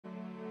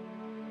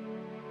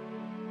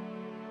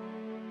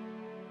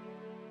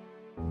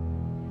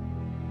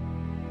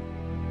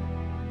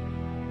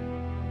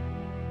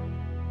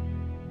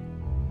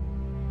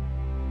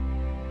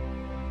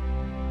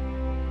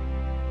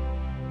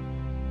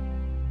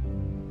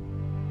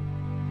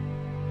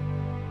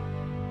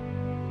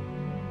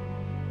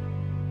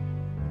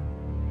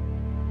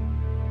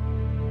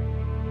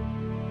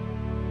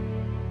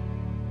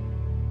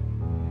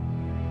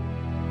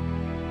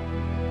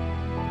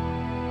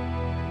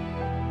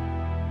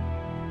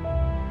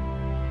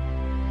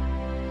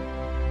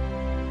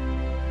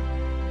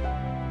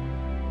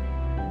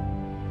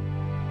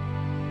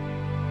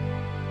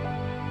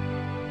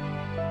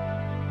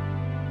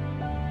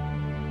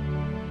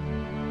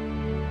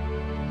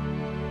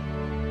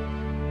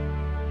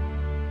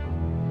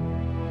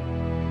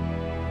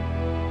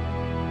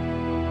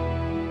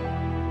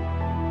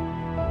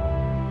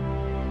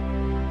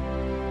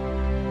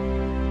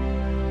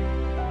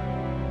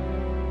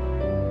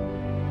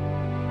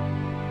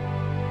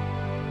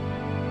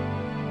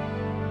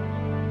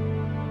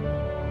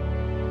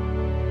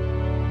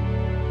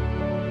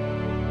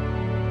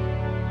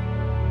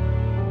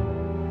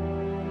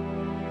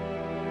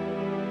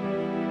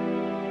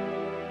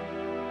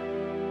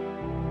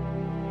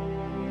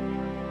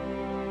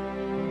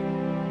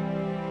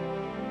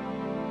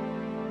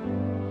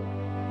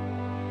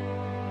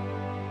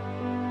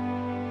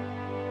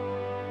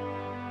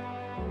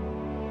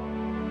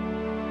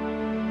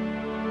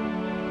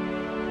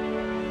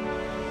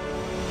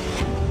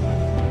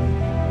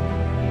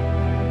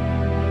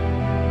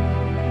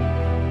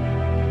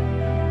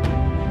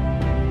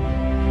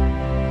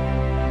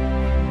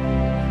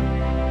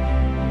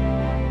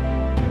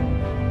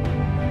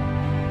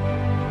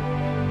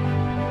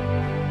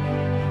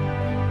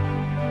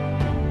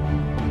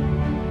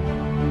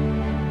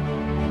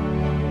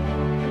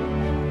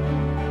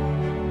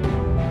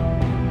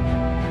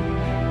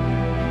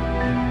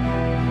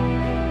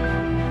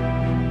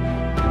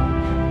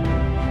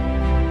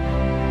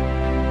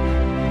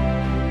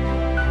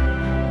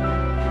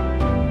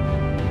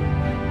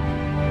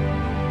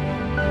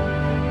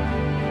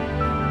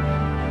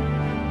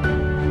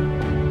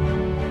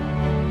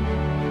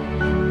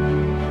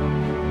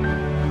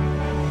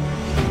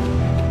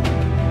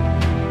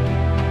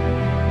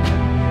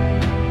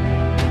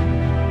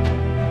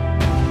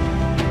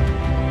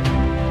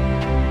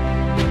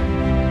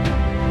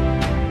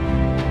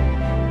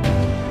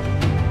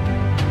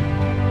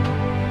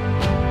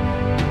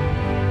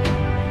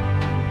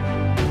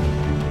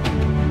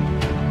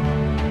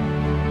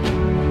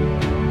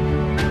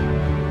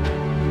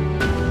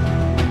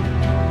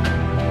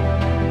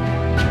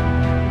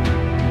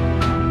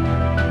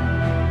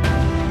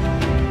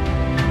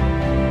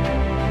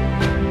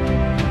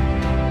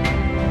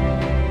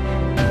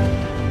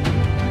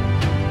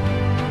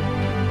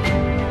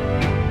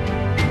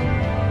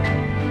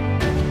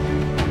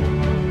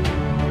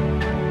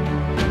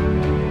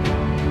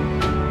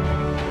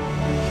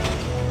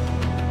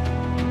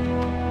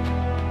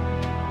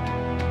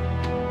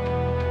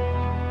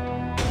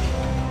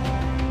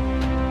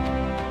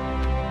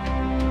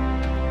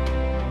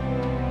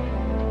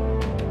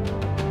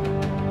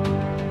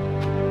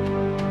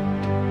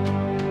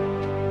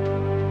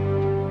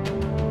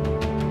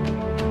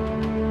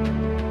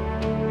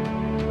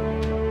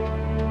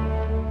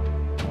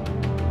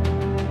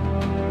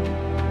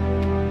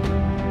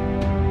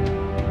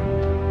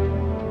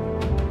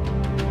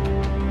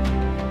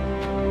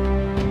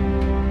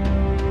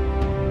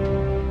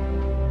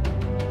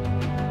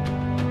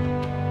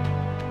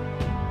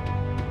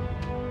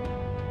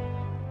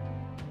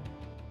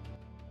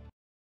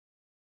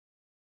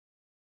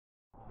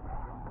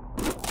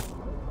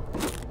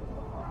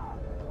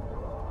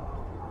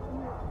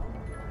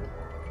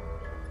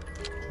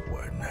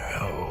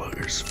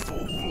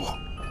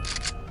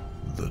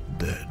the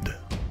dead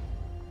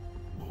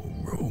will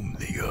roam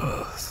the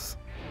earth.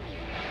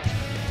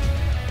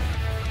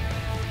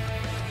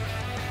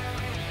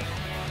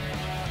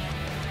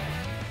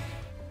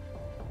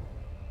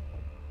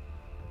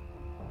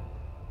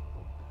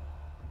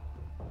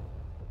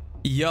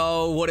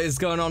 Yo, what is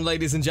going on,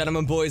 ladies and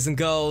gentlemen, boys and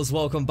girls?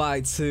 Welcome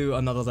back to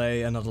another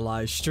day, another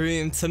live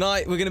stream.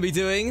 Tonight, we're going to be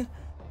doing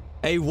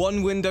a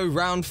one window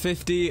round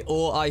 50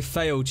 or I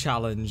fail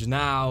challenge.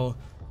 Now,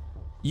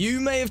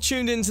 you may have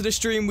tuned into the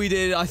stream we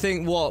did, I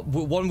think, what,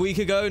 1 week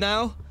ago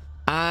now?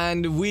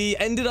 And we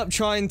ended up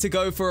trying to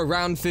go for a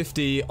round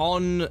 50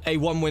 on a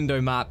one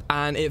window map,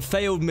 and it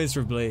failed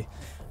miserably.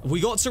 We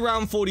got to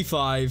round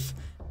 45,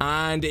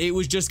 and it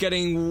was just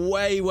getting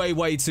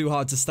way too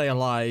hard to stay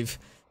alive.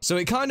 So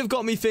it kind of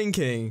got me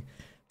thinking,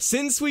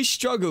 since we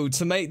struggled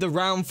to make the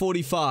round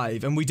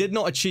 45 and we did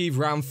not achieve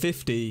round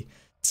 50,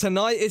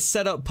 tonight is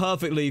set up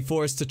perfectly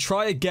for us to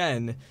try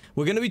again.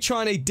 We're going to be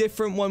trying a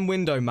different one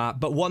window map,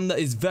 but one that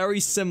is very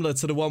similar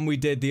to the one we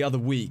did the other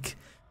week.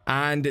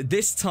 And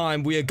this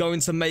time we are going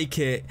to make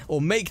it, or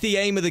make the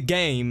aim of the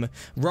game,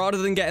 rather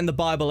than getting the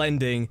Bible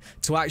ending,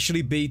 to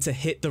actually be to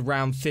hit the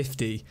round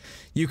 50.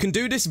 You can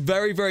do this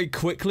very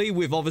quickly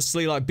with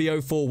obviously like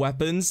BO4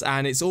 weapons,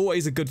 and it's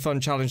always a good fun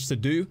challenge to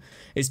do.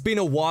 It's been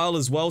a while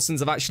as well since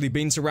I've actually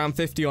been to round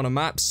 50 on a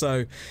map,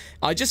 so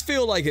I just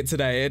feel like it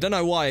today. I don't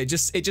know why, it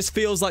just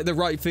feels like the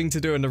right thing to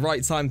do and the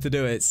right time to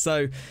do it.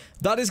 So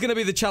that is going to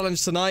be the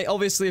challenge tonight.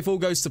 Obviously, if all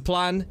goes to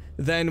plan,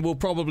 then we'll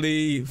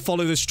probably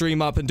follow the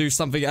stream up and do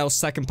something else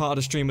second part of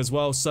the stream as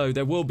well. So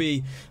there will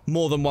be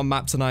more than one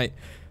map tonight.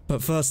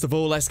 But first of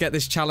all, let's get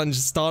this challenge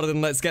started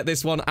and let's get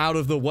this one out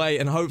of the way,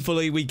 and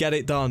hopefully we get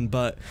it done.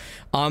 But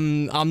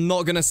I'm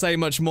not going to say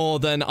much more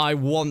than I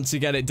want to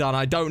get it done.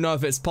 I don't know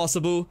if it's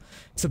possible.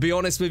 To be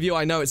honest with you,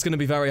 I know it's going to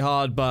be very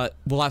hard, but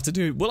we'll have to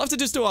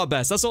just do our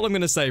best. That's all I'm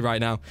going to say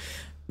right now.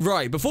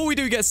 Right, before we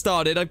do get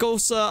started, I've got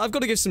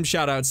to give some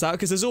shout-outs out,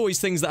 because there's always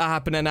things that are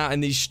happening out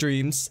in these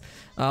streams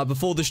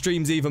before the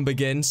streams even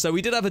begin. So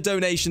we did have a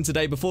donation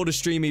today before the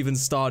stream even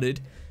started.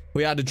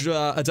 We had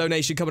a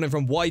donation coming in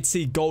from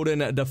YT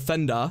Golden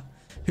Defender,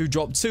 who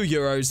dropped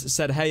 €2,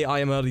 said, "Hey, I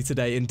am early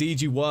today."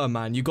 Indeed you were,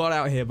 man. You got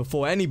out here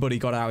before anybody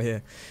got out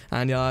here.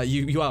 And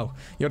well,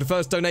 you're the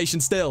first donation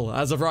still,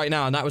 as of right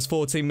now, and that was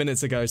 14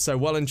 minutes ago. So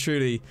well and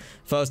truly,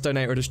 first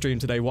donator of the stream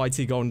today,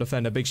 YT Golden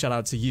Defender. Big shout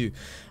out to you.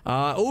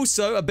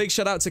 Also, a big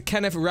shout out to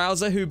Kenneth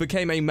Rouser, who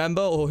became a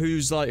member, or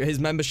who's like his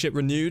membership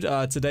renewed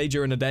today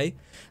during the day.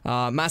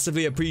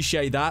 Massively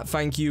appreciate that.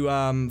 Thank you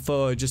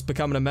for just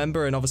becoming a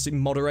member and obviously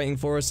moderating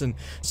for us and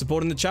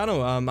supporting the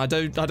channel. I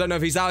don't know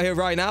if he's out here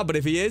right now, but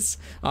if he is,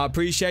 I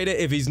appreciate it.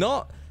 If he's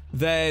not,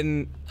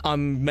 then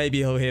maybe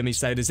he'll hear me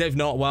say this. If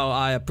not, well,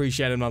 I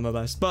appreciate him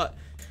nonetheless. But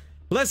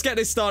let's get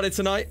this started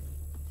tonight.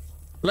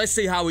 Let's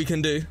see how we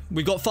can do.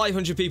 We've got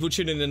 500 people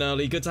tuning in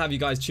early. Good to have you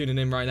guys tuning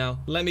in right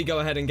now. Let me go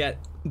ahead and get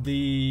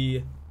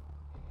the...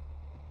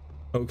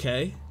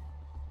 Okay.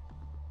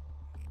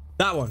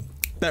 That one.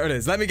 There it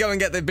is. Let me go and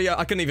get the BO...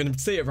 I couldn't even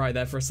see it right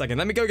there for a second.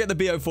 Let me go get the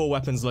BO4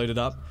 weapons loaded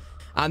up.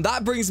 And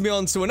that brings me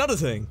on to another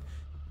thing.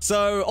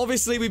 So,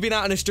 obviously, we've been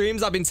out in the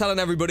streams. I've been telling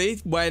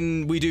everybody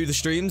when we do the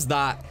streams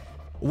that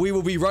we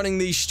will be running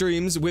these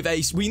streams with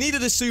a... We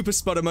needed a super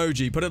spud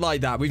emoji, put it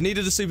like that. We've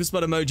needed a super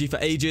spud emoji for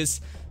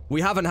ages.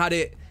 We haven't had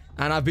it,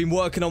 and I've been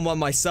working on one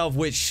myself,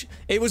 which...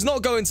 It was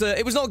not going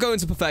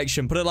to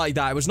perfection, put it like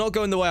that. It was not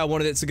going the way I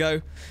wanted it to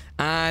go.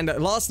 And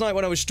last night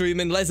when I was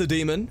streaming, Leather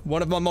Demon,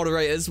 one of my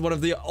moderators, one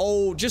of the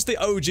just the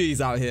OGs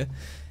out here,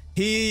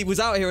 he was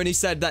out here and he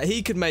said that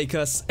he could make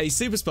us a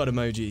super spud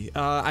emoji,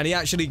 and he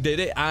actually did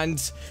it. And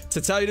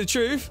to tell you the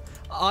truth,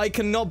 I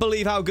cannot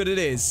believe how good it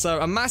is. So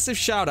a massive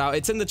shout out.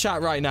 It's in the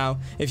chat right now.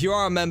 If you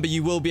are a member,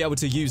 you will be able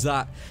to use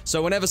that.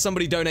 So whenever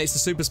somebody donates to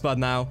super spud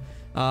now,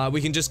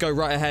 we can just go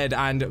right ahead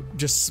and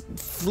just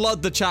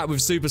flood the chat with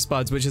super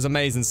spuds, which is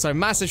amazing. So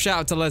massive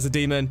shout out to Leather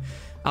Demon.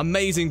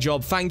 Amazing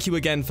job. Thank you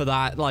again for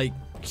that. Like,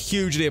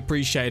 hugely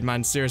appreciated,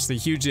 man. Seriously,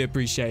 hugely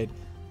appreciated.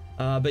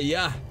 But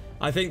yeah,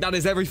 I think that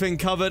is everything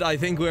covered. I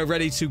think we're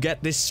ready to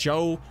get this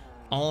show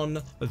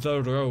on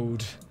the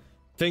road.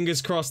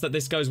 Fingers crossed that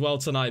this goes well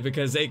tonight,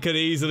 because it could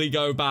easily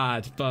go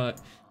bad,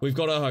 but we've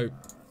got to hope.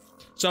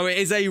 So it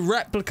is a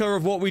replica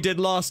of what we did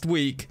last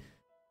week,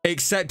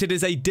 except it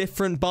is a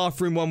different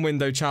bathroom one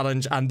window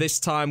challenge, and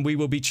this time we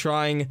will be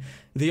trying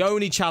the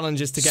only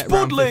challenges to get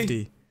round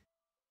 50.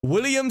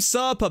 William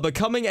Serpa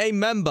becoming a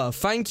member.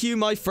 Thank you,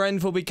 my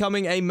friend, for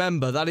becoming a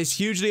member. That is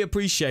hugely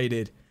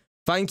appreciated.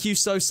 Thank you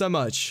so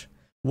much.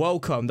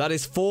 Welcome. That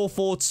is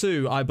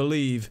 442, I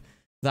believe,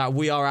 that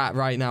we are at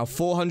right now.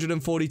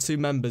 442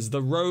 members.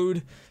 The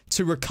road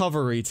to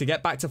recovery to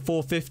get back to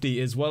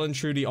 450 is well and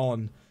truly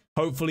on.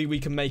 Hopefully we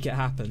can make it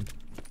happen.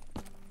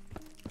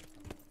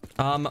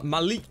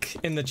 Malik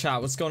in the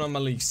chat. What's going on,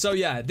 Malik? So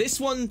yeah, this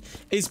one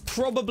is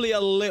probably a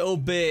little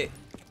bit...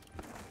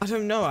 I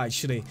don't know,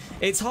 actually.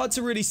 It's hard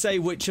to really say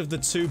which of the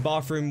two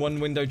bathroom one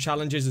window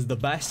challenges is the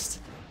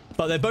best,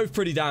 but they're both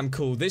pretty damn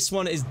cool. This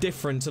one is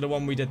different to the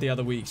one we did the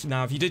other week.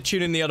 Now, if you did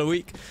tune in the other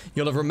week,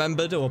 you'll have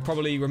remembered, or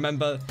probably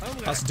remember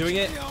us doing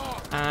it.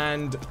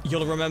 and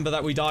you'll remember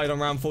that we died on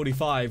round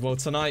 45. Well,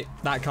 tonight,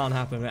 that can't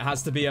happen. It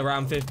has to be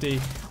around 50,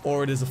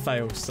 or it is a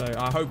fail. So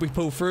I hope we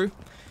pull through,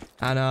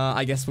 and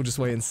I guess we'll just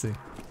wait and see.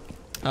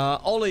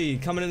 Ollie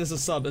coming in as a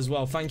sub as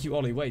well. Thank you,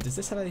 Ollie. Wait, does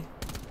this have a...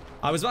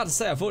 I was about to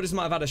say, I thought this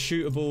might have had a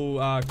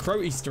shootable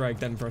crow Easter egg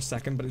then for a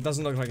second, but it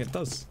doesn't look like it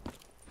does.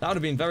 That would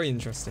have been very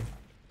interesting.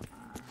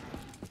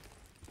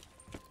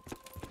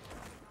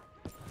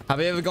 Have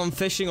you ever gone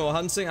fishing or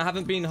hunting? I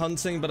haven't been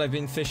hunting, but I've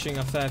been fishing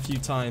a fair few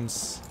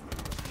times.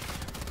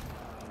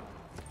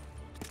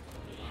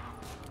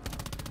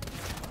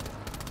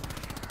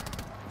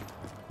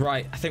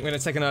 Right, I think we're going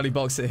to take an early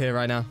box hit here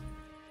right now.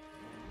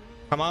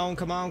 Come on,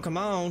 come on, come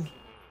on.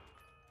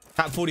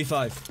 At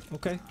 45.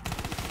 Okay.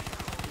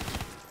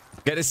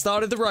 Get it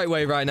started the right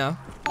way right now.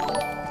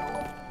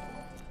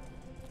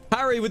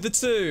 Harry with the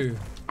 2.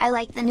 I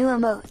like the new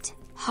emote.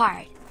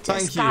 Hard.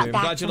 Thank you. I'm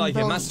glad you like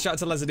it. Massive shout out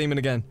to Lesser Demon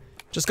again.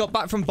 Just got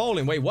back from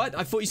bowling. Wait, what?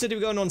 I thought you said you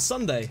were going on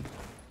Sunday.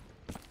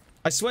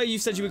 I swear you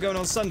said you were going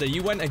on Sunday.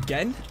 You went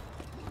again?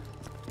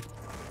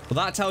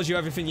 Well, that tells you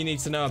everything you need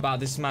to know about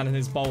this man and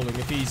his bowling.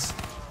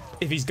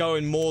 If he's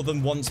going more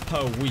than once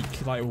per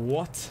week. Like,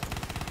 what?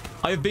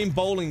 I have been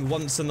bowling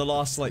once in the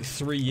last, like,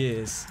 3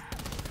 years.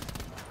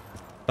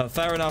 But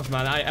fair enough,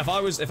 man. If I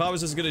was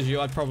as good as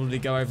you, I'd probably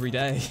go every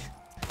day.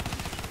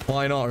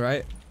 Why not,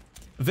 right?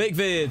 Vic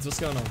Vids,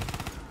 what's going on?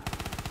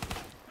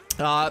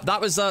 That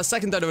was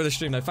second donor of the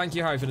stream, though. Thank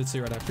you, Harry, for the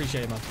 2 right there.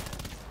 Appreciate it,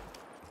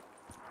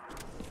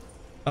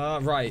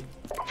 man. Right.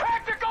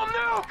 Tactical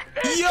nuke!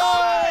 Yo!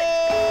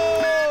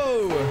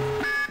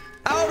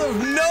 Out of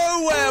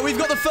nowhere, we've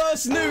got the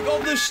first nuke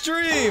of the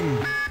stream.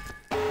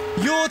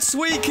 You're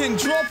tweaking,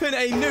 dropping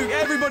a nuke.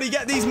 Everybody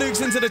get these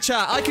nukes into the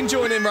chat. I can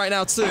join in right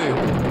now, too.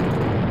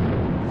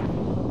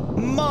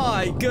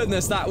 My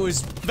goodness, that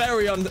was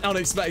very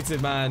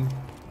unexpected, man.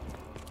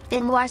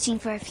 Been watching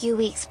for a few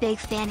weeks. Big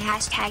fan.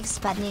 Hashtag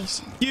Spud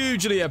Nation.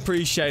 Hugely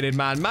appreciated,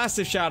 man.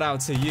 Massive shout out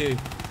to you.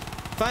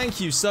 Thank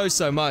you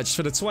so much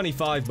for the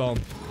 25 bomb.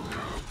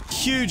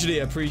 Hugely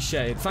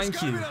appreciated.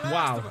 Thank you.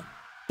 Wow.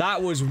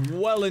 That was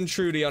well and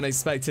truly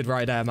unexpected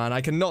right there, man.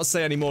 I cannot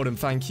say any more than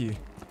thank you.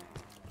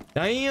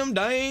 Damn,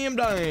 damn,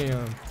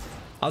 damn.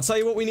 I'll tell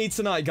you what we need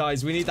tonight,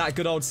 guys. We need that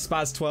good old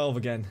Spaz 12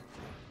 again.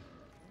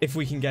 If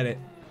we can get it.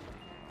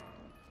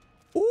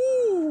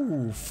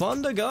 Ooh,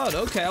 Thunder God.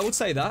 Okay, I would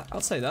say that. I'll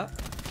say that.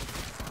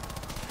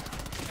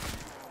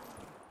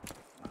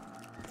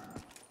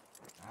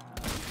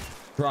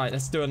 Right,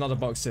 let's do another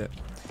box hit.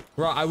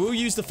 Right, I will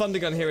use the Thunder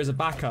Gun here as a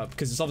backup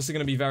because it's obviously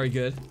going to be very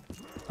good.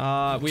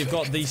 We've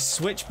got the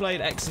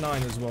Switchblade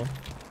X9 as well.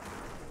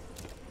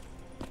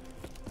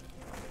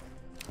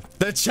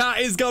 The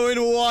chat is going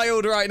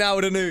wild right now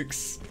with the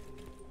nukes.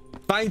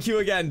 Thank you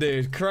again,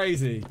 dude.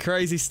 Crazy,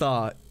 crazy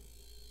start.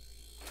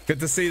 Good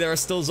to see there are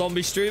still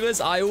zombie streamers.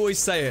 I always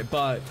say it,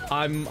 but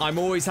I'm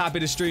always happy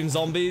to stream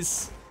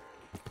zombies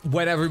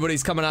when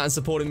everybody's coming out and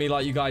supporting me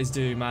like you guys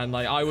do, man.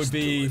 Like I would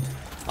be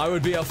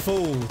a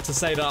fool to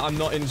say that I'm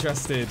not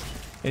interested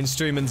in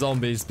streaming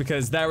zombies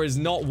because there is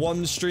not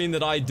one stream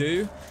that I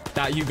do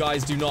that you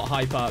guys do not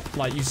hype up.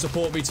 Like you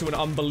support me to an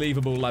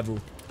unbelievable level,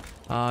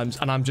 and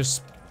I'm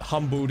just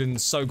humbled and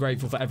so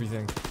grateful for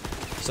everything.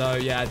 So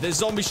yeah, there's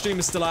zombie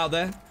streamers still out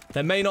there.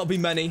 There may not be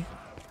many.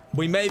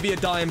 We may be a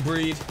dying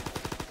breed.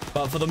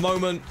 But for the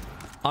moment,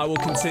 I will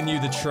continue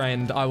the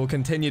trend. I will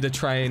continue to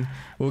train.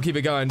 We'll keep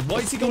it going. Why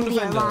is he going to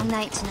defend? It's gonna be a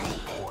long night tonight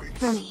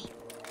for me.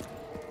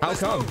 How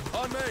come?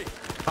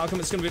 How come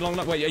it's going to be a long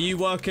night? Wait, are you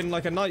working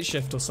like a night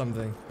shift or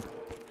something?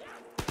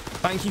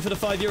 Thank you for the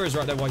 €5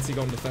 right there, Whitey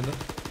Golden Defender.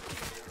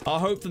 I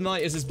hope the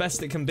night is as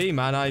best it can be,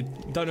 man. I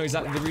don't know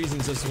exactly the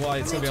reasons as to why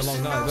it's going to be a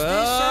long night.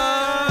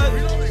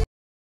 But...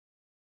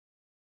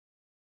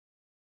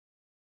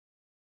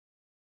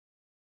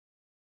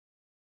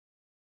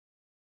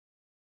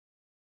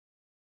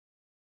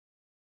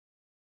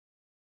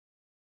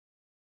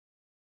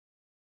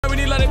 we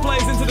need to let it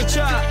plays into the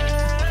chat.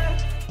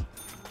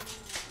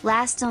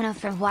 Last donor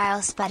for a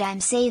while, but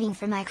I'm saving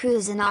for my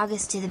cruise in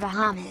August to the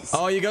Bahamas.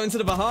 Oh, you're going to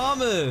the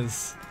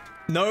Bahamas?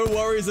 No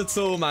worries at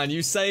all, man.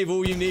 You save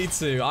all you need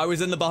to. I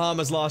was in the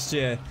Bahamas last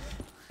year.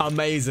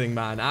 Amazing,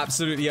 man.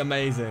 Absolutely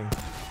amazing.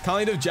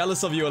 Kind of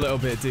jealous of you a little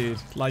bit, dude.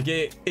 Like,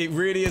 it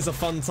really is a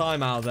fun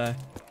time out there.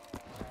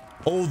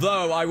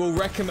 Although, I will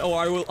recommend,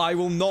 or I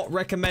will not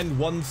recommend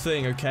one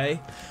thing, okay?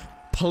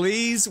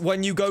 Please,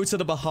 when you go to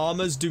the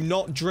Bahamas, do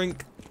not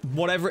drink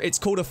whatever it's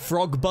called, a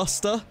frog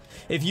buster.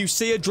 If you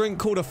see a drink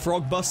called a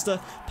frog buster,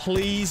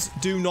 please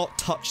do not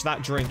touch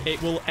that drink.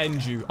 It will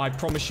end you. I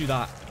promise you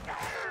that.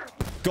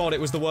 God, it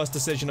was the worst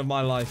decision of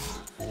my life.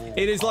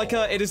 It is like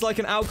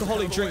an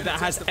alcoholic drink that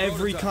has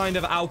every kind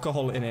of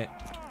alcohol in it.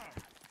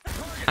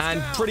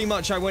 And pretty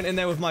much I went in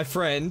there with my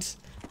friend.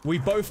 We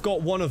both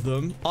got one of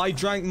them. I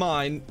drank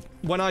mine.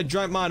 When I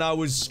drank mine, I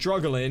was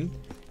struggling.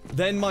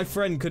 Then my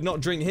friend could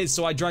not drink his,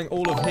 so I drank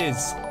all of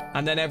his.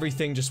 And then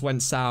everything just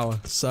went sour.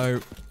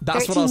 So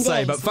that's what I'll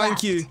say. But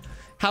thank you.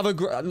 Have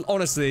a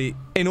honestly,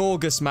 in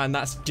August, man,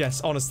 that's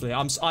just honestly,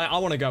 I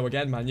want to go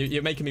again, man.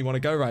 You're making me want to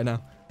go right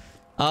now.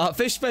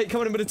 Fish bait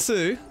coming in with a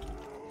 2.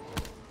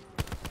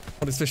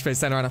 What is fish bait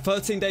saying right now?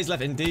 13 days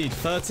left. Indeed,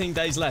 13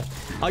 days left.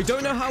 I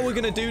don't know how we're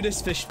gonna do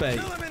this fish bait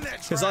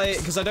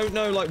because I don't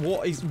know like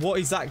what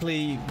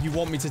exactly you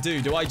want me to do.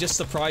 Do I just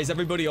surprise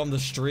everybody on the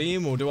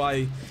stream, or do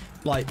I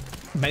like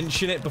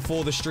mention it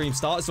before the stream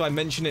starts? Do I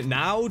mention it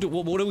now?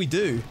 What do we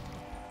do?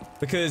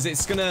 Because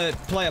it's gonna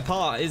play a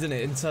part, isn't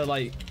it, into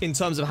like in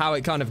terms of how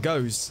it kind of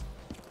goes.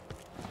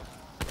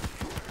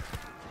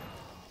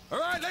 All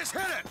right, let's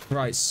hit it.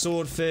 Right,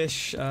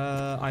 swordfish.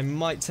 I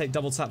might take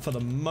double tap for the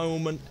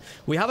moment.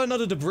 We have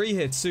another debris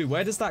here too.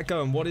 Where does that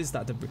go and what is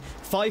that debris?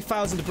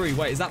 5,000 debris.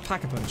 Wait, is that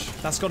pack-a-punch?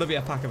 That's got to be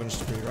a pack-a-punch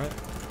debris, right?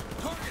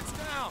 Target's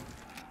down.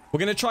 We're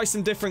going to try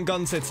some different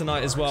guns here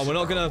tonight as well. We're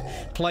not going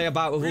to play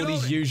about with all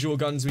these usual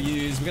guns we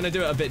use. We're going to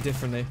do it a bit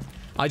differently.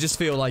 I just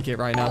feel like it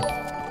right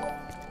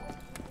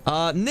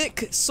now.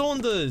 Nick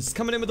Saunders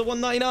coming in with the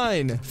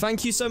 199.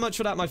 Thank you so much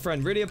for that, my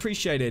friend. Really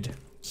appreciated.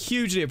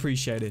 Hugely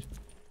appreciated.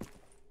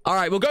 All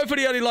right, we'll go for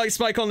the early like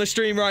spike on the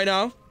stream right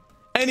now.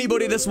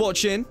 Anybody that's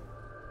watching,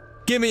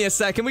 give me a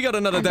second. We got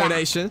another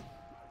donation.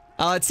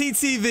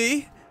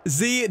 TTV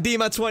Z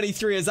Dima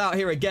 23 is out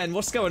here again.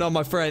 What's going on,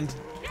 my friend?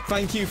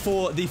 Thank you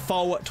for the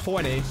full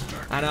 20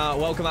 and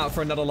welcome out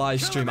for another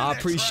live stream. I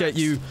appreciate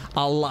you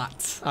a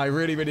lot. I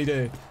really, really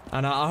do.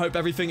 And I hope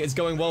everything is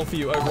going well for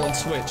you over on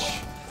Twitch.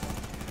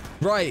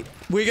 Right,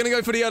 we're gonna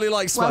go for the early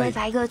like spike. Well, if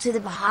I go to the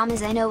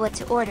Bahamas, I know what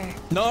to order.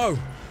 No.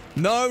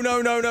 No,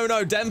 no, no, no,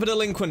 no. Denver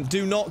Delinquent,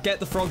 do not get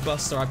the Frog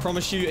Buster. I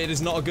promise you, it's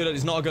not a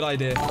good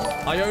idea.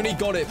 I only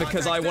got it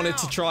because I wanted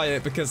to try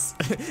it because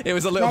it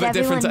was a little bit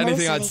different to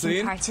anything I'd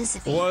seen.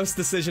 Worst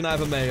decision I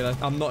ever made.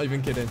 I'm not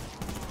even kidding.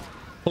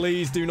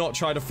 Please do not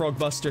try the Frog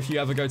Buster if you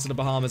ever go to the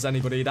Bahamas,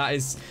 anybody. That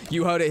is,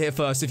 you heard it here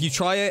first. If you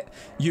try it,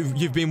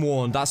 you've been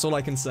warned. That's all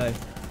I can say.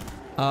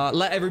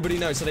 Let everybody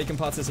know so they can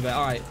participate.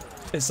 All right.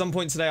 At some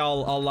point today,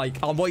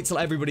 I'll wait till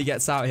everybody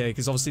gets out here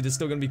because obviously there's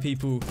still gonna be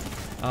people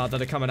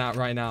that are coming out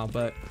right now,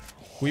 but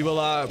we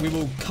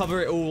will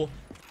cover it all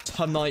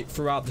tonight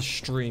throughout the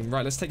stream.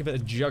 Right, let's take a bit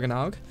of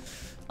Juggernog.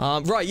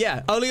 Right,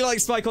 yeah, early like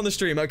spike on the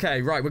stream.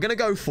 Okay, right, we're gonna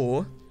go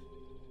for.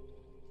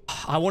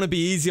 I want to be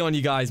easy on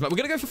you guys, but we're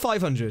gonna go for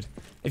 500.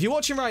 If you're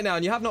watching right now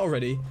and you have not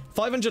already,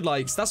 500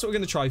 likes. That's what we're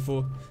gonna try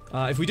for.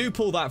 If we do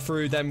pull that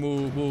through, then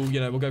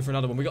we'll go for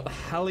another one. We got the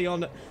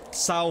Helion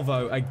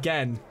Salvo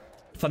again.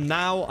 For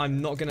now,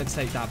 I'm not going to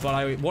take that,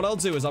 but what I'll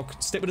do is I'll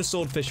stick with the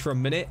swordfish for a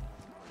minute.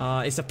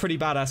 It's a pretty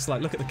badass,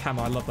 like, look at the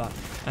camo, I love that.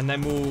 And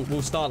then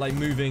we'll start, like,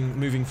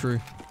 moving through.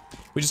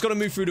 We just got to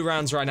move through the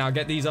rounds right now,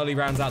 get these early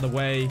rounds out of the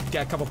way,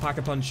 get a couple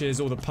pack-a-punches,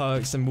 all the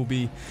perks, and we'll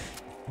be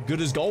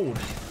good as gold.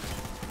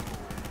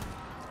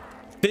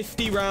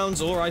 50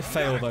 rounds or I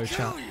fail, though,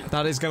 chat.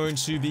 That is going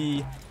to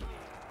be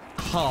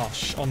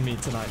harsh on me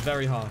tonight,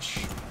 very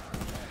harsh.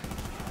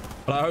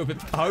 But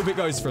I hope it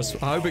goes for us.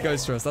 I hope it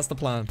goes for us. That's the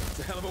plan.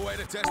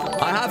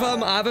 I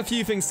have a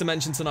few things to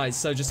mention tonight,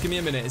 so just give me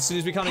a minute. As soon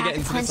as we kind of get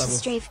into this level.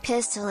 Strafe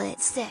pistol,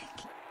 it's sick.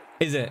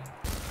 Is it?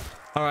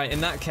 All right.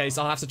 In that case,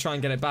 I'll have to try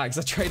and get it back because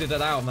I traded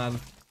it out, man.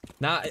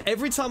 Now,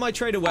 every time I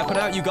trade a weapon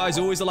out, you guys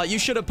always are like, "You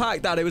should have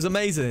packed that. It was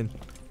amazing."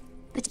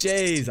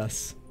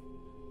 Jesus.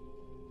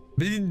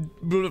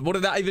 What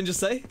did that even just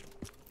say?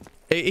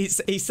 He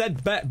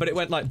said bet, but it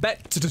went like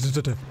bet.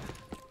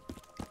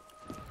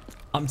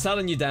 I'm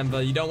telling you,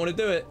 Denver, you don't want to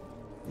do it.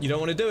 You don't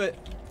want to do it.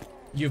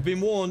 You've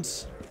been warned.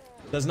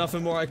 There's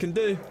nothing more I can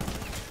do.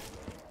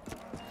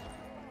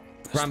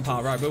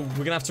 Rampart, right, but we're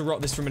going to have to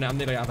rock this for a minute. I'm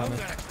nearly out of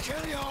ammo.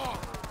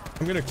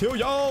 I'm going to kill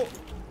y'all.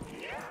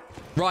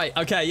 Right,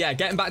 okay, yeah,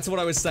 getting back to what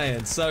I was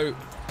saying. So,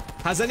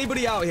 has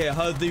anybody out here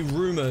heard the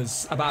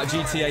rumors about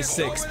GTA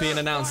 6 being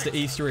announced at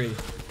E3?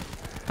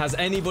 Has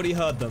anybody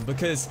heard them?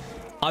 Because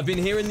I've been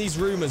hearing these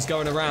rumors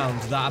going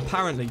around that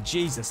apparently,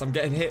 Jesus, I'm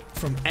getting hit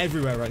from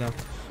everywhere right now.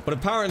 But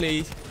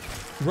apparently,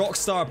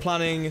 Rockstar are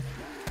planning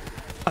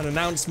an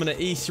announcement at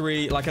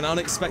E3, like an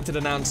unexpected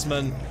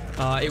announcement.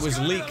 It was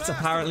leaked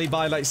apparently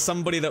by like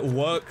somebody that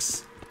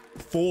works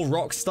for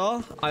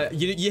Rockstar.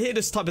 You hear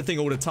this type of thing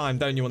all the time,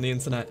 don't you, on the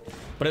internet?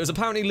 But it was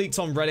apparently leaked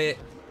on Reddit,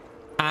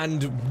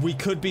 and we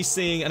could be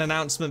seeing an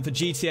announcement for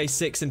GTA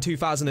 6 in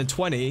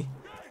 2020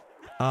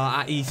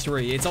 at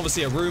E3. It's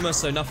obviously a rumor,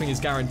 so nothing is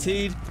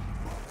guaranteed.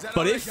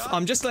 But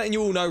I'm just letting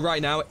you all know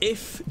right now,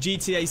 if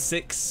GTA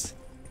 6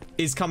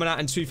 is coming out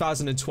in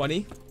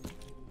 2020,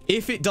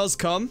 if it does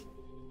come,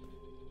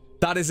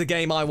 that is a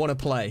game I want to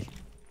play.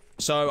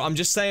 So I'm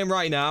just saying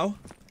right now,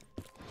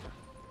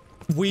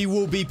 we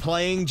will be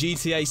playing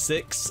GTA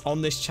 6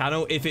 on this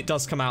channel if it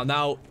does come out.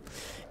 Now,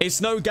 it's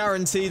no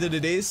guarantee that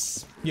it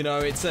is. You know,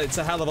 it's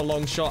a hell of a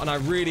long shot, and I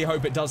really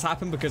hope it does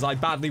happen because I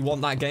badly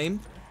want that game.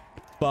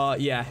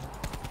 But yeah,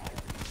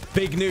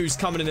 big news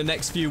coming in the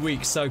next few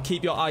weeks, so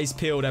keep your eyes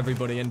peeled,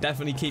 everybody, and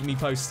definitely keep me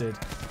posted.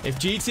 If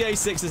GTA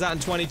 6 is out in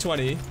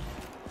 2020,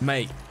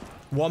 mate,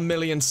 1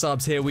 million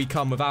subs, here we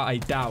come without a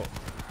doubt.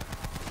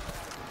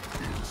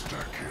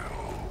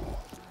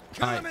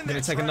 Alright, I'm gonna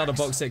take another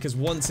box hit because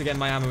once again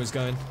my ammo is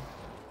going.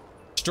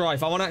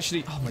 Strife, I want to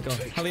actually, oh my god,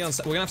 Helion,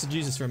 we're gonna have to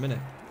use this for a minute.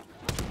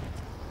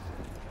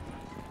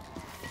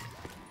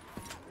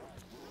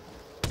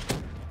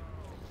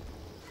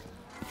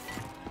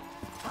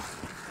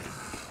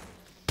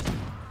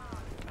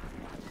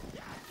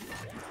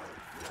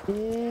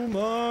 Oh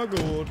my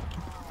god.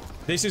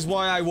 This is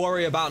why I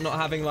worry about not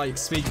having like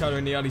speed coder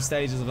in the early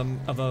stages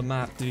of a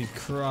map, dude.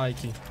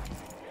 Crikey.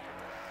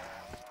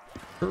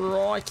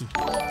 Crikey.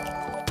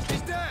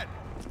 He's dead.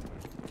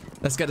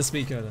 Let's get the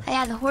speed coder. I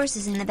had the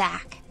horses in the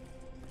back.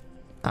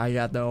 I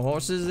got the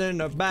horses in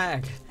the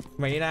back.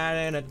 Made out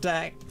an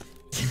attack.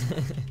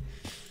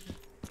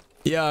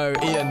 Yo,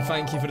 Ian,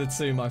 thank you for the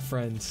 2, my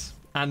friend.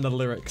 And the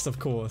lyrics, of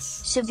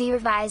course. Should be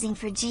revising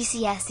for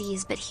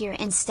GCSEs, but here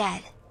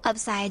instead.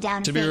 Upside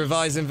down Should face. be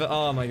revising for...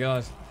 Oh my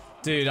god.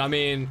 Dude, I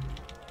mean...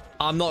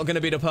 I'm not going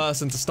to be the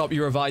person to stop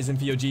you revising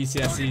for your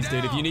GCSEs,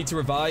 dude. If you need to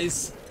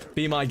revise,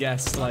 be my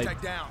guest. Like,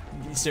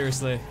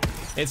 seriously.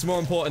 It's more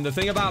important. The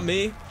thing about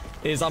me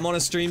is I'm on a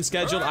stream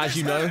schedule, as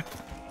you know.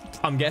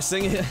 I'm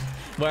guessing.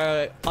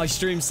 Where I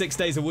stream 6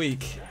 days a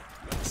week.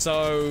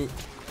 So,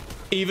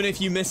 even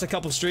if you miss a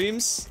couple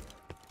streams,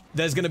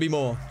 there's gonna be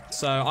more.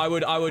 So I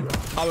would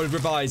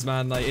revise,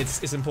 man. Like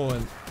it's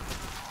important.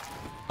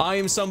 I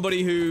am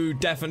somebody who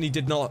definitely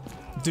did not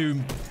do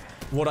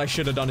what I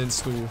should have done in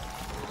school.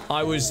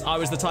 I was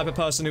the type of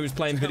person who was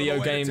playing video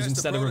games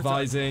instead of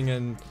revising,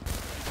 and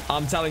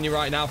I'm telling you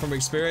right now from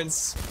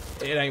experience,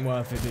 it ain't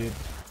worth it, dude.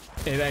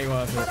 It ain't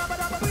worth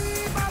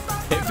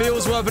it. It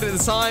feels worth it at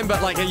the time,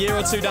 but like a year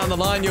or 2 down the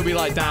line, you'll be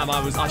like, damn,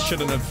 I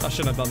shouldn't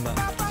have done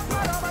that.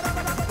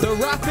 The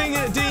rapping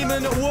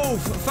demon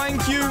wolf,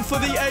 thank you for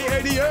the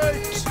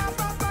 888.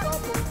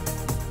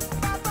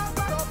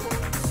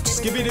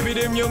 Skibby dibby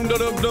dim yum da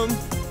dum dum.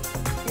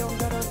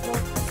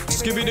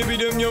 Skibby dibby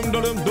dim yum da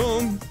dum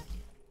dum.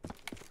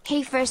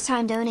 Hey, first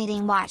time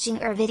donating,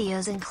 watching our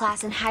videos in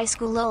class in high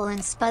school, lol, and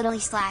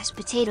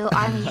Spuddley/Potato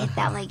Army. Hit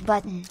that like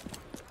button.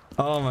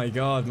 Oh my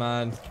god,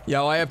 man.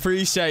 Yo, I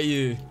appreciate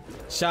you.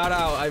 Shout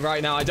out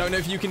right now. I don't know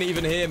if you can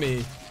even hear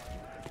me.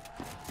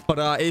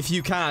 But if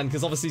you can,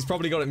 because obviously he's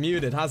probably got it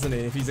muted, hasn't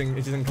he? If he's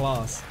in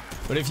class.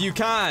 But if you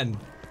can,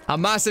 a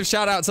massive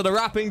shout out to the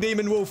rapping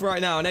demon wolf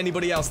right now, and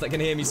anybody else that can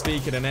hear me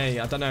speaking. And hey,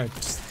 I don't know,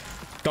 just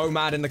go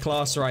mad in the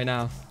class right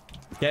now.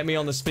 Get me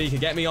on the speaker,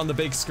 get me on the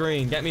big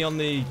screen, get me on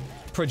the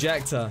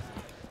projector.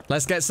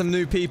 Let's get some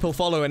new people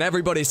following.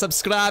 Everybody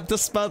subscribe to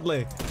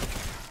Spuddley.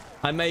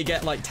 I may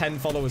get like 10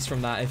 followers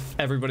from that if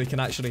everybody can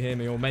actually hear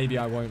me, or maybe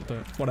I won't,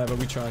 but whatever,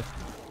 we tried.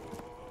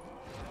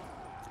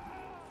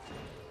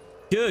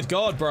 Good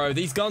God, bro.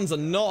 These guns are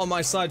not on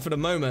my side for the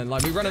moment.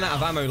 Like, we're running out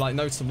of ammo like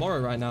no tomorrow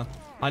right now.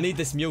 I need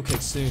this mule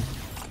kick soon.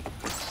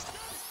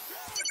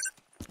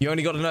 You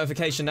only got a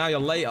notification now.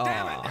 You're late. Oh,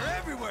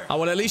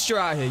 well, at least you're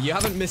out here. You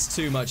haven't missed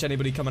too much,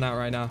 anybody coming out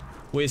right now.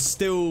 We're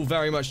still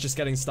very much just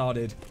getting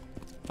started.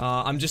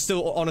 I'm just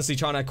still honestly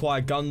trying to acquire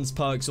guns,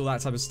 perks, all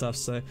that type of stuff.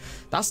 So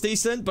that's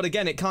decent. But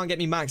again, it can't get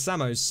me max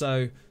ammo.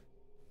 So...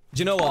 do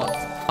you know what?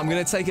 I'm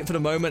gonna take it for the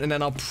moment, and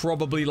then I'll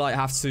probably like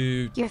have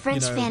to. Your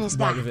French fan is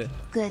back.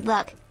 Good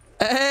luck.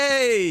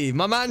 Hey,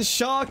 my man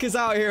Shark is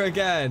out here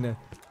again.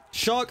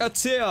 Shark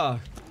Atia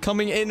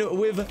coming in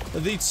with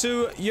the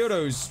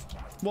 €2.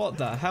 What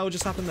the hell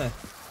just happened there?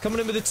 Coming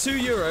in with the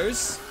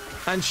 €2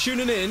 and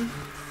tuning in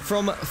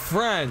from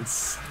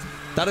France.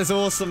 That is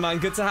awesome, man.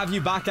 Good to have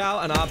you back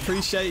out, and I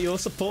appreciate your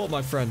support,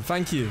 my friend.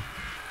 Thank you.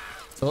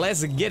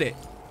 Let's get it.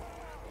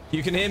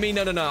 You can hear me?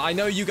 No. I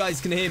know you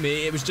guys can hear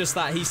me. It was just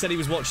that he said he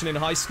was watching in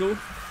high school.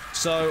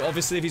 So,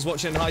 obviously, if he's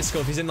watching in high school,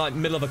 if he's in, like,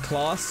 middle of a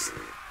class,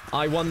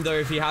 I wonder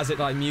if he has it,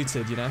 like,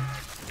 muted, you know?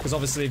 Because,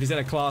 obviously, if he's in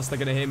a class, they're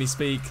going to hear me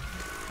speak.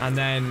 And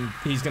then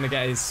he's going to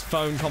get his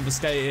phone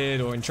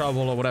confiscated or in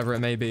trouble or whatever it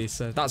may be.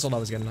 So, that's all I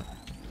was getting at.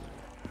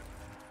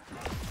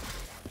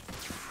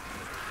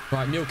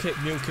 Right, mule kick.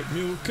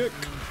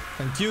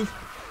 Thank you.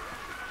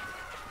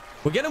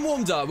 We're getting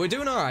warmed up. We're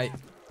doing all right.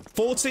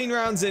 14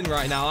 rounds in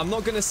right now. I'm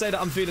not going to say that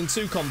I'm feeling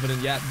too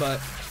confident yet,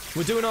 but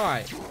we're doing all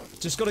right.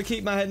 Just got to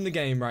keep my head in the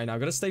game right now.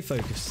 Got to stay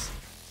focused.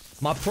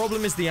 My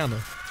problem is the ammo.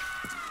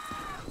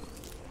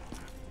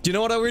 Do you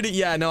know what I really...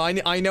 yeah, no,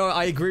 I know.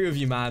 I agree with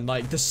you, man.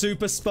 Like, the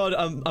Super Spud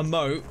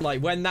emote,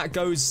 like, when that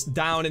goes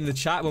down in the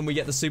chat, when we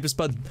get the Super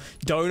Spud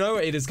dono,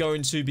 it is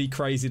going to be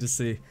crazy to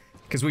see.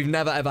 Because we've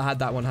never, ever had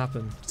that one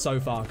happen so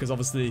far. Because,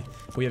 obviously,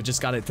 we have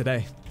just got it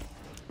today.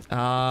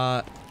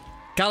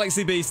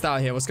 Galaxy Beast out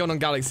here. What's going on,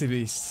 Galaxy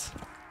Beast?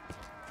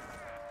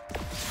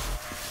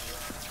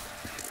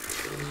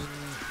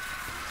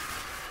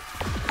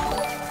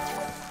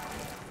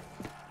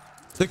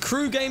 The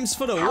crew games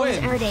for the win. How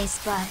was your day,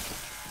 Spud?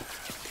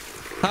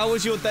 How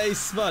was your day,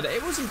 Spud?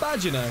 It wasn't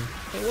bad, you know.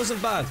 It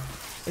wasn't bad.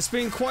 It's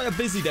been quite a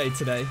busy day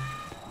today.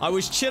 I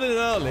was chilling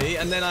early,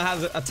 and then I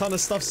had a ton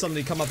of stuff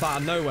suddenly come up out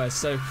of nowhere.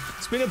 So,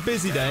 it's been a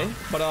busy day,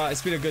 but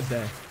it's been a good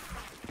day.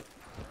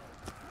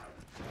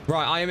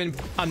 Right, I am in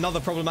another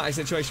problematic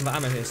situation for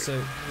ammo here, so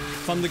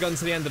thunder gun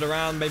to the end of the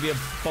round, maybe a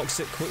box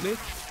it quickly.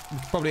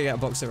 Probably get a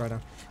box it right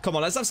now. Come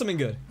on, let's have something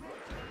good.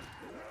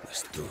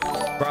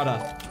 Brother,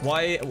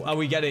 why are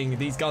we getting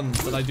these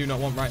guns that I do not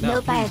want right now?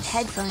 Nope, I have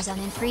headphones on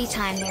in free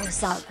time there,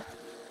 sub.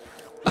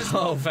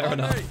 Oh, fair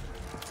enough.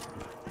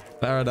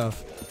 Fair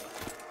enough.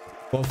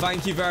 Well,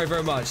 thank you very,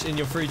 very much in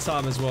your free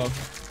time as well.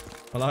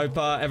 Well, I hope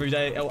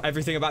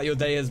everything about your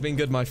day has been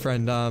good, my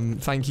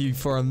friend. Thank you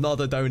for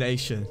another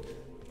donation.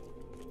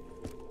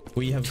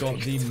 We have got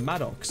the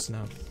Maddox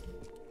now.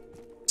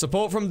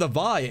 Support from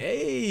Dubai.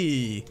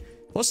 Hey,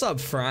 what's up,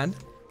 Fran?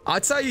 I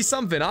tell you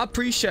something, I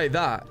appreciate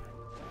that.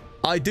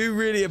 I do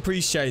really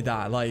appreciate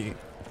that. Like,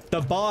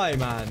 Dubai,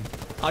 man.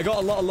 I got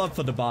a lot of love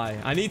for Dubai.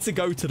 I need to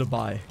go to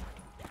Dubai.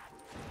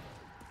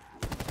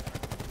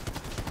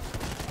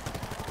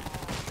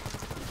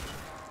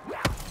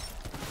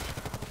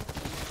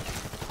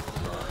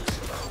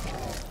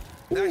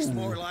 That's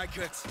more like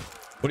it.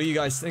 What do you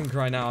guys think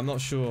right now? I'm not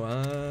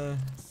sure.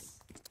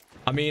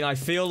 I mean, I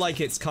feel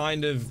like it's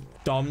kind of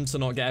dumb to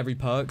not get every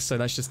perk, so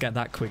let's just get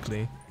that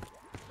quickly.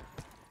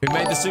 Who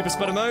made the super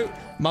spud emote?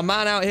 My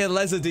man out here,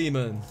 Leather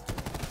Demon.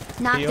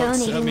 Not He hooks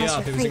donating me much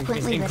up. or It was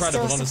frequently, but incredible,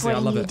 still honestly. I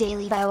supporting love you it.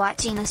 daily by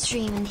watching a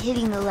stream and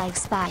hitting the like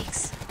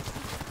spikes.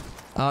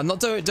 Not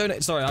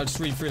donate. Sorry, I'll just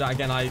read through that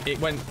again. It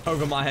went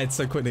over my head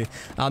so quickly.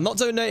 Not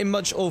donating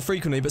much or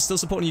frequently, but still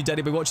supporting you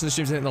daily by watching the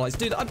streams and hitting the likes.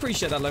 Dude, I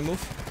appreciate that, Lone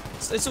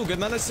Wolf. It's all good,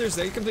 man.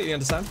 Seriously, I completely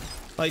understand.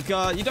 Like,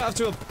 you don't have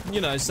to,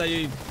 you know,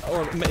 say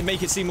or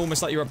make it seem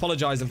almost like you're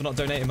apologizing for not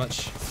donating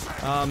much.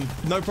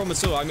 No problem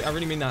at all. I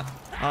really mean that.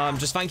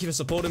 Just thank you for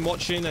supporting,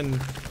 watching, and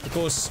of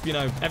course, you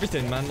know,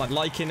 everything, man. Like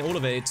liking, all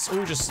of it. It's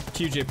all just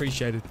hugely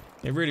appreciated.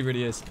 It really,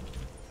 really is.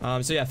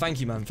 So yeah,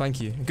 thank you, man. Thank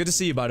you. Good to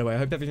see you, by the way. I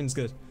hope everything's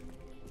good.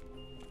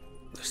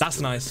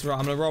 That's nice. Right,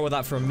 I'm gonna roll with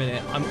that for a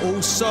minute. I'm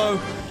also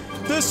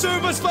the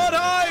Super Spud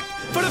hype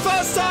for the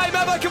first time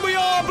ever. Can we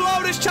all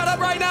blow this chat up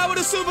right now with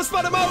a Super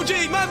Spud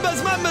emoji?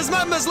 Members,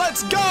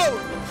 let's go!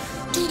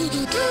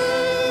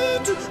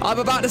 I'm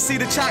about to see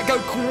the chat go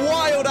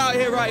wild out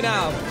here right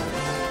now.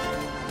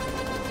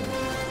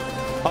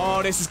 Oh,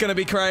 this is gonna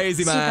be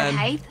crazy, man.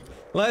 Super hype.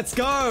 Let's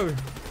go.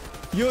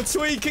 You're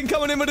tweaking,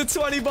 coming in with a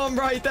 20 bomb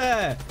right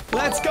there.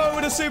 Let's go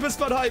with a Super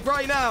Spud hype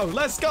right now.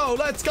 Let's go.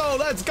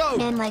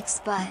 Man like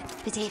Spud,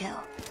 potato.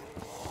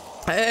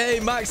 Hey,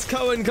 Max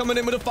Cohen coming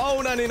in with a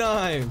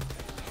 499.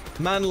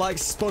 Man like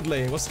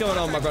Spuddley. What's going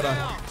on, my brother?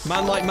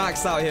 Man like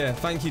Max out here.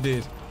 Thank you,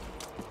 dude.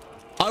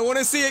 I want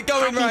to see it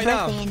going right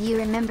now. Happy birthday, and you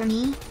remember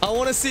me? I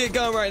want to see it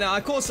going right now.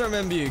 Of course I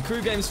remember you.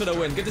 Crew Games for the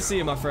win. Good to see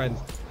you, my friend.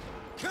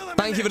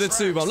 Thank you for the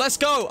 2 bomb. Let's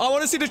go. I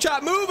want to see the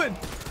chat moving.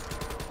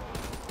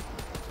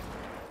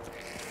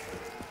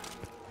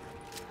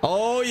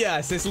 Oh,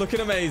 yes. It's looking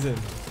amazing.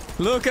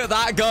 Look at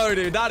that go,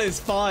 dude. That is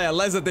fire.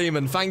 Leather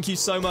Demon, thank you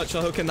so much for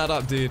hooking that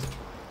up, dude.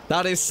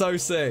 That is so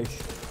sick.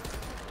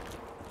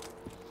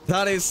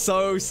 That is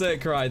so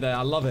sick right there.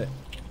 I love it.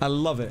 I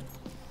love it.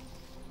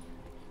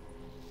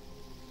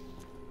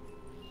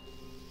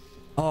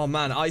 Oh,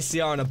 man.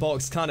 ICR in a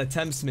box kind of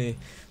tempts me.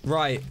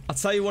 Right. I'll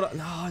tell you what.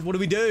 What do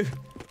we do?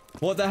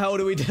 What the hell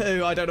do we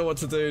do? I don't know what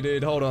to do,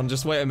 dude. Hold on.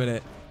 Just wait a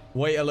minute.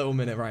 Wait a little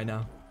minute right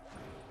now.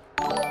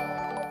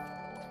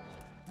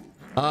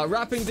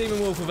 Rapping Demon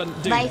Wolf with a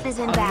dude. Life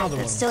isn't bad, but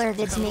one. still are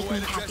good to make me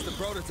happy.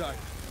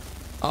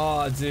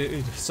 Oh,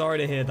 dude. Sorry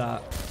to hear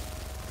that.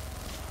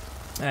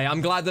 Hey,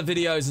 I'm glad the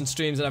videos and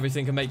streams and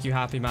everything can make you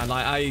happy, man.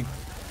 Like,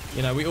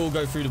 you know, we all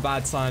go through the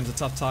bad times, the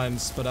tough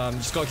times, but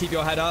just gotta keep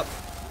your head up.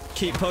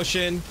 Keep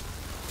pushing.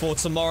 For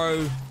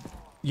tomorrow,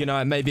 you know,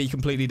 it may be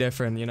completely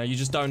different. You know, you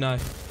just don't know.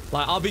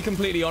 Like, I'll be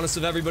completely honest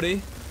with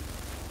everybody.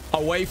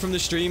 Away from the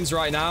streams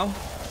right now,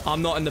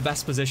 I'm not in the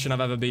best position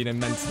I've ever been in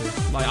mentally.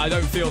 Like, I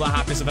don't feel the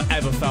happiest I've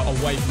ever felt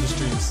away from the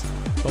streams.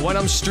 But when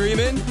I'm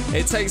streaming,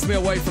 it takes me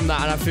away from that,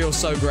 and I feel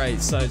so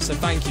great. So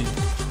thank you.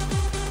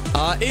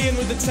 Ian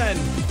with the 10.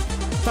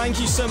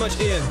 Thank you so much,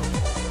 Ian. I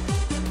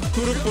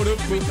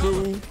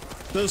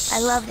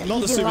love that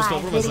you do a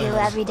live video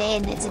every day,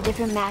 and it's a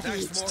different map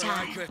each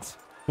time.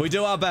 We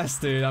do our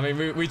best, dude. I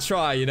mean, we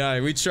try, you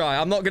know, we try.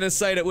 I'm not gonna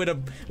say that we're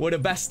the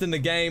best in the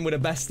game, we're the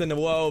best in the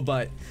world,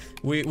 but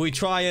we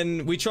try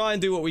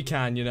and do what we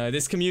can, you know.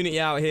 This community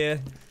out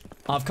here,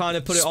 I've kind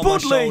of put it on my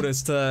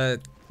shoulders to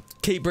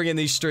keep bringing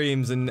these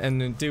streams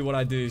and do what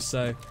I do.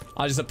 So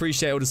I just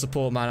appreciate all the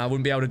support, man. I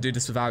wouldn't be able to do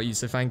this without you,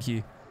 so thank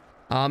you.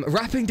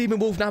 Rapping Demon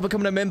Wolf now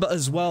becoming a member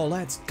as well.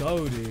 Let's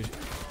go, dude.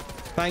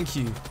 Thank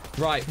you.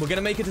 Right, we're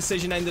gonna make a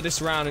decision end of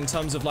this round in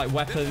terms of like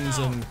weapons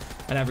and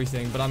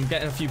everything, but I'm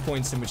getting a few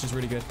points in, which is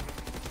really good.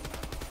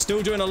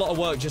 Still doing a lot of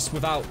work just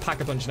without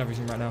pack-a-punch and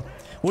everything right now.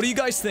 What do you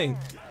guys think?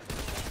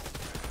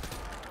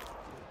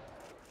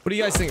 What do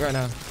you guys think right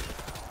now?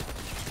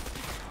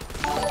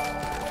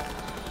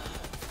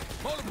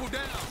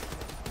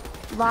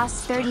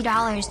 Lost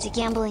 $30 to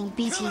gambling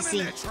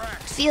BTC.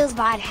 Feels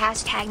bad.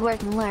 Hashtag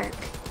work and lurk.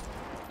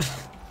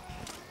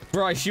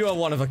 Bryce, you are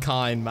one of a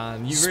kind,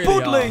 man. You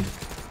really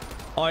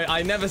are.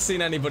 I never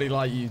seen anybody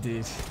like you,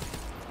 dude.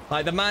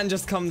 Like, the man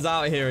just comes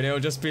out here and he'll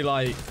just be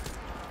like,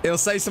 he'll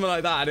say something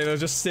like that and he'll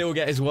just still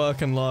get his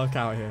work and lurk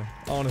out here.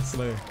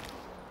 Honestly.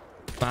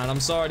 Man, I'm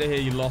sorry to hear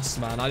you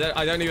lost, man.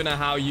 I don't even know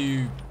how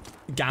you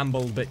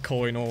gambled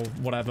Bitcoin or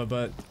whatever,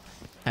 but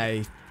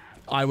hey,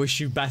 I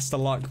wish you best of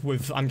luck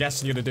with, I'm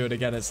guessing you're gonna do it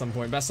again at some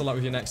point. Best of luck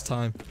with your next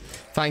time.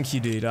 Thank you,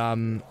 dude.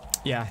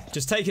 Yeah,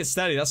 just take it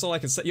steady. That's all I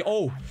can say.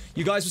 Oh,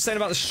 you guys were saying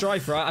about the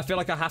Strife, right? I feel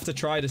like I have to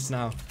try this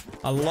now.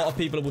 A lot of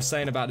people were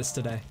saying about this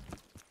today.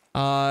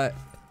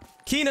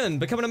 Keenan,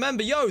 becoming a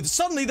member. Yo,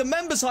 suddenly the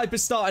members hype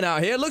is starting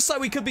out here. Looks like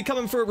we could be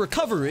coming for a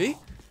recovery.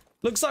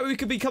 Looks like we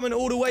could be coming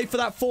all the way for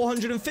that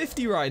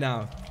 450 right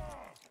now.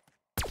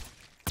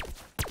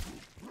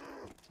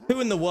 Who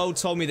in the world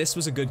told me this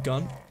was a good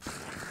gun?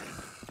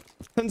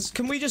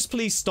 Can we just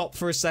please stop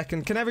for a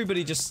second? Can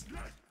everybody just...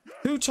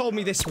 Who told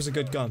me this was a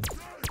good gun?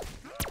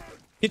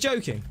 You're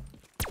joking.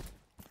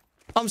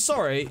 I'm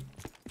sorry.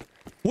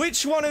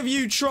 Which one of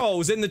you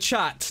trolls in the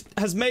chat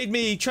has made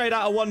me trade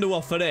out a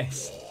Wonderwall for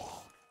this?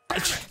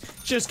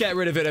 Just get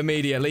rid of it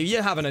immediately.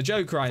 You're having a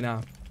joke right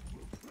now.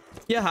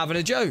 You're having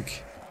a joke.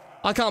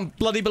 I can't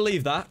bloody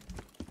believe that.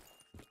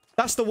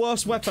 That's the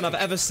worst weapon I've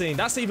ever seen.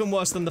 That's even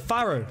worse than the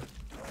Pharaoh.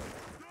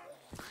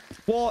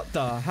 What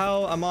the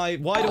hell am I...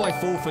 Why do I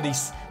fall for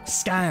these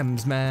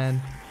scams,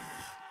 man?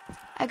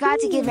 I got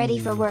to get ready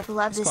for work.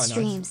 Love the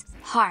streams.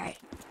 Nice. Heart.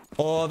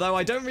 Although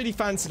I don't really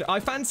fancy... I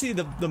fancy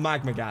the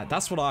Magma Gat.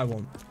 That's what I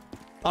want.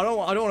 I don't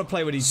want to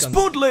play with these guns.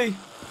 Spuddley!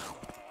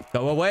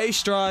 Go away,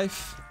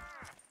 Strife.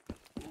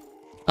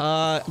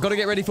 Gotta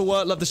get ready for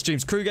work. Love the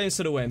streams. Crew games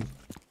to the win.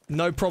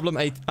 No problem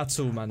at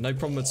all, man. No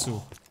problem at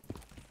all.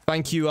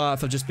 Thank you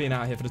for just being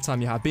out here for the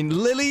time you have been.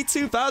 Lily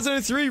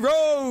 2003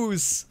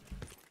 Rose!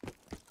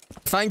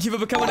 Thank you for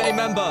becoming a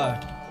member.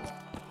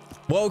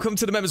 Welcome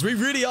to the members. We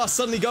really are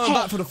suddenly going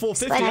back for the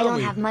 450, but I aren't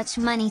we? don't have much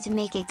money to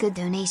make a good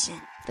donation,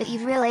 but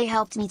you've really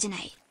helped me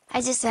tonight.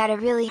 I just had a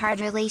really hard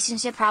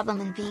relationship problem,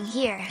 and being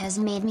here has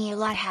made me a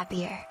lot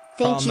happier.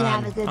 Thank you.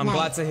 Have a good night. I'm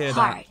glad to hear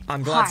that.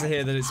 I'm glad to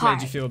hear that it's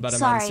made you feel better,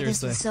 man. Seriously. Sorry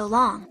this was so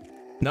long.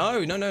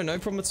 No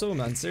problem at all,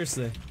 man.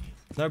 Seriously.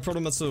 No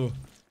problem at all.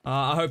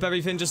 I hope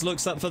everything just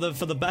looks up for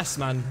the best,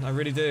 man. I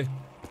really do.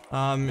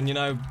 And you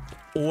know,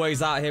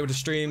 always out here with the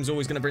streams,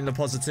 always going to bring the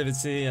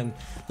positivity and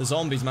the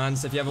zombies, man.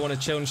 So if you ever want to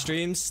chill in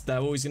streams, they're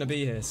always going to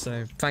be here.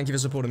 So thank you for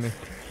supporting me.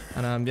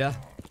 And yeah,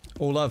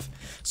 all love.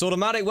 It's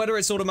automatic, whether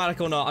it's automatic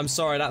or not. I'm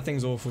sorry, that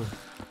thing's awful.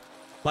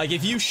 Like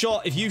if you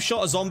shot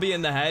a zombie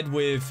in the head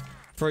with,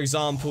 for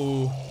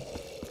example,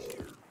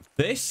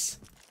 this.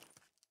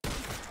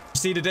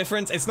 See the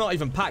difference? It's not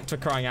even packed, for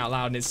crying out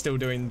loud, and it's still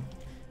doing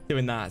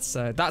that.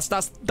 So that's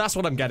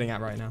what I'm getting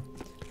at right now.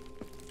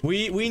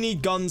 We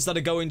need guns that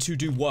are going to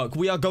do work.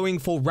 We are going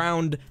for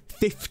round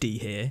 50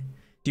 here.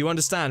 Do you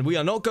understand? We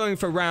are not going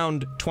for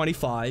round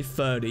 25,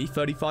 30,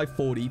 35,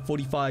 40,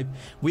 45.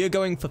 We are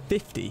going for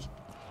 50.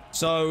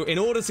 So in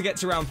order to get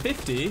to round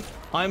 50,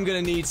 I'm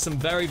going to need some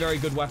very, very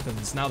good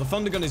weapons. Now the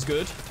Thunder Gun is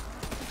good.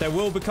 There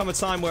will become a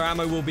time where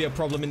ammo will be a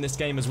problem in this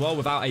game as well,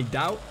 without a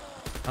doubt.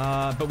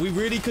 But we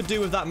really could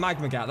do with that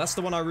Magma Gat. That's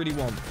the one I really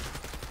want.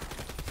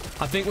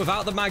 I think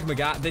without the Magma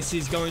Gat, this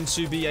is going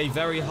to be a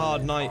very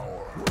hard night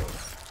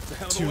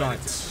tonight.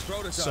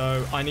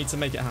 So I need to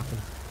make it happen.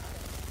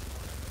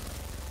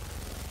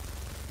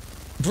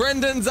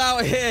 Brendan's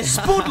out here.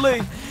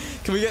 Spuddley!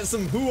 Can we get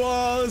some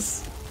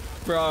hoo-ahs?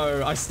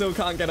 Bro, I still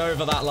can't get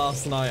over that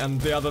last night and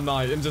the other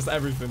night and just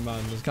everything,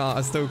 man.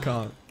 I still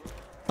can't.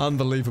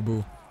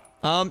 Unbelievable.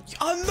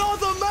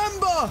 Another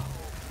member!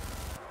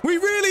 We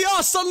really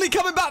are suddenly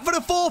coming back for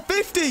the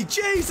 450.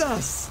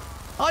 Jesus!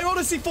 I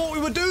honestly thought we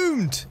were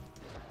doomed.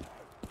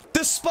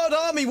 The Spud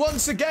Army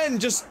once again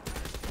just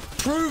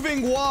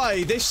proving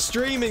why this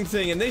streaming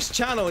thing and this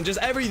channel and just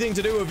everything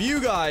to do with you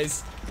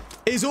guys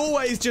is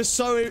always just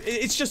so...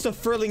 It's just a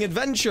thrilling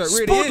adventure.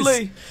 It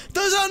really is.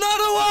 There's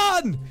another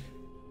one!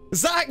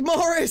 Zach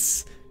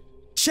Morris!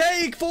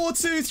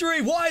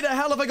 Shake423. Why the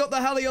hell have I got the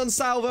Helion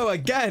Salvo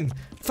again?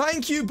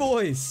 Thank you,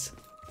 boys.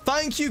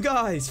 Thank you,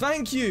 guys.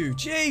 Thank you.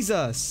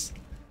 Jesus.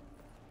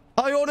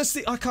 I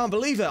honestly... I can't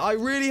believe it. I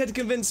really had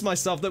convinced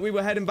myself that we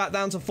were heading back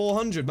down to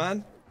 400,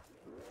 man.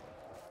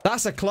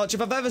 That's a clutch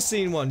if I've ever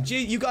seen one.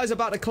 Gee, you guys are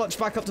about to clutch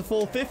back up to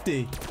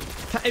 450.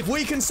 If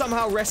we can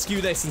somehow rescue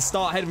this and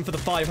start heading for the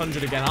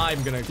 500 again,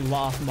 I'm gonna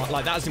laugh.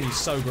 Like, that's gonna be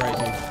so great,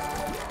 dude.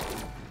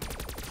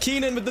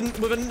 Keenan with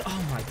an...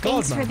 Oh my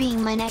god, Thanks for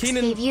being my next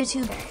fave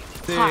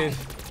YouTuber. Dude,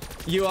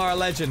 you are a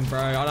legend, bro.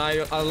 And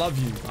I love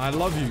you. I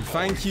love you.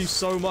 Thank you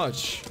so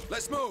much.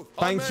 Let's move.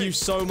 Thank you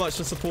so much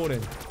for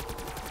supporting.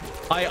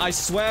 I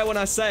swear when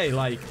I say,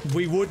 like,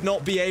 we would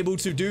not be able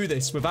to do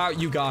this without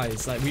you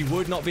guys. Like, we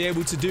would not be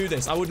able to do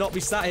this. I would not be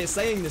sat here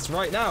saying this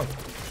right now.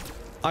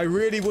 I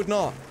really would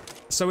not.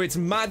 So it's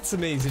mad to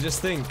me to just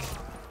think.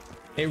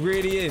 It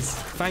really is.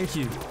 Thank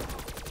you.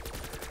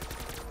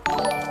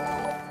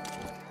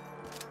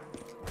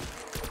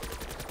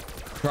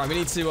 Right, we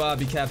need to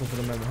be careful for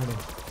the moment. Hold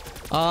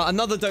on.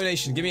 Another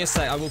donation. Give me a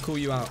sec. I will call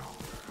you out.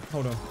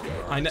 Hold on.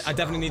 I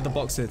definitely need the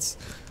box hits.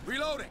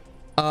 Reloading.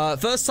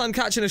 First time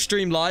catching a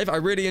stream live. I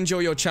really enjoy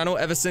your channel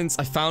ever since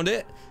I found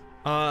it.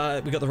 We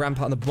got the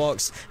rampart in the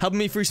box. Helping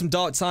me through some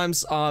dark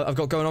times I've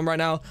got going on right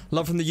now.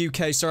 Love from the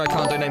UK. Sorry I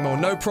can't donate more.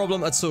 No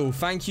problem at all.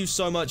 Thank you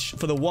so much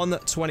for the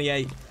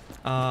 128.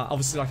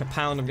 Obviously like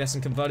 £1, I'm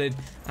guessing, converted.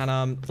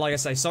 And like I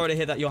say, sorry to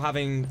hear that you're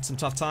having some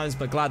tough times,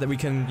 but glad that we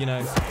can, you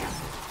know,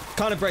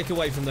 kind of break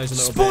away from those a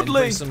little bit. And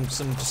bring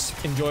some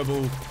just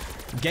enjoyable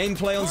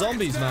gameplay on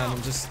zombies, man.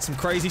 And just some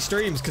crazy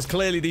streams, because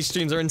clearly these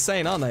streams are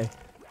insane, aren't they?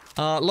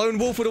 Lone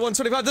Wolf with a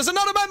 125. There's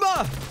another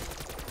member!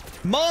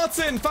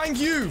 Martin, thank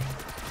you.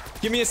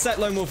 Give me a sec,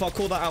 Lone Wolf. I'll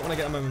call that out when I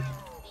get a moment.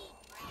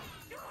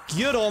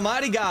 Good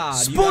almighty God.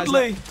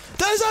 Spuddley!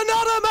 There's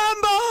another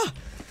member!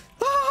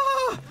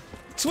 Ah!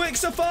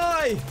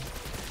 Twixify!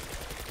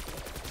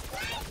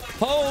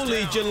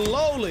 Holy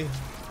jaloli.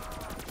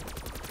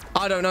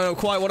 I don't know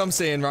quite what I'm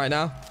seeing right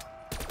now.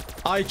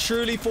 I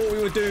truly thought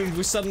we were doomed.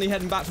 We're suddenly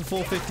heading back for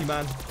 450,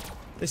 man.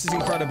 This is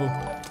incredible.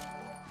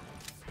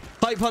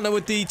 Hype Hunter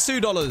with the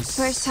 $2.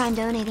 First time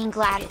donating,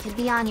 glad it could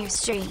be on your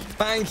stream.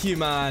 Thank you,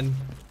 man.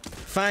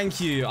 Thank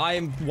you. I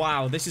am...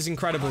 Wow, this is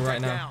incredible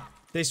right now.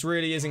 This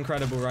really is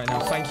incredible right now.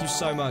 Thank you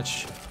so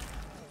much.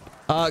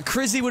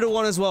 Crizzy would have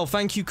won as well.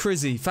 Thank you,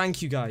 Crizzy.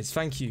 Thank you, guys.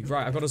 Thank you.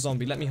 Right, I got a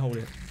zombie. Let me hold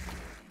it.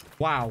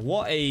 Wow,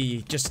 what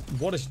a... Just...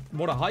 What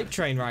a hype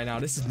train right now.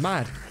 This is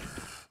mad.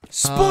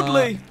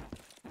 Spuddley!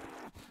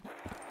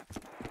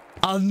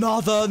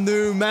 Another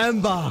new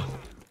member.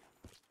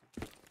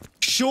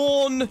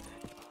 Sean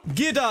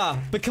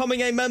Gidda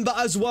becoming a member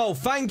as well.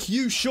 Thank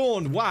you,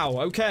 Sean. Wow,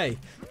 okay.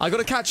 I got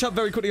to catch up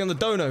very quickly on the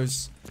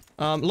donos.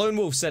 Lone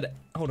Wolf said...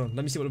 Hold on,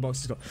 let me see what the box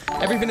has got.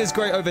 Everything is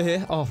great over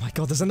here. Oh my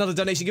god, there's another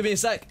donation. Give me a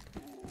sec.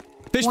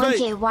 Fish bait.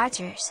 1K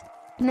watchers.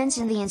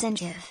 Mention the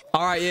incentive.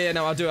 Alright, yeah,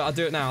 no, I'll do it. I'll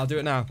do it now. I'll do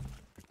it now.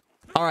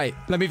 Alright,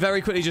 let me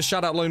very quickly just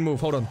shout out Lone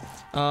Wolf. Hold on.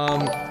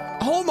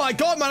 Oh my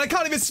god, man, I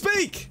can't even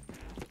speak!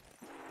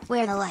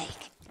 Where the like?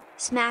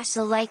 Smash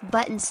the like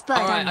button, SPUD.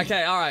 Alright,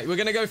 okay, alright. We're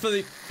gonna go for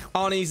the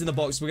Arnie's in the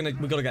box. We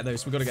gotta get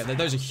those. We gotta get those.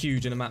 Those are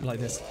huge in a map like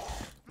this.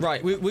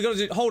 Right, we gotta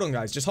do... Hold on,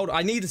 guys. Just hold on.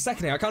 I need a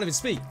second here. I can't even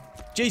speak.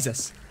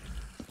 Jesus.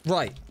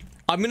 Right.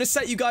 I'm gonna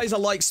set you guys a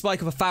like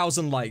spike of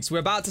 1,000 likes. We're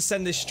about to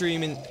send this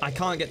stream in... I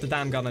can't get the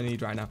damn gun I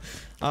need right now.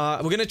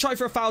 We're gonna try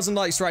for 1,000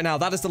 likes right now.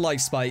 That is the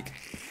like spike.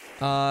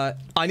 I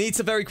need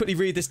to very quickly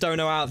read this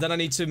dono out. Then I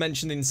need to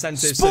mention the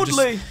incentives.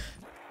 Spuddley! So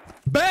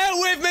bear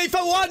with me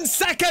for 1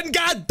 second,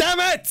 god damn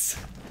it!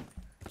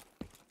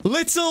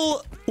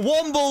 Little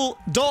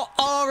Womble.rar.ra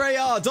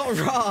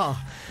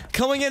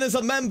coming in as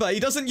a member. He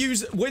doesn't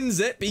use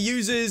WinZip, he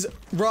uses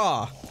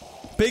RAR.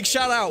 Big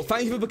shout out.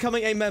 Thank you for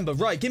becoming a member.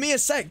 Right, give me a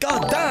sec.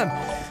 God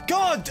damn.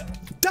 God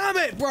damn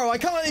it, bro. I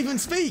can't even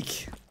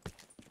speak.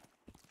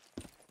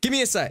 Give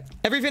me a sec.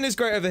 Everything is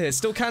great over here.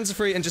 Still cancer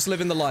free and just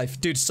living the life.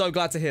 Dude, so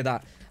glad to hear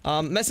that.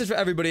 Message for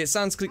everybody. It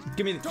sounds let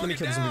me kill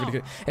this one really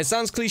good. It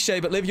sounds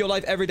cliche, but live your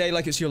life every day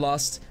like it's your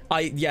last.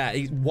 Yeah,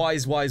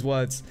 wise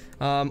words.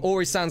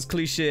 Always sounds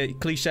cliche,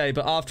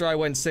 but after I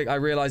went sick, I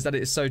realized that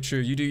it is so true.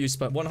 You do use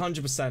SPUD.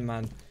 100%,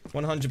 man.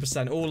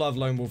 100%. All love,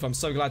 Lone Wolf. I'm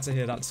so glad to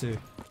hear that too.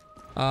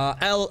 Oh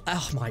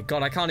my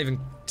god, I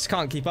just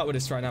can't keep up with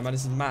this right now, man.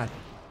 This is mad.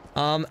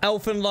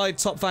 Elfin Lied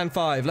Top Fan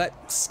 5.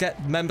 Let's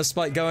get member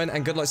spike going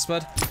and good luck,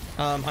 SPUD.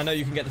 I know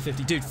you can get the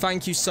 50. Dude,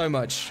 thank you so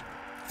much.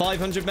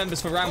 500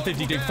 members for round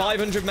 50, dude.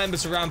 500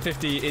 members for round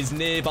 50 is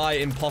nearby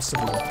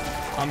impossible.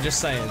 I'm just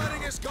saying.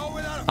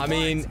 I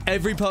mean,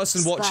 every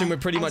person watching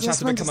would pretty much have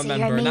to become a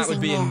member, and that would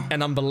be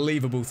an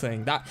unbelievable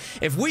thing. That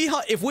if we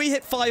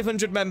hit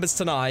 500 members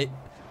tonight,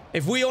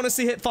 if we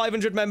honestly hit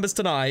 500 members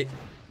tonight,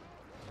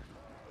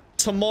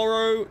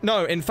 tomorrow,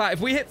 no, in fact,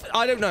 if we hit,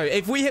 I don't know,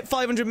 if we hit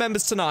 500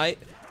 members tonight,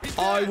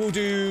 I will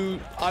do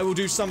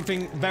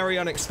something very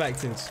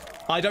unexpected.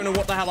 I don't know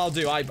what the hell I'll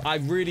do. I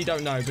really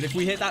don't know. But if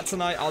we hit that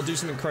tonight, I'll do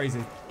something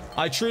crazy.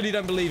 I truly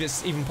don't believe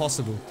it's even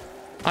possible.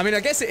 I mean, I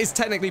guess it is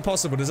technically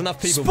possible. There's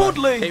enough people.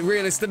 Spuddley! But it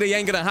realistically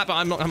ain't gonna happen.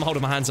 I'm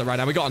holding my hands up right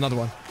now. We got another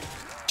one.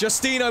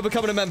 Justino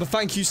becoming a member.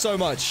 Thank you so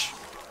much.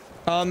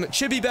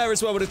 Chibi Bear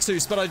as well with a 2.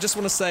 But I just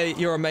want to say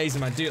you're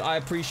amazing, man. Dude, I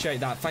appreciate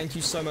that. Thank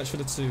you so much for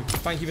the 2.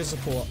 Thank you for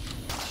support.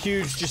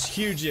 Huge, just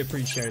hugely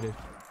appreciated.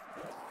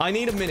 I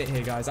need a minute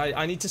here, guys.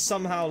 I need to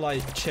somehow,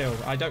 like, chill.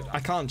 I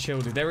can't chill,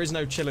 dude. There is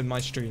no chill in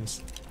my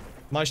streams.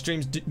 My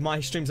streams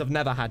have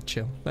never had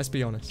chill. Let's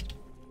be honest.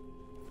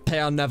 They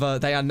are never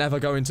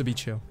going to be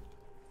chill.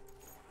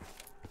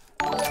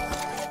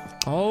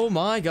 Oh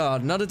my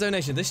god, another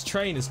donation. This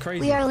train is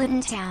crazy. We are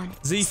Luton Town.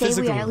 Z Say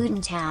physical. we are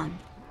Luton Town.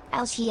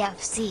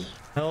 LTFC.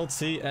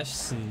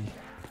 LTFC.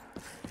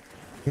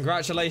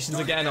 Congratulations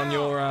again on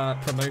your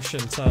promotion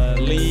to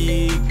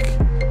League...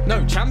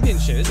 No,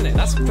 Championship, isn't it?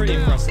 That's pretty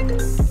impressive.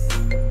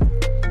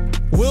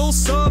 Will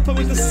Serper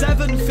with the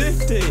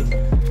 750.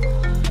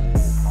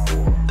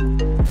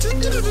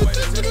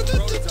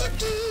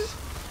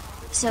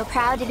 So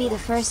proud to be the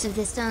first of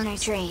this donor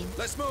train.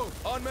 Let's move.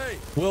 On me.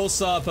 Will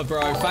Serper,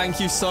 bro. Thank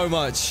you so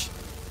much.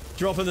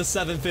 Dropping the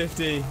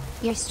 750.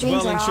 Your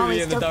streams well and are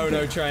truly always in the dope.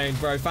 dono train,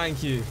 bro.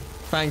 Thank you.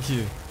 Thank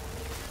you.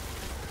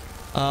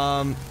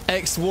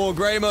 X War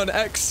Greymon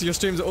X, your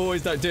streams are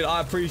always dope. Dude, I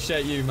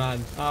appreciate you,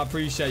 man. I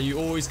appreciate you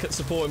always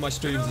supporting my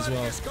streams as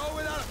well.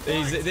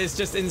 It's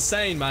just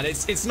insane, man.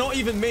 It's not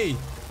even me.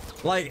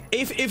 Like,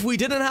 if we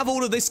didn't have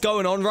all of this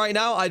going on right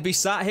now, I'd be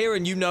sat here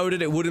and you know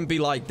that it wouldn't be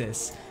like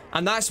this.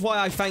 And that's why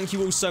I thank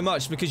you all so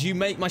much, because you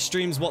make my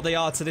streams what they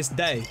are to this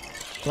day.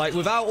 Like,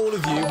 without all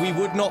of you, we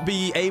would not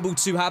be able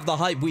to have the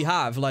hype we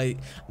have. Like,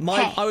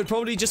 I would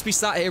probably just be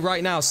sat here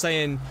right now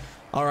saying,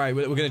 all right,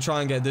 we're gonna try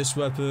and get this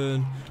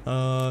weapon.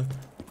 I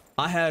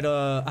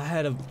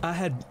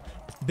had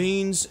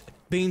beans,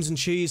 beans and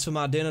cheese for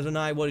my dinner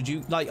tonight. What did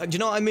you like? Do you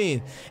know what I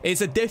mean? It's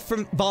a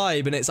different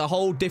vibe and it's a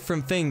whole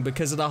different thing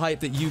because of the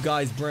hype that you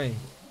guys bring.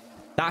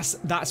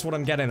 That's what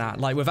I'm getting at.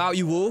 Like, without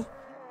you all,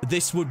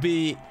 this would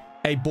be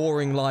a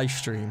boring live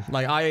stream.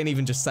 Like, I ain't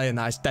even just saying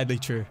that. It's deadly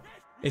true.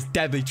 It's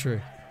deadly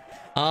true.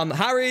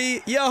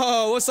 Harry,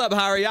 yo, what's up,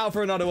 Harry? Out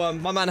for another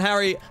one. My man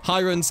Harry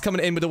Hiron's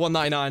coming in with the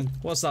 199.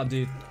 What's up,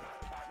 dude?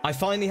 I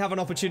finally have an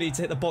opportunity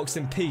to hit the box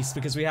in peace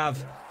because we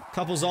have a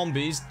couple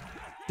zombies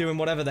doing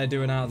whatever they're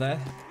doing out there.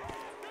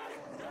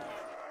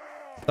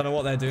 Don't know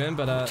what they're doing,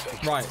 but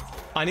right.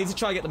 I need to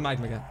try and get the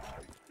magma again.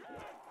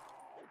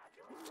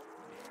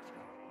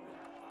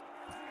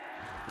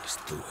 Let's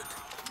do it.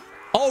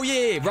 Oh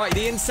yeah, right.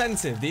 The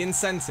incentive. The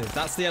incentive.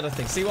 That's the other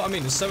thing. See what I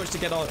mean? There's so much to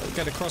get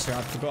across here.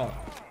 I forgot.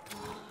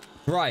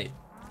 Right.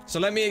 So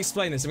let me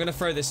explain this. I'm gonna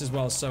throw this as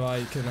well so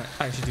I can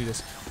actually do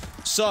this.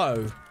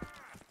 So,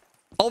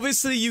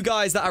 obviously, you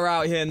guys that are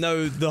out here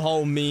know the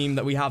whole meme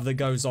that we have that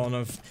goes on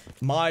of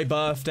my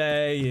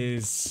birthday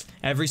is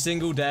every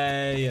single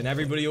day and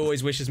everybody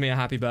always wishes me a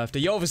happy birthday.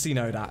 You obviously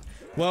know that.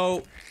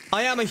 Well,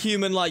 I am a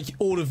human like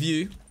all of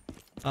you.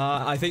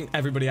 I think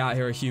everybody out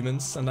here are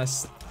humans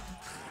unless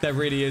there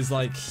really is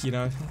like, you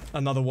know,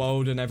 another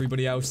world and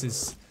everybody else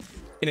is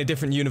in a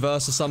different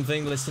universe or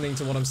something listening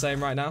to what I'm saying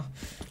right now.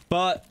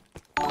 But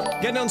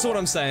getting on to what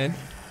I'm saying,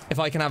 if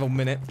I can have a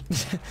minute.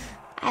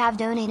 I have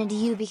donated to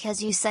you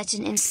because you're such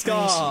an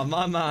inspiration. Scar,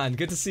 my man.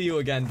 Good to see you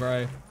again,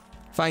 bro.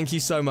 Thank you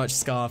so much,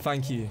 Scar.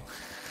 Thank you.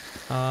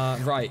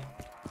 Right.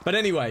 But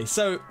anyway,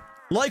 so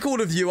like all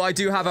of you, I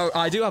do have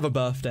a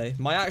birthday.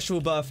 My actual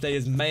birthday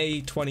is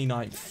May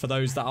 29th, for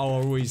those that are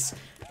always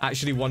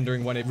actually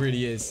wondering when it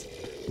really is.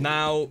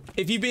 Now,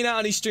 if you've been out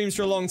on these streams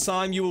for a long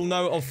time, you will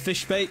know of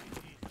Fishbait.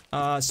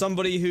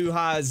 Somebody who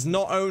has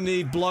not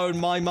only blown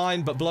my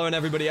mind, but blown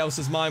everybody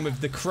else's mind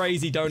with the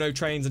crazy dono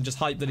trains and just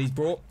hype that he's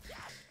brought.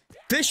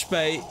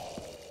 Fishbait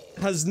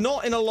has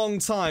not in a long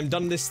time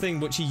done this thing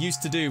which he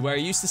used to do, where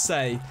he used to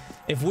say,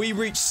 if we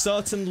reach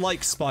certain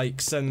like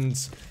spikes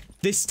and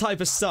this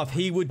type of stuff,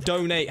 he would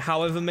donate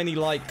however many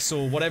likes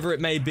or whatever it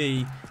may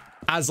be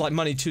as like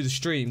money to the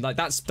stream. Like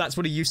that's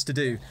what he used to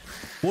do.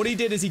 What he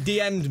did is he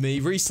DM'd me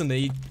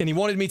recently and he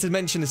wanted me to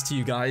mention this to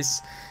you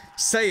guys,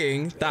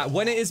 saying that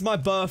when it is my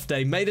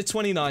birthday, May the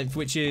 29th,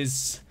 which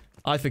is,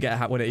 I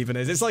forget when it even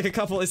is. It's like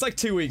it's like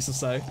 2 weeks or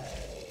so.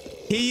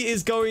 He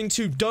is going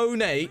to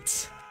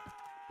donate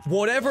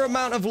whatever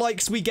amount of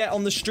likes we get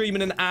on the stream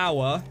in an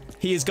hour.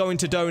 He is going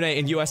to donate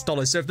in US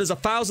dollars. So if there's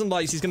 1,000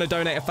 likes, he's going to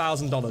donate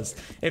 $1,000.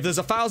 If there's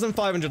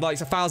 1,500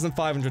 likes,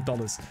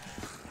 $1,500.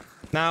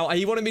 Now,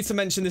 he wanted me to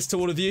mention this to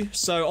all of you,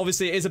 so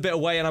obviously it is a bit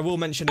away and I will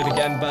mention it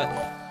again, but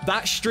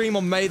that stream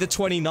on May the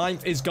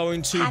 29th is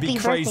going to be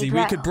crazy.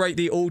 We could break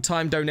the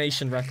all-time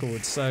donation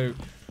record, so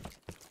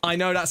I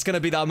know that's going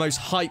to be the most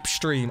hype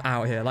stream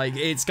out here. Like,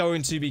 it's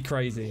going to be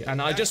crazy. And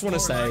I just want to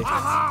say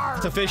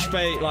to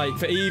Fishbait, like,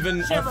 for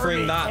even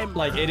offering that,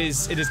 like, it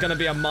is going to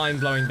be a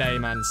mind-blowing day,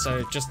 man.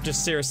 So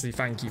just seriously,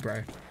 thank you,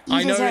 bro.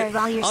 I know,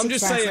 I'm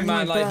just saying,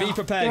 man, like, be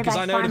prepared, because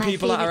I know the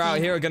people that are out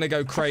here are going to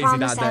go crazy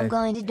that day. I'm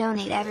going to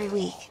donate every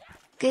week.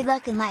 Good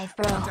luck in life,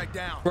 bro.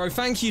 Bro,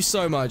 thank you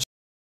so much.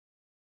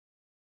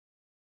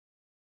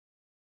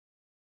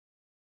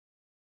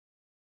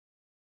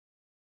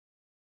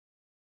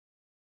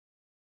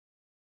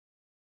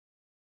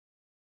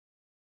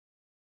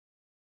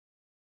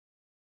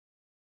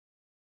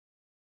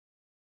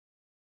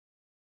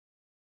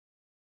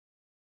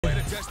 Way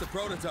to test the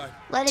prototype.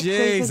 Let it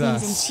play for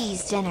beans and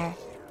cheese dinner.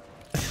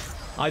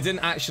 I didn't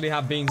actually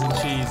have beans and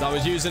cheese. I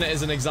was using it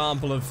as an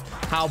example of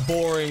how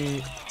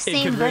boring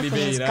it could really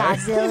be, you know?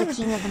 Godzilla,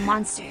 King of the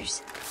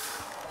Monsters.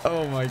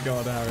 Oh my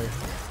god, Harry.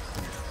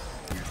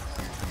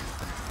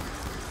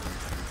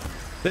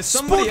 There's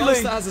somebody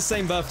else that has the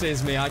same birthday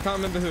as me. I can't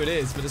remember who it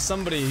is, but there's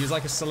somebody who's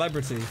like a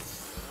celebrity.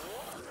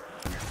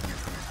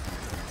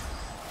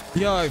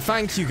 Yo,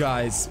 thank you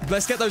guys.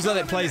 Let's get those Let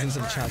It Plays into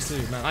the chat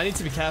too, man. I need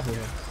to be careful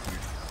here.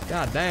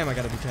 God damn, I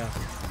gotta be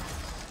careful.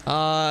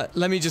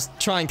 Let me just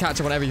try and catch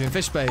up on everything.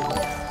 Fishbait.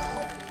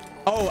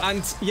 Oh,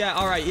 and yeah,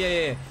 alright,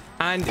 yeah.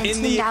 And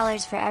in the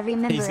 $2 for every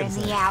member in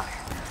the hour.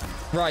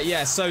 Right,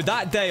 yeah, so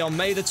that day on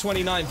May the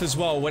 29th as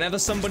well, whenever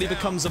somebody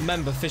becomes a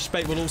member,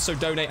 Fishbait will also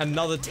donate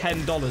another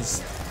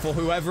 $10 for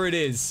whoever it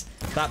is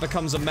that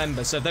becomes a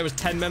member. So if there was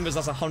 10 members,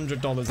 that's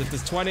 $100. If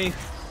there's 20,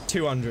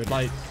 200.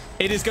 Like,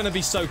 it is going to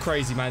be so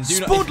crazy, man. Do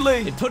not,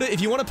 if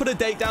you want to put a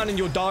date down in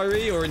your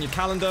diary or in your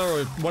calendar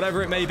or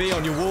whatever it may be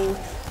on your wall,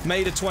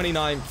 May the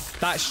 29th,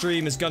 that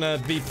stream is going to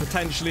be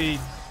potentially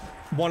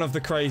one of the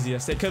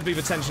craziest. It could be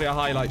potentially a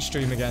highlight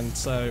stream again,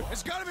 so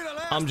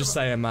I'm just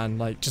saying, man,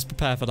 like, just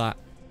prepare for that.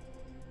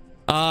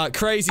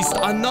 Crazy.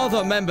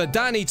 Another member,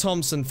 Danny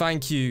Thompson,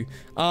 thank you.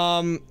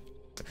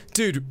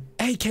 Dude,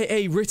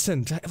 AKA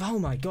Written. Oh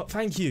my god,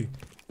 thank you.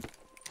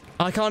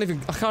 I can't even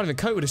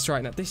cope with this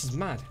right now. This is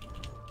mad.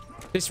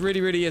 This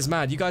really is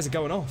mad. You guys are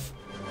going off.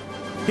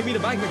 Give me the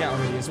magma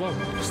gallery as well.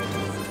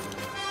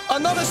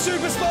 Another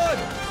super spud!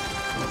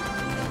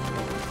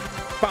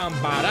 Bam,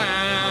 ba,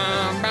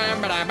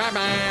 bam, ba, ba, ba,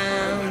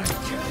 bam.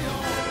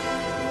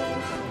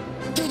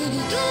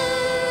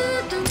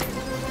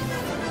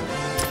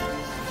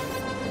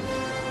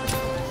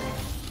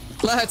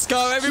 Let's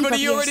go, everybody.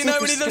 You already know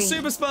we need those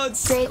super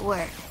spuds. Great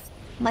work.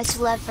 Much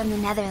love from the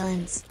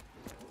Netherlands.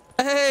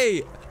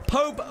 Hey,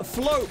 Pope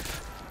Flope.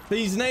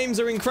 These names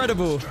are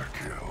incredible.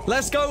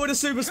 Let's go with the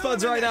super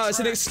spuds right now. It's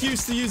an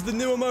excuse to use the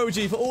new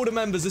emoji for all the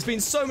members. There's been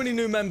so many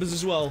new members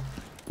as well.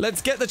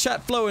 Let's get the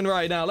chat flowing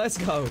right now. Let's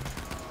go.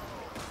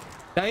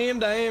 Damn,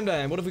 damn,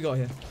 damn. What have we got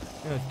here?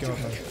 Good God,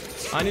 man.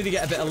 I need to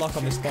get a bit of luck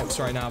on this box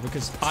right now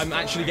because I'm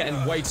actually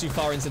getting way too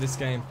far into this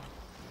game.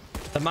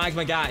 The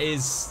magma gat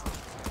is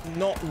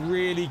not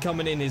really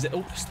coming in, is it?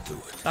 Oh,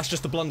 that's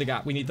just the blunder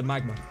gat. We need the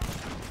magma.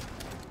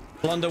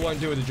 Blunder won't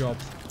do the job.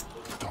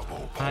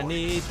 I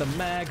need the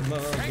magma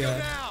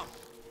gat.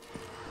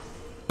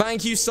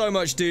 Thank you so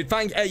much, dude.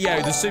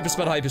 Yeah, the super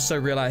spud hype is so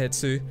real out here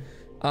too.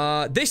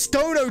 This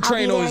dono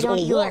trainer is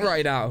all what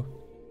right now?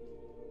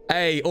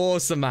 Hey,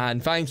 awesome,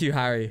 man. Thank you,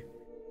 Harry.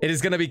 It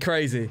is gonna be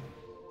crazy.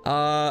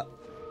 Yo,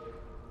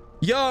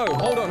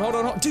 hold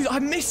on. Dude,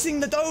 I'm missing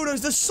the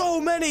donos. There's so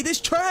many.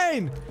 This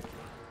train.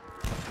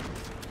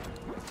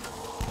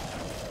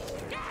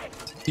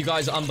 You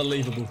guys are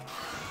unbelievable.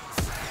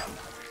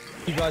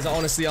 You guys are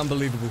honestly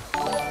unbelievable.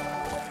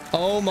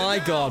 Oh my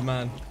God,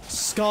 man.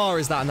 Scar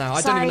is that now?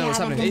 I don't even know what's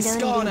happening. It's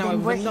Scar now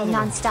with another one.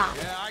 Non-stop.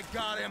 Yeah, I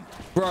got him.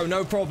 Bro,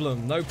 no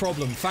problem. No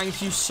problem.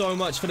 Thank you so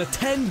much for the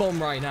 10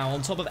 bomb right now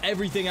on top of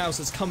everything else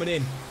that's coming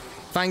in.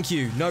 Thank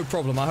you. No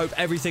problem. I hope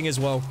everything is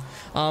well.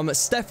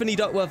 Stephanie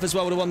Duckworth as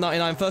well with a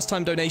 199. First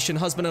time donation.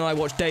 Husband and I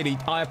watch daily.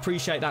 I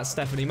appreciate that,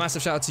 Stephanie.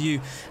 Massive shout out to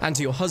you and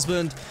to your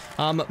husband.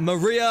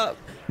 Maria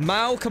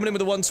Mao coming in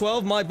with a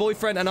 112. My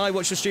boyfriend and I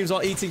watch your streams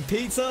while eating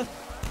pizza.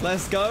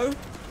 Let's go.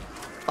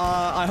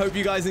 I hope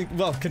you guys,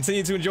 well,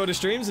 continue to enjoy the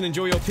streams and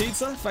enjoy your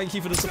pizza. Thank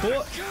you for the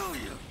support.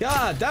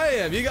 God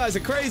damn, you guys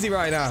are crazy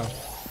right now.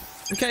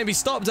 You can't be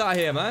stopped out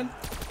here, man.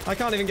 I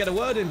can't even get a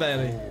word in,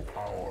 Bailey.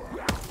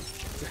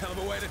 It's a hell of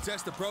a way to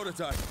test the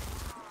prototype.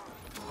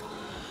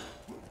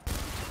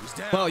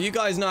 Well, you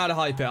guys know how to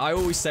hype it. I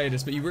always say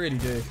this, but you really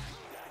do.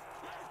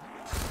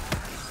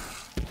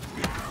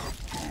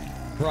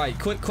 Right,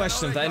 quick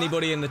question for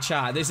anybody in the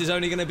chat. This is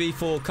only going to be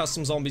for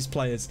Custom Zombies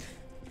players.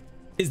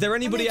 Is there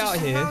anybody out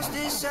here?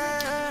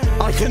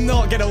 I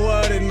cannot get a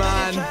word in,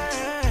 man.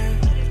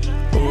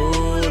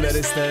 Ooh, let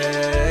it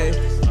stay.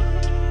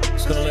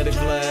 Don't let it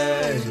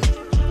play.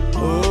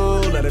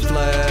 Ooh, let it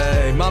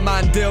play. My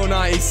man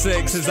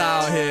Dill96 is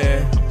out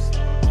here.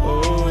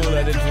 Ooh,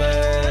 let it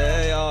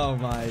play. Oh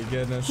my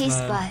goodness, Hey,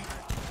 man. Spud.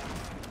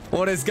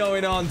 What is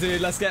going on,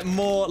 dude? Let's get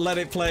more let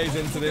it plays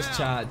into this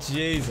chat.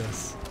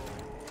 Jesus.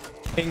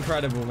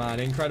 Incredible, man.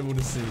 Incredible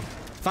to see.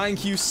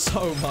 Thank you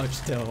so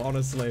much, Dill,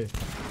 honestly.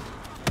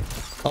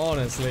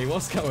 Honestly,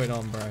 what's going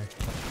on, bro?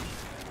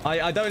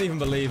 I don't even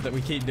believe that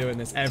we keep doing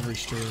this every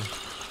stream.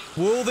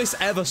 Will this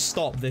ever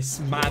stop, this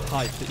mad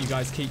hype that you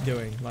guys keep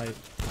doing?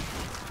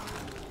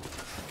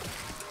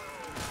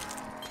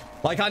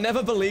 Like I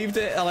never believed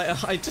it.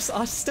 Like,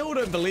 I still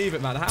don't believe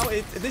it, man.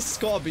 This has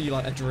got to be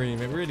like a dream.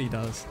 It really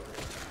does.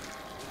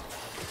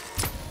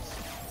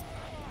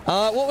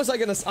 What was I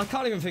gonna? I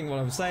can't even think what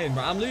I was saying,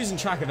 bro. I'm losing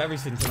track of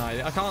everything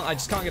tonight. I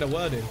just can't get a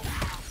word in.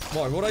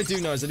 What I do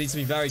know is I need to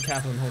be very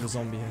careful and hold a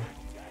zombie here.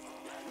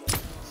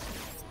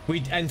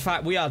 In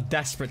fact, we are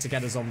desperate to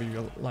get a zombie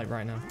like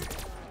right now.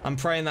 I'm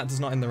praying that does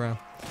not end the round.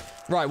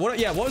 Right,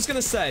 what I was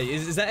gonna say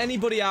is there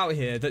anybody out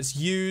here that's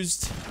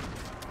used...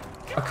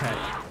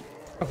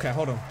 Okay,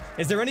 hold on.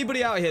 Is there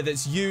anybody out here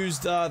that's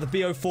used the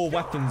BO4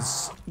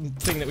 weapons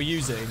thing that we're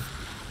using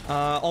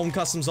on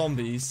Custom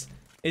Zombies?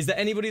 Is there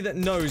anybody that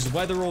knows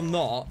whether or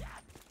not...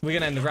 We're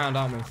gonna end the round,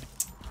 aren't we?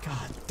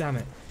 God damn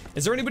it.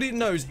 Is there anybody that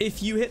knows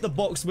if you hit the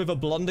box with a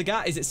blunder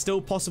gat, is it still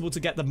possible to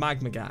get the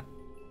magma gat?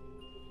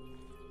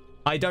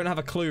 I don't have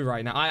a clue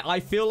right now.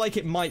 I feel like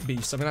it might be,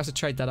 so I'm gonna have to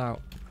trade that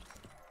out.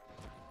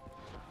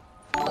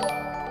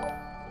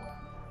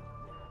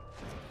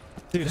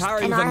 Dude,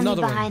 Harry with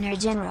another one. Behind our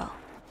general.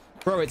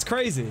 Bro, it's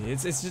crazy.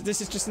 This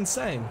is just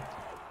insane.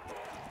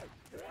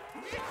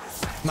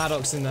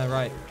 Maddox in there,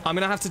 right. I'm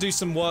gonna have to do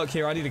some work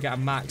here. I need to get a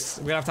max.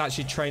 We're gonna have to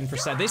actually train for a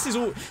set. This is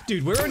all...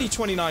 Dude, we're only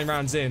 29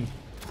 rounds in.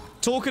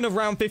 Talking of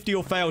round 50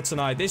 or fail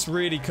tonight, this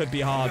really could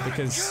be hard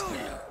because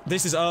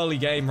this is early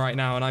game right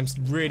now and I'm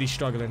really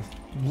struggling.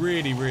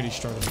 Really, really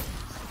struggling.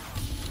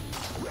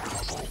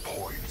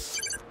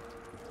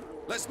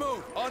 Let's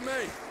move. On me.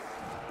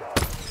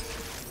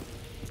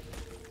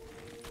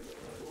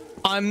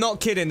 I'm not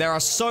kidding. There are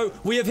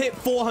we have hit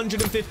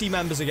 450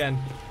 members again.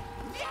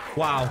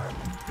 Wow.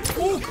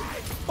 Ooh,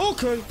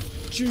 okay.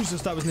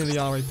 Jesus, that was nearly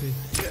RAP.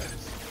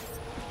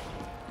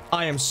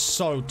 I am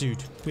so...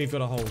 Dude, we've got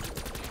to hold.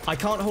 I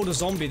can't hold a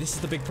zombie. This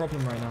is the big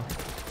problem right now.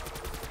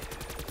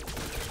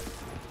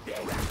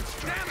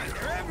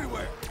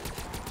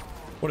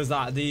 What is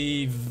that?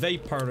 The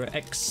Vapor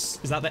X...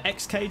 Is that the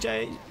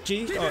XKG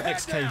or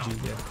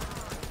XKG? Yeah.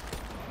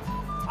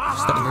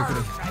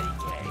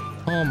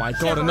 Oh my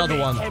god, another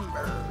one.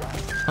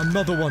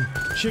 Another one.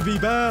 Chibi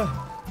Bear.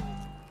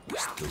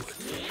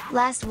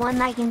 Last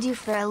one I can do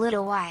for a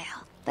little while,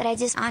 but I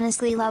just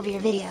honestly love your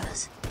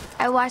videos.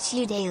 I watch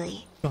you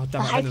daily. God The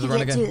damn it, I hype ended you the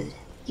run get, again. dude.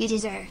 You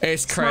deserve.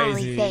 It's Smiley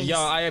crazy. face. Yo,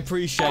 I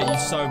appreciate you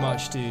so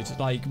much, dude.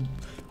 Like,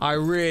 I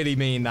really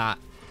mean that.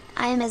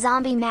 I am a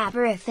zombie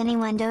mapper. If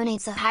anyone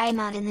donates a high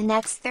amount in the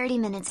next 30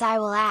 minutes, I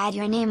will add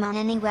your name on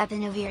any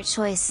weapon of your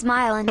choice.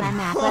 Smile in my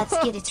map.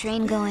 Let's get a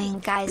train going,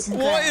 guys and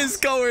girls. What is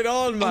going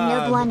on, man?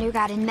 And no blunder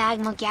got in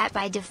Magma Gat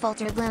by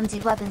default or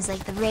limited weapons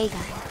like the ray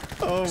gun.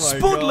 Oh my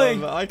Spuddley!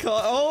 god, I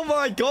can't. Oh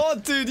my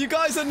god, dude, you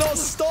guys are not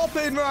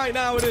stopping right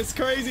now with this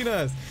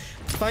craziness.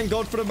 Thank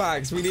God for the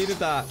mags, we needed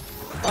that.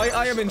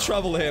 I am in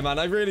trouble here, man.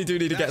 I really do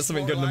need to get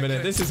something good in a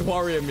minute. This is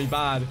worrying me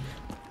bad.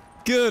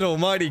 Good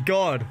almighty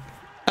god.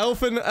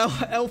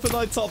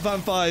 Elfenite Top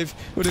Van 5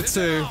 with a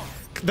 2.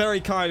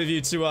 Very kind of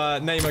you to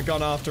name a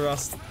gun after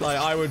us. Like,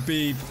 I would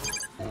be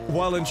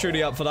well and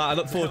truly up for that. I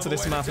look forward to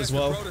this map as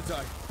well.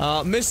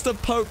 Mr.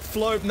 Poke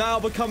Float now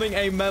becoming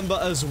a member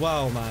as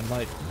well, man.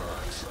 Like,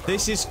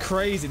 this is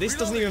crazy. This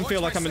doesn't even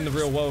feel like I'm in the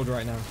real world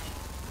right now.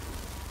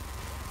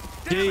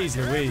 Jeez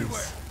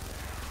Louise.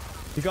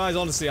 You guys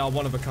honestly are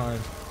one of a kind.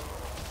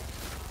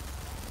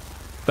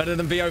 Better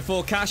than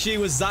BO4. Kashi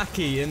was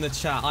Zaki in the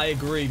chat. I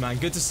agree, man.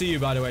 Good to see you,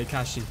 by the way,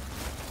 Kashi.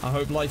 I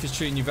hope life is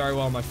treating you very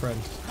well, my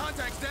friend.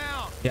 Contacts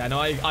down. Yeah, no,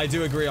 I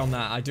do agree on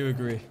that. I do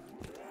agree.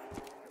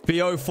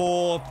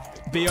 BO4,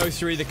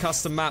 BO3, the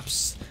custom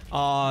maps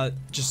are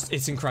just,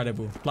 it's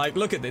incredible. Like,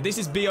 look at this. This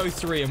is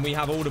BO3 and we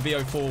have all the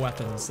BO4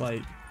 weapons.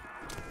 Like,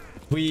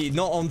 we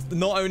not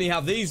only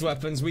have these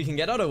weapons, we can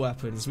get other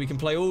weapons. We can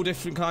play all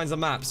different kinds of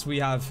maps. We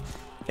have,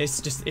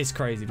 it's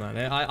crazy, man.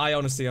 I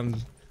honestly am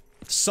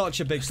such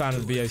a big fan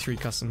of the BO3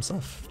 custom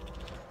stuff.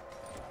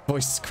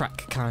 Voice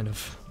crack, kind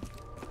of.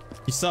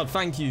 You sub,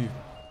 thank you.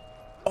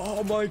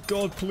 Oh my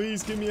god,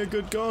 please give me a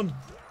good gun.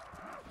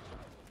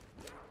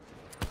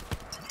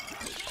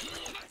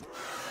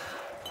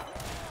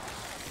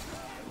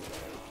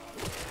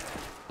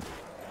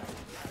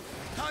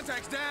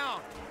 Contacts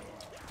down.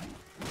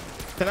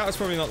 Okay, that was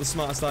probably not the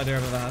smartest idea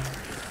I've ever had.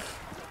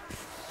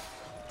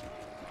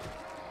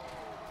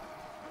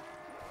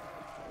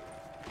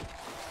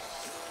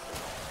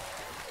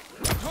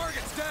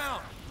 Targets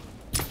down.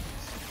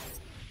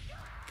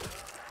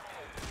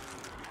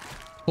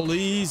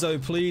 Please, oh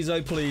please,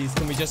 oh please.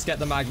 Can we just get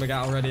the Magma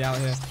Gat already out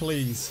here?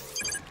 Please.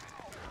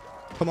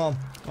 Come on.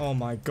 Oh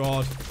my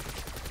god.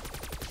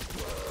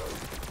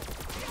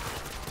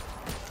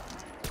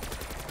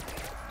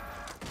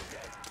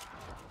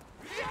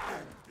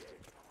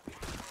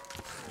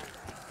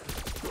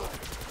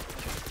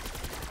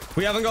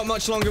 We haven't got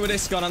much longer with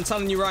this gun. I'm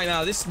telling you right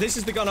now. This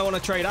is the gun I want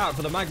to trade out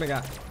for the Magma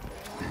Gat.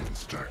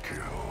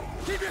 Insta-kill.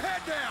 Keep your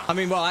head down. I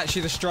mean, well,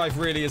 actually, the Strife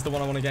really is the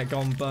one I want to get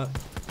gone, but...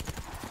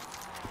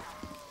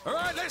 All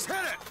right, let's hit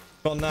it.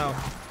 Gone now.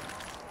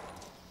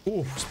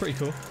 Ooh, it's pretty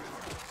cool.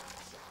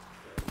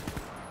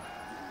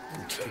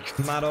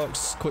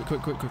 Maddox. Quick.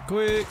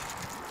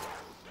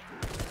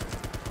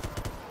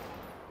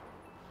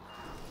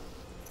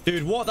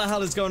 Dude, what the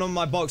hell is going on in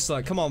my box?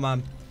 Like, come on,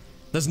 man.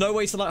 There's no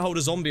way to, like, hold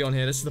a zombie on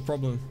here. This is the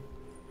problem.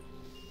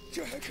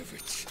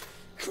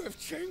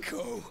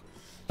 Kravchenko.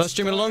 First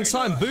stream in a long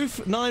time. Booth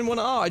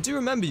 91R. I do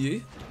remember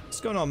you. What's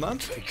going on, man?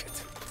 Take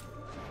it.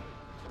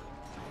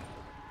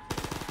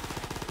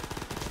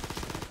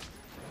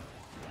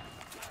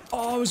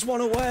 Oh, I was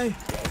one away.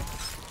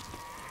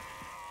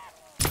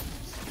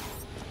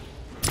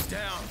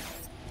 Down.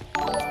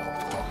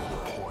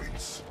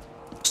 Points.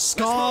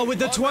 Scar with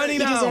the 20 You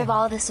now. deserve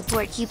all the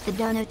support. Keep the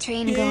dono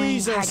train going.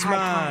 Jesus,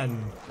 Hard.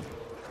 man.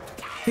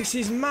 This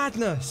is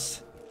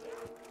madness.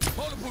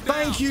 Hold it, pull down.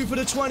 Thank you for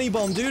the 20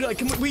 bomb, dude. Like,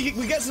 we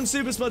get some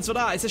super spuds for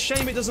that. It's a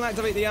shame it doesn't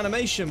activate the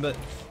animation, but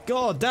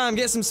god damn,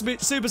 get some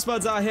super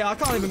spuds out here. I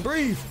can't even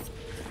breathe.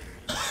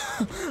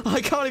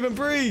 I can't even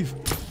breathe.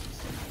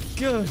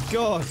 Good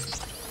god.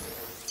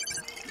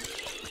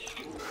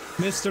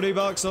 Mystery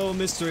box, oh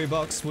mystery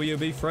box, will you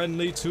be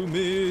friendly to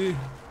me?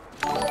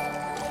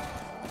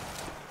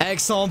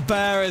 Exxon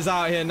Bear is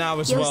out here now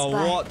as Yo, well.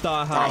 Spud. What the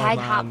hell, Thought I'd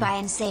hop man? by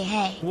and say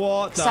hey.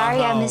 What the Sorry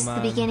hell, I missed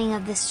man? the beginning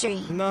of the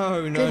stream.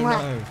 No, Good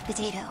luck, no.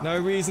 potato. No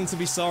reason to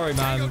be sorry,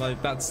 man.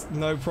 Like, that's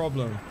no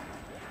problem.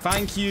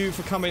 Thank you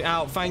for coming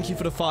out. Thank you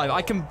for the 5.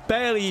 I can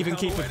barely even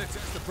keep a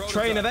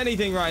train of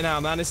anything right now,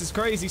 man. This is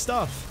crazy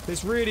stuff.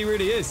 This really,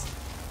 really is.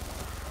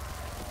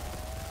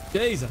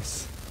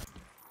 Jesus.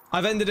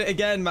 I've ended it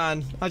again,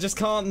 man. I just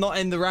can't not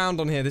end the round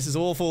on here. This is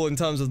awful in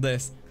terms of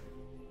this.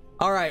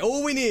 All right,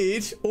 all we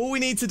need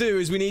to do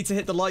is we need to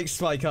hit the like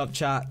spike up,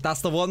 chat.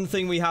 That's the one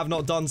thing we have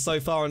not done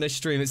so far on this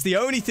stream. It's the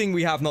only thing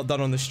we have not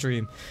done on the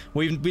stream.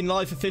 We've been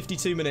live for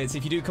 52 minutes.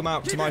 If you do come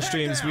out to my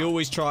streams, we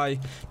always try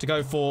to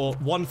go for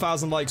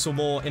 1,000 likes or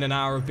more in an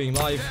hour of being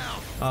live.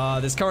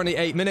 There's currently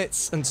 8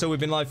 minutes until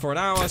we've been live for an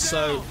hour,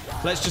 so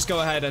let's just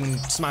go ahead and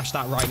smash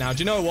that right now. Do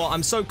you know what?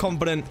 I'm so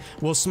confident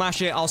we'll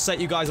smash it. I'll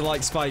set you guys a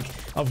like spike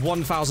of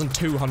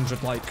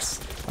 1,200 likes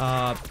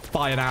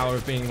by an hour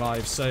of being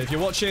live. So if you're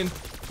watching,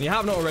 if you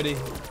haven't already,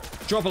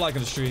 drop a like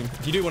on the stream.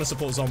 If you do want to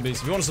support zombies,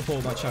 if you want to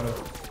support my channel,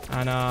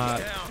 and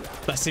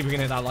let's see if we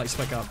can hit that like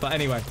spike up. But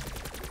anyway,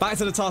 back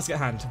to the task at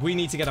hand. We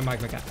need to get a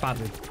Magma Gat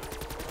badly.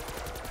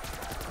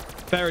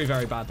 Very,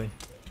 very badly.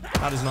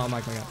 That is not a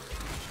magma gun.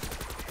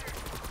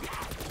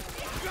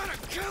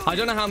 I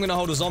don't know how I'm going to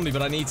hold a zombie,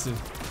 but I need to.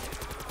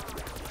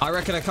 I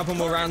reckon a couple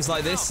more rounds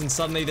like this, and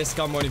suddenly this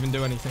gun won't even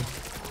do anything.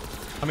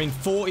 I mean,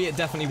 40, it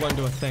definitely won't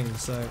do a thing,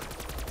 so...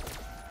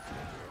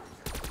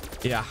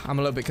 Yeah, I'm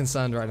a little bit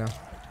concerned right now.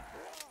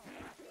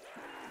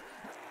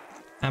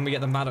 And we get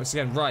the Maddox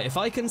again. Right, if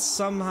I can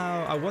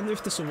somehow... I wonder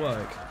if this will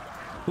work.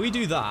 If we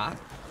do that...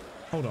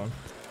 Hold on.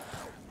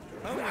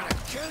 I'm gonna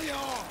kill you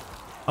all.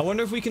 I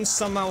wonder if we can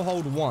somehow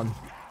hold one.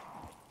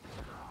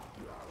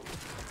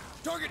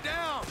 Target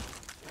down.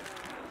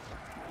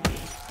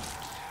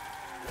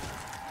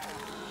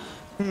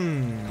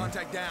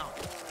 Contact down.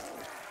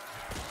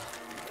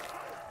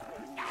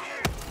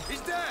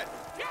 He's dead.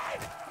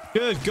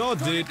 Good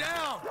God, dude. Target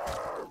down.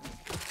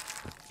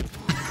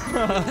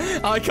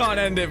 I can't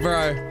end it,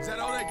 bro. Is that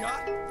all they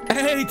got?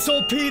 Hey,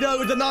 torpedo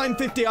with the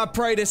 950. I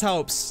pray this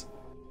helps.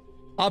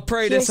 I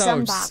pray Here's this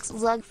some helps. box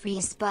lug for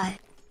you, Spud.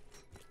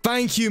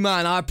 Thank you,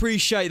 man. I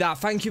appreciate that.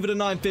 Thank you for the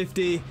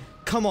 950.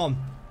 Come on.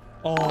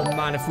 Oh,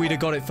 man. If we'd have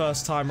got it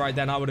first time right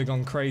then, I would have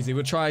gone crazy.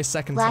 We'll try a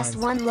second Last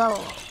time. one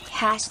low.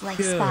 Hash like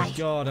Good Spike.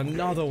 God,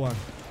 another one.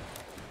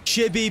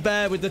 Chibi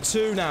Bear with the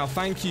 2 now.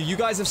 Thank you. You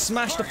guys have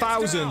smashed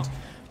 1,000.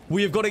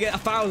 We have got to get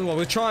 1,000. Well,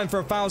 we're trying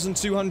for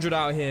 1,200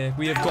 out here.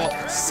 We have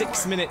got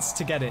 6 minutes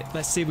to get it.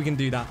 Let's see if we can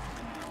do that.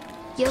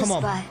 Yo, Come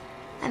on. Spud.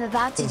 I'm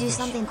about to do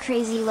something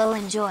crazy low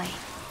enjoy.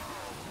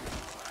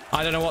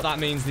 I don't know what that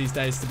means these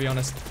days, to be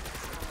honest.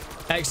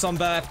 Exxon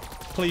Bear,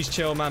 please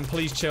chill, man.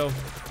 Please chill.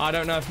 I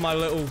don't know if my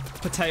little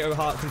potato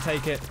heart can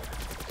take it.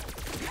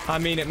 I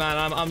mean it, man.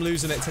 I'm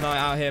losing it tonight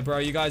out here, bro.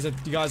 You guys are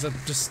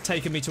just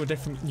taking me to a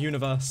different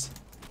universe.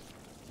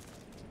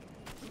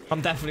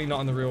 I'm definitely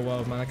not in the real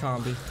world, man. I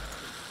can't be.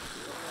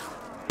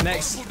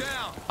 Next,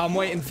 I'm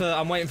waiting for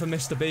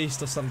Mr.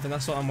 Beast or something.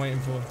 That's what I'm waiting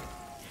for.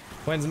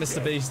 When's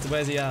Mr. Beast?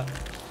 Where's he at?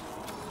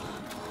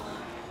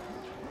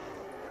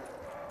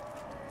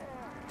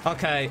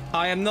 Okay,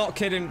 I am not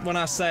kidding when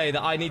I say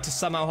that I need to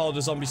somehow hold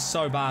a zombie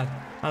so bad.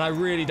 And I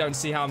really don't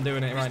see how I'm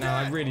doing it right now.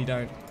 I really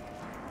don't.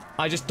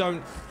 I just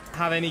don't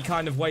have any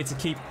kind of way to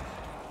keep...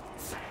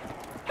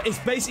 It's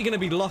basically going to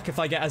be luck if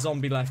I get a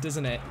zombie left,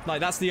 isn't it? Like,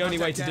 that's the only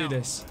way to do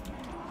this.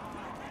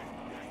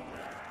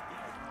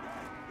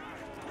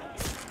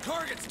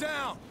 Target's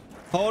down.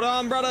 Hold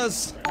on,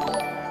 brothers.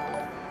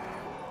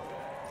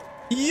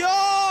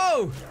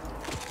 Yo!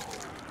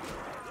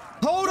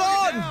 Hold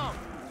on! Down.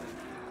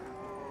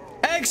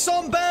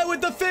 Exxon Bear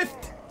with the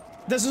 5th.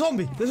 There's a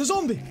zombie. There's a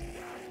zombie.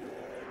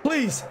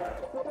 Please.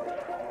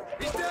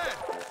 He's dead.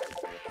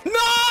 No!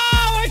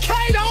 I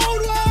can't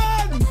hold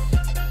one!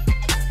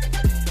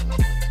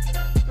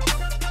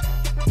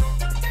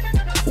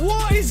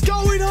 What is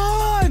going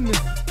on?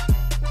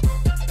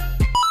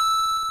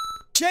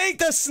 Jake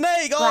the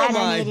Snake. Oh Glad I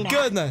my made it out.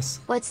 goodness.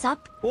 What's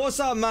up? What's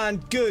up,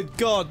 man? Good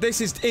God.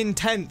 This is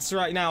intense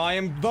right now. I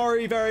am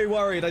very, very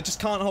worried. I just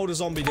can't hold a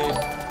zombie, dude.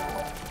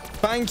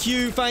 Thank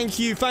you, thank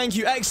you, thank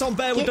you. Exxon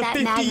Bear with Get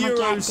the that 50 magma,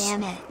 euros.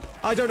 goddammit.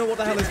 I don't know what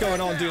the hell is going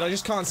on, dude. I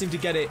just can't seem to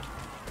get it.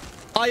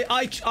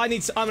 I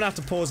need to... I'm gonna have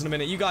to pause in a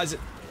minute. You guys...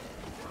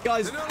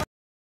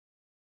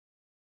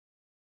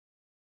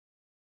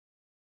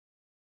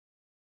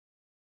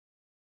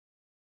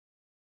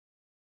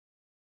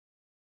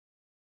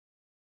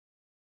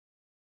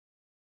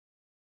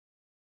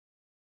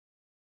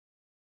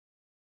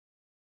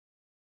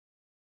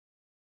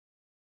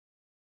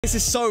 This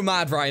is so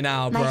mad right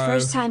now, bro. My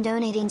first time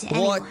donating to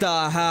anyone. What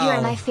the hell? You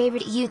are my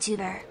favorite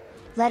YouTuber.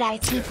 Let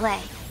IT play.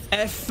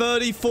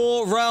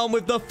 F34 Realm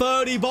with the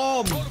 30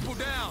 bomb. Multiple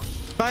down.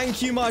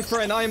 Thank you, my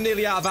friend. I am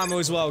nearly out of ammo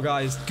as well,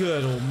 guys.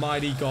 Good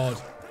almighty God.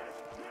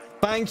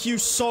 Thank you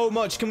so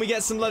much. Can we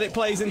get some let it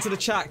plays into the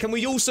chat? Can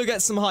we also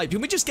get some hype?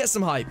 Can we just get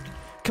some hype?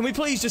 Can we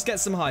please just get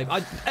some hype?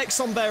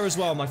 Exxon Bear as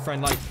well, my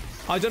friend. Like,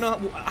 I don't know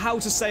how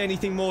to say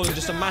anything more than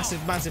just a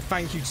massive, massive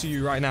thank you to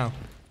you right now.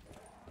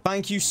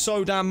 Thank you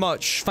so damn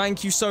much.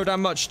 Thank you so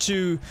damn much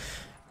to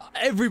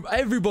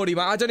everybody,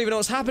 man. I don't even know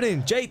what's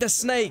happening. Jake the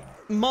Snake,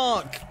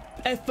 Mark,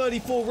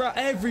 F34,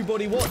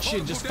 everybody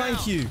watching. Just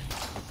thank you.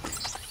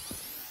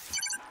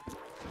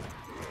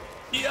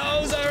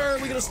 Yo, sir,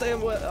 we're gonna stay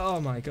on. Oh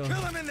my God. Kill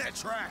him in their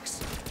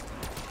tracks.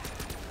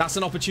 That's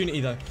an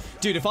opportunity, though.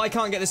 Dude, if I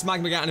can't get this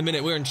magma out in a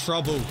minute, we're in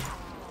trouble.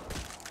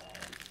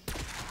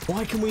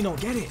 Why can we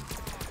not get it?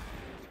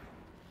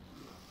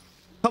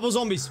 Couple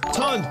zombies.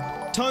 Turn.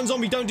 Turn,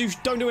 zombie. Don't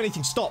do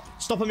anything. Stop.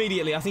 Stop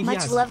immediately. I think he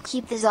Much has. love,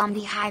 keep the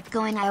zombie hype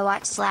going. I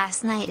watched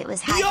last night. It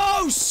was hype.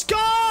 Yo,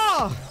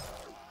 Scar!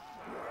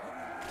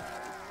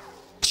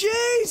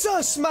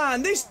 Jesus,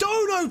 man. This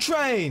dono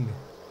train.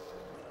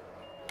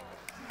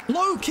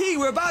 Low key,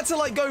 we're about to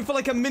like go for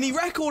like a mini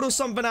record or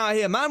something out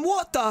here, man.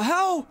 What the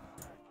hell?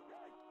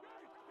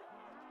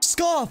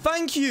 Scar,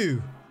 thank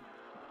you.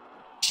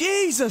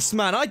 Jesus,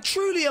 man. I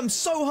truly am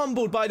so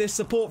humbled by this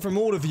support from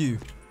all of you.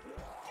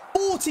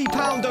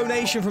 £40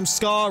 donation from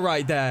Scar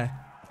right there.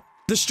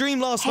 The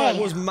stream last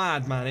night was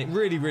mad, man. It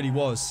really, really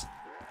was.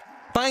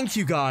 Thank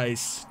you,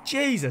 guys.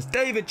 Jesus.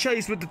 David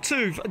Chase with the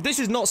 2. This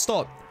is not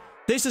stopped.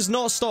 This has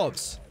not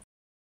stopped.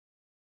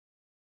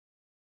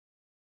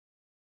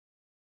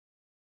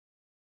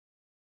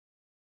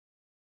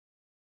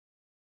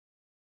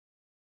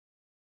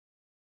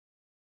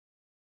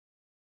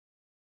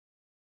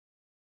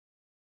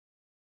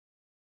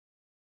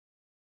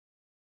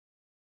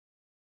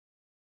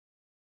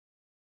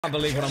 can't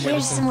believe what I'm Here's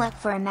witnessing. some luck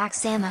for a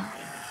max ammo.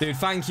 Dude,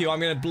 thank you. I'm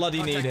gonna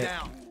bloody need it.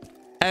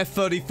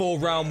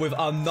 F34 round with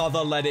another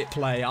Let It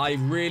Play. I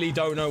really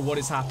don't know what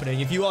is happening.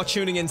 If you are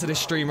tuning into this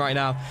stream right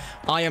now,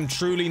 I am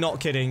truly not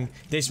kidding.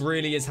 This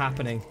really is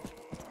happening.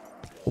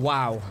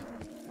 Wow.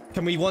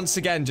 Can we once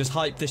again just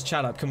hype this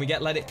chat up? Can we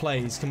get Let It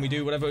Plays? Can we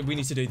do whatever we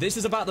need to do? This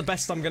is about the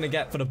best I'm gonna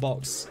get for the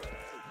box.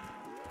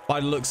 By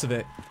the looks of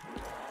it.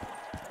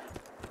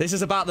 This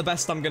is about the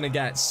best I'm gonna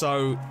get,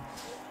 so...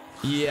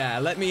 yeah,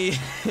 let me...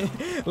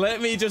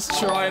 let me just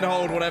try and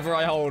hold whatever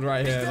I hold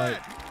right here, like...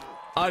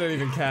 I don't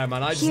even care,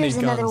 man. I just Here's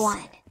need guns. another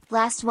one.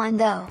 Last one,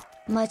 though.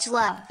 Much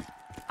love.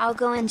 I'll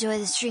go enjoy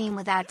the stream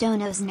without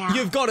donos now.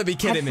 You've got to be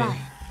kidding me.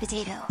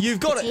 Potato. You've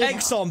got Potato.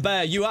 Exxon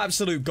Bear, you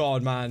absolute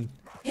god, man.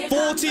 43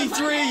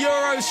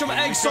 euros from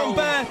Exxon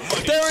Bear.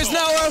 There is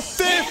now a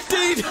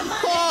 50.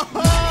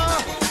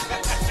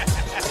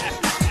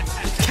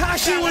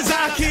 Kashi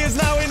Wazaki is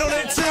now in on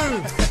it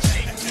too.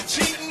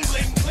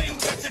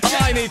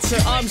 I need to.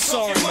 I'm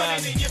sorry,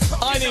 man.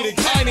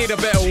 I need a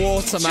bit of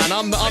water, man.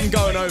 I'm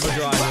going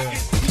overdrive here.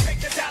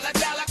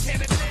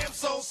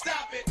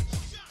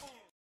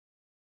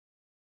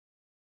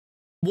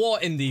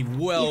 What in the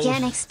world? You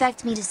can't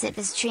expect me to sit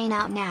this train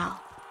out now.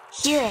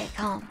 Here it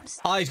comes.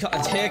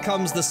 Here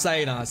comes the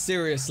Sena.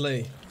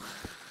 Seriously.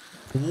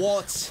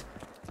 What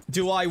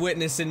do I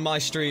witness in my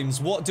streams?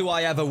 What do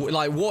I ever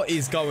like? What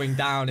is going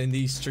down in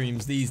these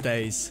streams these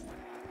days?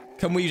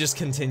 Can we just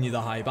continue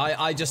the hype?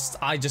 I just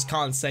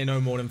can't say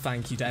no more than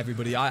thank you to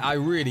everybody. I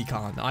really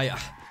can't. I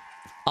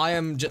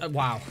am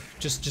wow.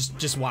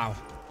 Just wow.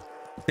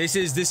 This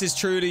is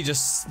truly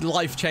just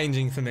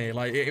life-changing for me.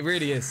 Like it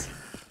really is.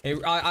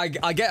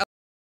 I get.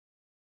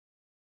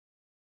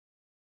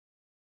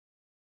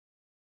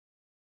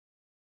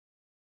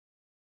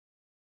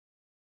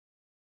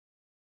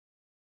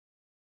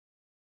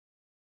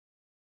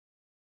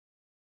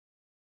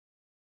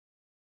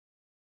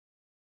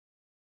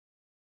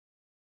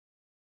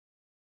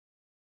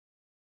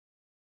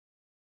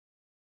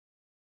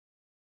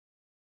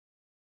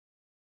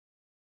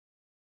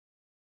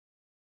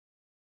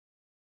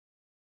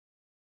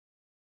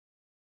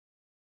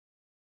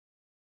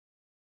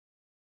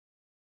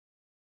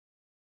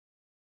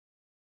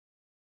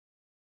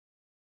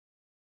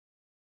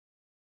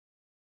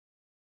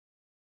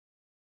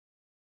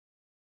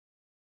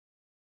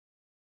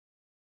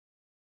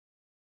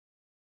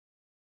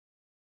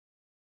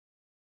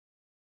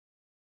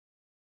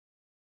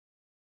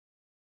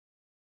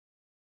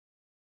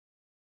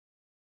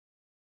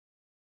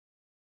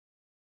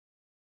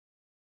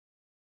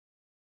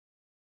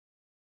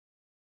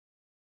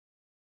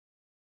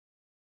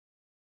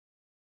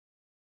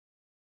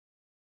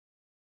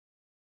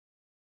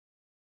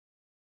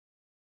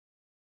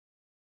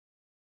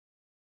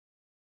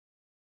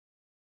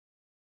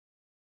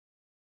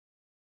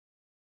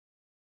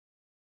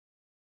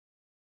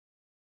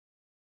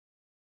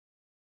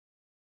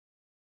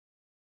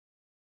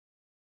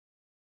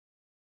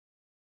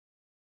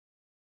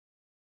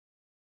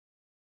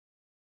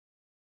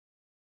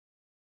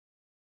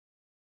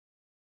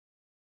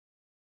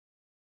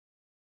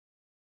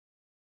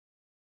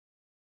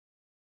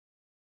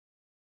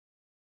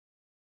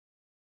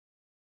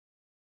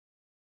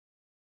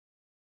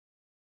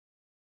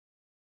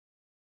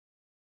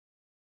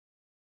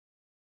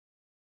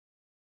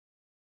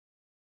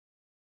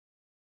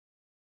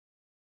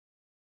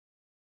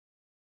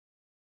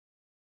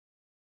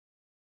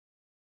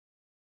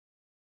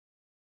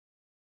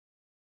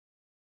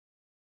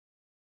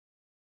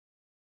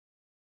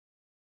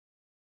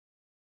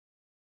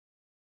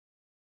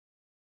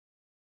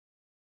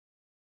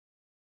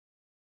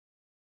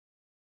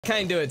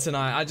 Can't do it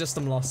tonight. I just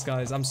am lost,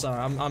 guys. I'm sorry.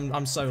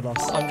 I'm so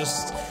lost.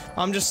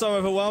 I'm just so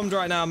overwhelmed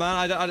right now,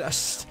 man. Well,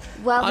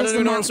 I this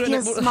don't even know amount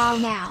feels small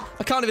now.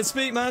 I can't even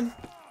speak, man.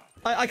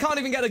 I can't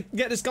even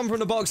get this gun from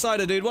the box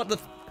either, dude.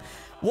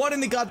 What in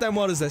the goddamn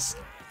world is this?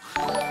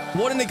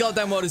 What in the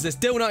goddamn world is this?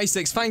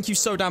 Dill96, thank you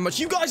so damn much.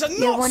 You guys are not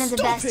You're one of the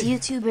stopping. best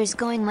YouTubers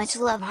going. Much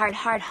love,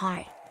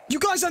 heart. You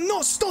guys are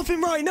not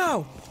stopping right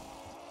now.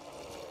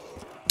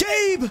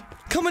 Gabe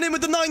coming in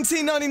with the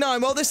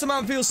 19.99. Well, this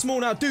amount feels small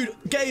now. Dude,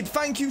 Gabe,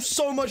 thank you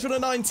so much for the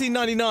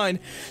 19.99.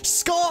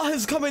 Scar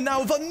has come in now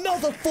with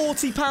another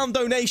 £40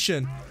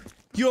 donation.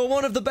 You're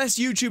one of the best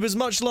YouTubers.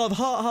 Much love.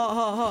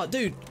 Heart.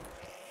 Dude,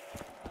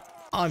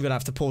 I'm gonna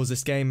have to pause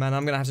this game, man.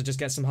 I'm gonna have to just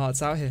get some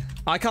hearts out here.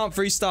 I can't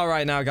freestyle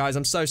right now, guys.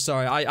 I'm so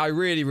sorry. I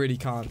really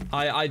can't.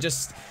 I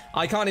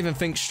can't even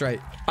think straight.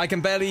 I can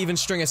barely even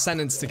string a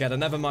sentence together.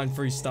 Never mind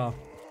freestyle.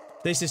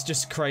 This is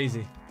just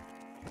crazy.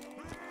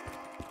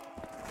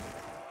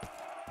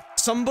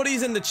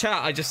 Somebody's in the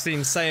chat I just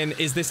seen saying,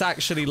 is this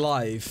actually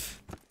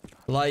live?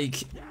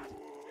 Like,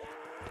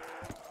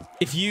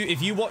 if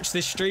you watch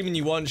this stream and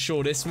you weren't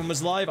sure this one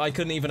was live, I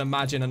couldn't even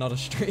imagine another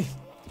stream.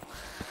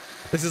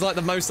 This is like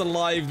the most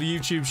alive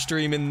YouTube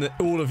stream in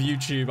all of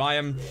YouTube.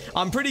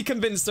 I'm pretty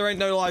convinced there ain't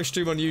no live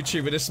stream on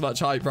YouTube with this much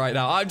hype right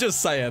now. I'm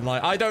just saying,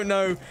 like, I don't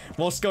know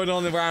what's going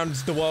on around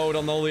the world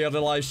on all the other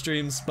live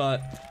streams,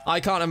 but I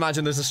can't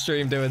imagine there's a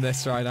stream doing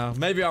this right now.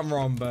 Maybe I'm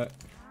wrong, but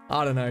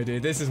I don't know,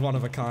 dude. This is one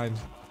of a kind.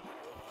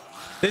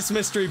 This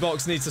mystery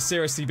box needs to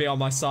seriously be on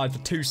my side for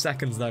 2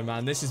 seconds, though,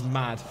 man. This is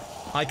mad.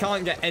 I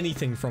can't get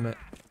anything from it.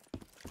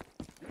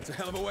 It's a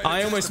hell of a way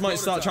I to almost test the might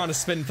start prototype. trying to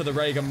spin for the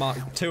Reagan Mark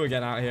II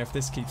again out here if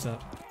this keeps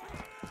up.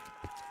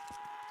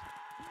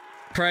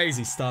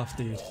 Crazy stuff,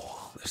 dude.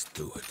 Let's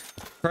do it.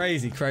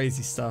 Crazy,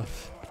 crazy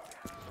stuff.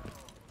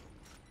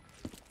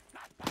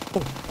 Oh,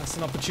 that's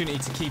an opportunity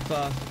to keep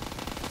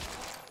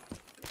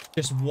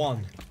just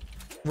one.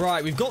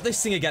 Right, we've got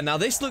this thing again. Now,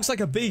 this looks like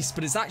a beast,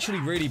 but it's actually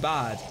really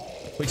bad,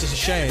 which is a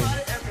shame.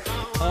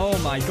 Oh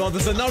my god,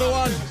 there's another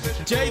one.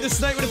 Jay the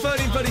Snake with a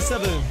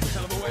 1337.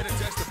 Hell of a way to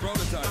test the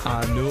prototype.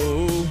 I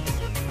know.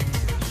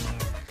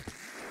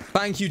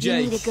 Thank you,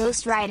 Jay. You need a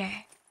ghost rider.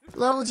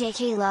 Lol,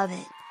 JK, love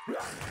it.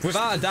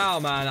 Without a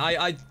doubt, man.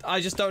 I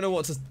just don't know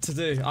what to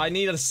do. I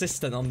need an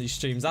assistant on these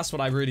streams. That's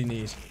what I really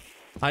need.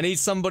 I need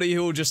somebody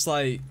who will just,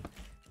 like,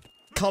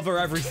 cover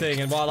everything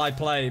and while I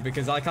play,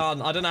 because I don't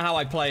know how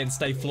I play and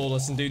stay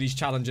flawless and do these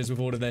challenges with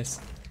all of this.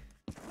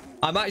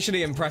 I'm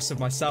actually impressed with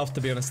myself,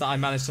 to be honest, that I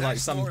managed to, like,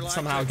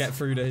 somehow get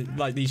through to,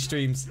 like, these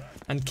streams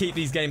and keep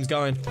these games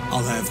going.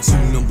 I'll have 2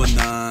 number 9s,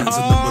 a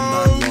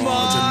number 9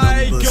 large, a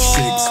number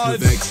 6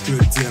 with extra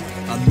dip,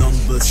 a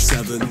number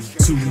 7,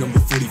 2 number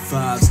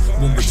 45s,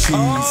 1 with cheese,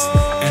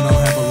 and I'll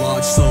have a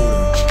large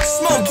soda.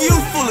 Smoke, you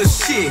full of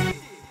shit!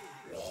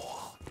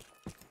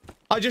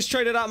 I just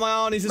traded out my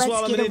Arnie's as Let's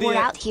well, I'm an get a word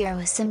idiot. out here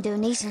with some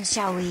donations,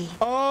 shall we?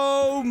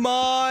 Oh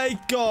my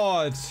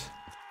god.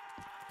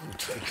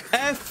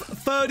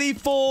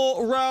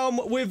 F34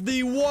 realm with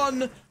the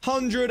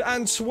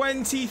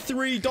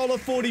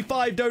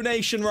 $123.45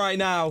 donation right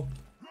now.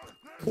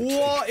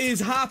 What is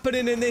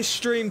happening in this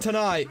stream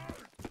tonight?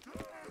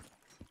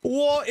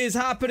 What is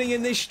happening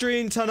in this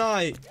stream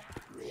tonight?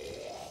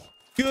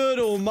 Good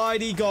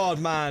almighty god,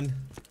 man.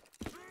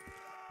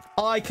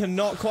 I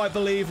cannot quite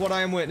believe what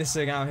I am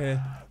witnessing out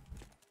here.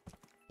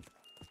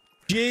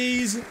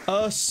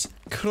 Jesus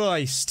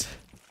Christ.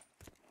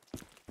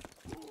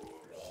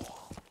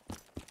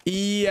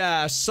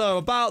 Yeah, so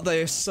about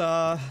this,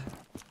 I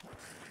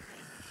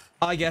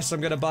guess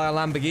I'm gonna buy a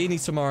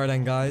Lamborghini tomorrow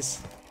then,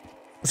 guys.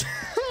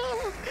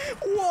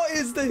 What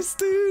is this,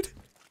 dude?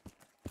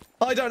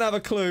 I don't have a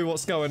clue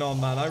what's going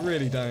on, man. I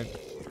really don't.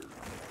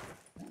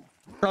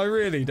 I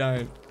really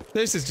don't.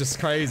 This is just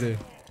crazy.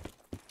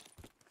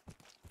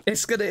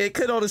 It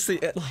could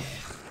honestly,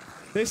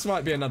 this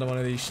might be another one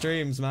of these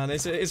streams, man.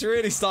 It's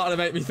really starting to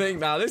make me think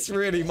now. This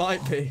really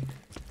might be.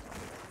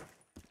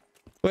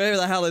 Where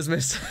the hell is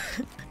Mr.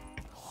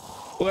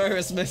 Where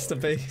is Mr.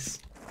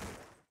 Beast?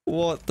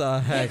 What the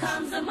heck?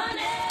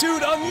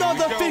 Dude,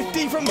 another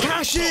 50 from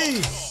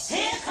Kashi!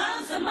 Here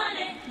comes the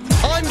money.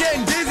 I'm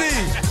getting dizzy!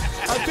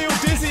 I feel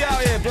dizzy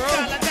out here, bro!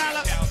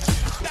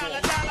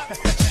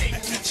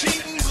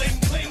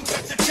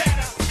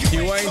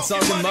 You ain't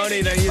talking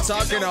money, then you're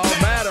talking all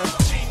matter.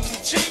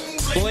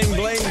 Bling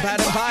bling, pad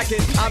and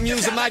pocket. I'm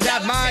using my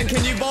dad mine.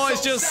 Can you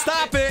boys just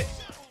stop it?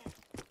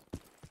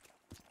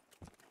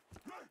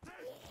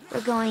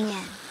 We're going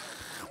in.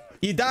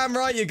 You damn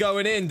right you're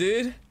going in,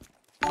 dude.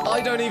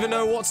 I don't even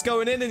know what's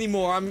going in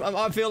anymore.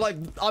 I feel like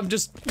I'm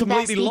just You best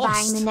completely be buying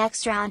lost. the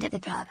next round at the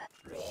pub.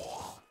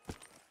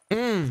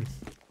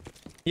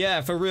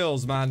 Yeah, for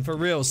reals, man. For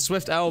reals.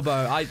 Swift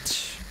elbow.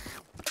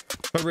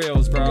 For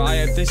reals, bro.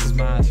 This is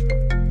mad.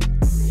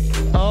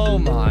 Oh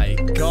my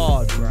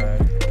god, bro.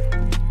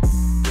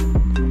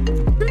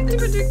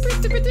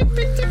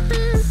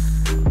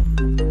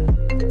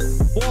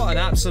 What an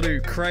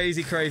absolute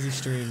crazy, crazy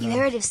stream, You man.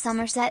 heard of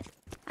Somerset?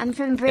 I'm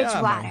from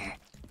Bridgewater. man.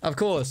 Of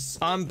course.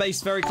 I'm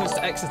based very close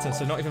to Exeter,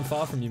 so not even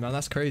far from you, man.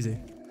 That's crazy.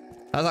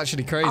 That's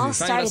actually crazy. All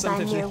Thank you, started that's by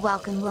 750. mere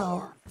welcome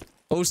roll.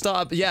 All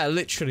startup, yeah,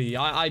 literally.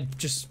 I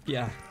just,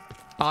 yeah.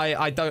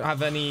 I don't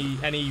have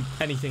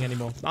anything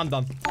anymore. I'm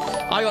done.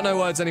 I got no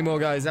words anymore,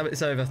 guys.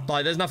 It's over.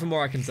 Like, there's nothing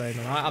more I can say,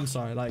 man. I'm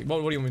sorry. Like,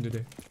 what do you want me to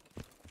do?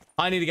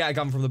 I need to get a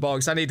gun from the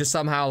box. I need to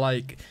somehow,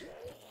 like,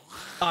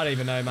 I don't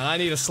even know, man. I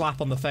need a slap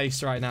on the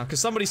face right now.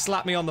 Because somebody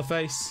slapped me on the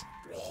face.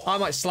 I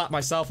might slap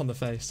myself on the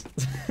face.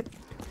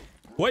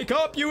 Wake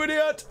up, you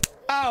idiot!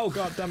 Ow,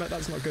 god damn it,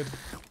 that's not good.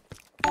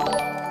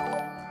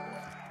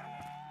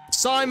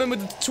 Simon with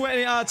the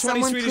 20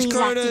 Someone Swedish please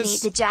kronas.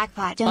 activate the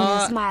jackpot.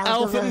 Don't smile at the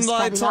Elfin lowest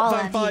Light, Spuddy, top all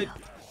fan of fight.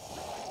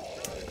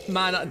 you.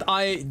 Man,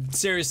 I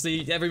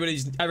seriously,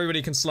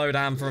 everybody can slow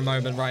down for a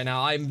moment right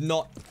now. I'm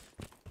not.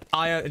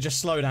 Just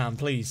slow down,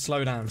 please.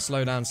 Slow down,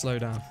 slow down, slow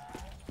down.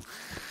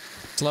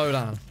 Slow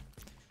down. If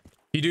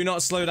you do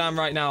not slow down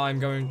right now, I'm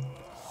going.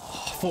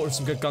 Oh, I thought there were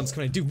some good guns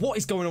coming in. Dude, what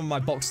is going on with my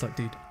box luck,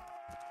 dude?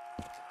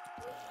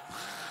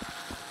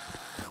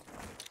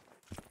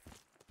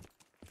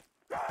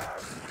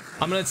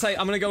 I'm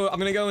gonna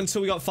go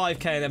until we got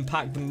 5k and then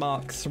pack the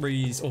Mark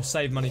 3s or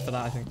save money for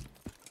that, I think.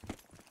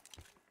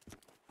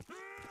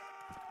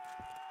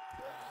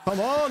 Come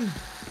on!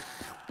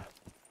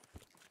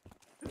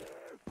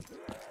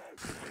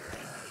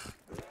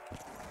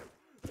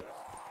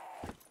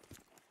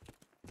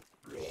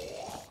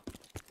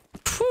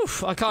 Whew,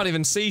 I can't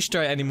even see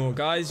straight anymore,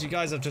 guys. You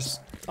guys have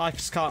just I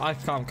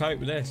can't cope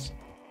with this.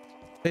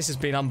 This has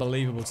been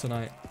unbelievable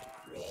tonight.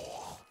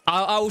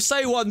 I will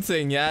say one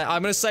thing, yeah?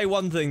 I'm going to say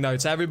one thing, though,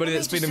 to everybody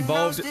that's been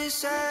involved.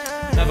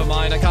 Never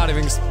mind, I can't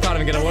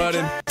even get a word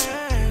in.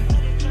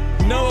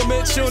 Noah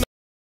Mitchell.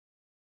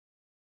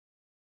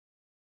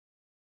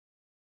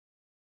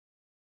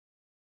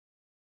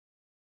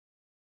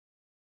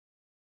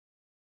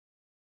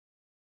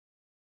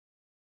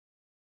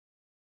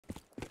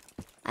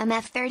 I'm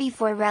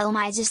F34 Realm.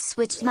 I just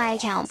switched my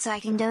account so I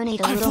can donate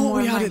a I little thought more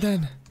we had money. it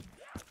then.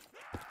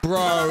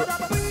 Bro.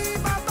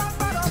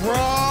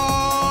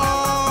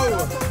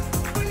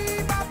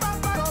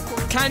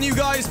 Can you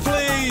guys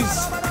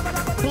please?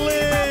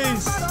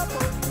 Please.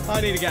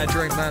 I need to get a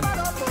drink, man.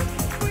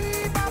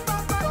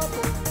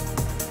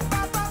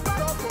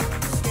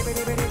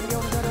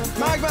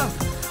 Magma.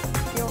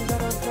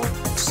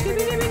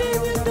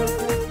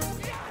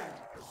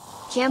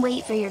 Can't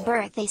wait for your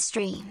birthday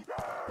stream.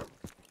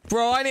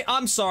 Bro,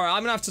 I'm sorry.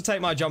 I'm gonna have to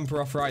take my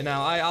jumper off right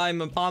now.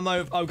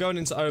 I'm going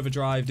into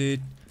overdrive,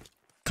 dude.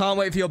 Can't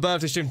wait for your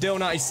birthday stream.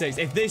 Dill96.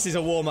 If this is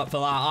a warm-up for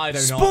that, I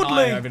don't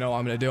even know what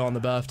I'm gonna do on the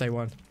birthday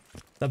one.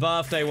 The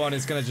birthday one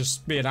is gonna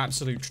just be an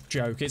absolute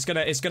joke. It's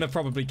gonna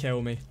probably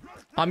kill me.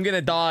 I'm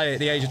gonna die at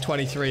the age of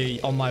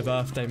 23 on my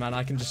birthday, man.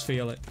 I can just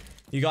feel it.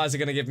 You guys are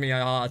gonna give me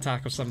a heart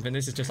attack or something.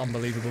 This is just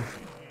unbelievable.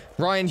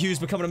 Ryan Hughes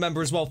becoming a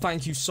member as well.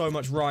 Thank you so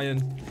much,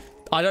 Ryan.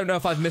 I don't know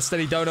if I've missed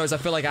any donos. I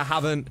feel like I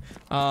haven't.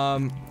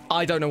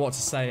 I don't know what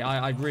to say.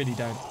 I really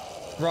don't.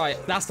 Right,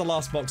 that's the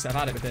last box I've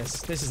had it with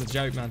this. This is a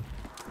joke, man.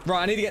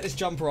 Right, I need to get this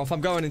jumper off.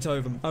 I'm going into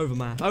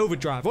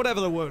overdrive,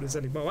 whatever the word is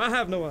anymore. I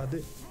have no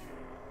idea.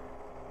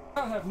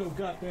 I have no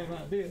goddamn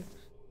idea.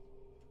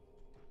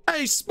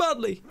 Hey,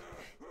 Spuddley,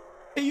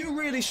 are you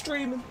really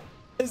streaming?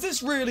 Is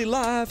this really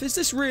live? Is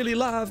this really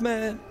live,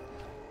 man?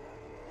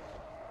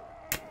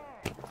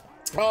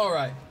 All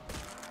right.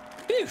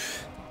 Phew.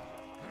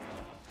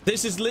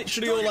 This is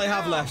literally all I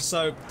have left,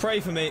 so pray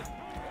for me.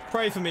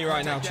 Pray for me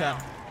right now,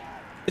 chat.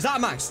 Is that a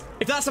max?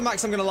 If that's a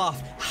max, I'm gonna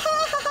laugh.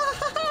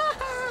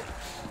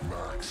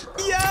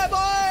 Yeah,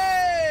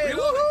 boy!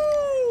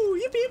 Woohoo!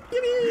 Yippee,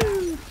 yippee,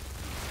 yippee.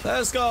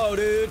 Let's go,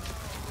 dude.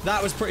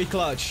 That was pretty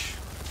clutch.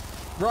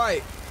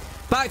 Right.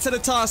 Back to the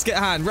task at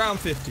hand. Round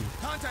 50.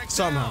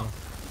 Somehow.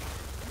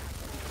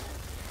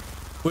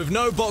 With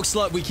no box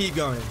luck, we keep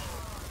going.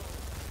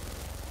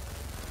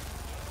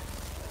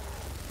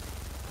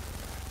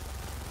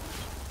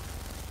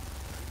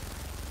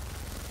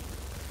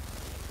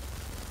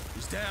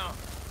 He's down.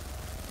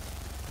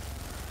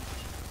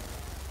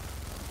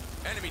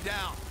 Enemy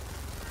down.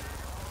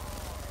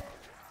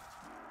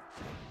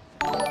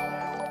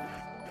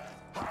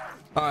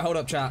 Alright, hold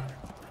up, chat.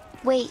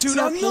 Wait Dude,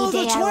 till another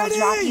payday, I will 20!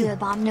 drop you a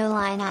bomb. No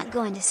lie, not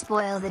going to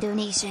spoil the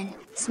donation.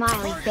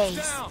 Smiley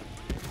face.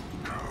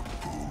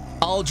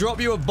 I'll drop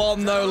you a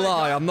bomb, no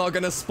lie. I'm not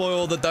gonna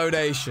spoil the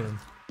donation.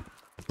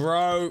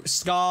 Bro,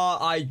 Scar,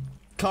 I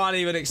can't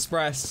even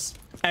express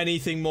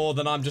anything more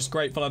than I'm just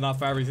grateful enough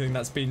for everything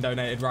that's been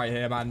donated right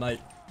here, man. Like,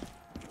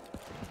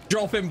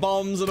 dropping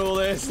bombs and all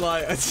this,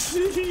 like,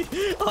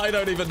 I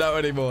don't even know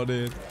anymore,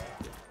 dude.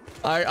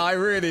 I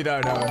really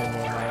don't know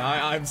anymore, mate.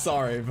 I'm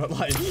sorry, but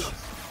like...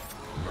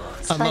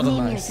 Spud,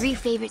 name your 3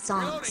 favorite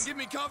songs.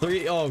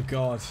 3? Oh,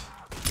 God.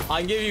 I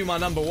can give you my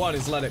number 1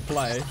 is Let It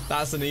Play.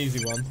 That's an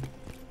easy one.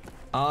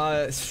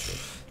 I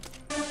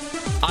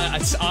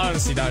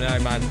honestly don't know,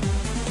 man.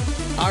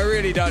 I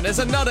really don't. There's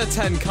another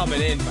 10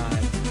 coming in,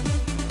 man.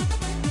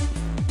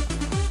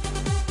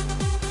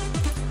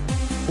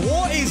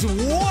 What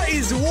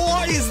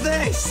is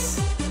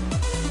this?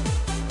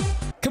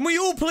 Can we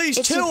all please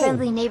It's chill? your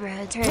friendly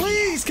neighborhood turn.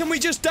 Please, can we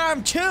just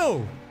damn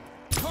chill?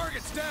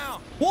 Target's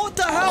down. What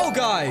the hell,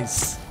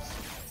 guys?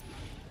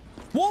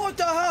 What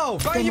the hell?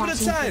 Thank Been you for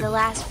watching the for 10. the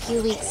last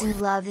few weeks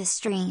and love this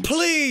stream.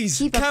 Please,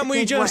 Keep up can the we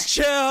good just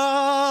work.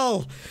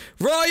 chill?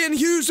 Ryan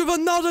Hughes with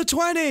another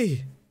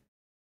 20.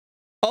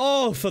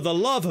 Oh, for the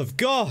love of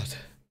God.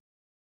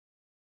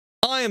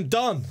 I am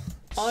done.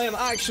 I am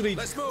actually...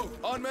 Let's move.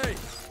 On me.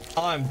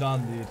 I'm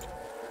done, dude.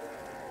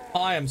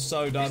 I am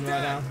so done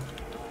right now.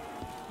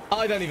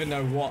 I don't even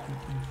know what.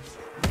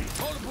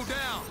 Multiple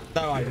down.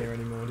 No idea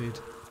anymore, dude.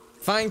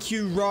 Thank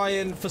you,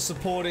 Ryan, for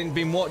supporting.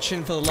 Been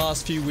watching for the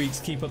last few weeks.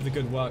 Keep up the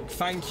good work.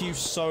 Thank you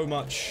so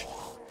much.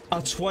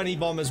 A 20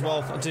 bomb as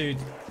well. Dude.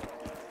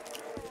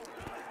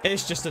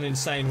 It's just an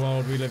insane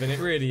world we live in. It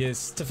really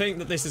is. To think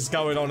that this is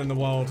going on in the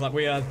world, like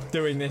we are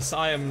doing this,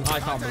 I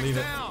can't believe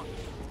it.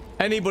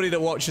 Anybody that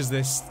watches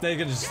this, they're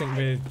gonna just think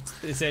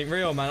this ain't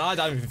real, man. I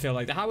don't even feel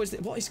like that. How is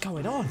it? What is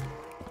going on?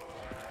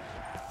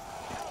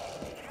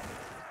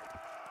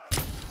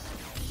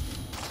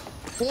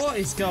 What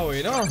is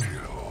going on?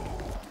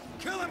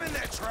 Kill him in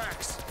their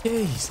tracks.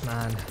 Jeez,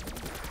 man.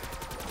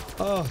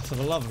 Oh, for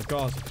the love of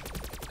God.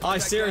 I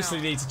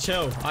seriously need to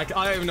chill. I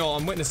don't even know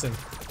what I'm witnessing.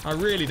 I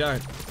really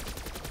don't.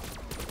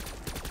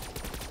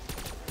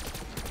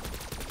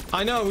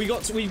 I know, we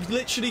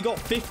literally got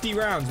 50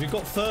 rounds. We've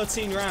got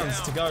 13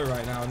 rounds to go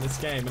right now in this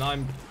game, and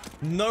I'm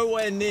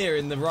nowhere near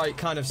in the right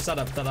kind of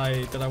setup that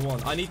I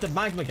want. I need the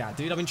magma gat,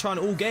 dude. I've been trying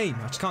all game.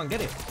 I just can't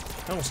get it.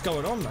 I don't know what's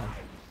going on, man.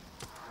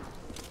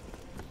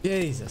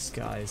 Jesus,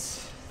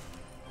 guys.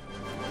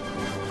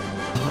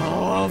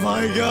 Oh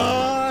my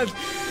god!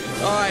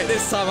 Alright,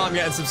 this time I'm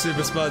getting some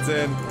super spuds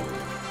in.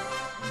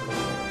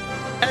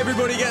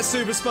 Everybody get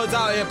super spuds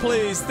out here,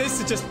 please. This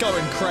is just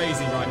going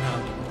crazy right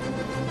now.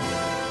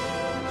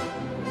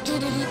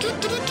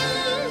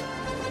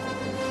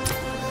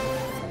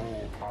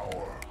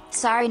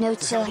 Sorry, no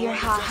chill here,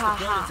 ha ha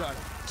ha.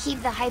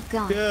 Keep the hype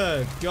going.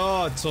 Good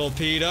God,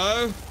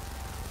 Torpedo.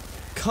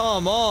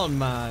 Come on,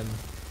 man.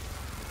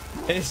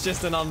 It's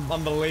just an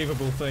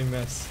unbelievable thing,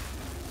 this.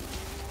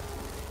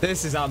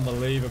 This is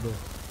unbelievable.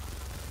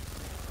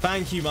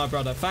 Thank you, my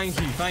brother. Thank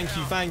you, thank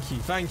you, thank you,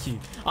 thank you.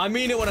 I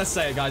mean it when I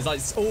say it, guys. Like,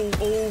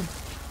 all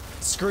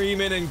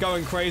screaming and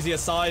going crazy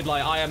aside,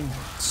 like, I am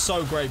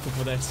so grateful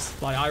for this.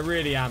 Like, I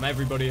really am.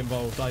 Everybody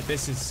involved. Like,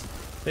 this is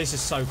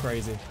so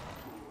crazy.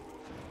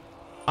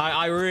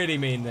 I really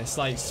mean this.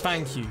 Like,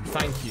 thank you,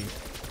 thank you.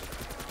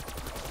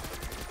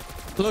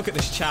 Look at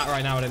this chat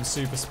right now with them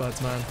super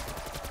spuds, man.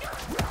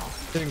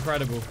 It's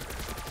incredible.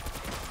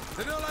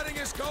 They're not letting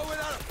us go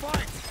without a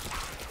fight.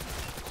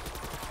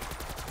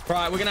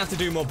 Right, we're gonna have to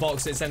do more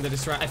boxes end of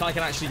this round. If I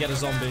can actually get a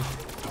zombie,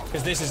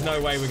 because this is no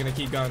way we're gonna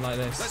keep going like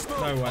this.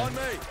 No way.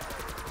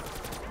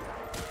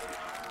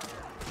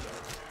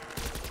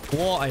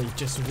 What a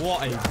just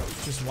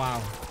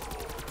wow.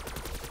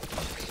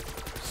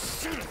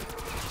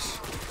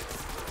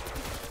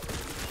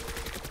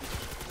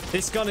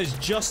 This gun is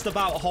just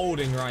about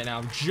holding right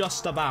now.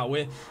 Just about.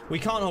 We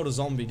can't hold a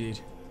zombie, dude.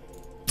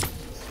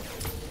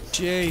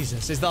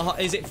 Jesus, is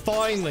it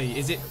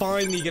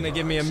finally gonna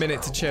give me a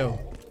minute to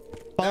chill?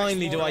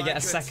 Finally, do I get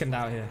a second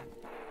out here?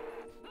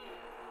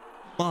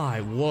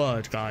 My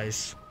word,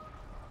 guys.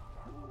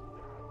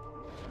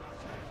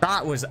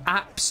 That was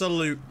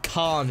absolute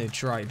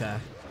carnage right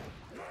there.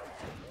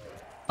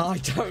 I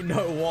don't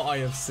know what I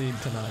have seen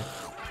tonight.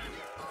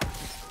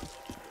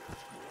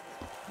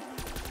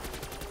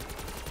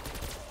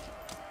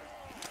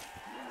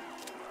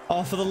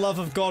 Oh, for the love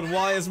of God,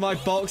 why is my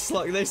box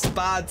like this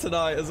bad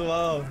tonight as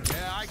well?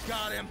 Yeah, I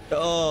got him.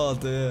 Oh,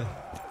 dear.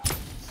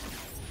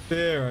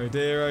 Dear, oh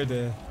dear, oh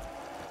dear.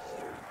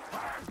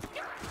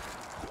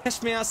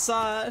 Catch me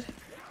outside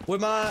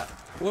with my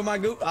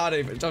goo.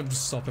 I'm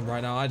just stopping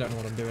right now. I don't know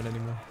what I'm doing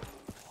anymore.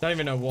 Don't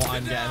even know what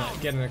I'm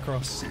getting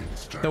across.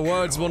 The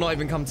words will not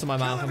even come to my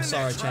mouth. I'm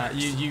sorry, chat.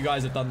 You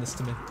guys have done this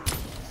to me.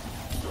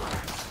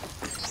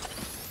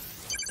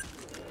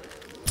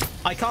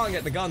 I can't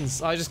get the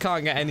guns. I just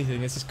can't get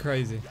anything. It's just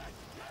crazy.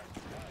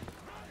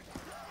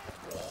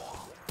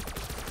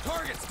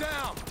 Target's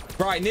down.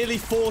 Right, nearly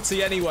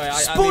 40 anyway.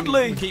 Spuddley!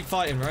 I mean, we keep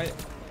fighting, right?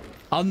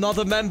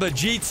 Another member,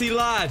 GT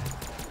Lad.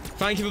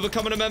 Thank you for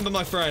becoming a member,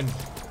 my friend.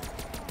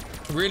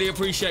 Really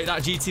appreciate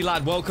that, GT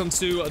Lad. Welcome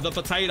to the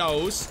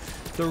potatoes.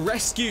 The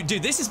rescue.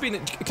 Dude, this has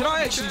been... Can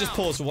I actually just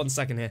pause for 1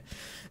 second here?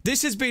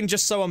 This has been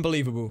just so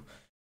unbelievable.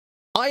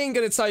 I ain't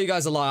going to tell you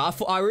guys a lie.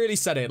 I really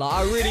said it. Like,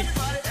 I really...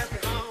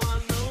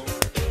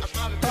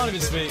 Can't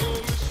even speak.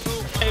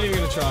 Ain't even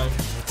going to try.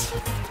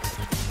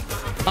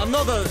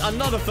 Another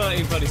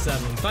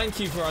 1337. Thank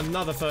you for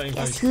another 1337.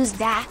 Guess who's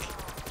back?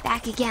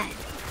 Back again.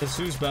 Guess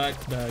who's back?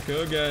 Back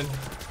again.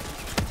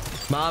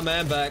 My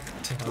man back.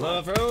 Hello,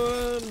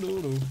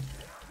 everyone.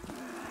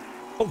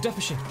 Oh,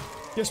 deficient.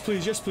 Yes,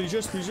 please. Yes, please.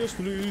 Yes, please. Yes,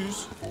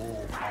 please.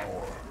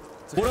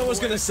 What I was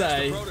going to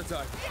say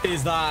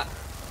is that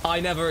I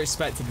never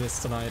expected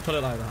this tonight. Put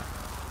it like that.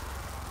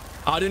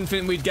 I didn't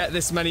think we'd get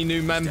this many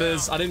new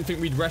members. I didn't think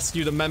we'd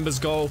rescue the members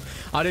goal.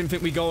 I didn't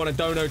think we'd go on a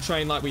dono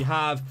train like we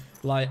have.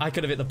 Like, I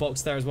could have hit the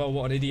box there as well.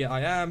 What an idiot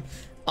I am.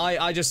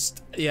 I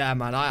just... Yeah,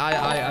 man.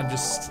 I'm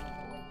just...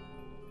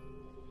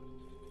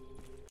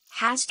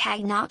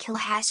 Hashtag not kill,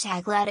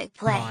 hashtag let it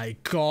play. My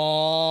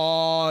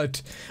God.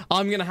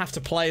 I'm going to have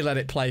to play Let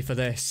It Play for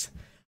this.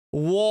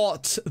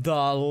 What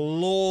the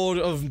Lord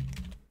of...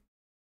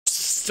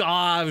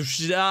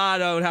 I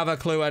don't have a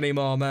clue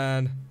anymore,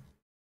 man.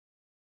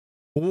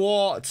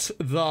 What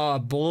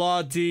the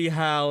bloody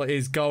hell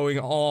is going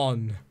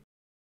on?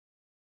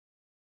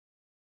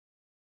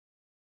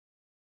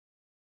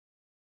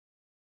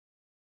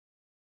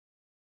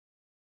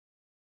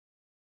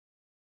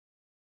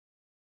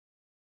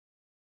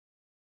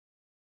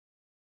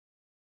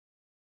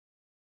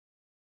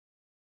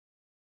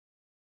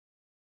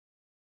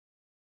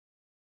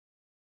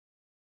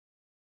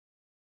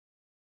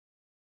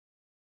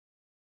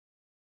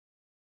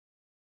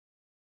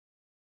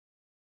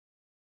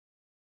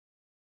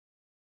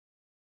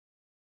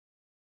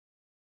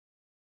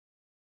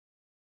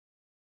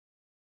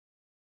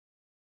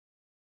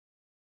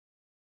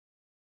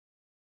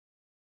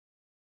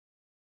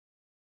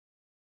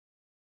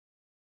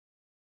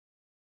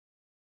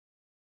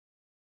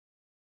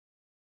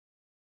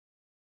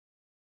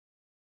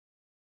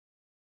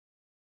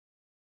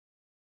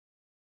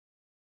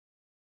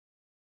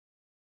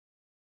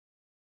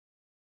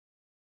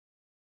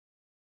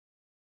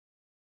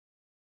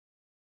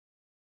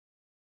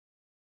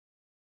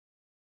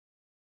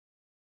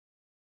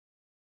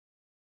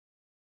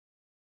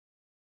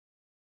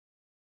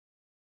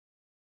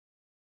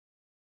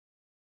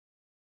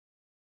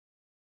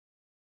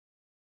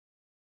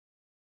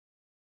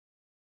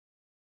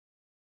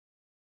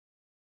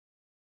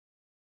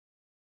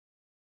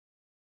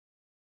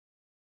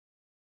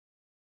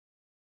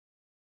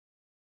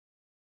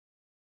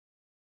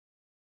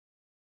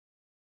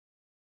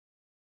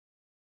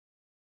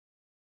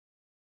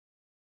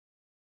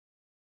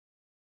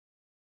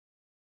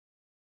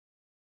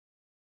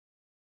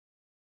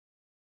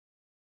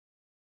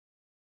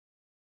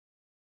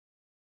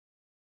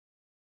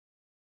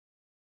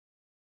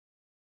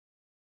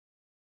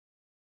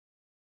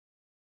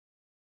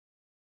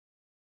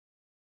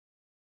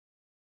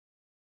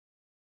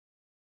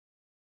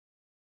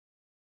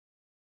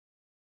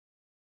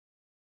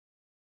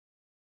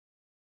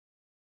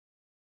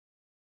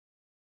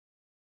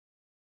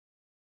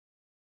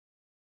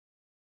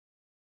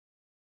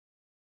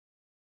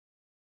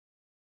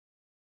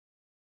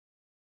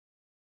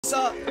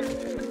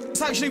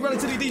 that's actually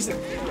relatively decent.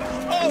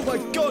 Oh my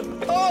god.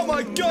 Oh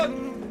my god.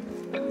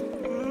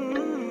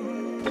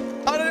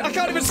 I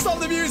can't even stop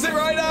the music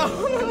right now.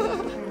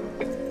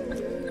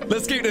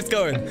 Let's keep this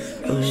going.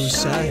 Oh,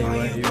 say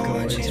where you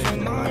going to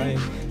my.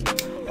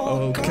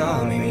 Oh,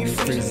 call me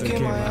freezing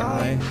in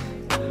my.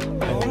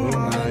 Oh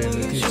my,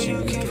 look at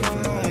you.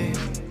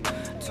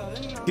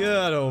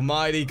 Good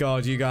almighty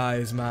god, you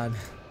guys, man.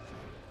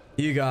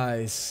 You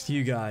guys.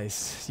 You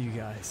guys.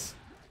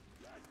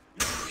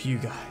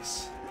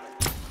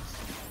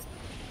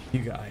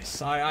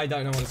 I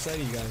don't know what to say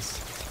to you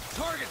guys.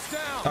 Target's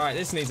down. Alright,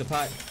 this needs a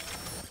pack.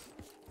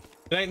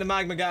 It ain't the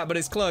magma gap, but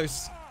it's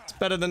close. It's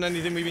better than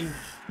anything we've been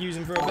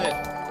using for a bit.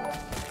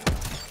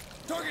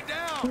 Target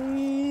down.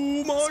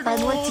 Oh my Spud,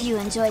 god. what do you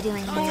enjoy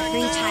doing in your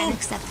free time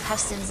except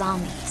custom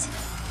zombies?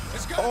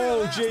 Let's go.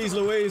 Oh, jeez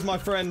Louise, my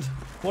friend.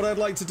 What I'd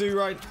like to do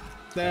right...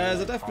 There's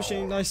a death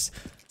machine, nice.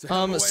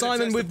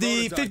 Simon with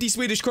the 50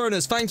 Swedish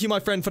kronas. Thank you, my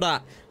friend, for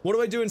that. What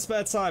do I do in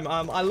spare time?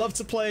 I love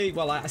to play...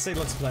 Well, I say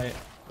love to play it.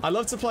 I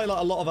love to play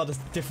like a lot of other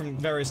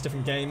various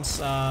different games.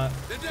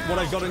 What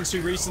I got into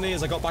recently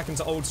is I got back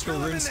into old school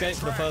RuneScape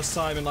for the first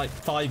time in like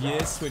 5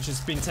 years, which has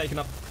been taking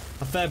up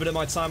a fair bit of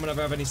my time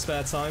whenever I have any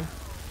spare time.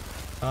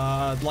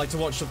 I'd like to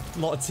watch a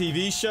lot of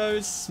TV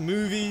shows,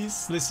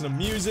 movies, listen to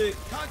music,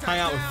 hang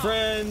out with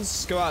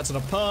friends, go out to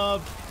the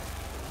pub,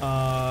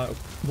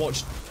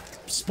 watch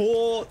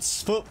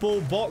sports,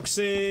 football,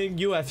 boxing,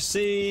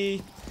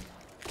 UFC,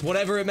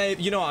 whatever it may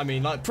be, you know what I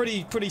mean, like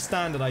pretty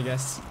standard, I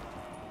guess.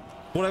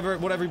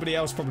 What everybody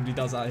else probably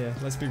does out here,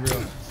 let's be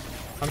real.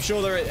 I'm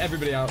sure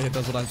everybody out here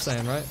does what I'm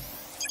saying, right?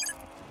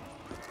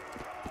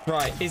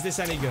 Right, is this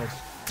any good?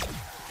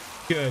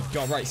 Good,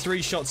 God, right,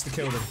 3 shots to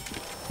kill them.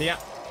 Yeah.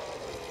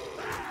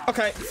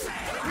 Okay.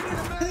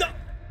 No!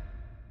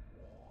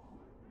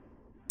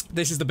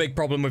 This is the big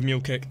problem with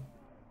mule kick.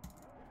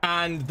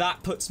 And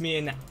that puts me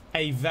in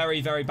a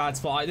very, very bad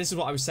spot. This is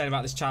what I was saying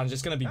about this challenge.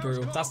 It's going to be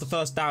brutal. That's the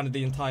first down of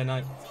the entire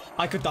night.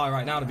 I could die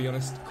right now, to be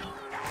honest.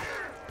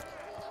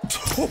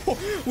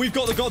 We've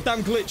got the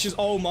goddamn glitches.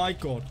 Oh my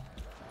god.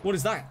 What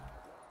is that?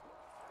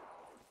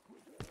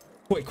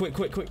 Quick.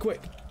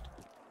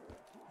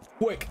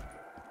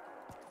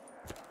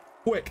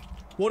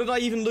 What did I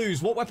even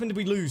lose? What weapon did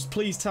we lose?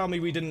 Please tell me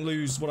we didn't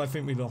lose what I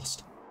think we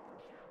lost.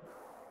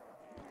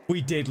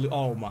 We did.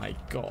 Oh my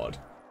god.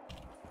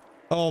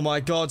 Oh my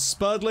god,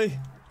 Spuddley.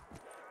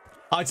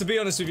 To be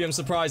honest with you, I'm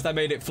surprised I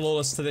made it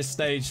flawless to this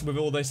stage with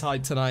all this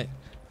hype tonight.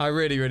 I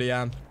really, really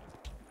am.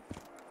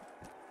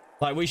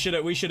 Like, we should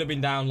have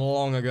been down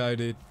long ago,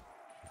 dude.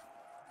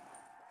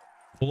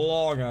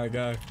 Long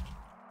ago.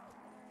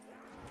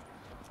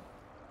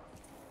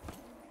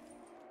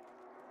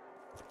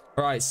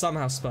 Alright,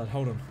 somehow, Spud,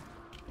 hold on.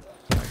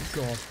 Oh my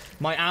god.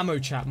 My ammo,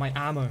 chat, my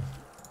ammo.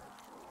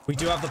 We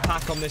do have the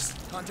pack on this.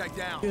 Contact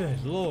down.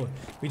 Good lord.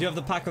 We do have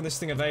the pack on this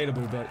thing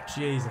available, but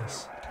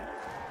Jesus.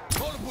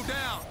 Multiple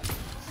down.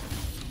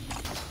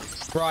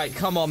 Right,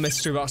 come on,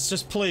 Mystery Box.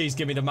 Just please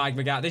give me the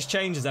magma gap. This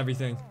changes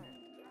everything.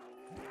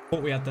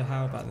 Thought we had the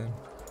how back then.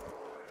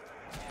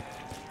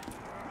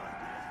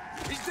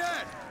 He's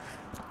dead.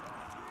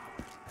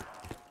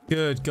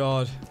 Good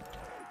god.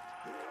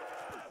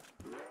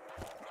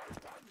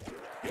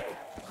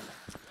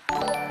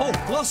 Oh,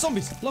 last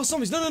zombies. Last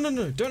zombies.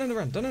 No. Don't end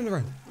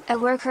around. I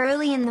work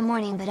early in the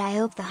morning, but I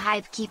hope the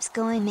hype keeps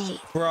going,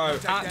 mate. Bro,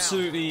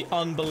 absolutely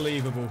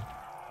unbelievable.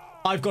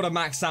 I've got a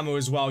max ammo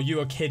as well. You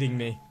are kidding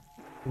me.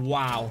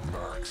 Wow.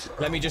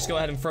 Let me just go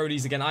ahead and throw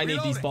these again. I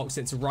need these box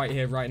hits right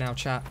here, right now,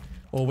 chat.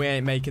 Or we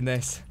ain't making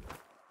this.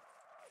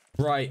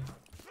 Right.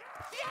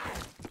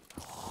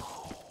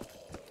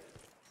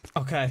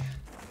 Okay.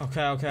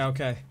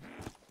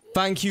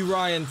 Thank you,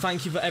 Ryan.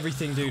 Thank you for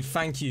everything, dude.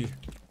 Thank you.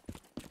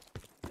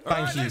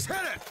 Thank you.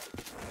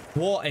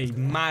 What a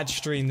mad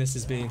stream this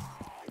has been.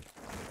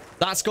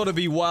 That's got to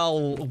be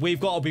we've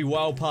got to be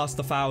well past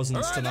the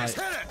thousands tonight.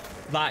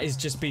 That has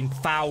just been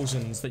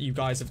thousands that you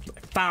guys have,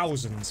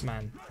 thousands,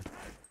 man.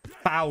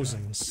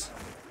 Thousands.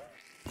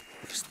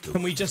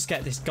 Can we just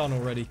get this gun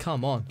already?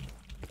 Come on.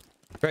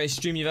 Greatest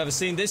stream you've ever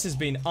seen. This has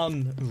been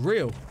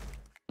unreal.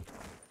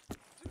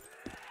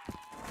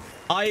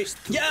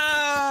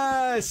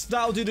 Yes!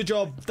 That'll do the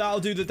job. That'll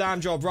do the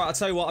damn job. Right, I'll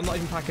tell you what, I'm not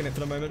even packing it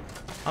for the moment.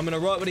 I'm going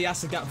to work with the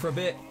acid gap for a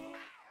bit.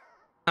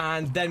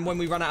 And then when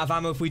we run out of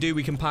ammo, if we do,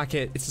 we can pack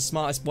it. It's the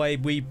smartest way.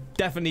 We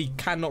definitely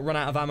cannot run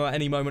out of ammo at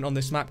any moment on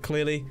this map,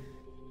 clearly.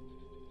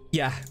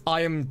 Yeah,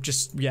 I am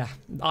just, yeah.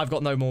 I've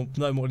got no more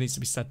needs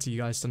to be said to you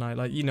guys tonight.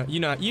 Like, you know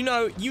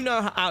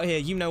out here,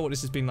 you know what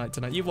this has been like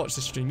tonight. You've watched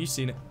the stream, you've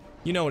seen it.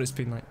 You know what it's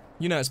been like.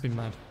 You know it's been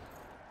mad.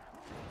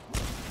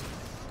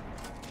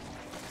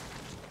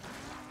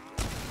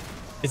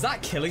 Is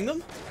that killing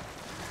them?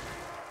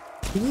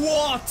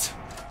 What?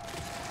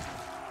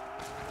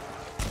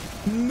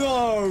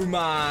 No,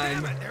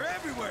 man. Damn it, they're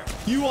everywhere.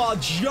 You are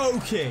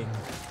joking.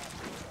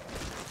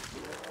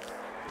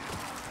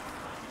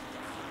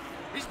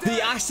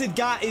 The acid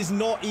gat is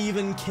not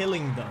even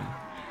killing them.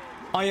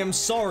 I am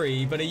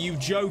sorry, but are you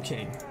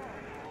joking?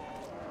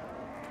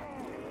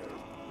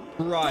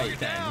 Right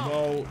then,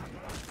 well.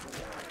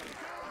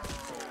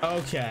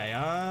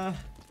 Okay,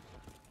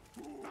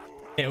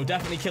 it'll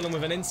definitely kill him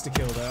with an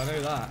insta-kill, though. I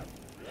know that.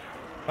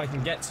 If I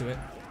can get to it.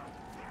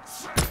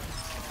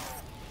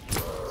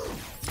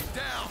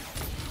 Down.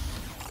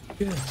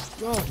 Good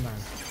God, man.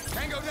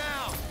 Tango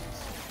down.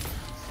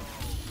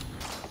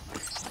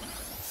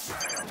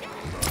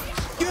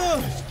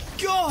 Good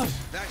God.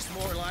 That's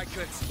more like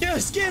it.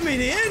 Just give me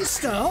the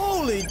insta.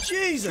 Holy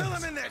Jesus. Kill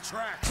them in their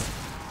tracks.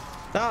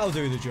 That'll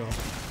do the job.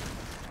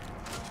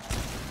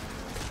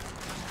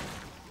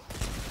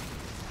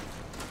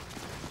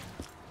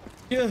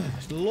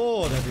 Good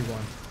Lord,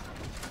 everyone.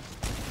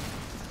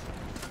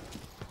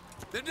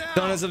 They're down.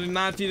 Donuts have been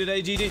mad for you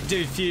today, GG.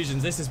 Dude,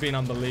 Fusions, this has been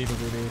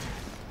unbelievable, dude.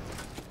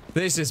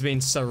 This has been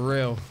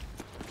surreal.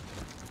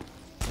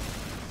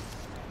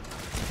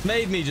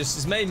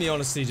 It's made me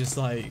honestly just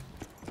like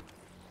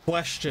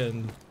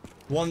question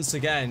once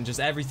again just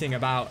everything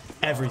about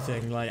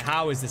everything. Like,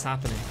 how is this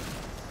happening?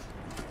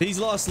 These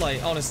last,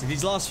 like, honestly,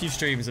 these last few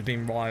streams have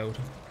been wild.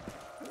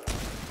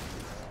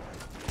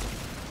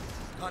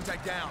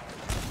 Contact down.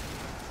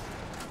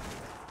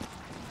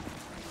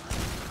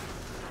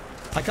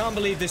 I can't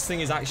believe this thing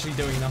is actually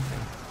doing nothing.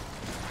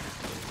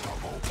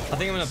 I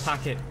think I'm going to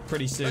pack it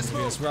pretty soon, to be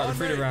honest. Right, we're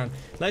through the round.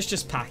 Let's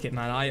just pack it,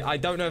 man. I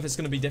don't know if it's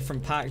going to be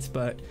different packed,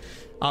 but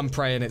I'm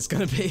praying it's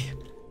going to be.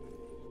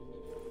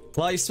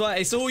 Like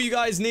spike, it's all you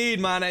guys need,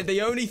 man.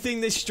 The only thing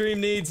this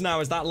stream needs now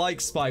is that like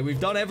spike. We've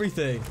done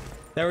everything.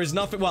 There is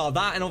nothing. Well,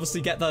 that and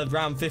obviously get the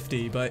round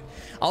 50, but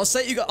I'll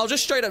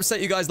just straight up set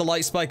you guys the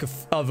like spike of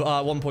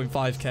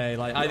 1.5k.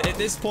 Like at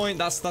this point,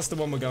 that's the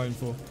one we're going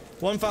for.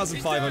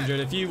 1,500.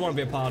 If you want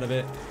to be a part of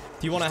it,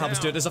 if you want to help us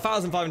do it, there's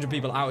 1,500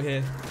 people out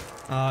here.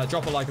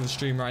 Drop a like on the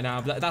stream right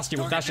now. That's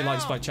your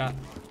like spike, chat.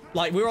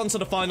 Like, we're on to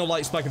the final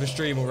light spike of the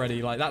stream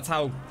already. Like, that's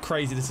how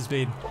crazy this has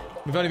been.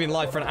 We've only been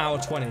live for an hour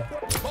 20.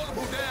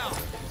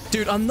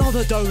 Dude,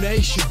 another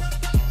donation.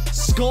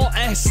 Scott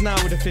S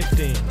now with a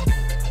 15.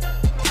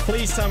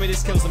 Please tell me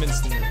this kills them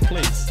instantly.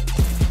 Please.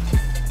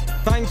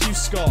 Thank you,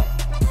 Scott.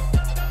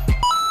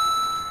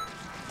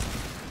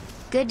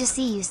 Good to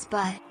see you,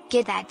 Spud.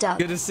 Get that dub.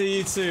 Good to see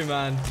you too,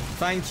 man.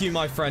 Thank you,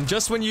 my friend.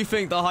 Just when you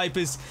think the hype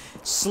is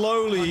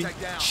slowly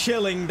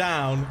chilling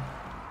down,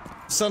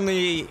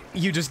 suddenly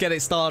you just get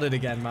it started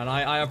again, man.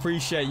 I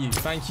appreciate you.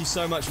 Thank you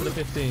so much for the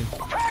 15.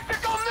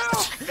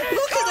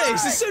 Look at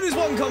this. As soon as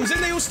one comes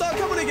in, they all start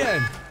coming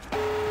again.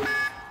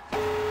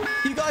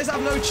 You guys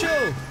have no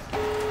chill.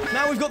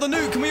 Now we've got the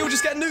nuke. Can we all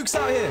just get nukes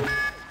out here?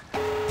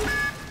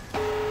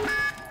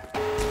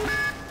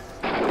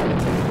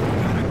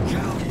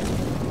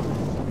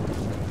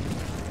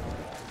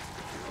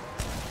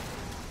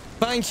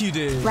 Thank you,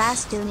 dude.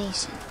 Last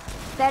donation.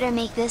 Better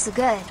make this a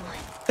good one.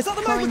 Is that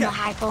the magma gap?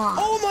 Hype along.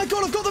 Oh my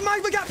god, I've got the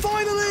magma gap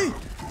finally!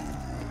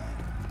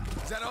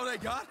 Is that all they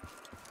got?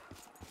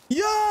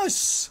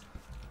 Yes!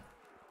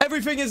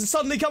 Everything is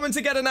suddenly coming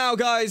together now,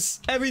 guys.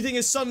 Everything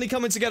is suddenly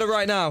coming together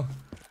right now.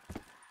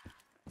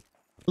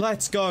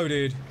 Let's go,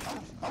 dude.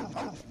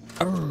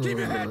 Keep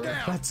your head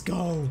down. Let's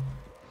go.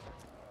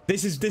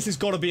 This has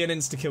got to be an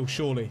insta-kill,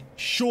 surely.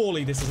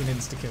 Surely this is an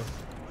insta-kill.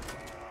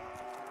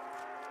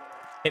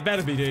 It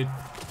better be, dude.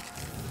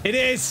 It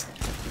is.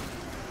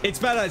 It's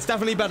better. It's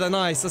definitely better.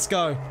 Nice. Let's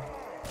go.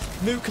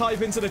 Nuke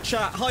hype into the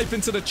chat. Hype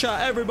into the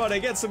chat.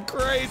 Everybody get some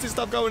crazy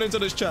stuff going into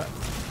this chat.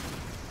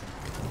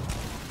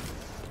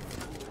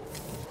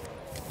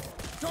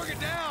 Target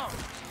down.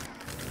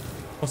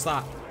 What's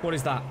that? What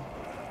is that?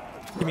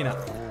 Give me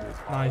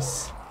that.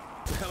 Nice.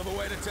 It's a hell of a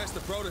way to test the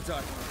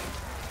prototype.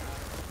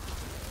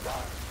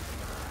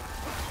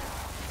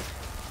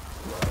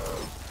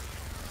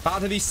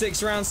 About to be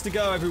 6 rounds to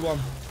go, everyone.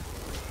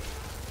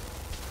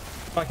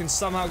 If I can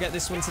somehow get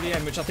this one to the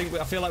end, which I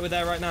feel like we're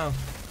there right now.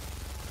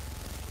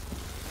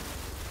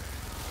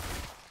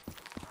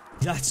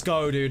 Let's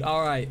go, dude.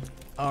 All right.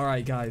 All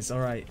right, guys. All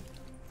right.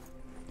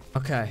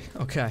 Okay.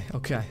 Okay.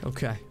 Okay.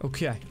 Okay.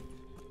 Okay.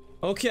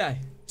 Okay.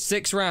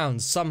 6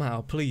 rounds.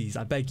 Somehow, please.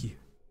 I beg you.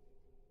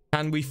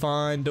 Can we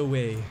find a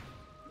way?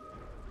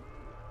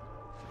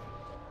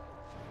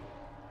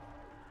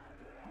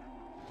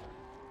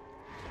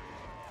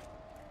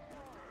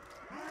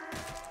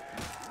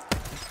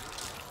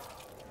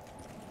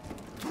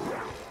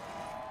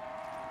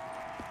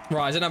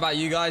 Right, I don't know about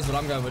you guys, but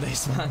I'm going with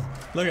this, man.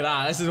 Look at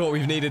that. This is what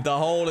we've needed the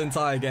whole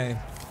entire game.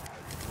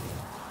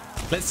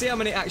 Let's see how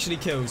many actually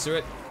kills. We're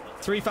at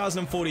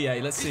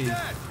 3,048. Let's see.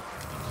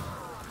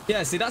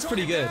 Yeah, see, that's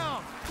pretty good.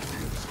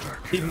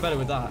 Even better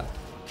with that.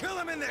 Kill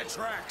them in their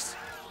tracks.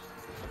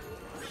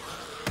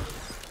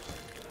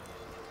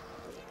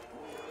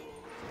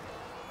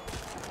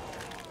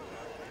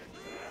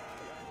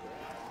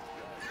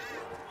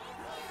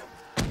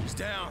 He's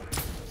down.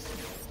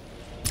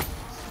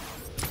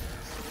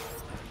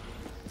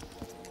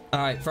 All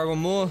right, throw one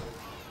more.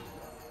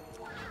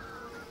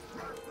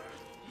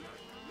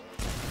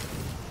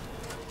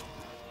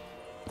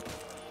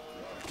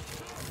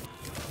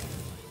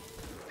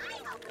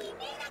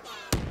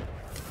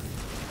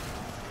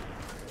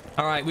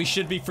 All right, we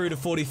should be through to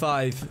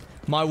 45.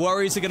 My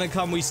worries are going to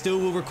come. We still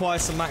will require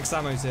some max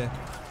ammos here.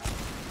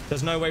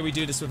 There's no way we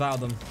do this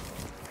without them.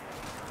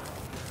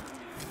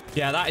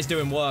 Yeah, that is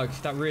doing work.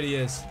 That really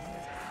is.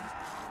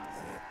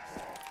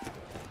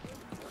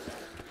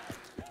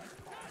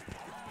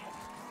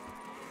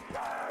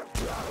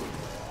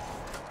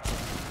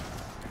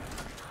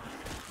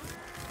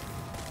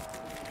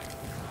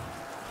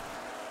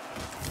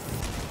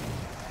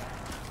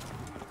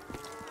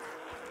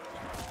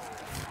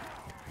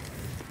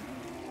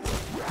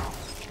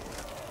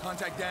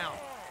 Contact down.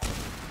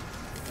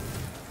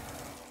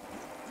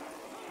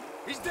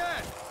 He's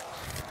dead.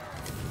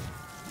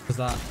 What's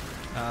that?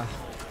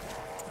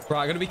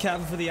 Right, I gotta be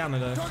careful for the ammo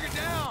though. Target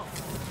down.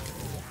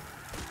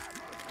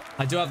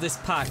 I do have this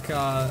pack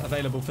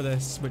available for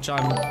this, which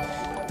I'm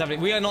definitely.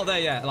 We are not there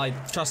yet.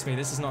 Like, trust me,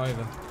 this is not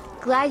over.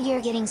 Glad you're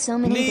getting so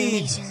many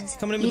Needs. donations.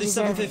 Coming in You with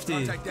the deserve it.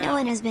 750. No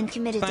one has been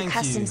committed Thank to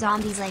custom you.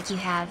 zombies like you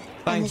have.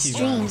 And the Thank you,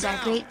 streams man.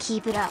 are great.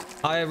 Keep it up.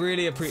 I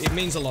really appreciate. It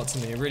means a lot to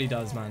me. It really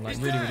does, man. Like,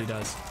 really, really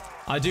does.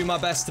 I do my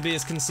best to be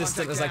as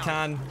consistent as I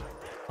can.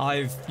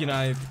 I've, you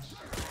know,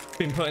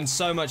 been putting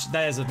so much.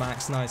 There's a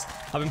max, nice.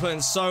 I've been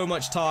putting so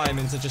much time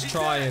into just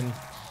trying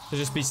to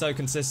just be so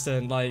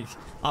consistent. Like,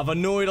 I've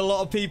annoyed a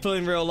lot of people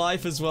in real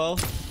life as well.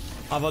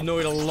 I've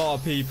annoyed a lot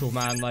of people,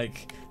 man.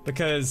 Like,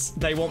 because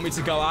they want me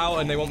to go out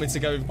and they want me to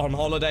go on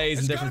holidays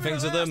and different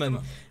things with them. And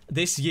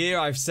this year,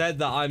 I've said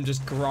that I'm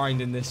just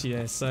grinding this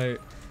year. So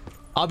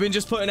I've been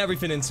just putting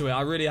everything into it.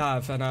 I really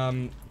have.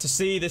 And to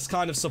see this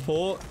kind of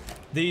support,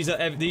 these are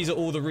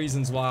all the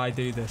reasons why I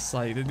do this.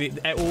 Like,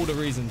 all the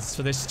reasons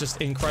for this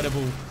just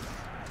incredible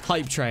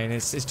hype train.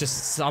 It's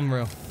just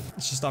unreal.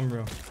 It's just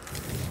unreal.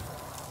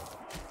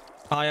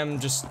 I am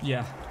just,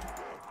 yeah,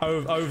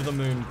 over the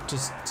moon.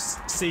 Just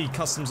see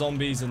custom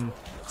zombies and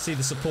see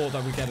the support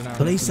that we're getting out.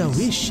 Place a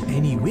wish,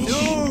 any wish,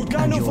 No,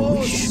 and your Gandalf!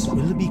 wish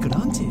will be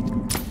granted.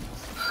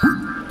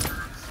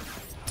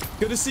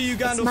 Good to see you,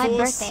 Gandalf. It's my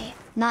birthday,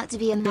 not to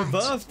be a Good munch.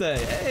 birthday,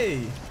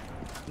 hey.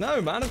 No,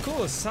 man, of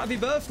course. Happy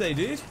birthday,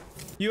 dude.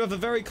 You have a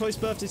very close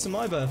birthday to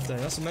my birthday.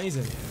 That's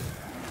amazing.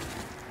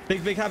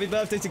 Big, big happy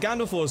birthday to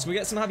Gandalf. We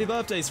get some happy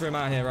birthdays for him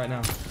out here right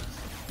now.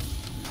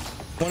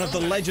 One of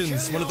the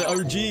legends, one of the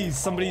OGs.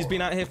 Somebody who's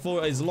been out here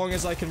for as long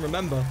as I can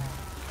remember.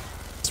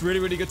 It's really,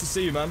 really good to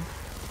see you, man.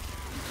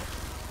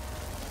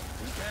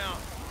 Down.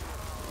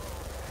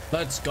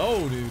 Let's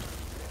go, dude.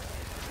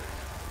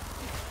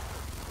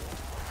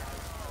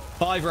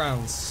 5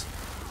 rounds.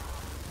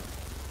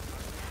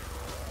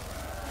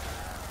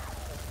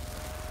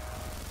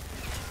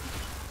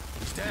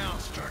 He's down.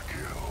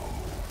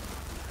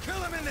 Kill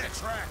him in their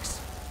tracks.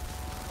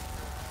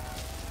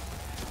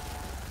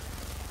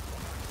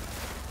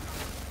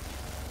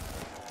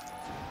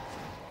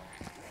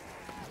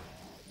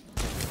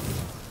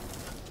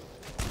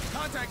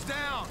 Contact's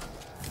down.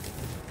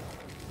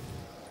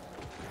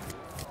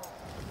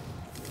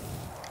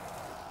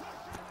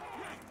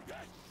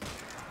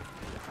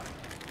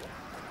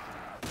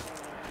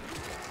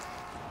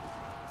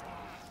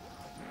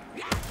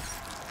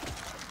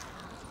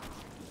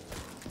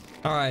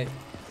 All right.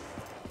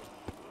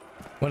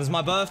 When is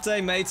my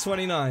birthday? May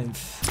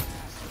 29th.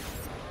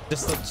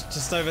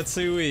 Just over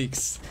 2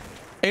 weeks.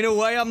 In a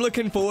way, I'm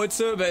looking forward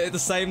to it, but at the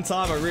same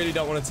time, I really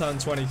don't want to turn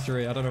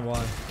 23. I don't know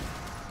why.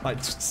 Like,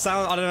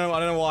 I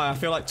don't know why. I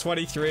feel like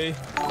 23.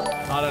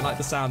 I don't like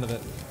the sound of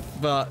it.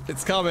 But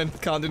it's coming.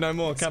 Can't do no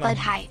more, can I? Spud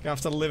hype. I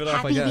have to live it up, I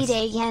Happy guess.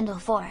 B-Day,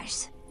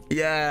 Gandalf.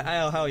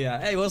 Yeah, hell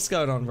yeah. Hey, what's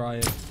going on,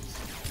 Ryan?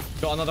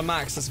 Got another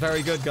max. That's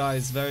very good,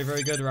 guys. Very,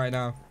 very good right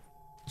now.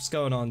 What's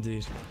going on,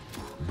 dude?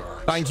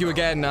 Thank you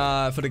again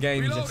for the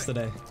games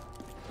yesterday.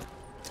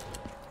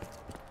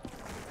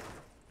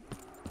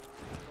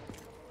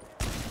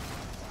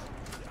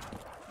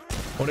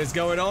 What is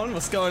going on?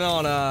 What's going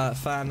on,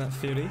 Fan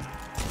Fury?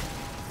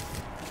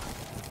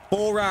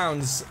 4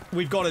 rounds.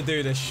 We've got to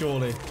do this,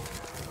 surely.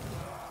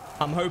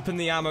 I'm hoping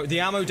the ammo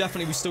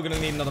definitely, we're still going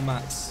to need another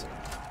max.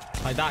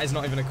 Like, that is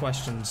not even a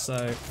question,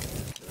 so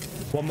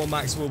 1 more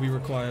max will be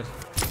required.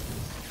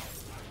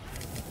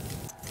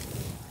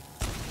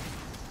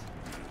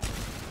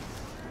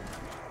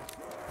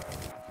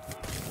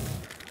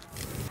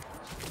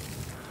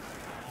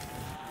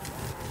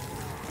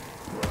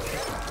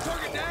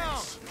 Target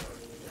down.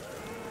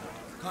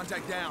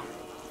 Contact down.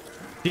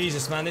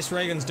 Jesus, man, this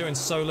Reagan's doing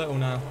so little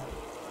now.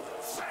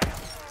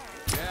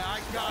 Yeah, I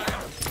got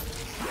him.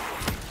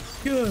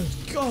 Good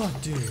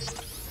God, dude.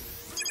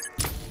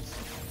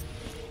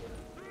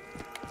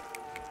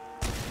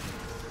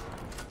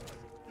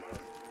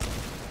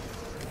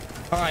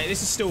 Alright,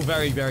 this is still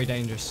very, very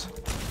dangerous.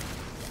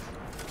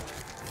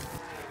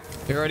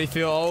 You already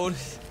feel old?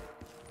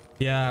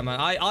 Yeah, man.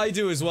 I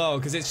do as well,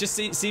 because it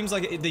seems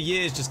like the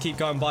years just keep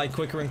going by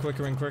quicker and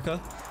quicker and quicker.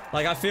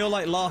 Like, I feel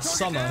like last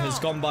summer has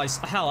gone by...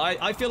 Hell,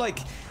 I feel like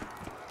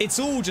it's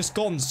all just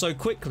gone so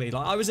quickly.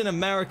 Like, I was in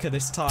America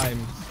this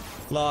time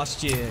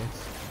last year,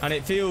 and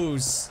it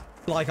feels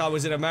like I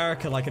was in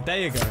America like a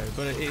day ago,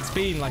 but it's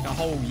been like a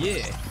whole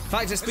year. In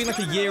fact, it's been like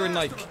a year and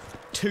like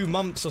 2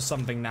 months or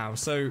something now,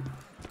 so...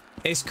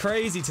 It's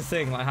crazy to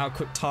think like how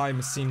quick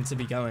time seemed to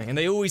be going. And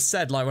they always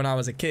said, like when I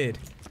was a kid,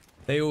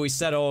 they always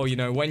said, oh, you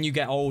know, when you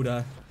get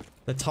older,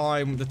 the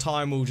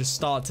time will just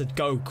start to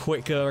go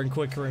quicker and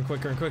quicker and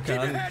quicker and quicker.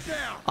 And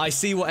I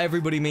see what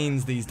everybody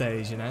means these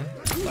days, you know?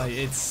 Like,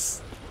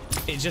 it's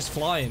just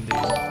flying, dude.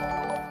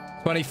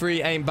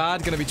 23 ain't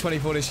bad, gonna be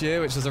 24 this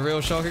year, which is a real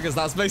shocker because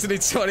that's basically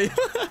 20.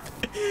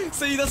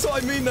 See, that's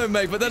what I mean though,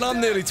 mate, but then I'm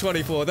nearly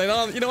 24. Then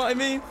I'm, you know what I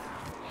mean?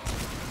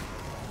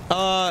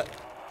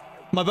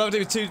 My birthday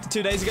was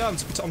two days ago. I'm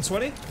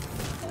 20.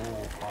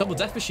 Double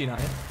death machine out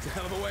here.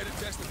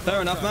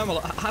 Fair enough, man.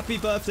 Well, happy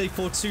birthday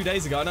for 2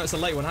 days ago. I know it's a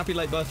late one. Happy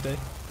late birthday.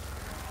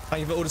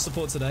 Thank you for all the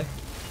support today.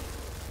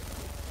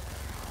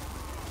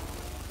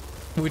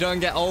 We don't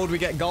get old, we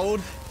get gold.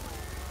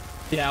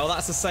 Yeah, well,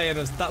 that's a saying.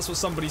 That's what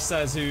somebody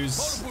says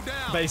who's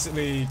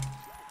basically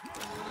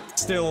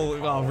still,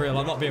 well, real.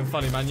 I'm not being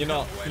funny, man. You're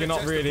not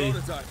really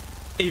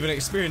even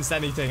experienced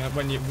anything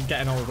when you're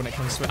getting old when it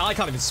comes to it. I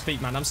can't even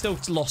speak, man. I'm still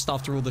lost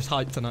after all this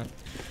hype tonight.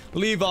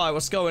 Levi,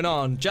 what's going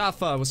on?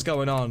 Jaffa, what's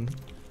going on?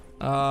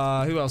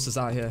 Who else is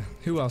out here?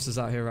 Who else is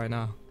out here right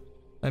now?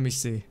 Let me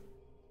see.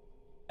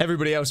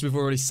 Everybody else we've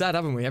already said,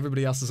 haven't we?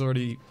 Everybody else has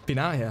already been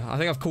out here. I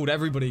think I've called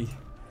everybody.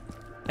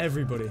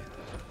 Everybody.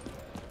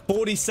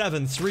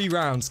 47, 3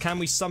 rounds. Can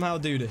we somehow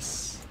do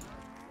this?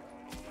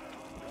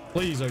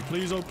 Please, oh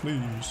please, oh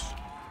please.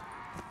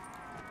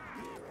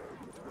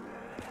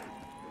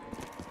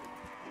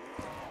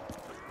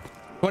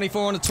 $24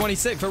 on the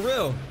 26th, for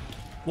real.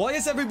 Why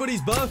is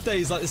everybody's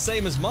birthdays like the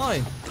same as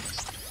mine?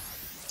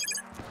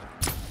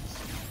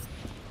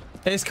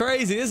 It's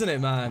crazy, isn't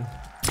it, man?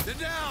 Sit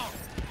down.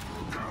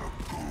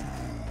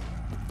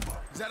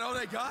 Is that all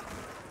they got?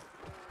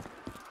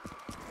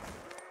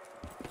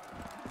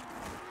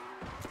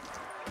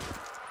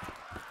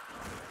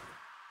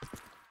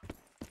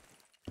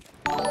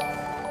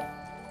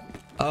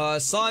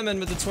 Simon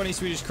with the 20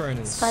 Swedish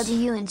kronas. But do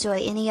you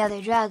enjoy any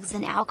other drugs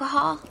than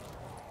alcohol?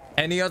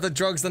 Any other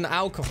drugs than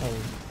alcohol?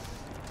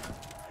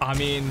 I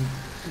mean,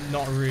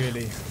 not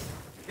really.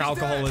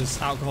 Alcohol is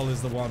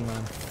the one,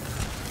 man.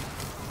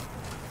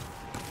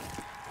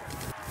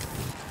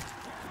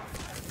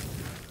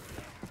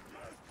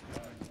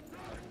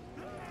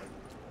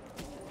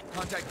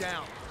 Contact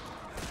down.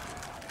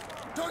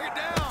 Target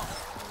down.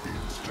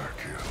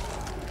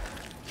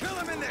 Kill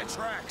him in their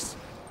tracks.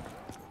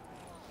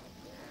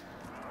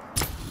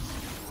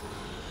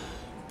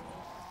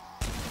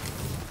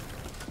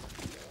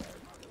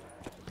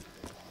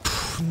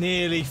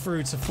 Nearly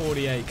through to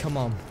 48. Come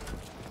on.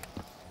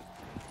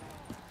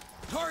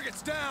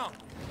 Target's down.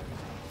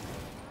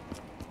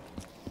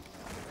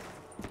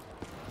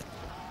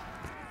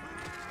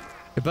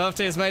 Your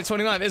birthday is May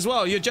 29th as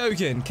well. You're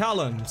joking.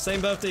 Callum, same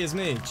birthday as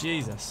me.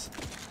 Jesus.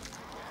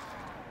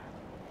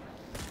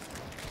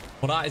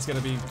 Well, that is going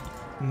to be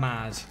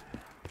mad.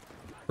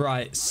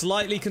 Right.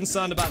 Slightly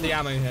concerned about the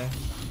ammo here.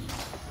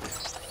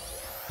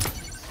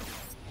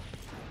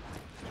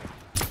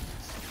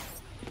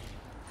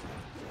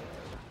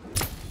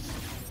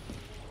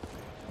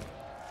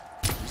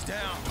 He's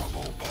down.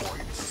 Double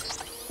points.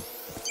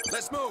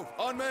 Let's move.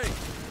 On me.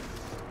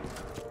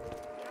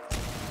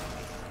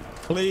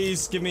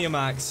 Please give me a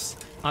max.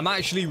 I'm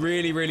actually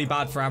really, really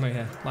bad for ammo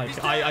here.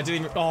 Like I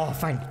didn't even, oh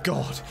thank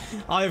God.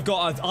 I've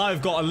got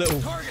a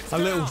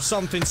little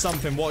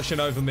something watching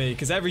over me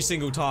because every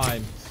single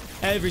time,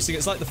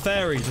 it's like the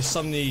fairy just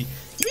suddenly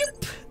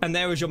yip, and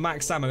there is your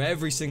max ammo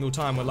every single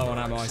time we're low on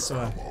ammo, I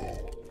swear.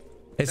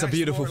 It's a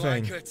beautiful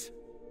thing.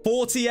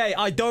 48,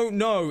 I don't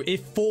know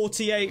if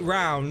 48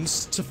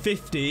 rounds to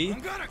 50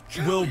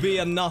 will be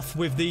enough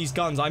with these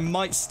guns. I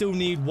might still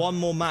need one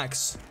more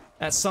max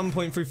at some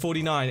point through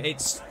 49.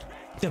 It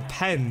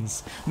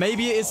depends.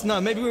 Maybe it is,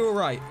 no, maybe we were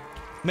right.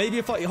 Maybe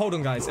if I, hold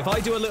on guys, if I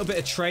do a little bit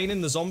of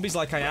training the zombies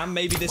like I am,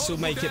 maybe this will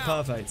make it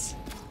perfect.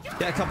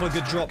 Get a couple of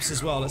good drops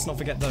as well, let's not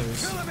forget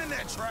those. Kill him in their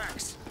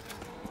tracks.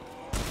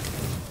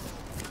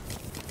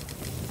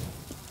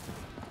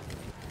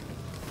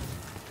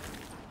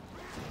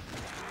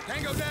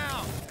 Tango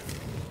down.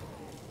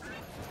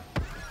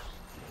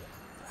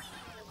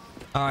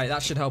 Alright,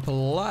 that should help a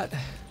lot.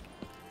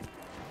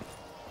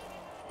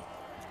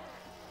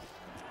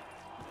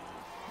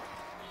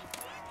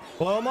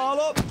 Blow them all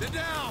up. They're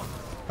down.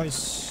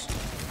 Nice.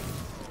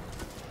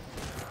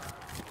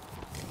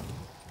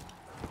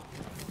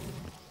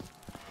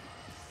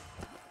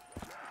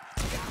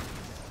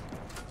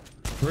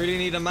 Really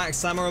need a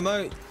max ammo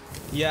remote?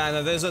 Yeah,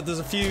 no, there's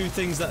a few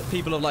things that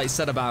people have like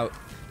said about.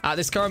 At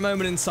this current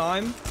moment in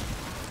time,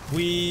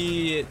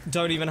 we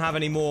don't even have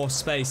any more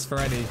space for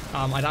any.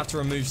 I'd have to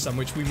remove some,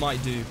 which we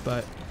might do,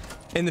 but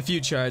in the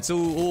future, it's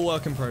all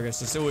work in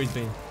progress. It's always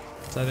been.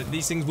 So that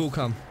these things will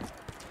come.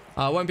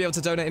 I won't be able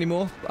to donate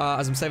anymore,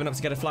 as I'm saving up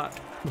to get a flat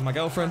with my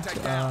girlfriend.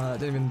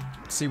 Didn't even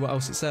see what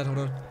else it said.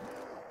 Hold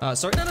on.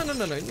 Sorry, no.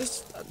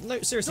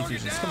 No, seriously,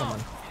 Fusions, come on,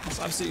 man. That's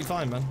absolutely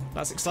fine, man.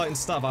 That's exciting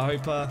stuff. I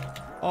hope,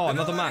 oh,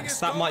 another max.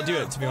 That might do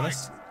it, to be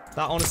honest.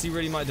 That honestly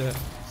really might do it.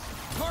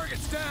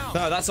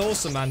 No, that's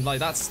awesome, man. Like,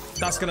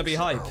 that's gonna be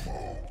hype.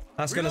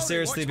 That's gonna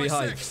seriously be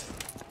hype.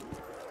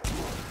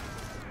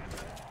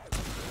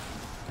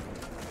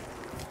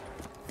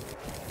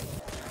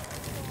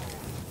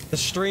 The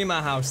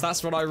streamer house,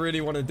 that's what I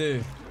really want to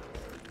do.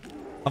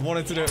 I've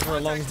wanted to do it for a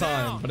long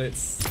time, but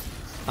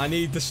I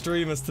need the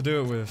streamers to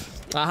do it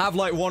with. I have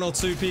like 1 or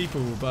 2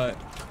 people, but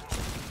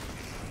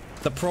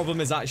the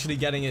problem is actually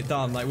getting it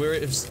done. Like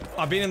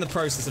I've been in the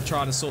process of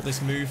trying to sort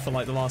this move for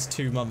like the last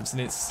 2 months,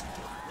 and it's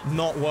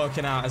not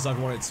working out as I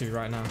want it to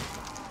right now.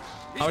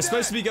 I was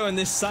supposed to be going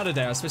this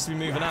Saturday. I was supposed to be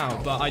moving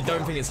out, but I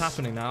don't think it's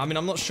happening now. I mean,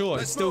 I'm not sure.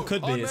 It still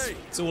could be.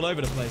 It's all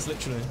over the place,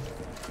 literally.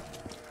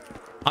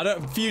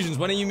 Fusions,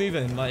 when are you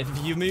moving? Like,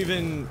 if you move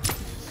in...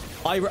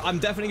 I'm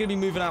definitely going to be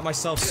moving out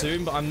myself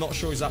soon, but I'm not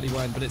sure exactly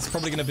when. But it's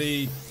probably going to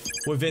be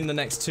within the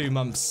next 2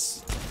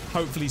 months.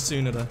 Hopefully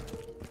sooner, though.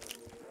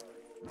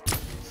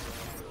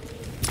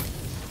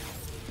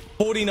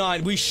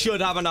 49. We should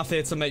have enough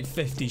here to make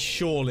 50,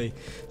 surely.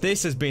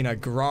 This has been a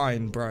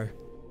grind, bro.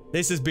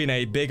 This has been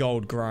a big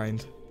old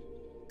grind.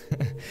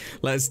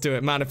 Let's do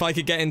it, man. If I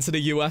could get into the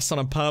US on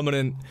a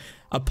permanent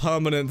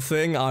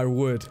thing, I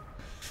would.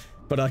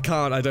 But I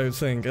can't, I don't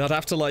think. I'd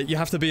have to, like, you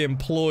have to be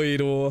employed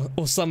or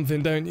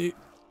something, don't you? You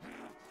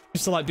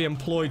have to, like, be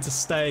employed to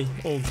stay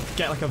or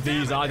get, like, a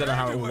visa. I don't know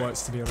how it all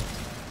works, to be honest.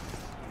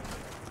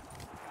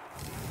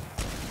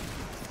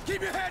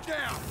 Keep your head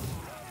down.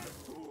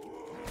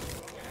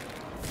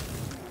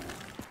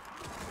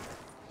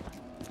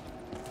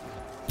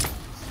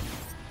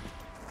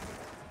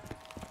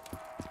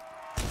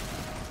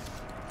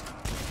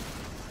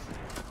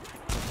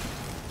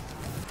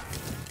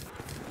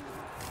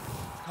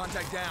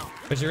 Contact down.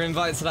 Was your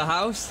invite to the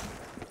house?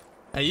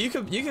 Hey, you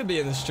could be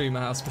in the streamer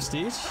house,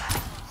 Prestige.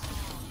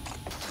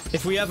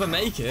 If we ever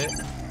make it.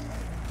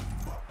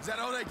 Is that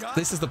all they got?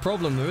 This is the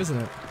problem, though, isn't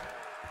it?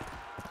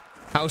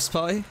 House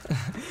party?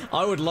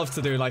 I would love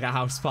to do like a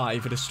house party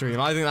for the stream.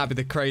 I think that'd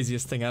be the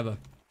craziest thing ever.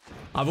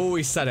 I've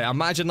always said it.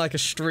 Imagine like a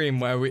stream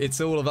where it's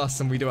all of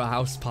us and we do a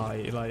house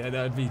party. Like,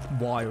 that would be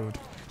wild.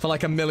 For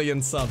like 1 million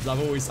subs.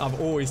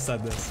 I've always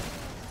said this.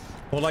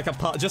 Or like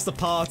just a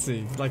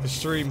party, like a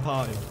stream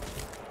party.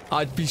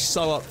 I'd be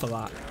so up for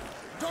that.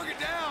 Target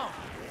down.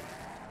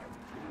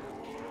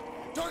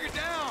 Target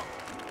down.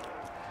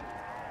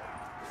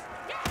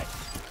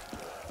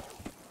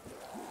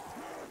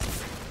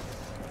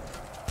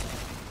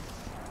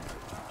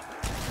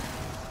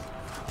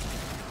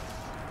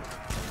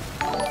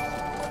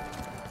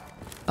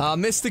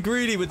 Mr.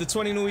 Greedy with the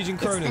 20 Norwegian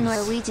kroners. It's the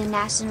Norwegian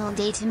National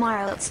Day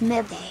tomorrow. It's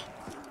midday.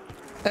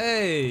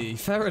 Hey,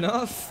 fair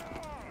enough.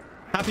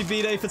 Happy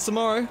B-Day for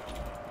tomorrow.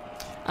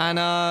 And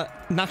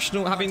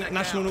happy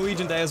National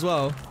Norwegian Day as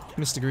well,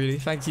 Mr. Greedy.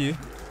 Thank you.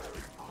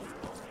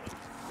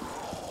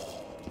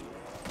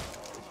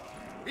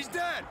 He's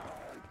dead.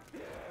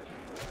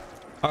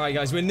 All right,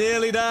 guys, we're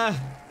nearly there.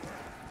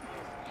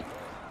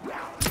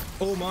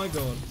 Oh my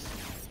god.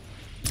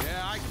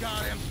 Yeah, I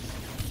got him.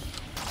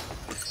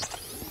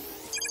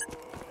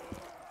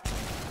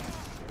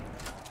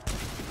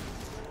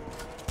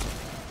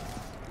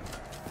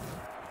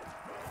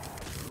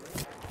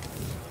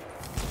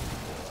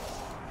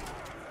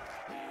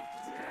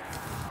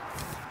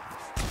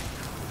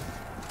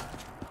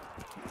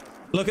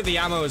 Look at the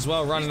ammo as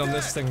well, running on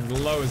this thing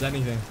low as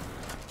anything.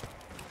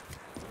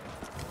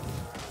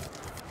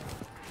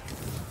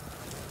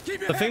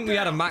 I think we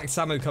had a max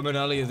ammo coming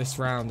earlier this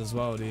round as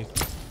well, dude.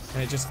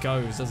 And it just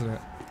goes, doesn't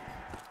it?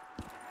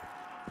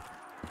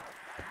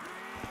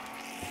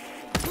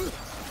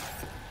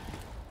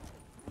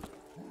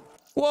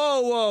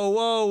 Whoa, whoa,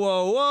 whoa,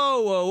 whoa,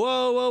 whoa, whoa,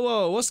 whoa, whoa,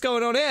 whoa. What's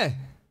going on here?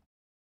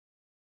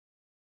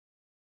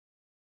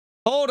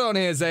 Hold on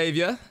here,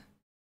 Xavier.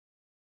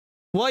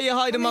 Why are you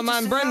hiding my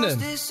man Brendan?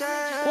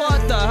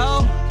 What the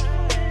hell?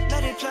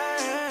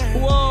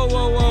 Whoa,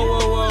 whoa, whoa,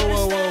 whoa, whoa,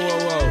 whoa, whoa, whoa,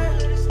 whoa.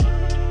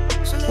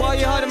 Why are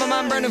you hiding my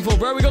man Brendan for,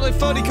 bro? We got like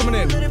 30 coming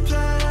in.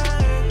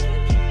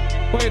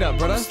 Wait up,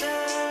 brother.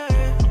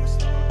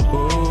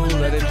 Ooh,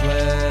 let it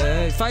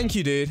play. Thank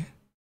you, dude.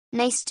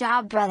 Nice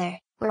job, brother.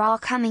 We're all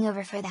coming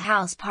over for the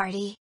house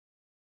party.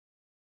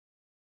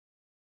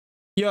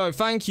 Yo,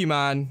 thank you,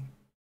 man.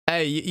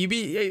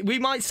 Hey, we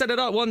might set it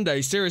up one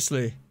day,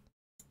 seriously.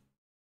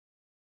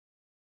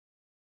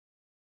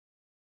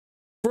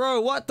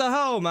 Bro, what the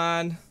hell,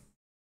 man?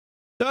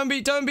 Don't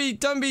be,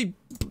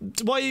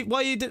 what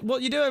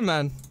you doing,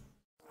 man?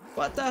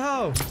 What the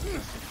hell?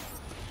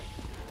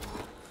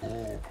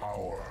 Full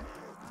power.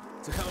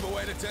 It's a hell of a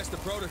way to test the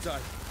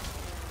prototype.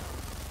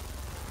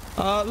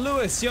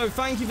 Lewis, yo,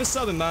 thank you for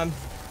subbing, man.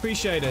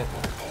 Appreciate it.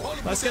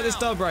 Let's get this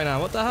dub right now.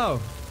 What the hell?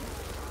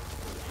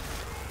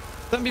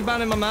 Don't be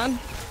banning my man.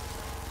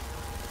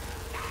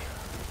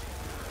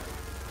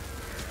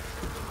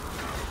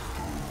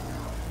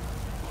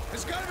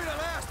 It's gotta be the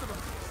last of them.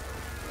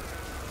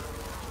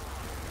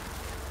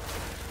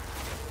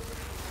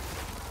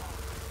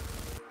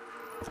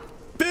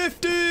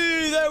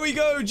 There we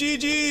go.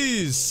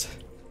 GG's.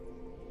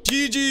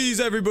 GG's,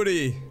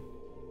 everybody.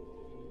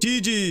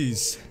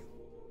 GG's.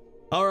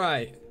 All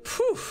right.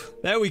 Whew.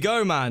 There we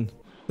go, man.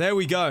 There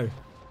we go.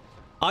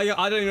 I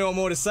don't even know what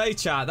more to say,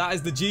 chat. That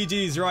is the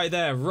GG's right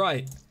there.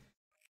 Right.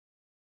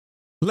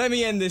 Let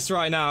me end this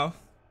right now.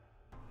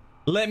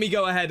 Let me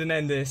go ahead and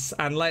end this,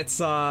 and let's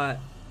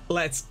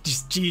let's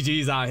just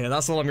GG's out here.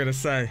 That's all I'm gonna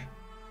say.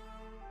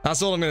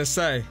 That's all I'm gonna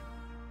say.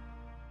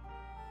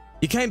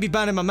 You can't be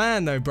banning my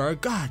man though, bro.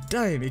 God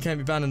damn, you can't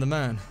be banning the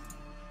man.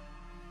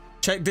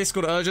 Check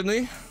Discord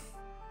urgently.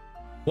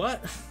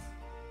 What?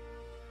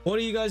 What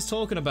are you guys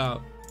talking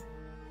about?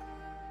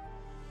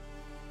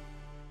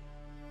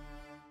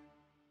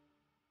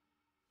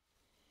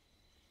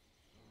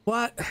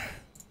 What?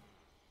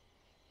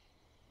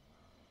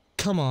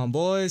 Come on,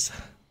 boys.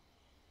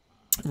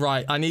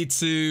 Right, I need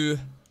to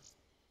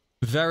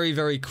very,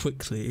 very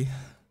quickly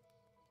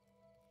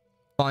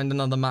find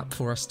another map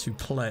for us to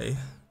play.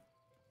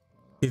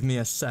 Give me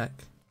a sec.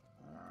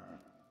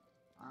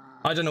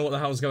 I don't know what the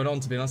hell's going on,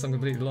 to be honest. I'm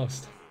completely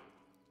lost.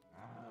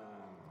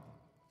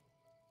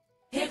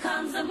 Here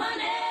comes the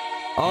money.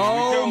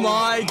 Oh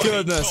my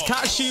goodness.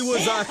 Kashi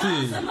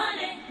Wazaki.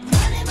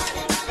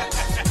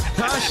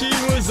 Kashi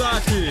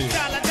Wazaki.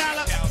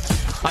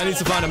 I need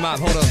to find a map.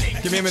 Hold on.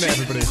 Give me a minute,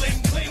 everybody.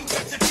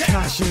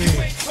 Kashi.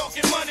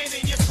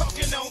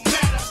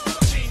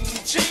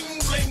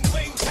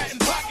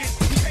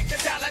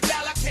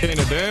 In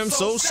a damn,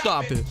 so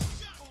stop it.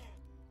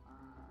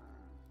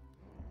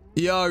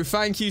 Yo,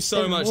 thank you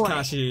so much,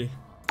 Kashi.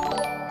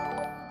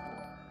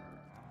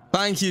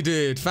 Thank you,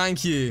 dude.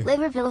 Thank you.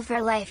 Liverpool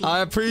for life. I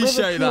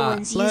appreciate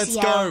that. Let's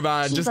go,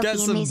 man. Just get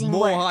some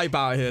more hype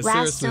out here.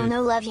 Seriously.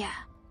 No love ya.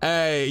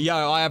 Hey,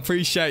 yo, I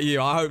appreciate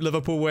you. I hope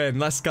Liverpool win.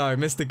 Let's go.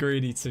 Mr.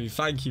 Greedy too.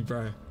 Thank you,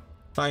 bro.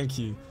 Thank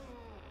you.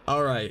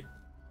 All right.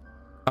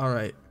 All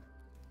right.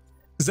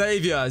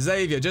 Xavier,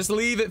 just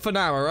leave it for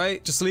now, all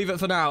right? Just leave it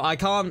for now. I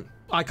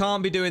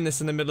can't be doing this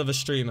in the middle of a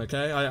stream,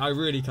 okay? I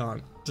really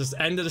can't. Just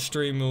end of the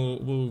stream,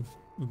 we'll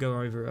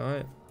go over it, all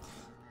right?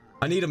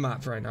 I need a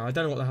map right now. I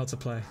don't know what the hell to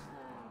play.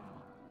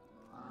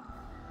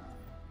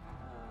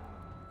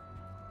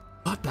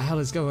 What the hell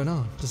is going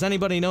on? Does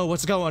anybody know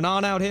what's going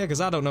on out here? Because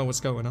I don't know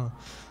what's going on.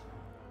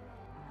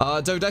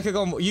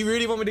 Dodecagon. You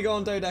really want me to go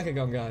on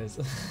Dodecagon, guys?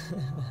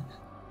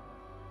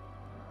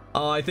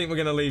 Oh, I think we're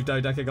going to leave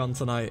Dodecagon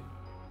tonight.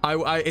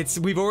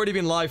 We've already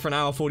been live for an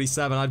hour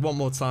 47. I'd want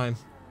more time.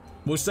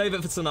 We'll save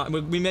it for tonight.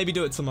 We maybe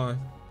do it tomorrow.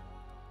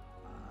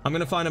 I'm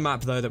going to find a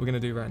map, though, that we're going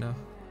to do right now.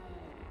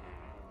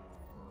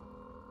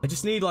 I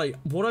just need, like,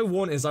 what I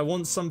want is I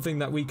want something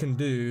that we can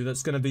do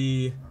that's going to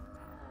be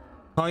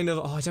kind of,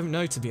 oh, I don't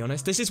know, to be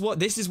honest. This is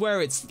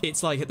where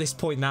it's like at this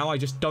point now, I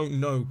just don't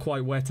know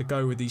quite where to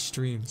go with these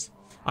streams.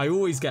 I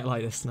always get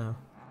like this now.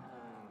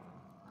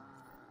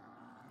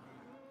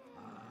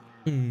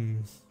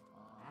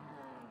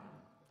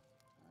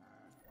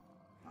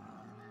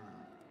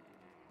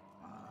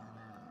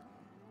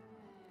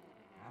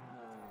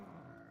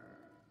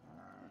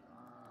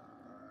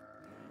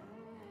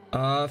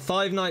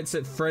 5 Nights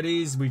at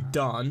Freddy's, we've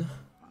done.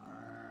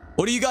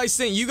 What do you guys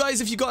think? You guys,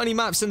 if you got any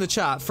maps in the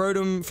chat, throw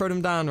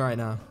them down right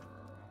now.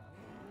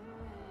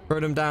 Throw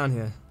them down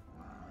here.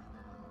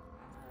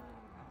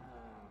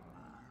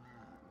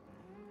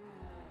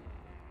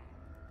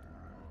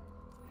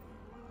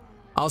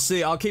 I'll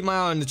see. I'll keep my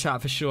eye on the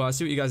chat for sure. I'll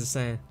see what you guys are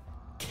saying.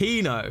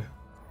 Kino.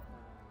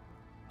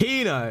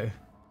 Kino.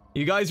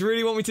 You guys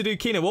really want me to do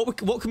Kino?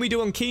 What can we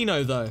do on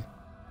Kino, though?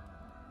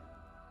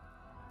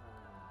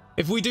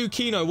 If we do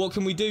Kino, what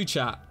can we do,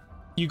 chat?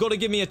 You got to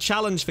give me a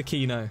challenge for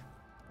Kino.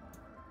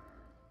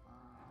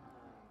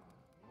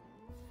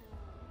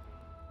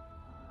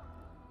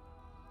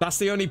 That's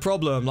the only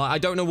problem. Like, I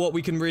don't know what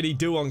we can really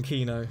do on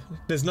Kino.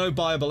 There's no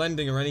buyable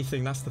ending or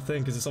anything. That's the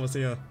thing, because it's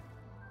obviously a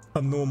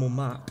normal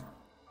map.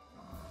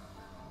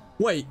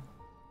 Wait.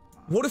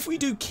 What if we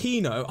do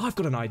Kino? I've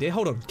got an idea.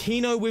 Hold on.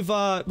 Kino with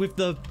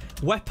the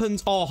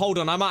weapons. Oh, hold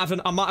on. I might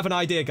have an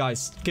idea,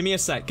 guys. Give me a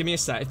sec. Give me a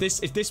sec.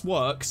 If this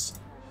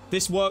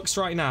works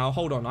right now.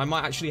 Hold on. I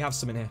might actually have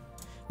some in here.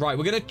 Right,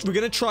 we're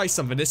gonna try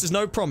something. This is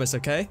no promise,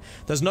 okay?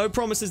 There's no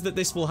promises that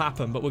this will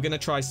happen, but we're gonna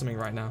try something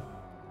right now.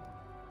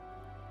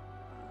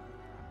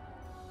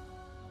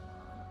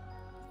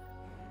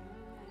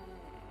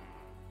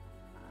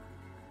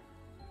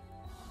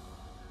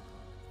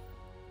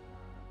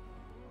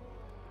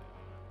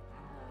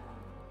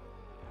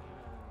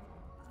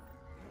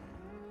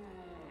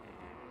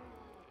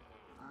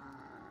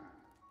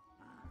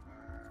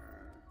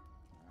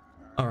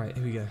 Alright,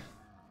 here we go.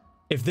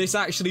 If this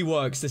actually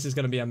works, this is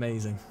going to be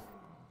amazing.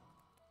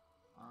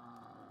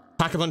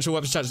 Pack a bunch of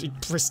weapons challenges.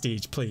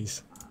 Prestige,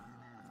 please.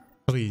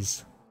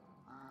 Please.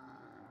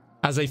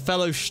 As a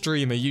fellow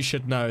streamer, you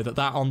should know that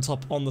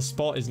on the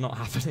spot is not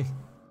happening.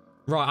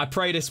 Right, I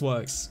pray this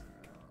works.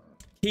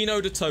 Kino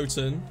de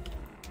Toten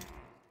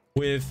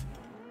with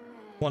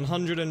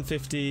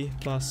 150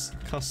 plus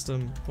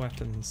custom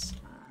weapons.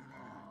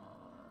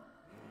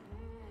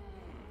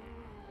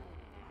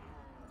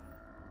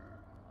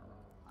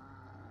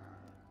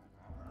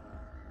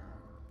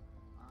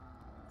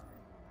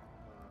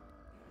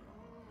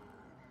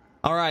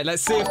 Alright,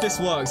 let's see if this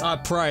works. I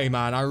pray,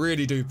 man. I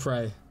really do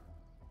pray.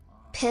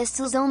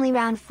 Pistols only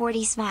round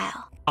 40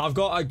 smile. I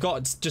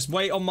got, just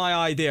wait on my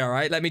idea,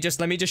 alright? Let me just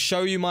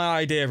show you my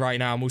idea right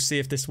now and we'll see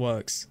if this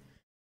works.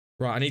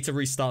 Right, I need to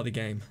restart the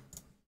game.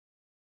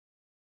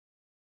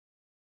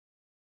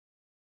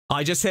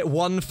 I just hit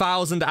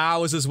 1,000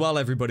 hours as well,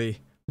 everybody.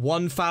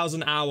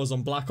 1,000 hours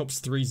on Black Ops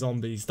 3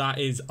 Zombies. That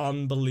is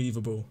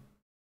unbelievable.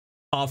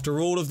 After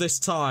all of this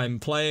time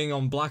playing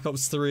on Black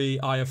Ops 3,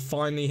 I have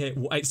finally hit...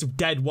 It's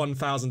dead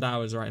 1,000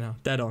 hours right now.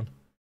 Dead on.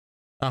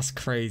 That's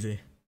crazy.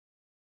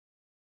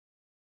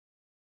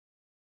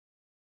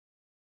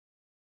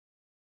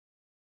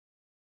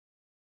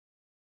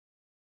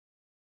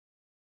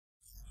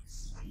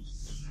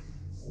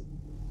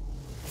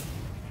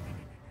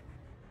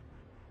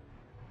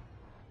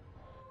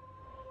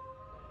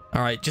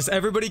 Alright, just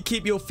everybody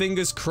keep your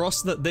fingers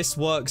crossed that this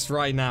works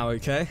right now,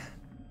 okay?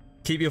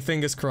 Keep your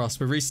fingers crossed.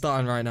 We're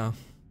restarting right now.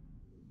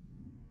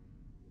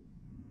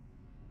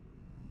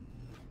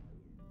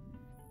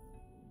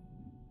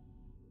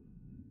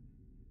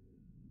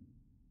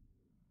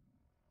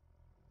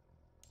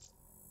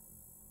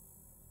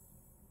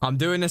 I'm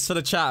doing this for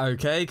the chat,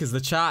 okay? Because the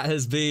chat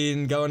has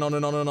been going on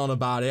and on and on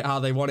about it, how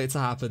they want it to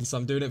happen. So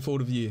I'm doing it for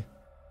all of you.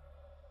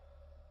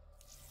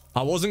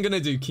 I wasn't going to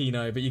do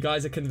Kino, but you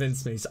guys have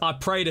convinced me. So I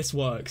pray this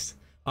works.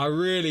 I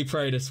really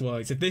pray this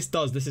works. If this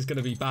does, this is going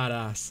to be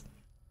badass.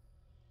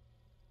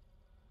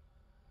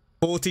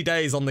 40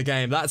 days on the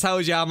game. That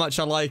tells you how much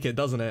I like it,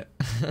 doesn't it?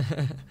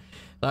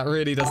 That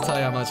really does tell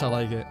you how much I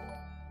like it.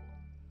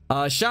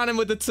 Shannon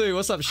with the 2.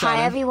 What's up, Shannon?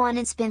 Hi everyone,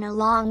 it's been a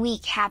long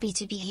week. Happy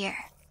to be here.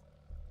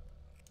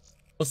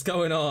 What's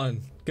going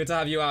on? Good to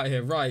have you out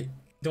here. Right.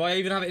 Do I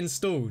even have it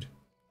installed?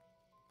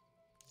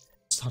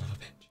 Son of a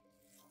bitch.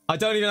 I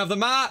don't even have the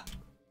map!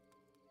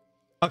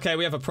 Okay,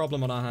 we have a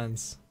problem on our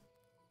hands.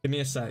 Give me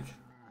a sec.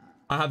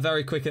 I have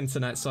very quick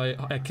internet, so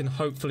I can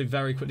hopefully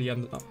very quickly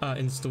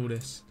install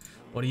this.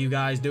 What are you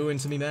guys doing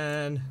to me,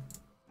 man?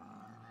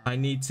 I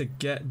need to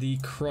get the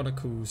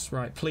Chronicles.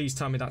 Right, please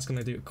tell me that's going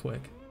to do it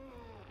quick.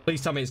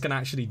 Please tell me it's going to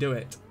actually do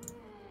it.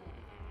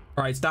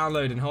 Alright, it's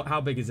downloading.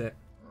 How big is it?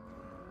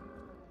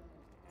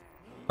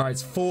 Alright,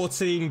 it's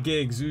 14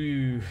 gigs.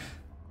 Ooh.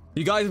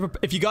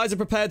 If you guys are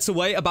prepared to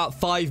wait about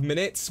 5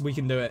 minutes, we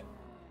can do it.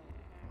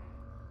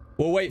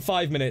 We'll wait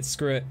 5 minutes.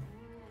 Screw it.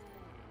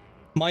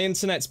 My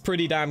internet's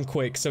pretty damn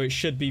quick, so it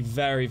should be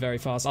very, very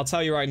fast. I'll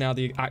tell you right now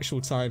the actual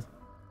time.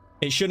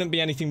 It shouldn't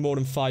be anything more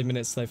than 5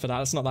 minutes, though, for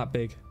that. It's not that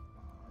big.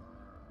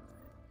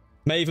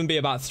 May even be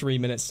about 3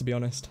 minutes, to be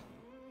honest.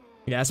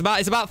 Yeah, it's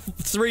about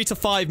 3 to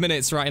 5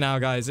 minutes right now,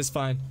 guys. It's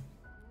fine.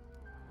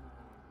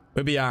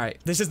 We'll be alright.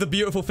 This is the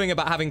beautiful thing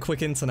about having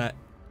quick internet.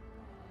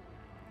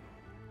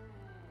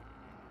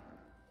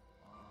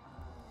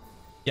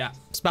 Yeah,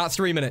 it's about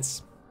 3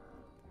 minutes.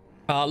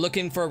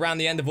 Looking for around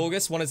the end of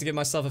August. Wanted to give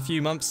myself a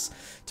few months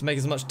to make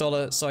as much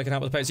dollar so I can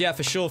help with the payments. Yeah,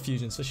 for sure,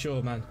 Fusions, for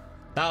sure, man.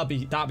 That'd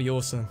be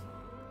awesome.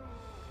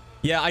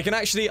 Yeah, I can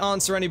actually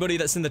answer anybody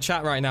that's in the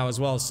chat right now as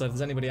well. So if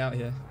there's anybody out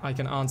here, I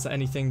can answer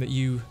anything that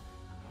you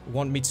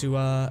want me to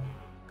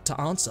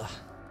answer.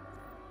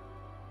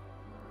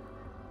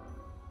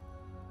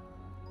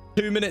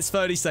 2 minutes,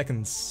 30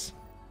 seconds.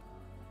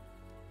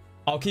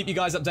 I'll keep you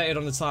guys updated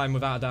on the time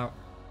without a doubt.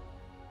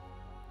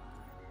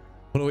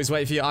 We'll always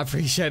wait for you. I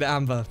appreciate it,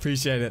 Amber.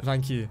 Appreciate it.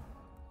 Thank you.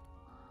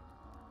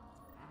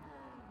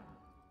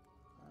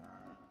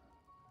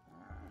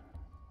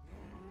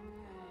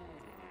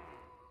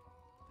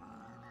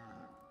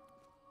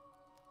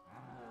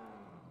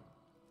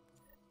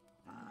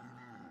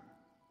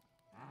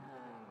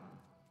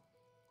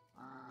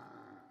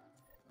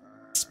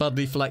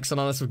 Spuddley flexing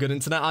on us with good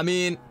internet. I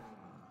mean,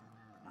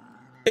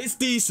 it's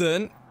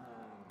decent.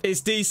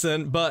 It's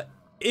decent, but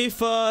if,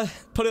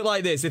 put it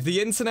like this, if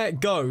the internet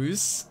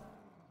goes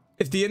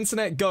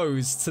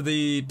to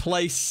the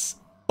place,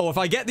 or if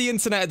I get the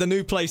internet at the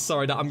new place,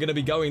 sorry, that I'm going to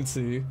be going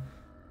to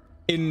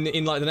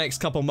in like the next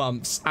couple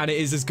months, and it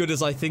is as good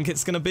as I think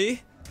it's going to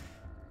be,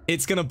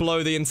 it's going to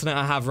blow the internet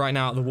I have right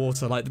now out of the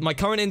water. Like, my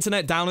current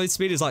internet download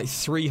speed is like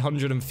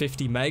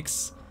 350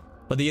 megs,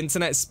 but the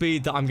internet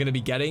speed that I'm going to be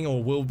getting,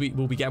 or will be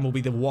getting, will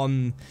be the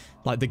one,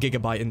 like the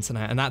gigabyte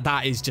internet, and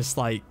that is just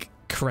like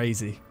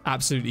crazy,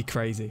 absolutely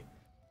crazy.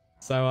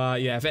 So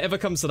yeah, if it ever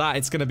comes to that,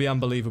 it's going to be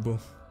unbelievable.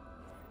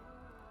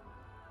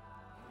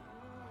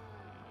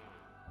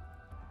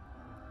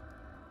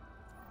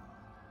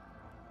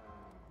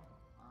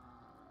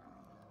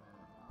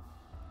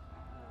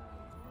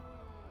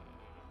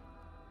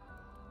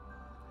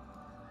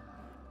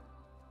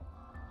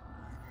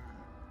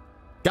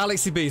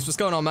 Galaxy Beast, what's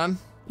going on, man?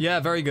 Yeah,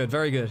 very good,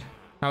 very good.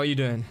 How are you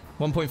doing?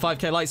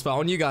 1.5k light spot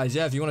on you guys.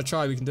 Yeah, if you want to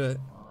try, we can do it.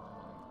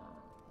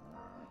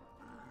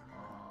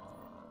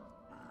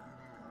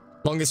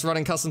 Longest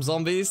running custom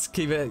zombies.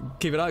 Keep it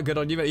up. Good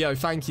on you. Yo,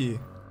 thank you.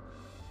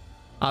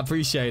 I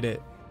appreciate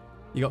it.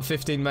 You got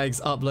 15 megs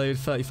upload,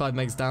 35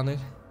 megs download.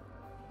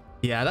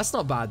 Yeah, that's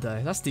not bad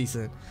though. That's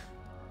decent.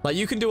 Like,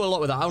 you can do a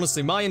lot with that.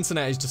 Honestly, my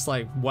internet is just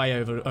like way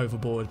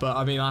overboard. But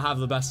I mean, I have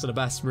the best of the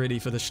best really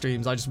for the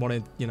streams. I just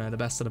wanted, you know, the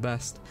best of the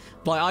best.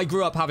 Like, I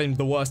grew up having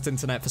the worst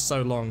internet for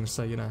so long,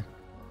 so you know.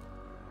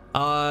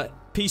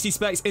 PC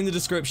specs in the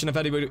description if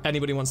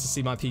anybody wants to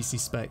see my PC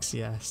specs.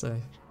 Yeah, so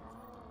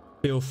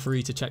feel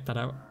free to check that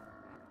out.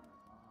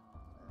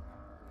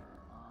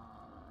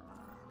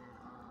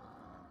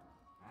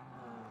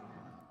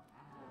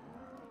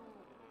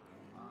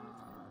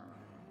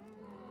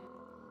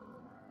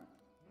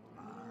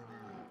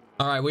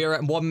 Alright, we are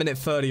at 1 minute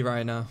 30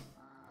 right now.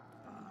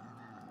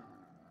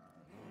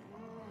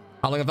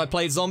 How long have I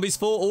played zombies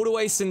for? All the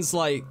way since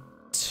like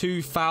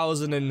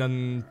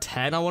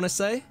 2010, I want to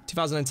say.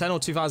 2010 or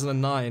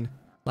 2009.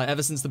 Like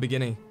ever since the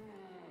beginning.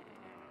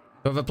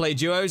 Have I played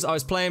duos? I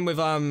was playing with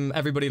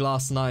everybody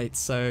last night.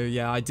 So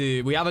yeah, I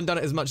do. We haven't done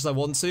it as much as I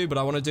want to, but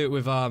I want to do it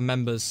with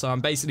members. So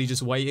I'm basically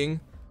just waiting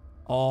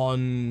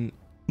on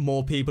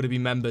more people to be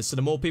members. So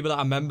the more people that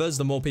are members,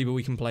 the more people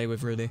we can play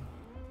with, really.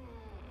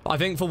 I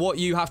think for what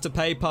you have to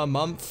pay per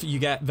month, you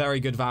get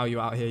very good value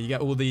out here. You get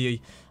all the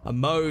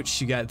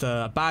emotes, you get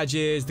the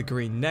badges, the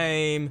green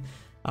name,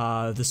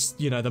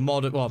 the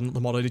mod, well, not the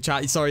mod only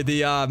chat, sorry,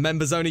 the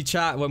members only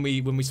chat when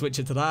we switch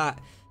it to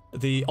that.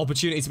 The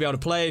opportunity to be able to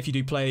play if you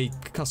do play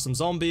custom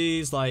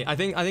zombies. Like, I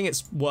think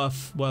it's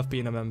worth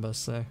being a member,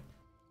 so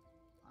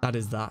that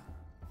is that.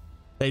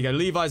 There you go.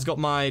 Levi's got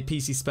my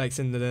PC specs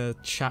in the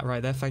chat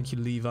right there. Thank you,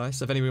 Levi.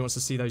 So if anybody wants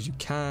to see those, you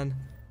can.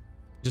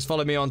 Just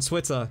follow me on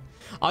Twitter.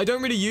 I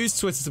don't really use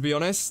Twitter, to be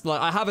honest. Like,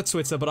 I have a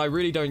Twitter, but I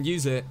really don't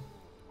use it.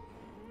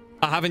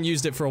 I haven't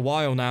used it for a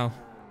while now.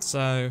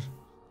 So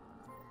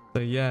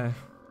yeah.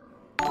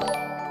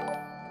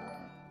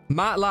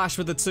 Matt Lash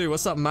with the 2.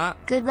 What's up, Matt?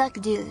 Good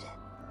luck, dude.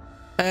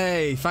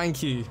 Hey,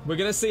 thank you. We're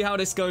going to see how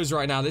this goes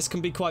right now. This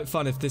can be quite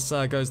fun if this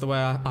goes the way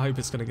I hope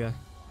it's going to go.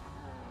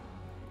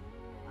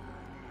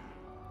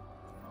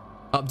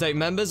 Update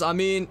members. I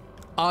mean,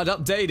 I'd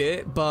update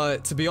it,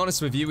 but to be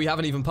honest with you, we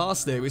haven't even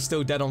passed it. We're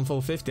still dead on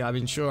 450. I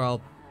mean, sure,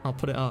 I'll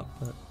put it up.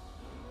 But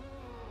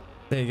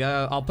there you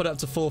go. I'll put it up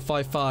to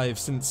 455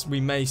 since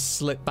we may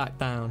slip back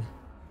down.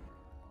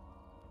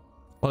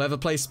 Will I ever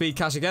play Speed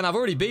Cash again? I've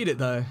already beat it,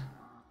 though.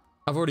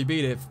 I've already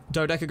beat it.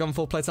 Dodecagon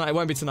full play tonight. It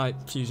won't be tonight,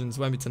 Fusions. It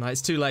won't be tonight.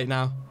 It's too late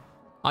now.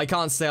 I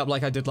can't stay up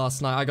like I did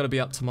last night. I gotta be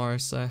up tomorrow,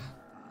 so.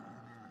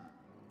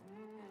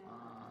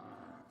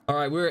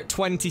 Alright, we're at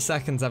 20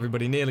 seconds,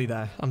 everybody. Nearly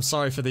there. I'm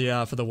sorry for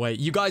the wait.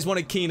 You guys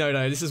wanted Kino,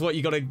 though. This is what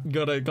you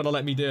gotta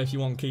let me do if you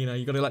want Kino.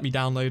 You gotta let me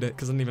download it,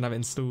 because I don't even have it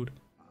installed.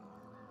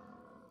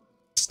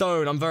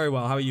 Stone, I'm very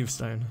well. How are you,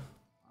 Stone?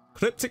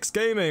 Cryptix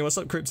Gaming. What's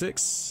up,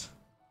 Cryptix?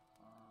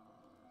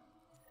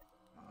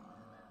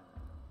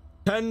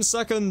 10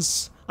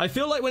 seconds. I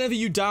feel like whenever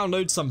you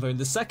download something,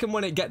 the second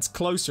when it gets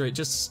closer, it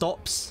just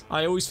stops.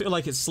 I always feel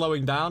like it's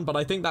slowing down, but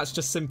I think that's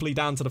just simply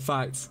down to the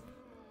fact,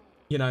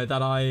 you know,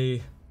 that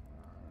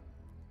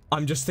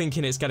I'm just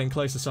thinking it's getting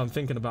closer, so I'm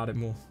thinking about it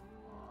more.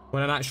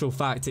 When in actual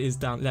fact, it is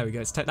down. There we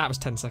go. That was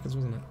 10 seconds,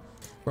 wasn't it?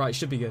 Right,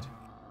 should be good.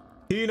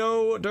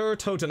 Kino der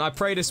Toten. I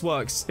pray this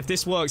works. If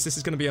this works, this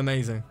is going to be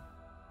amazing.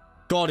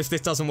 God, if this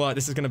doesn't work,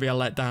 this is going to be a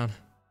letdown.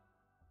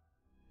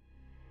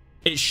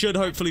 It should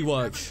hopefully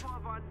work.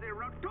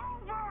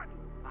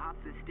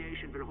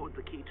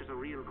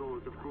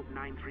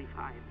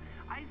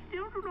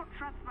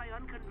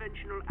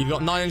 You've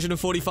got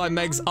 945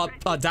 megs up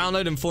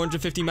download and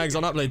 450 megs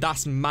on upload.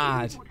 That's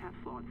mad.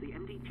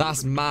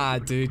 That's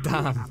mad, dude.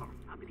 Damn.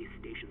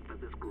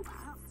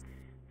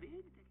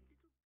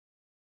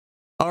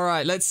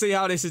 Alright, let's see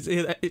how this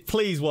is.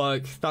 Please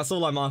work. That's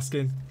all I'm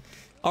asking.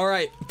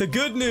 Alright, the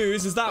good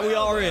news is that we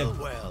are in.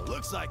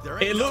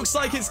 It looks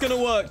like it's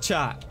gonna work,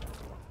 chat.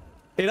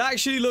 It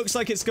actually looks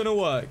like it's gonna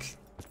work.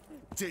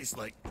 Tastes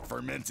like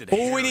fermented.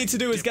 All we need to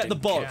do is get the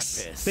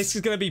box. This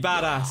is gonna be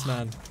badass,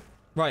 man.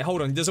 Right,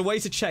 hold on. There's a way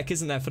to check,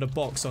 isn't there, for the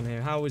box on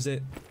here? How is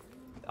it?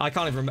 I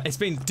can't even remember. It's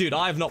been... Dude,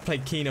 I have not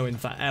played Kino in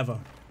forever.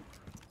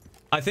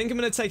 I think I'm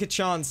gonna take a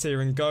chance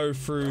here and go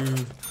through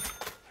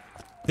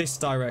this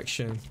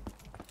direction.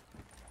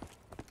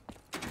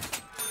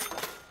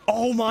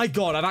 Oh my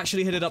god, I've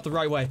actually hit it up the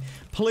right way.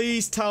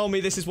 Please tell me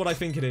this is what I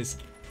think it is.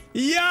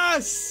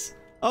 Yes!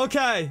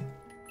 Okay.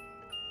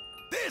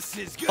 This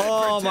is good.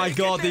 Oh my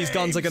god, these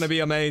guns are gonna be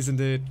amazing,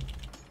 dude.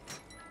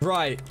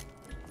 Right.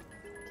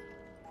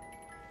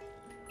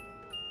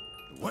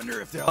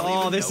 Wonder if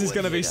oh, this is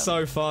gonna be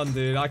so fun,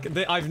 dude.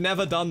 I've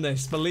never done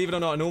this, believe it or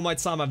not. In all my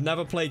time, I've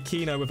never played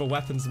Kino with a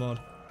weapons mod.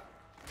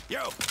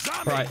 Yo,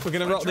 zombie. Right, we're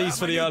gonna rock these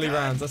for the early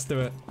rounds. Let's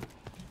do it.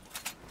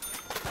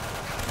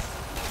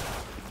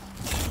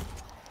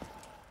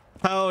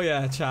 Hell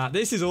yeah, chat.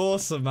 This is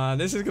awesome, man.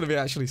 This is gonna be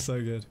actually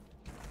so good.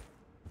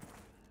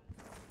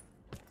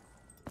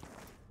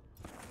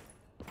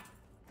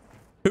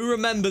 Who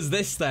remembers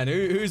this then?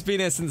 Who's been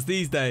here since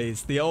these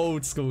days? The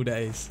old school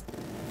days.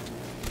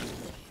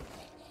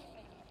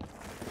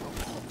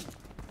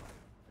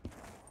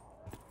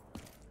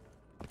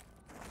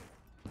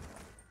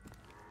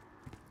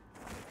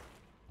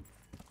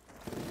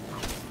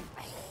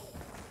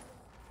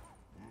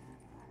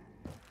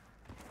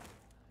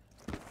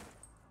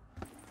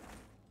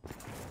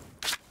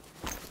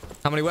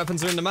 How many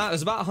weapons are in the map?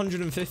 There's about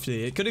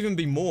 150. It could even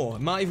be more.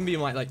 It might even be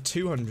like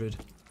 200.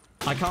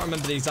 I can't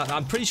remember the exact...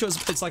 I'm pretty sure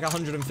it's like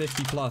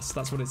 150 plus.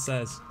 That's what it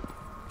says.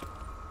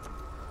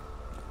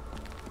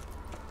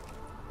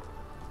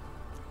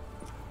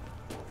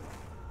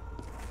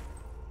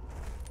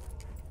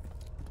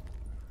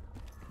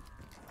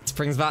 This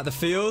brings back the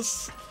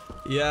feels.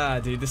 Yeah,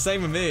 dude. The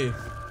same with me.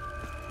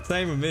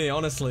 Same with me,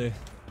 honestly.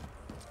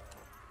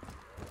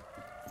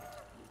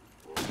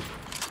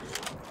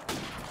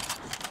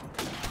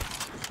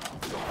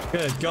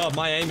 Good God,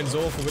 my aiming's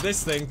awful with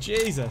this thing.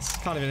 Jesus,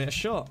 can't even hit a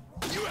shot.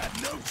 You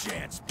have no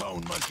chance,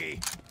 bone monkey.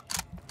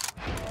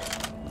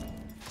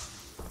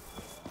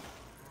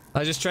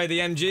 I just trade the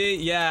MG?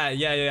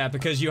 Yeah,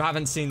 because you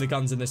haven't seen the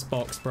guns in this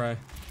box, bro.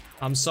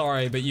 I'm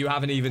sorry, but you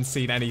haven't even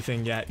seen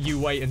anything yet. You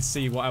wait and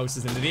see what else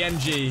is in there. The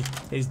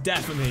MG is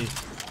definitely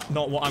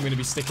not what I'm going to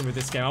be sticking with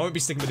this game. I won't be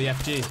sticking with the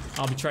FG.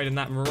 I'll be trading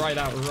that right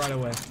out, right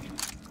away.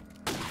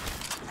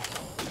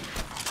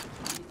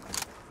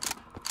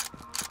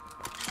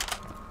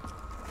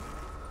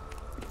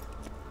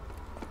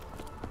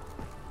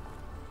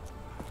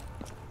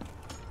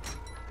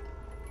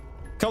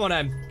 Come on,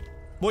 Em.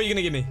 What are you going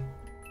to give me?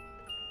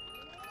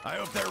 I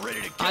hope they're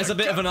ready to get That's a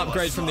bit of an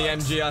upgrade from the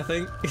MG, I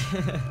think.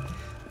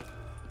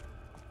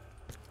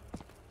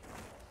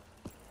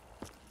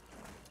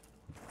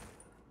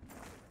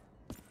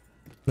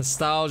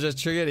 Nostalgia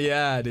triggered?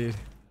 Yeah, dude.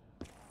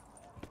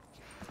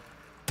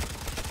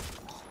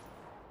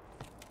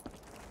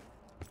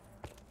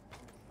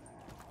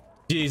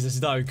 Jesus,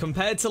 though.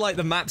 Compared to, like,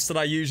 the maps that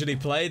I usually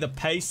play, the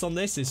pace on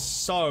this is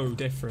so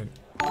different.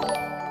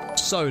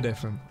 So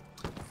different.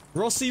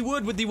 Rossi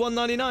Wood with the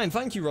 199.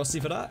 Thank you, Rossi,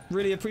 for that.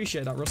 Really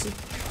appreciate that, Rossi.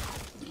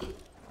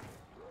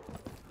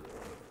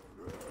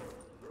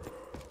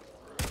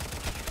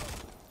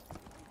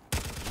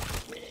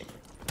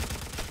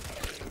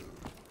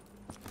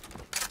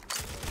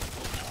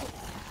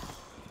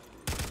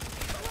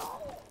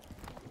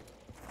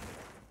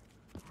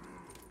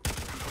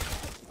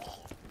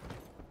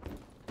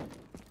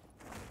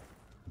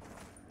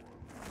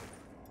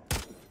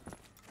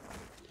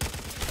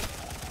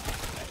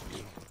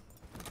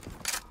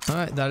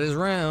 Alright, that is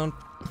round.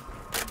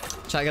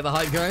 Chat, get the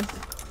hype going.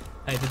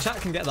 Hey, the chat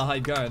can get the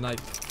hype going. Like,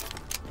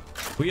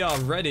 we are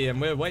ready and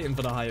we're waiting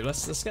for the hype.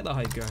 Let's get the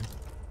hype going.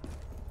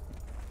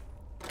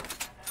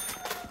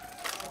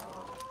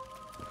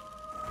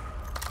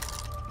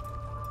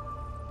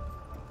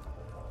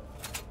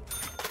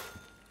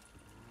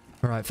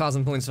 Alright,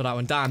 1,000 points for that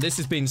one. Damn, this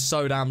has been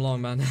so damn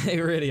long, man. It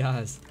really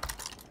has.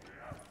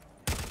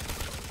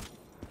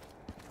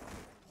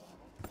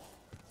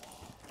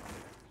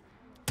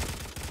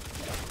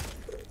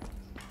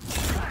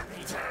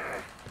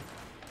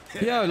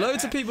 Yo,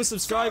 loads of people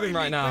subscribing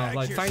right now.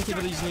 Like, thank you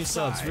for these new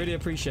subs. Really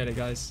appreciate it,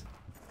 guys.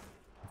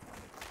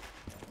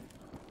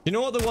 You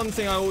know what the one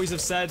thing I always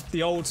have said?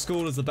 The old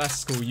school is the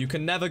best school. You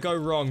can never go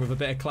wrong with a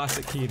bit of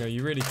classic Kino.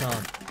 You really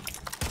can't.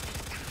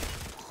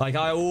 Like,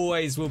 I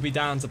always will be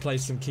down to play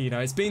some Kino.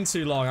 It's been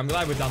too long. I'm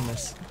glad we've done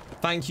this.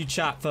 Thank you,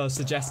 chat, for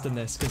suggesting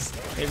this, because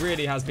it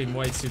really has been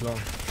way too long.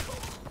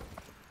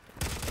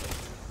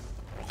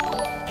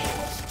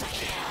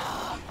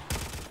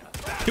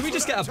 Can we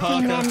just get a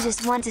perker?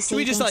 Can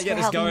we just like get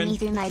this going?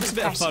 It's a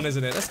bit of fun,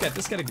 isn't it? Let's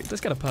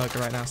get a perker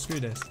right now. Screw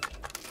this.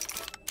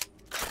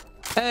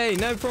 Hey,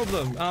 no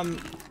problem. What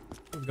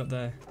have we got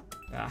there?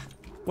 Ah.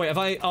 Wait, have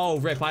I? Oh,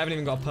 rip! I haven't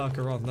even got a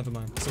perker on. Never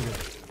mind. It's all good.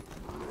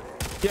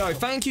 Yo,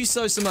 thank you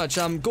so much.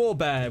 Gore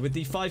Bear with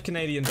the $5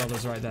 Canadian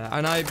right there,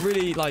 and I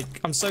really like.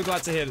 I'm so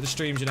glad to hear that the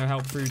streams, you know,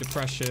 help through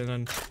depression,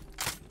 and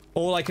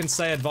all I can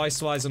say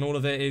advice-wise on all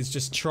of it is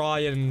just try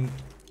and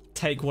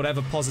take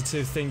whatever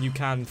positive thing you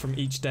can from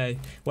each day,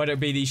 whether it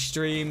be these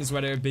streams,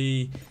 whether it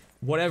be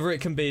whatever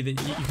it can be that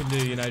you can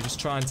do, you know, just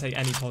try and take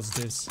any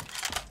positives.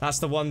 That's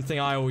the one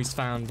thing I always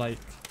found. Like,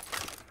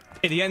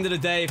 at the end of the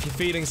day, if you're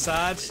feeling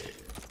sad,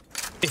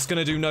 it's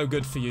gonna do no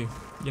good for you,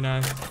 you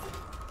know.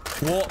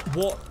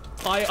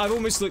 I've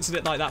almost looked at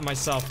it like that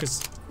myself,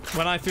 because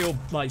when I feel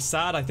like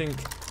sad, I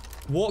think,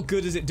 what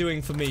good is it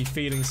doing for me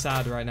feeling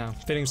sad right now,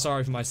 feeling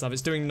sorry for myself?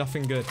 It's doing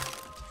nothing good.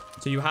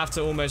 So you have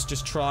to almost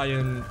just try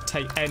and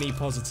take any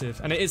positive.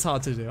 And it is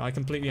hard to do. I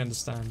completely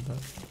understand. But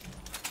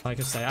like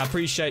I say, I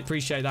appreciate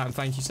that. And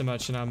thank you so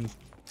much. And I'm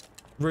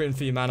rooting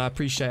for you, man. I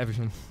appreciate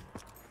everything.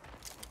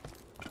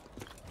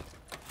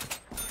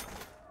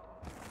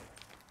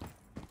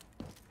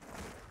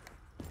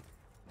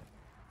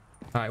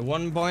 Alright,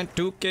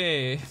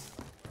 1.2k.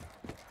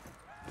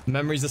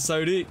 Memories are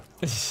so deep.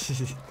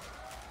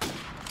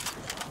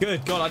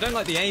 Good God, I don't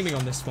like the aiming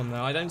on this one,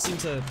 though. I don't seem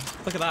to...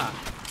 Look at that.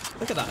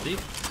 Look at that,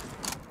 dude.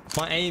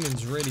 My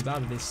aiming's really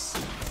bad with this.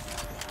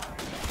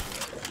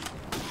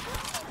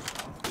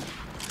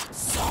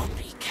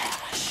 Zombie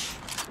cash.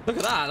 Look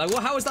at that. Like,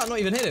 how is that not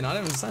even hitting? I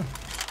don't understand.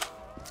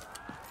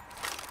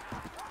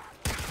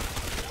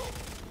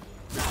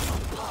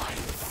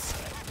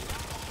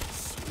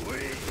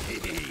 Sweet.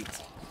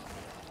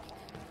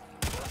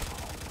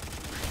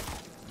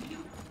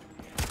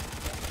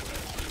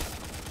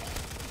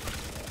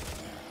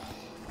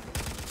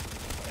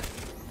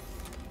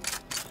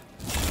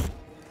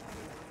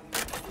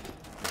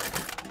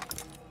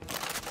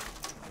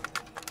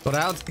 Got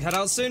out. Head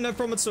out soon. No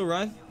problem at all,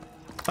 Ryan.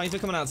 Thank you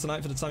for coming out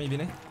tonight for the time you've been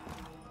here.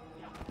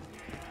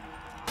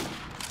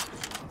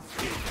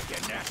 You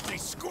nasty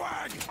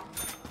squag.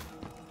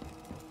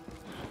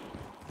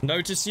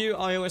 Notice you,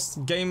 iOS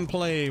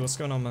gameplay. What's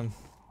going on, man?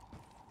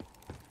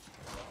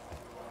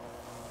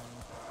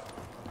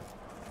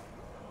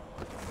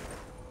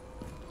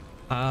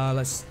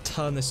 Let's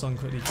turn this on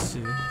quickly to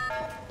see.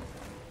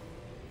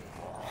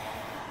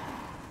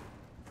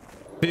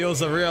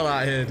 Feels are real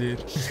out here,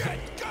 dude. Shit,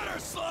 gutter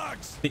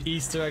slugs! The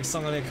Easter egg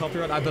song on a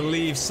copyright? I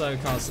believe so,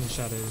 Carson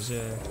Shadows,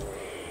 yeah.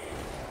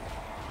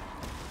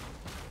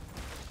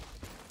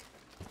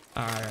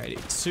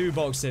 Alrighty, 2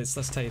 box hits,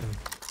 let's take them.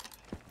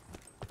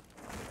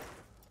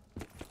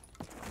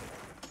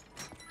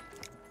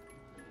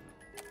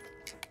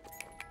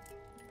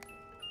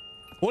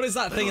 What is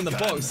that thing in the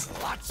box?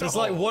 There's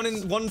like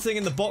one thing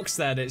in the box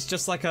there that's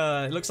just like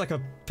a, it looks like a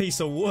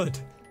piece of wood.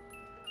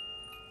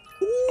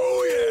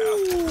 Oh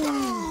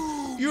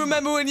yeah! You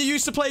remember when you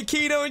used to play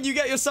Keno and you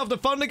get yourself the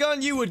thunder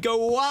gun? You would go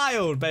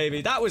wild,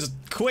 baby. That was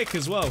quick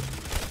as well.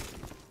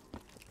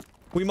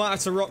 We might have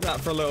to rock that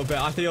for a little bit.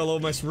 I feel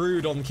almost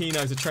rude on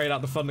Keno to trade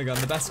out the thunder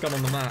gun, the best gun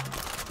on the map.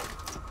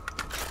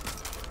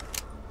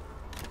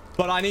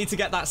 But I need to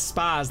get that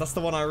spaz. That's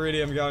the one I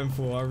really am going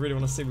for. I really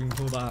want to see if we can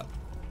pull that.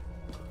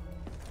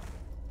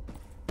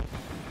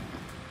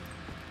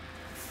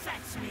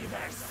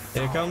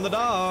 Here come the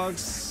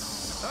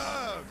dogs.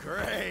 Oh,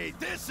 great.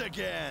 This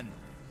again.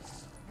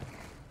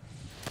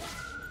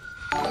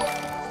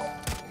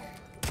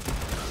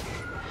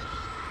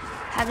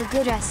 Have a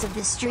good rest of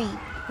the stream.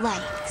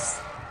 Likes.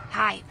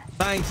 Hype.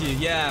 Thank you.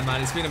 Yeah,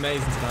 man. It's been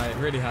amazing tonight. It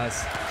really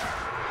has.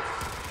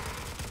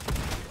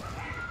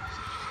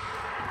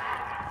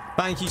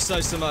 Thank you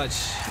so much.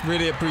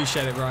 Really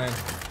appreciate it, Ryan.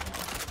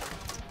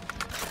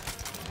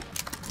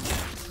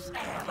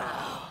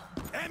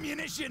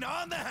 Ammunition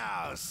on the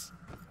house.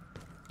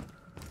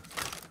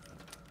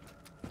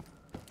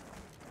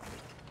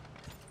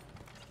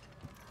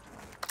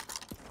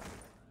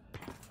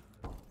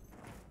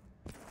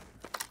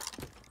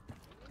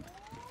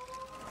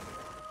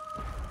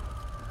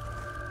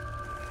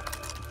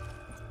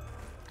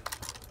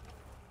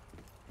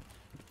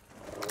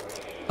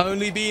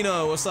 Only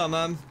Bino, what's up,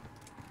 man?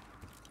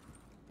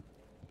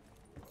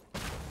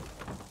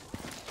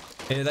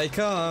 Here they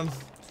come.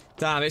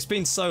 Damn, it's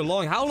been so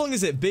long. How long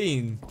has it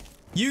been?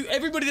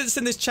 Everybody that's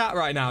in this chat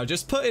right now,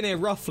 just put in here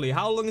roughly.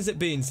 How long has it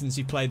been since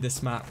you played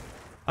this map?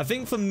 I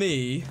think for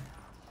me,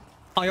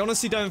 I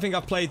honestly don't think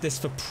I've played this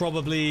for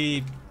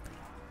probably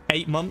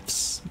 8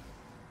 months.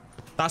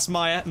 That's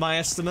my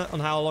estimate on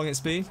how long it's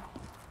been.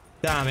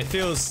 Damn,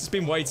 it's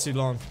been way too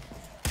long.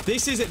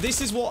 This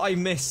is what I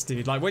miss,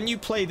 dude. Like, when you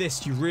play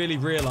this, you really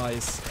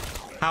realize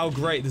how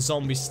great the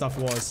zombie stuff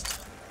was.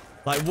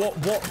 Like,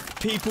 what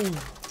people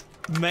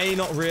may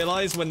not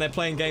realize when they're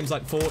playing games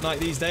like Fortnite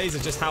these days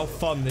is just how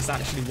fun this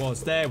actually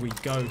was. There we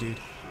go, dude.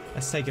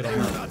 Let's take it on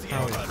that.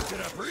 Hell yeah.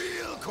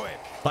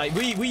 Like,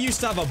 we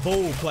used to have a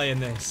ball playing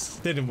this,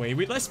 didn't we?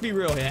 Let's be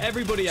real here.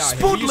 Everybody out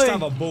here, we used to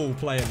have a ball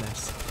playing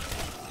this.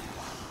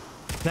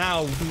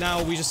 Now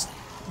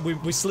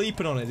we're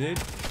sleeping on it, dude.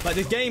 Like,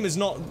 the game is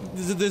not...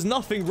 There's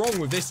nothing wrong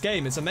with this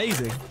game. It's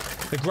amazing.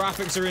 The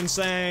graphics are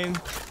insane.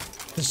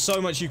 There's so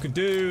much you could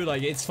do.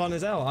 Like, it's fun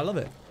as hell. I love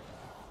it.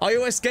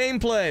 iOS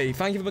gameplay.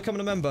 Thank you for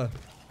becoming a member.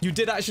 You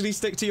did actually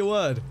stick to your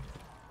word.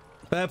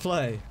 Fair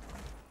play.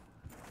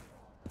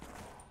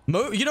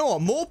 You know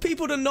what? More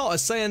people than not are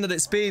saying that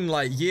it's been,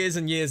 like, years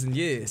and years and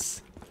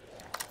years.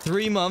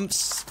 3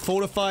 months,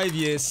 4 to 5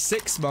 years,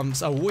 6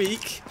 months, a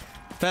week.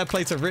 Fair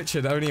play to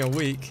Richard, only a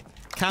week.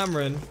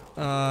 Cameron,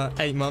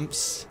 8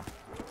 months.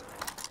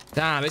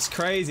 Damn, it's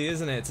crazy,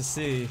 isn't it, to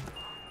see?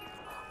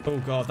 Oh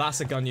god,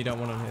 that's a gun you don't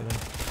want on here then.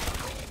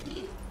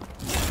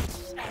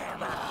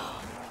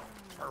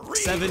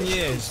 7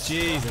 years,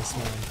 Jesus,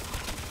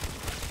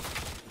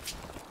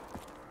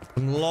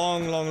 man.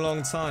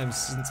 Long time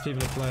since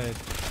people have played.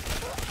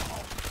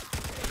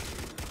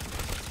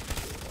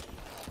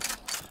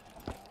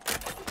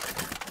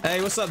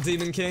 Hey, what's up,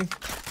 Demon King?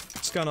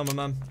 What's going on, my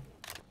man?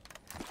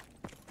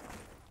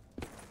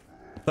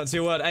 That's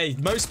your word. Hey,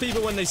 most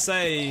people when they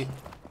say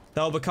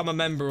they'll become a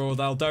member or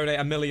they'll donate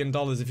 $1 million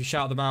if you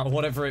shout them out or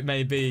whatever it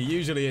may be,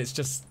 usually it's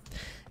just,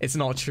 it's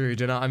not true,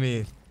 do you know what I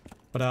mean?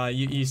 But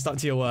you stuck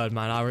to your word,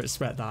 man. I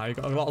respect that. You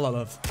got a lot of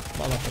love. A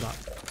lot of love for that.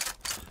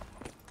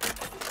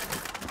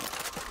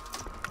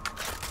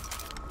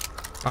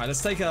 Alright,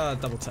 let's take a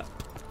double tap.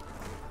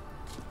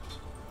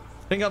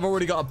 I think I've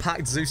already got a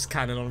packed Zeus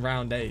cannon on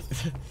round 8.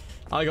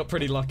 I got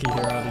pretty lucky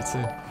here early too.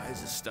 Why is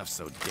this stuff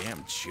so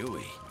damn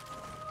chewy?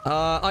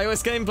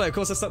 iOS gameplay, of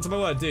course I stuck to my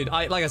word, dude.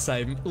 Like I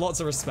say, lots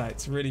of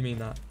respect. Really mean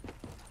that.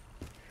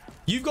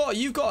 You've got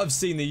to have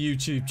seen the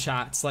YouTube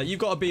chats. Like, you've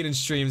got to be in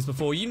streams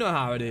before. You know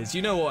how it is.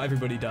 You know what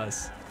everybody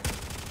does.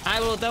 I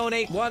will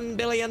donate $1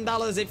 billion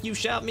if you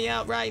shout me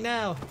out right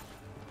now.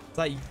 It's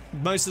like,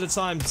 most of the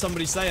time,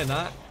 somebody saying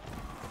that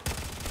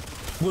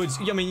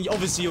I mean,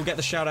 obviously you'll get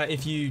the shout out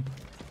if you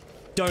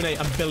donate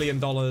 $1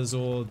 billion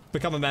or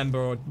become a member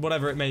or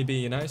whatever it may be,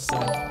 you know? So,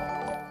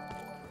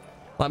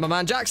 like my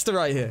man JACKPOT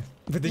right here.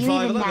 With the You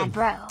even mad,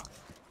 bro?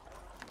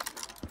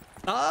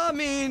 I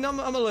mean, I'm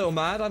a little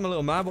mad. I'm a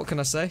little mad. What can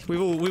I say? We've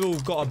all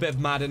got a bit of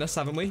mad in us,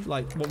 haven't we?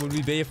 Like, what would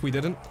we be if we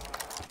didn't?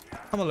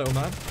 I'm a little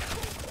mad.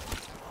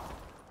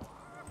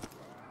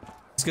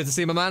 It's good to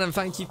see you, my man, and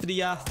thank you for the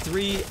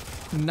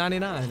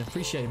 $3.99.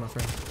 Appreciate it, my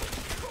friend.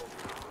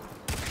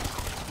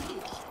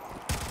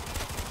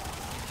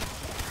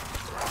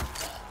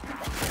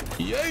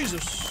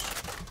 Jesus.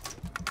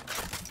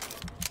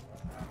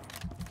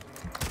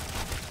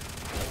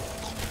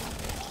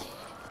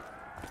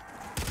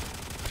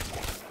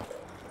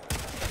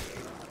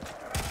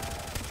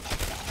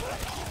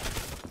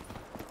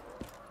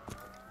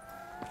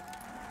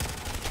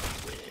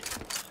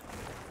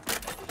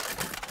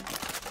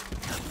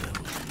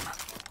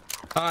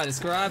 Alright, let's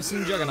grab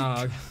some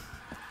Juggernog.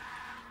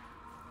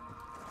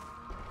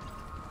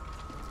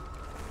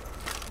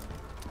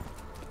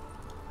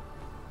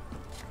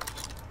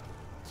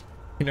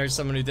 You know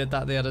someone who did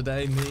that the other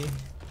day? Me.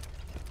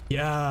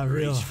 Yeah,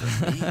 real.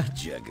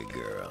 Jugger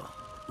girl.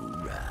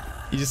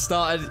 Hoorah. You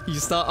start,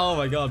 oh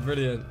my god,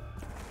 brilliant.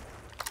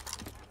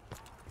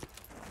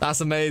 That's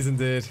amazing,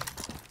 dude.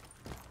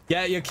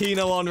 Get your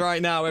Kino on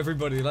right now,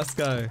 everybody. Let's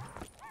go.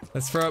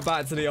 Let's throw it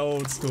back to the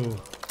old school.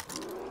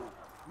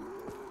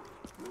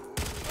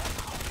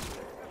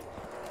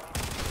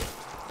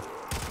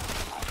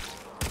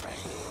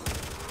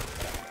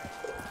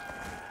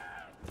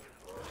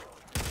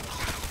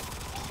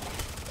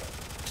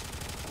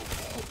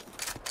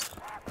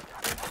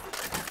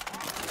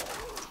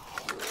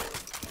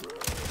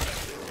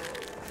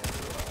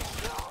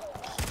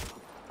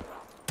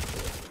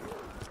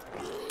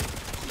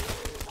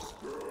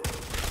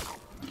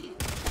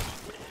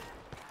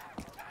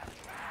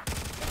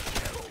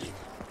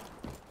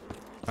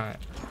 Alright.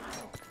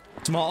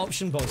 Some more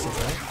option boxes,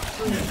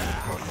 right? And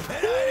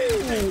I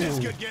didn't think this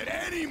could get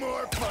any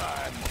more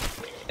fun.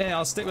 Yeah,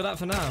 I'll stick with that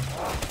for now.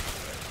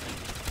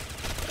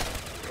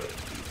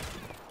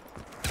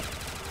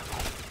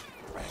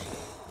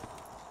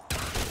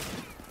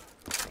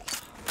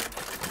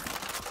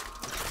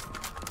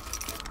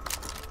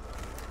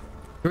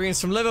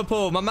 Greens from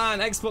Liverpool, my man,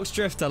 Xbox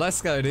Drifter.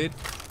 Let's go, dude.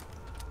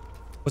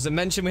 Was it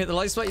mentioned we hit the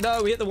light spike?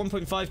 No, we hit the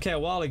 1.5k a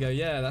while ago.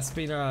 Yeah, that's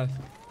been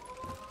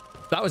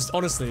that was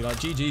honestly like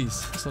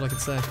GG's. That's all I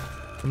could say.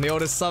 From the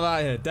oldest sub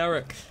out here,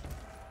 Derek.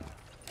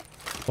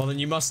 Well, then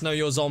you must know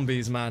your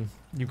zombies, man.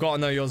 You've got to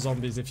know your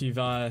zombies if you've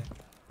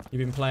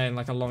been playing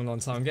like a long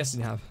time. I'm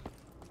guessing you have.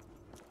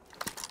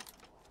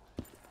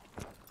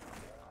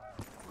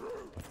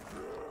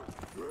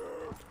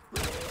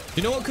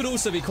 You know what could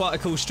also be quite a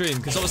cool stream?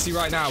 Because obviously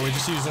right now we're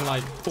just using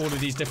like all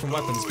of these different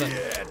weapons. But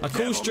a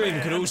cool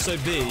stream could also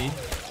be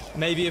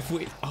maybe if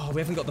we... Oh,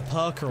 we haven't got the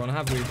perker on,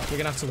 have we? We're going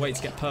to have to wait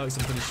to get perks,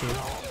 I'm pretty sure.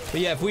 But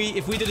yeah, if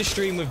we did a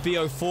stream with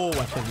BO4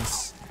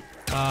 weapons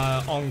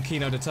on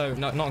Kino de To...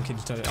 No, not on Kino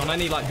de To. On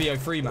any like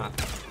BO3 map.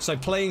 So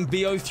playing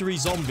BO3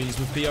 zombies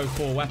with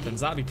BO4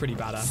 weapons, that'd be pretty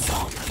badass.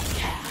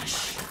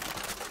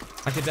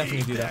 I could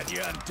definitely do that. You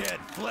undead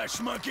flesh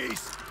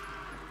monkeys.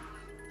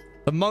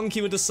 The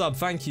monkey with the sub,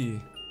 thank you.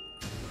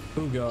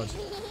 Oh god.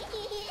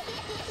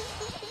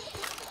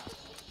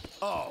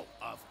 Oh,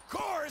 of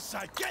course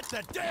I get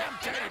the damn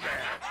teddy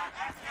bear.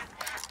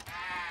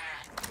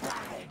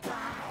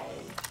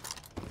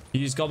 You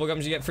use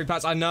gobblegums, you get free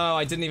packs. I know,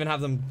 I didn't even have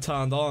them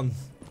turned on.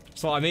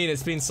 That's what I mean,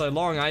 it's been so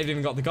long, I haven't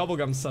even got the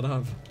gobblegums set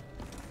up.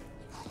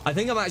 I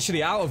think I'm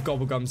actually out of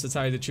gobblegums, to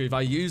tell you the truth.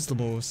 I used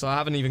them all, so I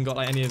haven't even got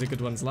like any of the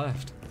good ones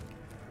left.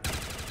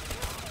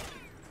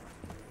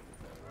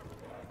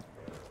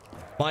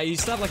 I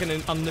used to have like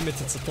an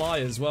unlimited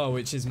supply as well,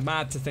 which is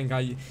mad to think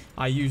I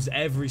used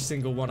every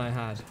single one I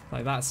had.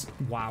 Like that's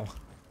wow.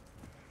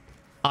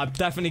 I've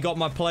definitely got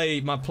my play,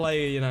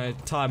 you know,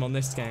 time on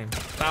this game.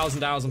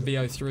 1,000 hours on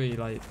BO3.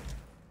 Like,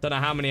 don't know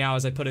how many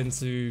hours I put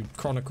into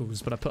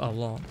Chronicles, but I put a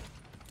lot.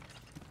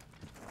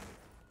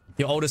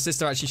 Your older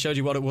sister actually showed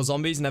you what it was,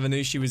 zombies. Never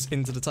knew she was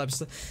into the type of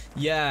stuff.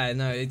 Yeah,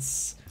 no,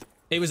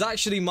 it was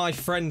actually my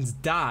friend's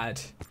dad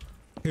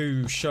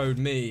who showed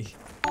me.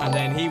 And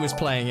then he was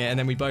playing it, and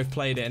then we both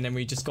played it, and then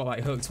we just got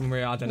like hooked when we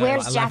were, I don't know,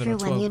 Where's like 11 Jaffer or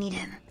 12. when you need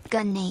him?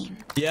 Gun name.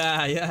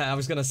 Yeah, I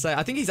was gonna say.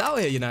 I think he's out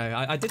here, you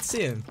know. I did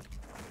see him.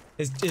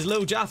 Is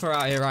little Jaffer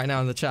out here right now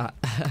in the chat?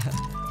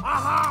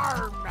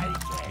 Ahar,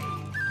 matey.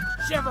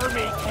 Shiver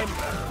me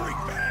timber. Freak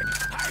bag.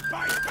 I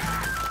bite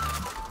back.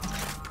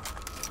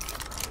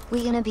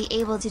 We gonna be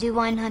able to do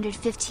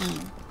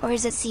 115, or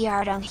is it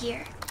CR down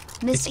here?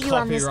 Missed It's you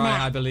on this copyright,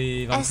 map. I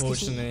believe,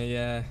 unfortunately,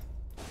 yeah.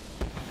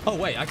 Oh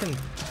wait, I can.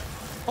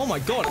 Oh my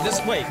god,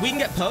 wait, we can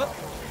get perk?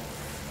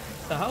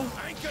 The hell?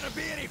 Ain't gonna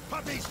be any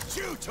puppies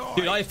chew toy.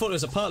 Dude, I thought it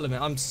was a perk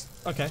limit.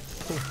 Okay,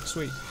 cool,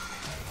 sweet.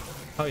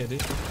 Oh yeah,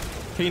 dude.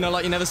 Kino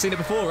like you never seen it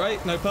before,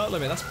 right? No perk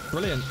limit, that's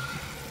brilliant.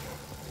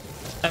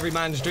 Every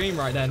man's dream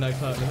right there, no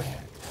perk limit.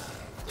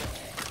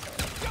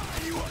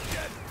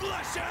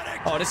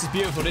 Oh, this is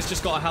beautiful. This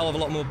just got a hell of a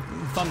lot more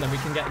fun then. We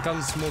can get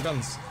guns, more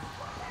guns.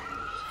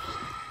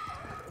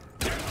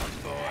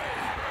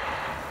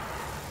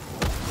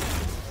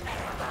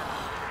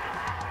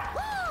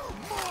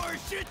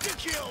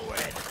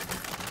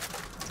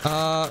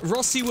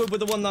 Rossi Wood with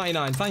the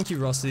 199. Thank you,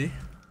 Rossi.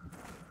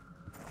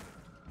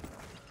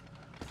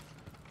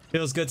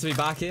 Feels good to be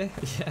back here.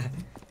 Yeah,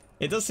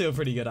 it does feel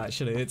pretty good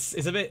actually. It's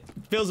a bit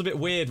feels a bit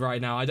weird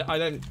right now.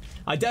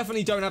 I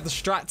definitely don't have the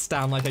strats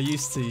down like I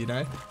used to. You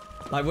know,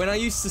 like when I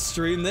used to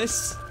stream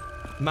this,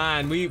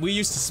 man, we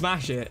used to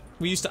smash it.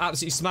 We used to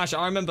absolutely smash it.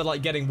 I remember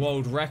like getting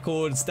world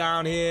records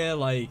down here.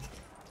 Like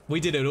we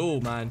did it all,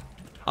 man.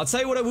 I'll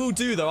tell you what I will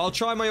do though. I'll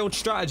try my old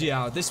strategy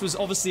out. This was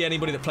obviously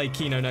anybody that played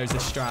Kino knows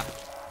this strat.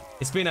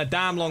 It's been a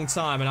damn long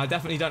time, and I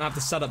definitely don't have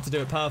the setup to do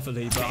it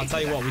perfectly, but I'll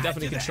tell you what, we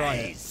definitely can try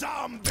it.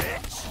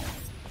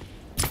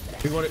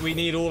 We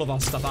need all of our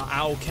stuff, our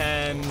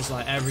alchems,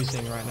 like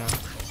everything right now.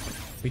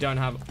 We don't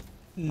have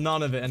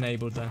none of it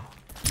enabled there.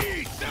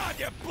 God,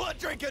 you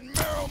blood-drinking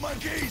marrow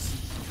monkeys!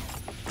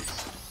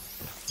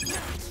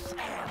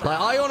 Like,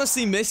 I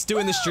honestly miss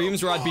doing the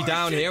streams where I'd be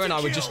down here and I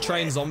would just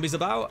train zombies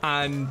about,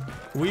 and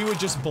we would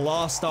just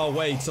blast our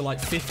way to like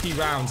 50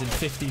 rounds in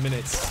 50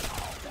 minutes.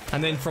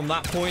 And then from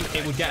that point,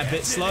 it would get a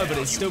bit slow, but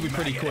it'd still be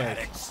pretty quick.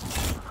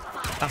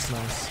 That's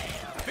nice.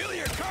 Fill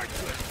your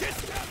carts with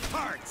discount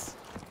parts!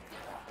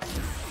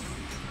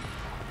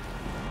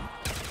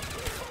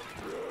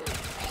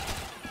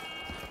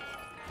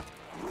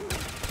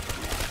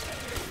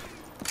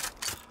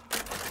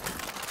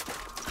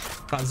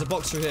 Right, there's a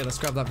box through here. Let's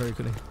grab that very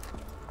quickly.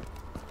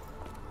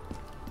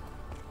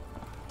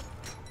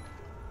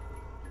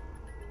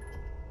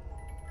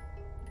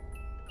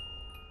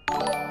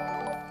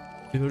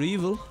 You're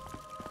evil.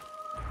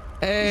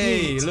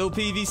 Hey, Yeet. Lil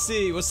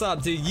PVC, what's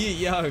up, dude? Yeet,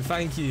 yo,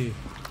 thank you.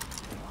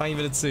 Thank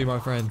you for the 2, my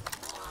friend.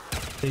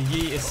 The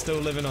yeet is still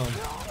living on.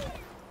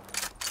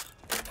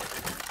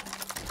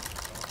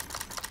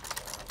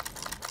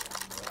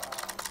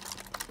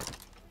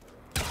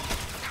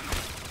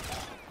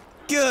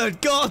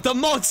 Good God, the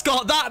mod's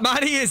got that,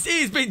 man.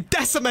 He's been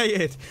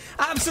decimated.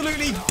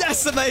 Absolutely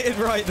decimated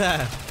right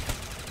there.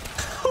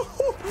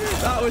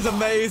 That was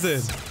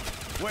amazing.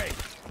 Wait,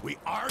 we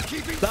are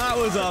keeping... That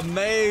was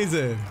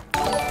amazing.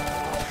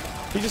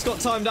 He just got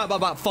timed out by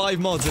about 5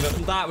 mods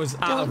and that was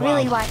out Don't of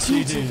really wow. watch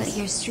YouTube, GGs. but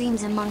your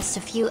streams amongst a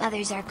few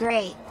others are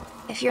great.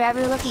 If you're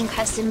ever looking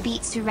custom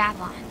beats to rap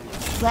on,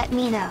 let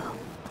me know.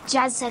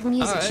 Jazz said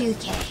music Alright.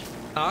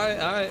 UK.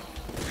 Alright.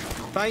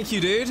 Thank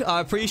you, dude. I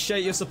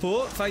appreciate your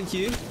support. Thank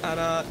you. And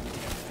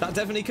that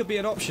definitely could be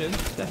an option.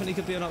 Definitely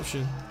could be an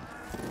option.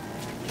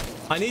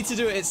 I need to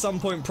do it at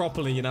some point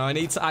properly, you know. I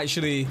need to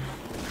actually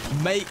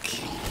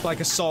make like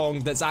a song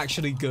that's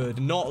actually good,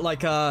 not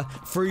like a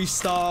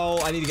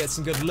freestyle. I need to get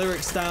some good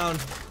lyrics down,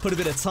 put a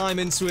bit of time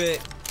into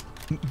it,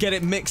 get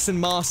it mixed and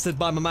mastered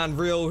by my man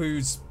Real,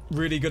 who's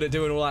really good at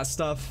doing all that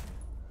stuff,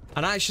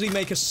 and actually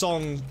make a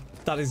song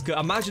that is good.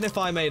 Imagine if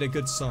I made a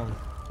good song.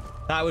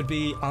 That would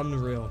be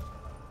unreal.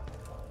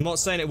 I'm not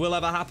saying it will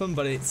ever happen,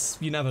 but it's,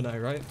 you never know,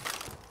 right?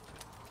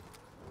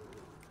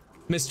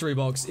 Mystery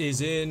box is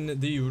in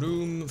the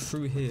room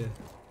through here.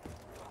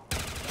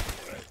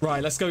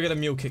 Right, let's go get a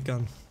mule kick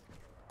gun.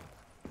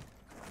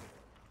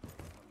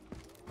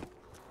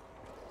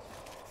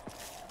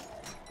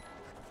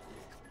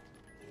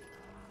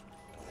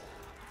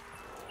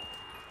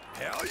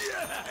 Hell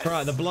yeah!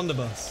 Right, the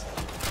blunderbuss.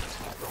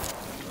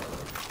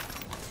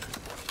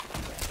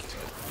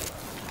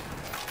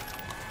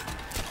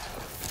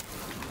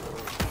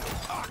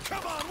 Oh,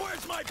 come on,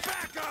 where's my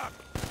backup?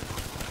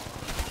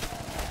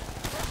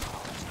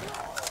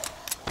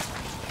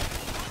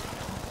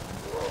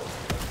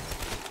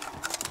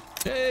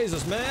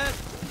 Jesus, man.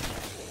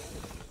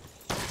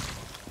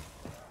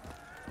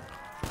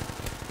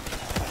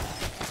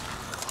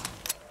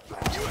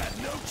 You had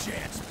no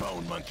chance,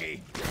 bone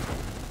monkey.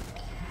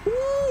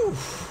 Woo!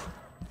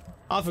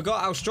 I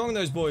forgot how strong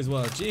those boys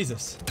were.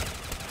 Jesus.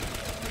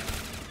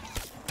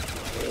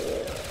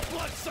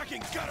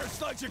 Blood-sucking gutter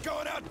slugs are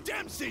going out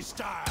Dempsey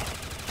style.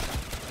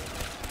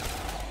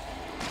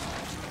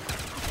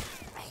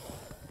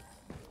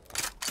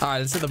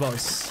 Alright, let's hit the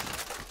boss.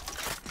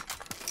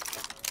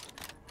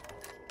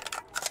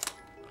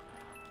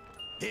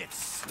 It's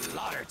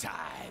slaughter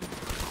time.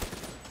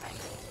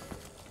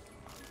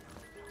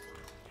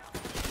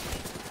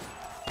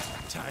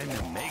 Time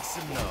to make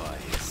some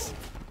noise.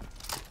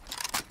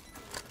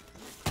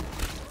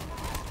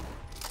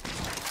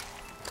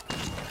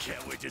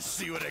 Can't wait to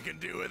see what I can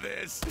do with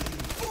this.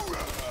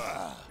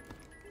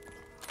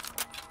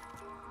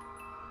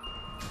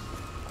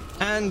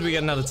 And we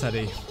get another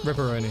teddy.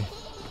 Ripperoni.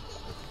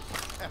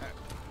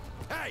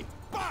 Hey,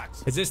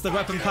 box! Is this the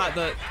weapon pack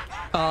that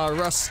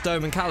Russ,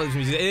 Dome, and Callum's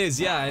music? It is,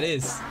 yeah, it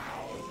is.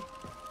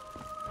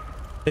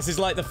 This is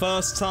like the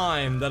first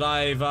time that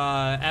I've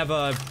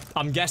ever,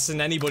 I'm guessing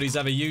anybody's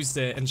ever used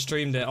it and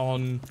streamed it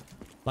on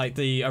like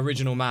the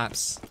original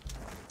maps.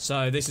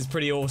 So this is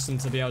pretty awesome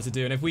to be able to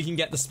do. And if we can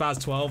get the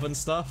Spaz 12 and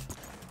stuff,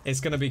 it's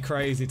going to be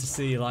crazy to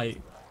see like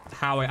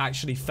how it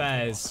actually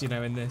fares, you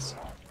know, in this.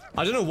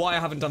 I don't know why I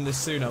haven't done this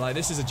sooner. Like,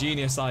 this is a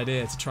genius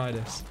idea to try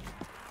this.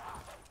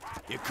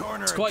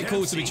 It's quite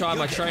cool to be trying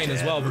my train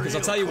as well, because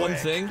I'll tell you one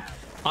thing.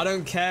 I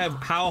don't care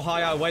how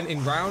high I went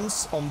in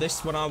rounds on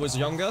this when I was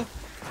younger.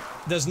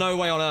 There's no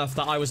way on earth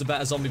that I was a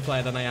better zombie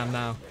player than I am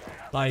now.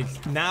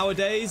 Like,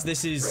 nowadays,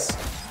 this is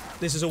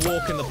a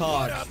walk in the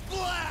park.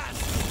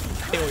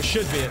 It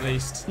should be, at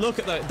least. Look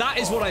at that. That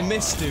is what I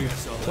miss, dude.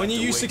 When you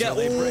used to get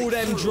all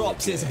them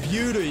drops, it's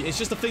beauty. It's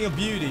just a thing of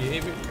beauty.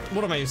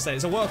 What am I saying?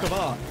 It's a work of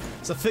art.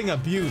 It's a thing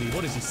of beauty.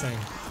 What is he saying?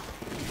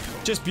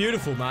 Just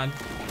beautiful, man.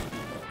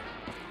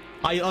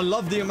 I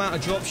love the amount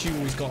of drops you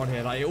always got on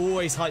here. Like, it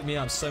always hyped me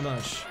up so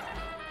much.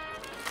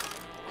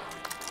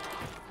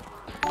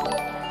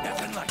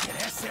 Nothing like an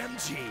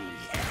SMG.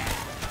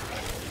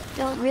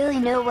 Don't really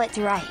know what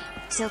to write,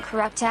 so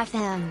corrupt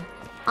FM.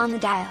 On the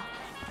dial.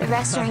 The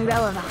rest are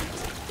irrelevant.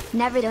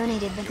 Never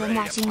donated, but been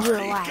watching you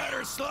a while.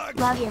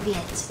 Love your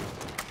vids.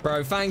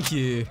 Bro, thank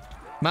you.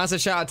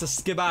 Massive shout out to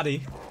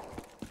Skibaddy.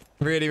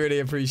 Really, really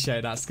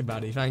appreciate that,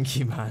 Scabaddy. Thank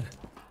you, man.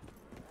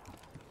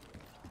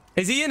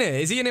 Is he in here?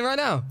 Is he in here right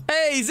now?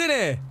 Hey, he's in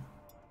here.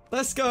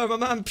 Let's go, my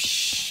man.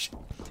 Psh,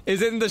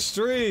 is in the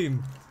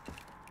stream.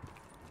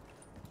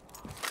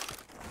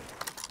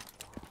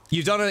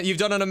 You've done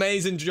an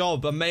amazing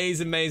job.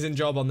 Amazing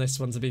job on this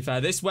one, to be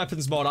fair. This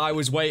weapons mod, I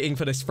was waiting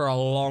for this for a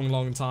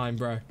long time,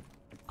 bro.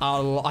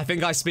 I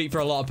think I speak for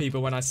a lot of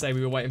people when I say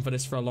we were waiting for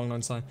this for a long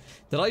time.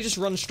 Did I just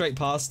run straight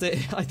past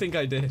it? I think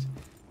I did.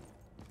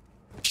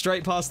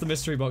 Straight past the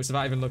mystery box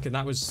without even looking.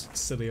 That was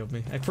silly of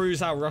me. It proves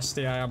how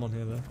rusty I am on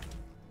here, though.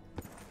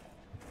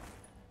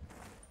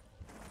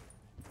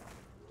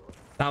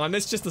 Damn, I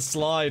missed just the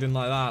slide and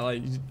like that,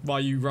 like, while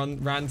you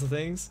ran to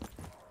things.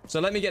 So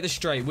let me get this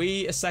straight.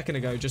 We, a second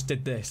ago, just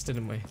did this,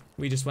 didn't we?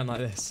 We just went like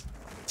this.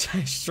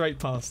 Straight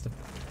past him.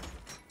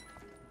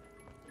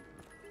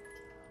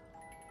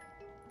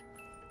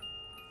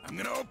 I'm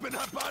gonna open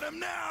up on him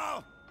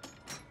now.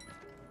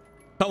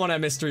 Come on, that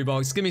mystery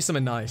box. Give me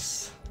something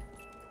nice.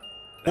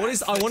 What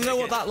is... I want to know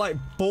what that, like,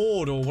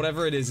 board or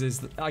whatever it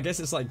is. I guess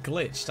it's, like,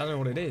 glitched. I don't know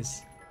what it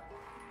is.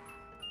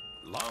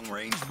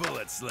 Long-range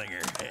bullet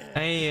slinger.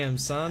 Damn,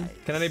 son.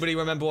 Can anybody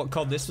remember what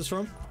COD this was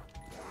from?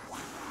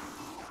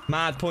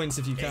 Mad points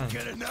if you can. Ain't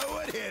gonna know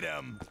what hit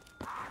him.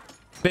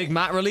 Big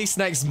Matt release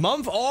next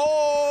month?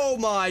 Oh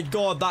my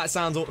god, that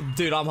sounds...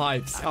 Dude, I'm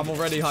hyped. I'm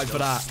already hyped for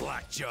that.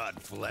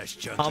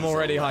 I'm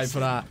already hyped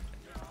for that.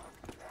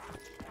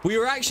 We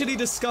were actually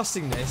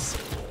discussing this.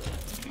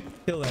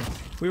 Kill them.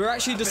 We were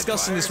actually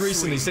discussing this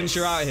recently since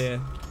you're out here.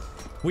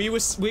 We were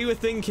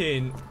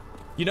thinking,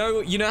 you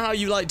know how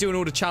you like doing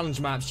all the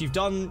challenge maps? You've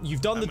done the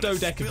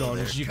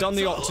dodecagons, you've done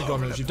the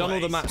octagonals, you've done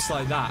all the maps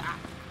like that.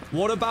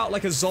 What about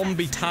like a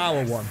zombie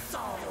tower one?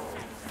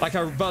 Like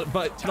a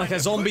like a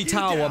zombie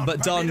tower one,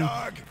 but done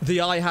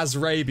the I has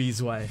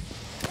rabies way.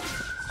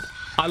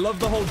 I love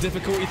the whole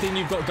difficulty thing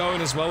you've got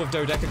going as well with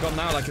dodecagon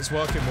now, like it's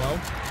working well.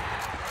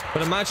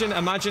 But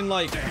imagine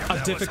like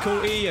a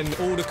difficulty and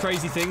all the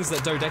crazy things that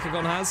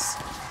dodecagon has,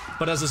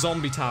 but as a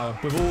zombie tower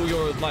with all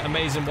your like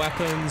amazing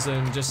weapons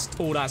and just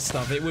all that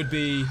stuff. It would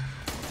be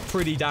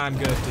pretty damn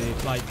good,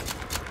 dude. Like,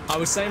 I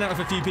was saying that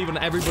with a few people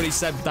and everybody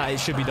said that it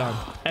should be done.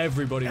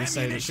 Everybody was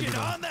saying it should be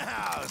done.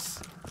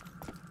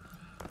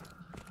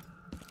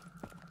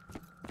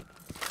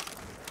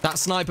 That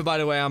sniper, by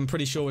the way, I'm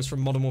pretty sure was from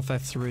Modern Warfare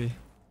 3.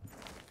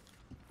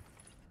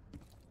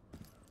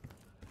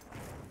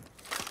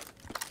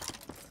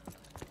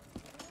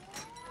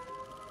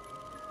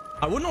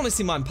 I wouldn't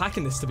honestly mind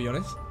packing this, to be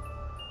honest.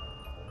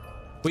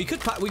 We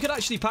could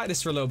actually pack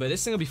this for a little bit.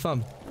 This thing will be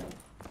fun.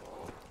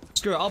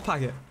 Screw it, I'll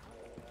pack it.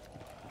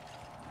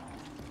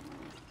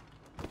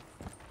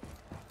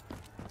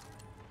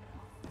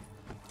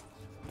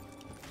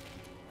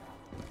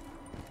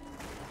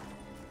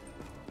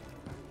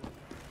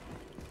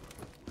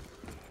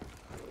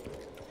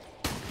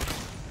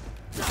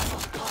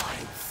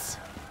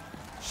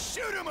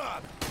 Shoot him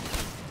up.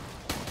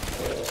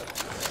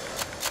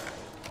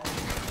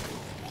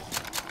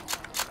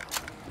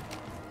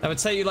 That would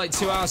take you like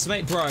 2 hours to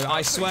make, bro.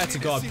 I swear to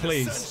God,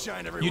 please.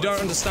 You don't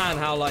understand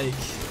how like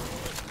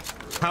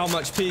how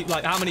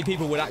many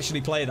people would actually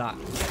play that.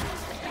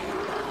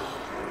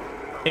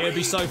 It would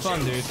be so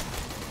fun, dude.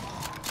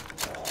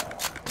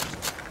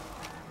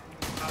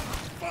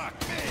 Fuck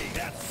me,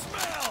 that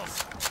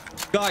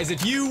smells. Guys,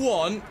 if you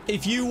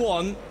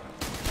want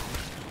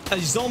a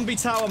zombie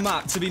tower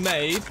map to be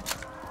made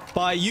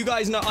by, you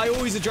guys know, I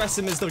always address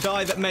him as the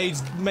guy that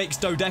makes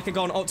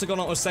Dodecagon, Octagon,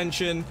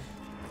 Ascension,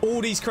 all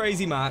these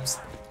crazy maps.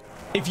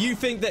 If you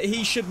think that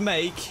he should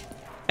make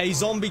a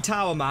zombie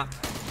tower map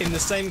in the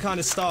same kind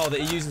of style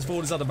that he uses for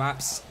all his other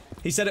maps,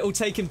 he said it will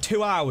take him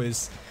 2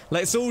 hours.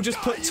 Let's all just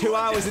put 2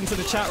 hours into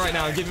the chat right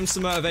now and give him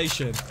some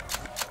motivation.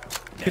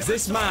 Because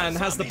this man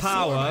has the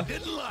power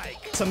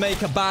to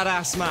make a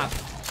badass map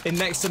in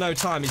next to no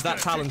time. He's that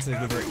talented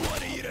with it.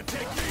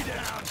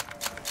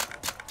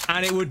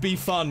 And it would be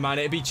fun, man.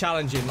 It'd be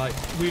challenging. Like,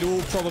 we'd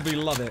all probably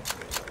love it.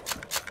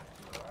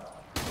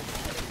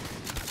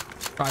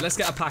 Right, let's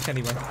get a pack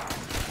anyway. I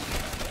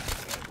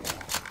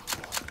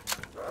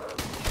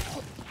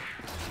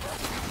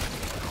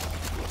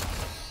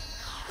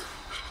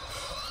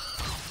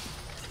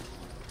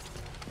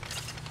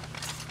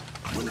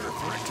wonder if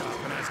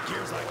Ringtone has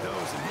gears like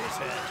those in his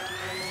head.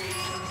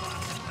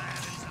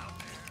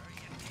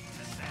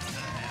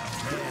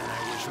 Man, I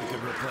wish we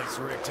could replace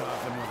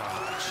Ringtone with a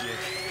hot chick.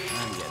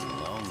 I'm getting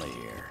lonely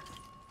here.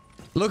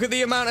 Look at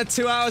the amount of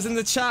 2 hours in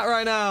the chat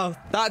right now.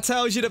 That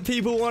tells you that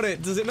people want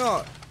it, does it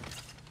not?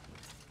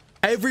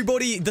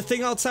 Everybody, the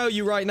thing I'll tell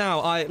you right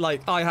now,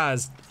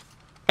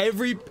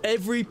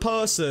 every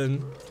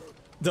person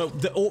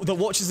that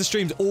watches the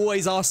streams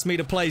always asks me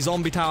to play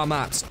zombie tower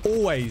maps.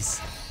 Always.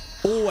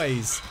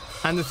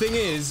 And the thing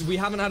is, we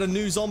haven't had a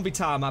new zombie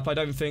tower map, I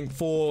don't think,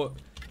 for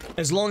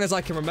as long as I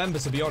can remember,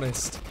 to be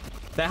honest.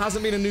 There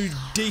hasn't been a new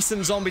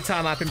decent zombie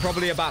tower map in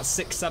probably about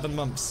 6-7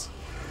 months.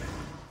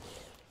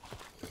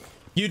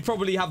 You'd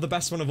probably have the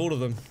best one of all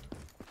of them.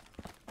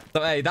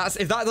 So hey, if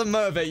that doesn't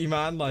motivate you,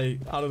 man, like,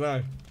 I don't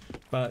know.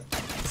 But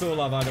It's all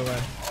love either way,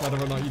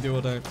 whether or not you do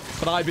or don't.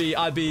 But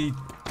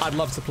I'd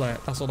love to play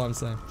it. That's all I'm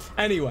saying.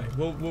 Anyway,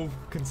 we'll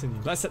continue.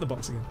 Let's hit the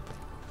box again.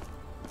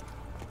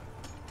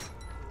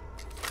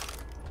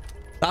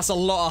 That's a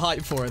lot of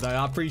hype for it though.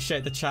 I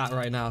appreciate the chat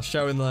right now,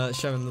 showing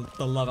the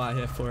love out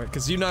here for it,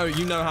 because you know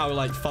how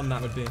like fun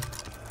that would be.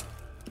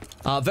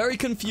 Very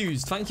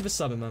confused. Thank you for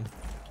subbing, man.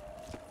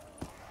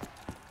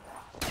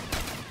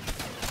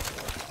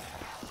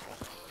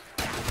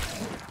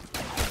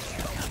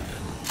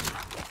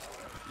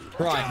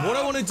 Right, what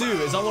I want to do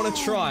is I want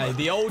to try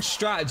the old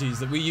strategies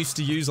that we used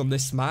to use on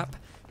this map,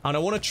 and I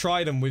want to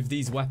try them with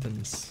these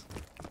weapons.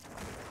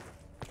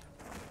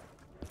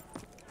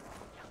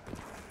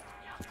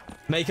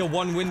 Make a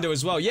one window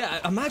as well.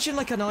 Yeah, imagine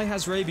like an I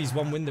has rabies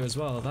one window as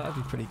well. That would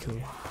be pretty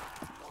cool.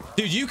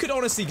 Dude, you could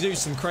honestly do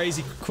some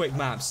crazy quick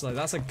maps. Like,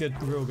 that's a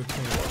real good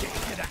thing.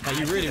 Like,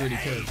 you really, really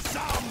could.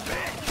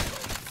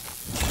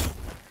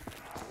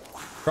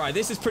 Right,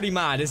 this is pretty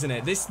mad, isn't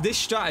it? This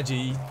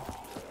strategy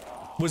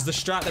was the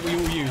strat that we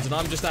all used, and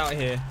I'm just out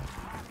here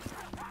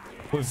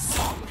with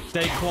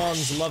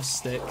Daquan's love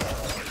stick.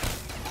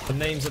 The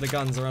names of the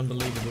guns are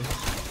unbelievable.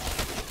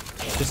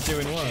 Just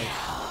doing work.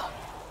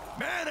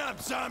 Man up,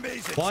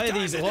 zombies! Why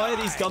are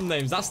these gun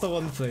names? That's the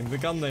one thing. The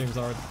gun names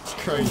are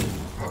crazy.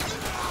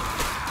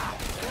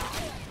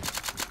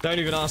 Don't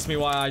even ask me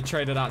why I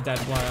traded out dead.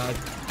 Why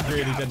I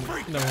really didn't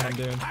know what I'm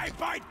doing. I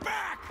bite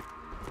back.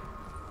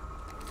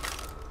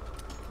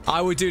 I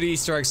would do the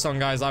Easter egg song,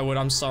 guys. I would.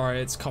 I'm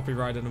sorry. It's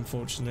copyrighted,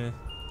 unfortunately.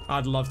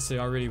 I'd love to.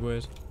 I really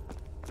would.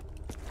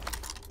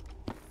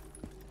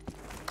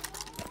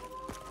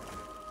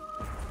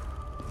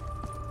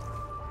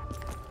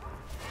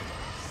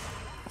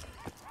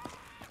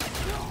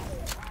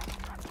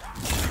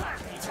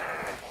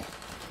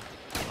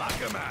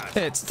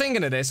 It's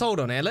thinking of this.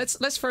 Hold on here.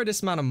 Let's throw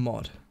this man a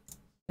mod.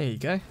 There you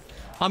go.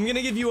 I'm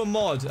gonna give you a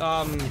mod.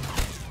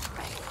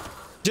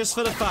 Just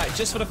for the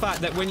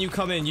fact that when you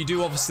come in, you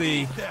do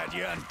obviously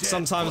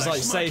sometimes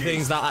like say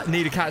things that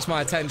need to catch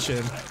my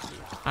attention,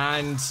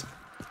 and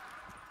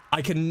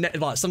I can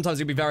like sometimes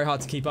it'll be very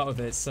hard to keep up with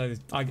it. So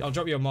I'll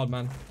drop you a mod,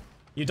 man.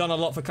 You've done a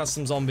lot for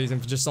custom zombies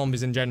and for just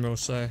zombies in general,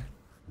 so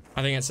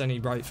I think it's only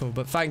rightful.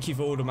 But thank you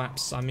for all the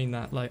maps. I mean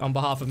that, like, on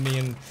behalf of me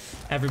and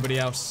everybody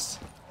else,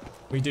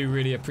 we do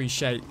really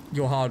appreciate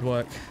your hard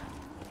work.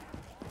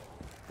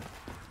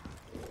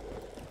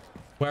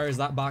 Where is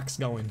that box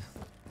going?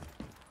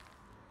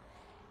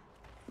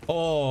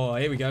 Oh,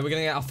 here we go. We're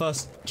gonna get our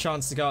first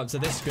chance to go up to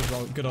this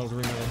good old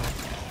room over here.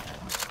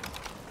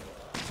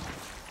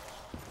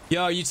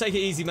 Yo, you take it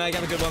easy, Meg.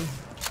 Have a good one.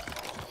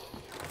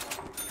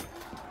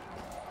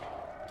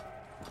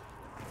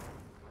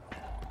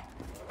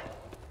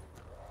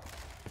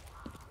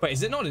 Wait,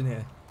 is it not in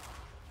here?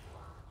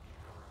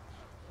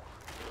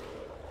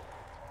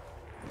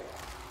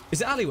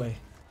 Is it alleyway?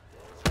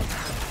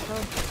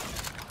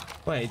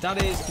 Wait,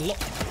 that is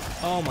locked.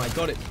 Oh my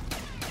god, it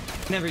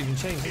never even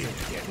changed, is it?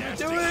 What are you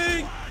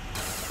doing?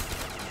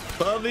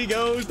 Spuddley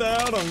goes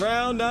down on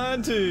round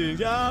 9-2.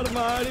 God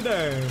almighty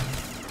damn.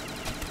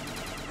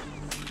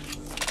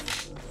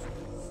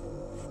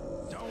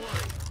 Don't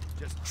worry,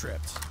 just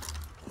tripped.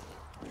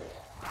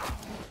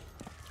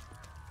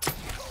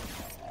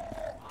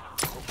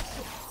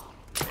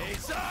 Hey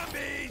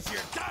zombies,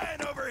 you're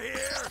dying over here.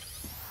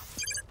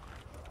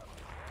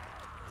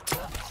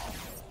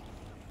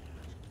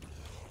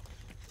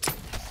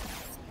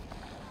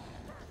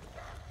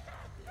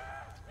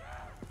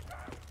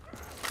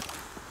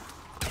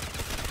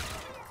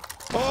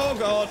 Oh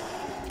god.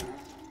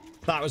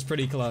 That was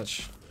pretty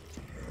clutch.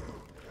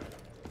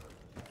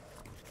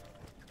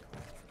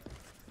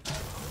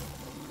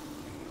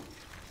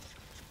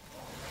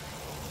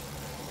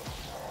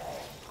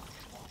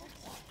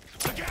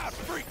 Look out,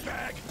 freak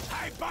bag!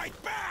 I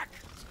bite back!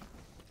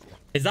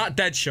 Is that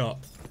Deadshot?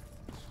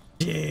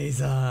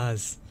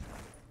 Jesus.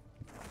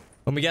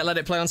 When we get Let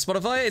It Play on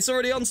Spotify, it's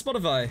already on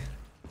Spotify.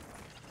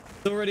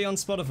 It's already on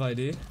Spotify,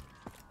 dude.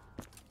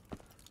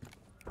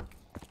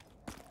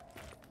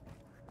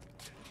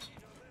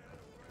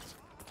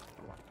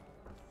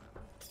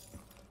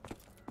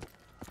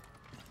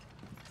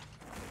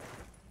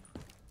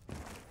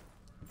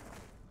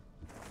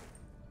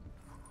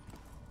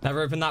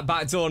 Never opened that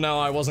back door? No,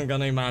 I wasn't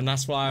gonna, man.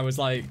 That's why I was,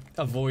 like,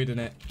 avoiding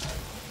it.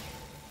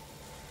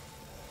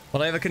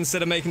 Will I ever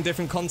consider making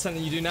different content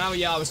than you do now?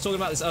 Yeah, I was talking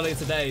about this earlier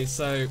today,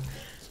 so...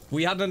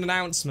 We had an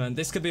announcement.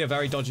 This could be a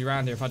very dodgy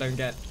round here if I don't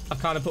get... I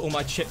kind of put all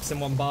my chips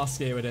in one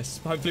basket here with this.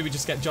 Hopefully we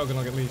just get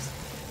Juggernog at least.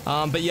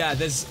 But yeah,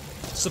 there's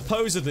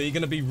supposedly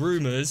gonna be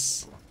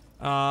rumors...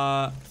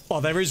 well,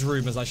 there is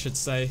rumors, I should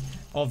say,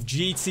 of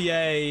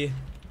GTA...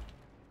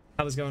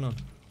 What is going on?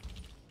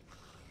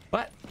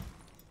 What?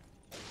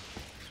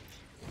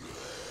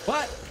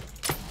 What?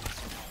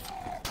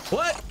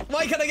 What?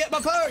 Why can't I get my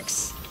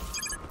perks?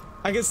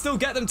 I can still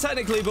get them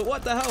technically, but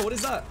what the hell? What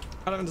is that?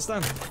 I don't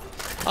understand.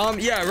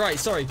 Yeah, right.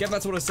 Sorry. Get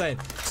back to what I was saying.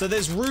 So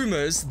there's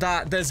rumors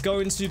that there's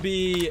going to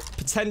be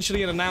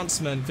potentially an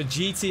announcement for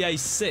GTA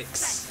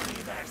 6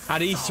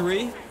 at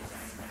E3.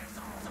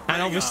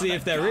 And obviously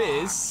if there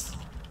is,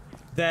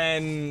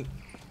 then,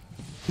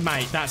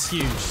 mate, that's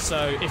huge.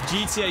 So if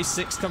GTA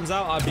 6 comes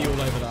out, I'd be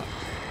all over that.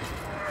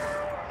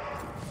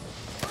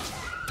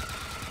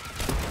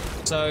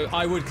 So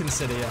I would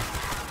consider, yeah.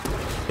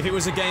 If it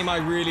was a game I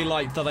really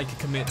liked that I could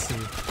commit to.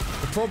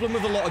 The problem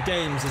with a lot of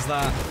games is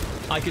that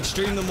I could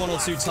stream them 1 or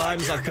 2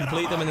 times, I'd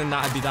complete them, and then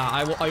that'd be that.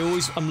 I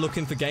always am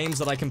looking for games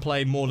that I can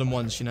play more than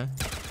once, you know?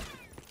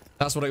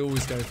 That's what I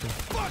always go for.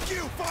 Fuck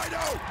you,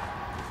 Fido!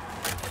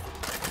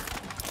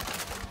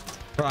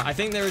 Right, I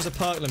think there is a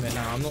perk limit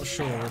now. I'm not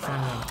sure. We'll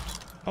find out.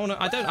 Oh no,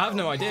 I have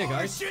no idea,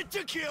 guys.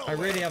 I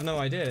really have no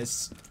idea.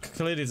 It's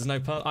clearly there's no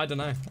perk. I don't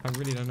know. I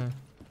really don't know.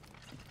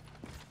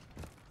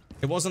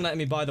 It wasn't letting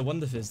me buy the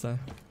Wonder Fizz though.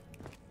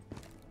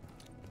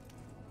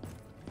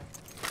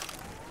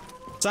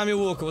 Samuel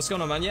Walker, what's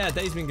going on, man? Yeah,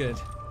 day's been good.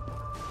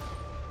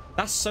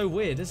 That's so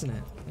weird, isn't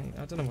it?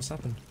 I don't know what's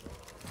happened.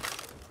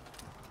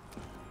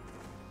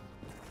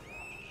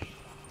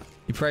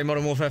 You play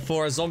Modern Warfare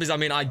 4 as zombies? I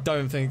mean, I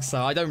don't think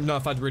so. I don't know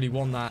if I'd really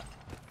want that.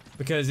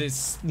 Because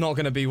it's not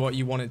going to be what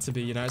you want it to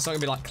be, you know? It's not going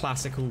to be like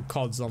classical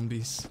COD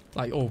zombies.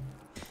 Like, or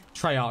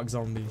Treyarch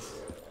zombies.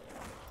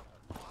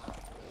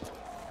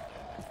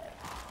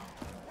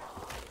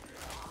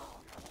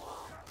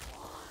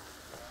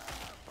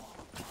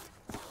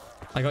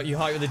 I got you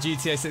hyped with the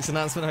GTA 6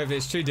 announcement. Hopefully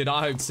it's true, dude.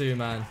 I hope too,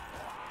 man.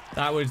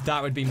 That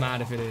would be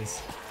mad if it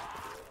is.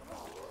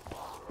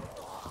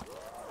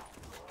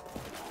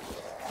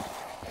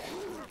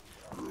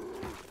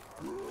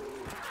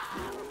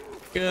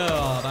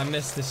 God, I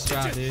missed this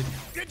strat, dude.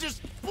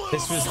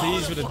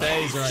 These were the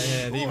days right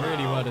here. These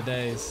really were the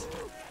days.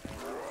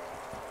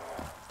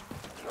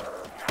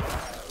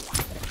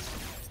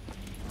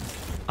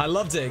 I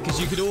loved it because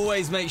you could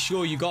always make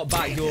sure you got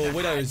back your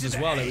widows as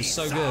well. It was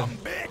so good.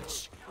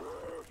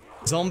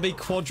 Zombie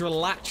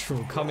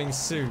quadrilateral coming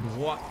soon.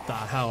 What the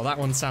hell? That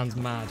one sounds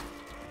mad.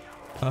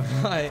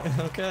 Alright,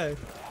 okay.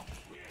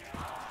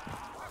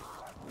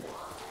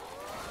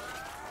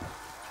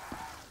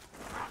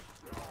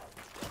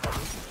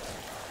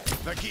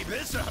 If I keep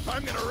this up,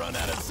 I'm gonna run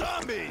out of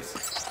zombies.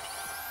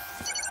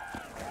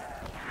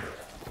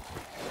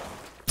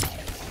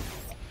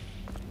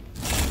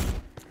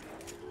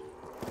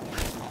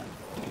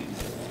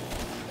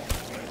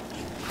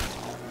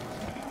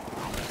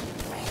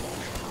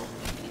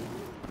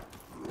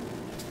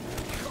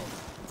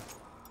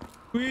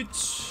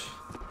 Which?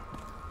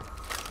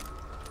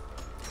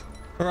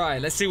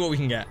 Alright, let's see what we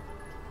can get.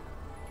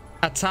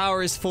 A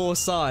tower is 4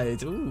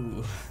 side.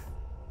 Ooh.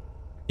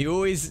 You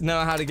always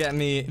know how to get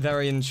me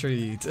very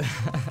intrigued.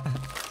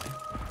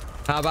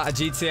 How about a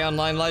GTA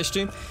Online live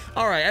stream?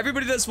 Alright,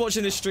 everybody that's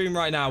watching this stream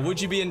right now, would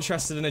you be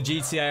interested in a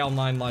GTA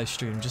Online live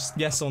stream? Just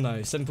yes or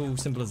no. Simple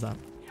as that.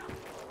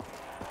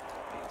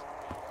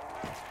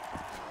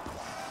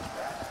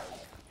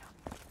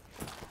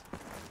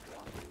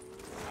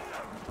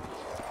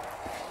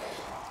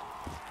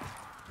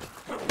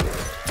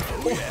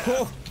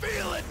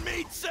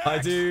 I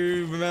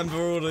do remember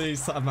all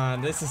these.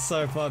 Man, this is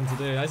so fun to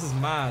do. This is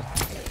mad.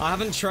 I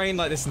haven't trained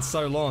like this in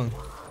so long.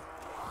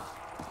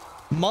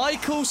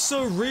 Michael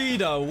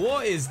Cerrito,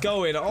 what is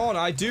going on?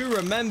 I do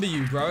remember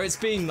you, bro. It's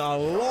been a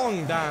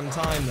long damn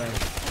time, though.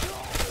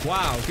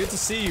 Wow, good to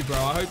see you, bro.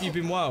 I hope you've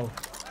been well.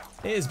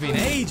 It has been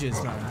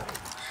ages, man.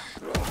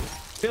 I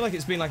feel like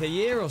it's been like a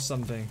year or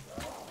something.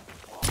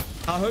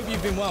 I hope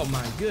you've been well,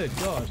 man. Good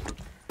God.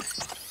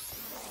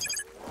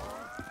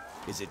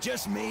 Is it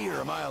just me, or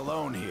am I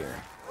alone here?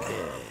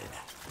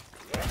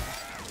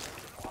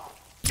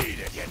 Eat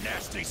it, you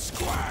nasty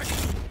squag!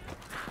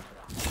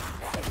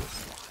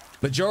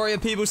 Majority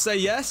of people say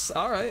yes.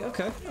 All right,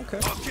 okay.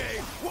 Okay,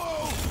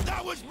 whoa,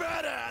 that was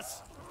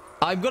badass!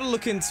 I've got to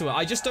look into it.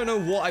 I just don't know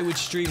what I would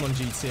stream on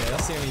GTA.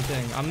 That's the only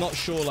thing. I'm not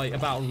sure, like,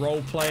 about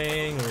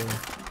role-playing or...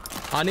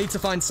 I need to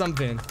find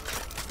something.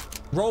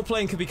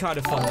 Role-playing could be kind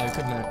of fun, though,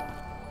 couldn't it?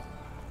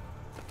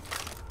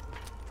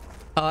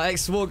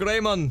 X4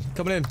 Greymon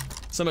coming in.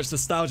 So much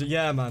nostalgia.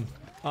 Yeah, man.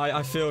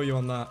 I feel you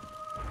on that.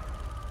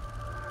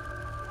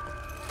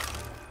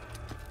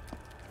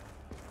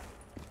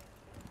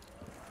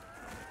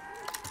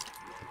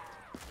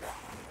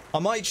 I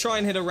might try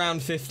and hit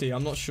around 50.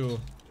 I'm not sure.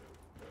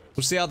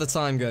 We'll see how the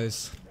time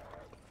goes.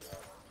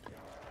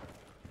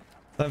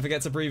 Don't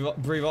forget to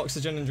breathe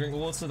oxygen and drink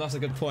water. That's a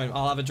good point.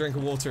 I'll have a drink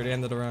of water at the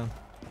end of the round.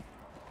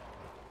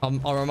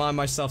 I'll remind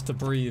myself to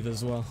breathe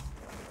as well.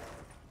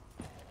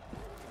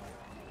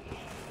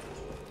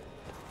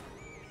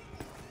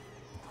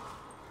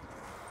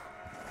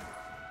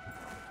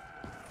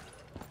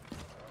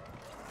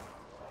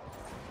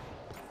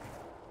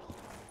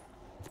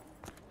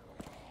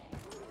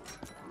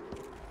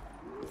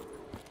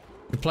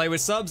 Play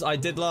with subs? I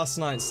did last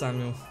night,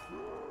 Samuel.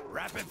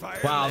 Rapid fire.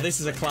 Wow, this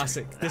is a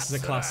classic. This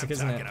is a classic,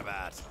 isn't it?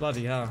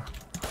 Bloody hell.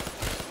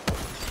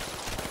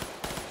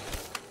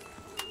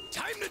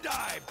 Time to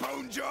die,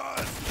 Bone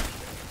Jaws!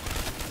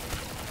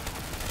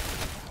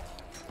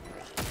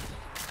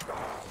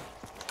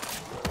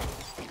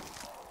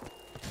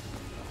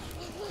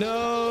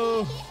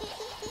 No!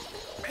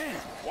 Man,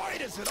 why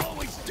does it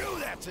always do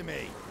that to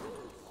me?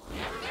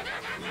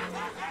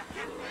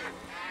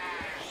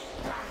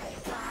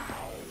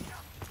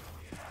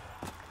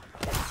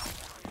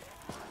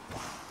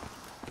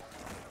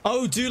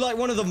 Oh, do like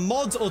one of the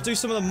mods, or do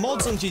some of the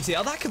mods on GTA.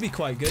 Oh, that could be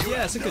quite good.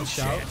 Yeah, it's a good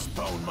shout.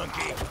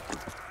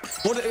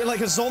 What,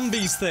 like a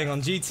zombies thing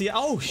on GTA?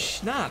 Oh,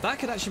 snap. That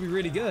could actually be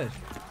really good.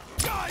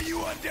 Die, you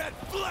undead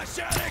flesh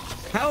addict!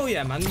 Hell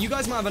yeah, man. You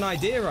guys might have an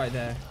idea right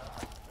there.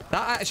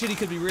 That actually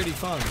could be really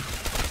fun.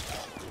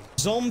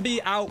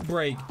 Zombie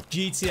Outbreak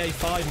GTA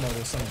 5 mod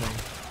or something.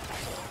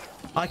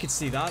 I could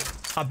see that.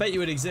 I bet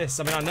you it exists.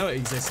 I mean, I know it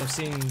exists.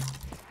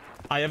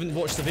 I haven't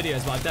watched the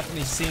videos, but I've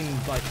definitely seen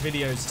like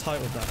videos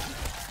titled that.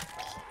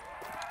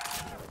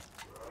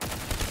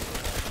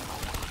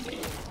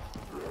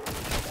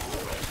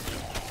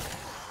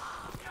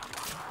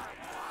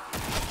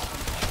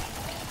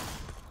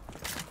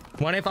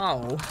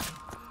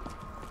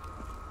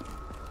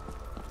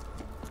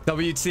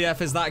 WTF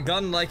is that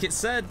gun? Like it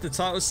said, the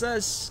title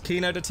says,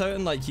 Kino de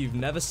Toten like you've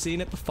never seen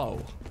it before.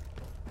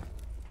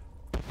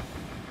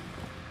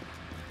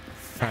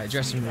 Alright,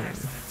 dressing room.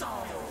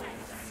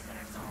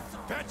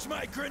 Fetch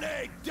my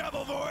grenade,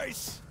 devil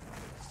voice!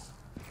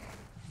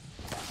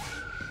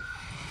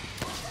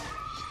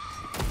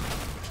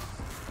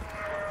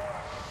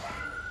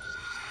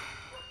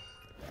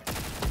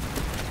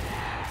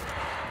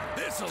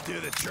 This'll do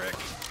the trick.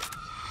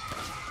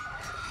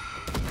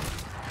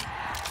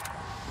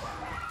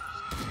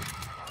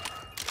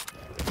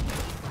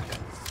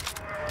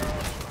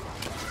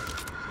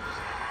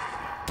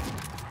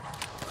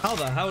 How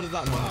the hell did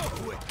that move?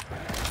 Whoa,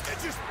 it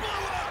just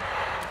blew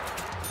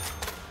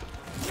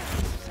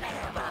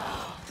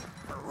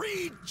up!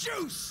 Reed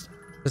juice!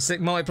 The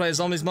sick multiplayer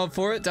zombies mod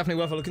for it,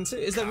 definitely worth a look into.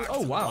 Is there?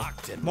 Oh wow,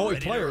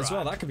 multiplayer as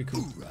well. That could be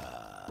cool.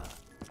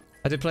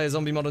 I did play a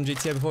zombie mod on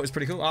GTA before. It was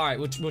pretty cool. All right,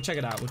 we'll check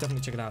it out. We'll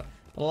definitely check it out.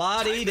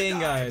 Bloody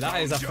dingo.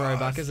 That is a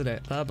throwback, isn't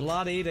it? The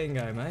bloody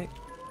dingo, mate.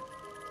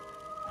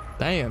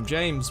 Damn,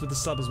 James with the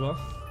sub as well.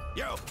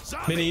 Yo,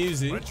 zombie, Mini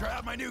Uzi. wanna try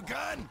out my new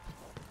gun?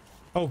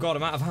 Oh god,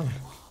 I'm out of ammo.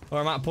 Or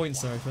I'm out of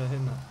points, sorry, for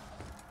hitting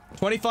that.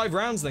 25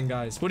 rounds then,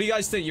 guys. What do you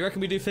guys think? You reckon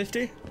we do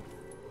 50?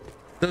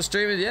 Still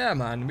streaming? Yeah,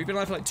 man. We've been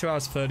live for like 2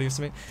 hours 30 or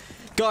something.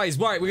 Guys,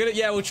 right,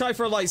 we'll try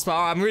for a like spike.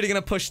 I'm really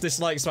gonna push this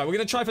like spike. We're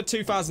gonna try for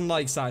 2,000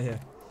 likes out here.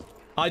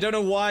 I don't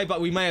know why,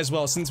 but we may as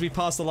well, since we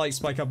passed the like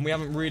spike up and we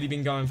haven't really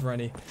been going for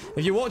any.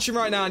 If you're watching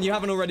right now and you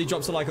haven't already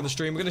dropped a like on the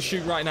stream, we're gonna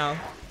shoot right now.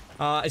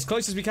 As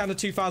close as we can to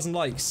 2,000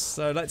 likes.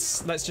 So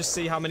let's just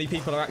see how many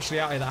people are actually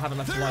out here that haven't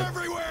left a like.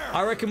 Everywhere.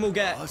 I reckon we'll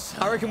get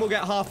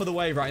half of the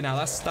way right now.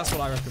 That's what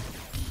I reckon.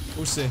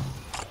 We'll see.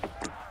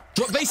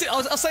 Basically,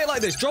 I'll say it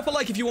like this: drop a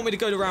like if you want me to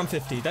go to round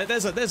 50.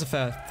 There's a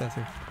fair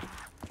thing.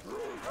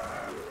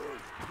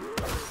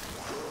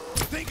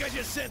 I think I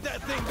just sent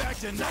that thing back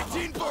to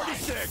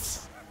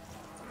 1946.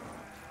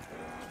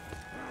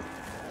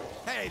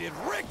 Hey, did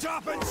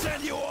Ringtone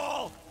send you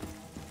all?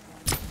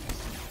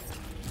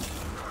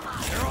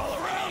 They're all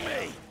around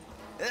me.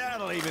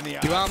 That'll even the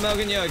odds. You out,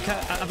 Melvin? Yo,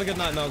 have a good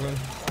night, Melvin.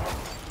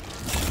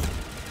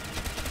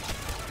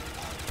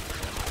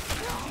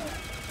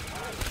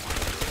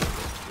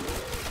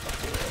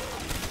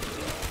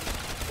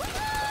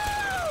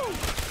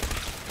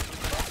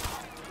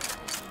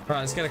 Right,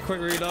 let's get a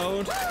quick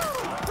reload.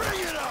 Bring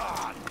it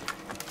on!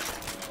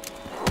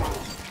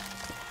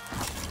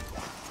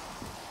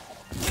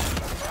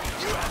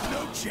 You have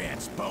no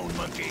chance, Bone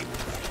Monkey.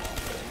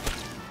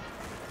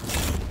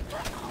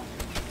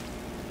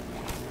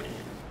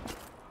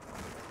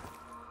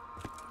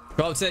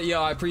 Dropped it,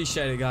 yo, I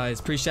appreciate it, guys.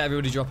 Appreciate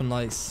everybody dropping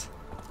likes.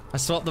 I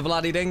swapped the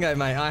bloody dingo,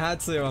 mate. I had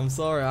to. I'm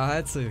sorry. I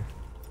had to.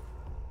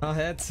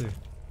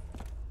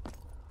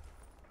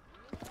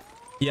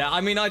 Yeah,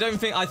 I mean, I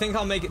think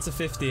I'll make it to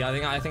 50. I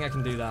think I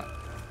can do that.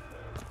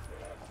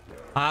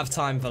 I have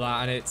time for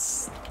that, and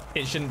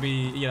it shouldn't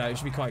be, you know, it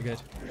should be quite good.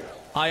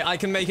 I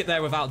can make it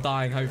there without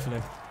dying,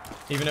 hopefully.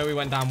 Even though we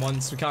went down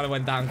once, we kind of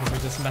went down because we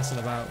were just messing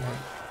about.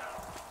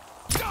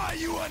 Like. Die,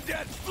 you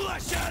undead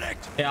flesh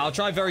addict! Yeah, I'll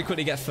try very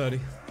quickly get 30.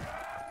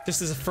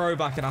 Just as a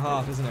throwback and a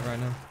half, isn't it, right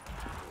now?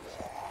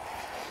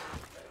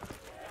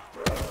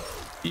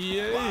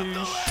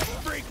 Yeesh.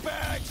 Freak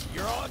bags!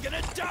 You're all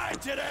gonna die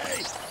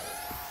today!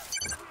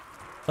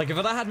 Like, if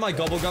I had my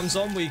gobblegums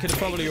on, we could have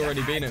probably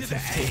already been at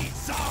 50.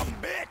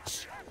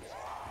 Bitch!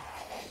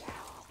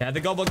 Yeah,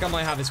 the gobblegum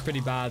I have is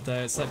pretty bad,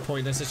 though. It's, like,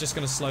 pointless. It's just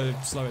gonna slow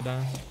it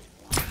down.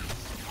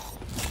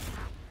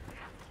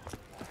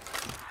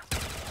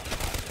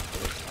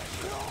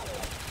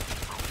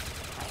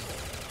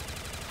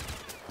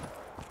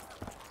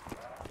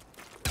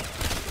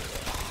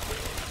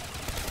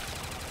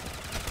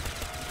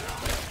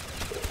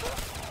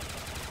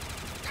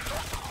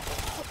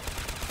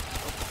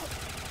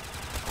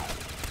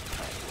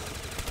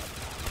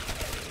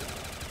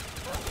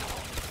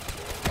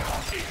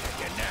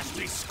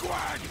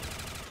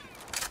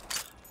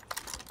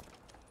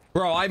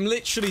 Bro, I'm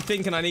literally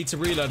thinking I need to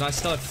reload and I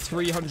still have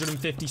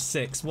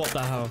 356. What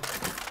the hell?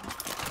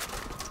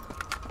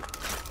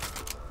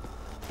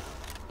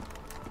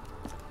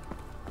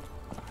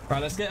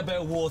 Right, let's get a bit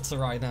of water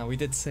right now. We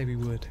did say we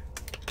would.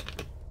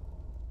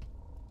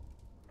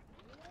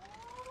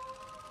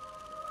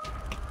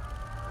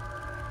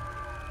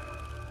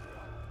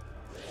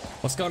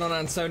 What's going on,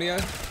 Antonio?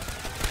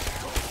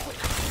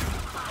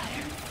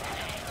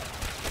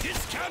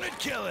 Discounted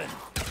killing.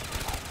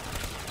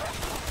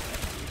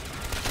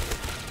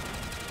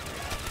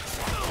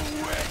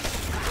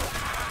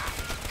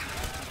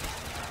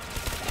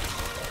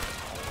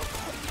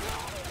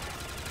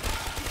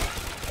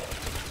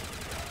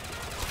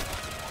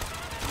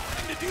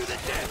 Time to do the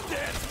death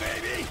dance,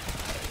 baby.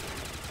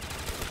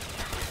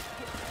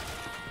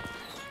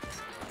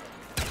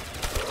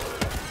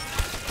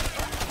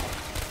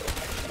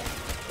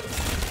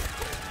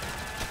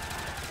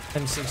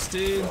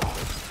 M16.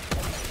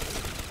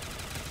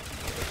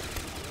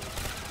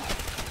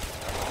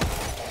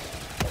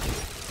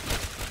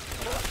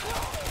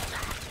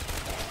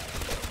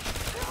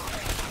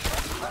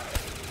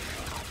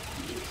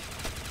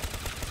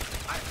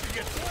 I should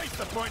get twice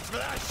the points for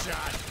that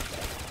shot.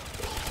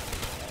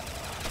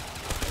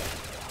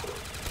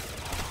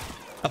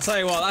 I'll tell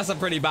you what, that's a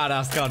pretty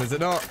badass gun, is it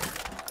not?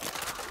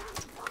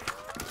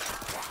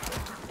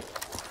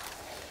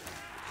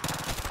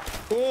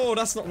 Oh,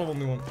 that's not the one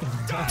we want.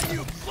 Die,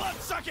 you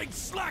blood-sucking,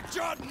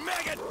 slack-jawed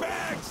maggot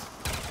bags!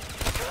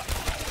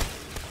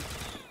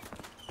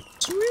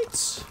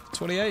 Sweet.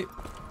 28.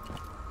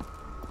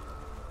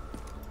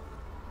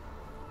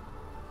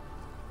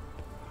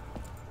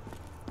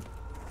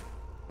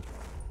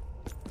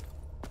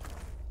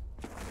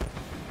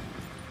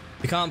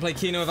 You can't play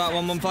Kino without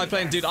 115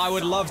 playing, dude. I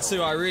would love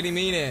to. I really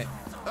mean it.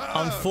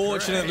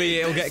 Unfortunately,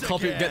 it'll get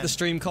the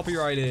stream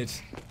copyrighted.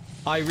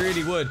 I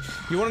really would.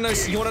 You want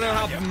to know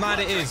how mad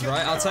it is,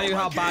 right? I'll tell you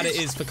how bad it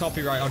is for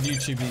copyright on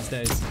YouTube these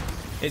days.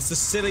 It's the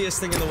silliest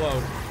thing in the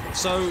world.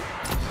 So,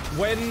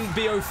 when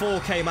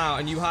BO4 came out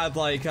and you had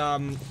like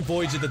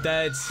Voyage of the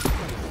Dead,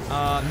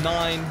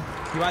 9,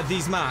 you had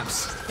these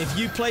maps. If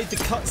you played the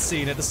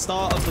cutscene at the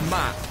start of the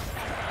map,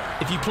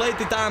 if you played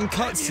the damn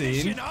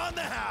cutscene,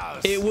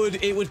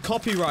 it would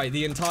copyright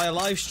the entire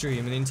live stream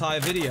and the entire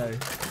video.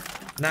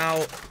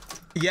 Now,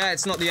 yeah,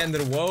 it's not the end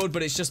of the world,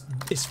 but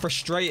it's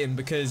frustrating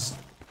because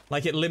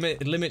like it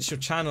limits your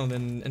channel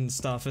and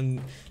stuff,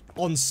 and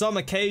on some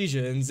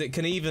occasions it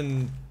can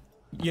even,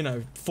 you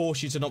know,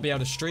 force you to not be able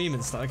to stream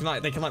and stuff.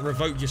 They can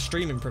revoke your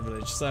streaming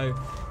privilege. So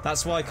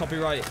that's why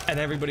copyright and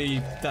everybody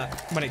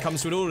that when it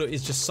comes to it all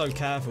is just so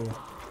careful.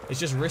 It's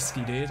just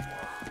risky, dude.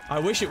 I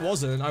wish it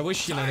wasn't. I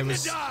wish, you know, there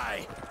was.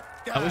 I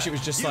wish it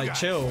was just like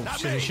chill,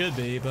 because it should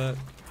be, but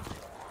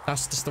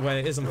that's just the way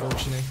it is,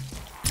 unfortunately.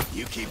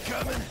 You keep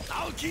coming,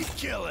 I'll keep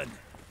killing.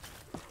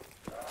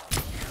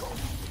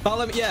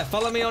 Follow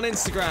me on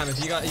Instagram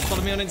if you guys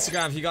follow me on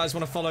Instagram if you guys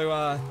want to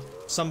follow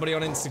somebody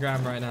on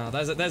Instagram right now.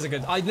 There's a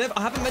good. I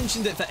haven't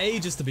mentioned it for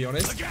ages, to be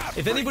honest.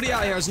 If anybody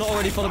out here has not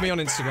already followed me on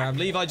Instagram,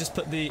 Levi just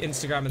put the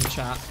Instagram in the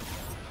chat.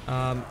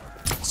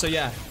 So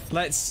yeah,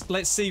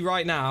 let's see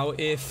right now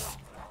if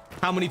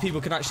how many people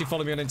can actually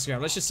follow me on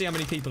Instagram. Let's just see how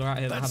many people are out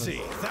here that haven't. Let's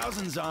see,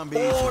 1,000 zombies.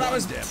 Oh, that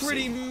was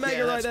pretty mega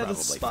yeah, right there. The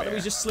spot that we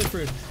just slid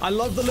through. I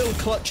love the little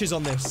clutches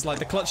on this. Like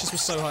the clutches were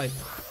so hype.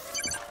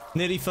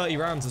 Nearly 30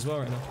 rounds as well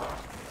right now.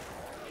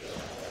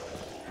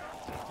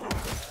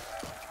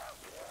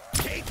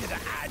 K to the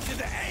I to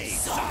the A.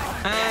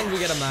 And we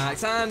get a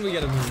max, and we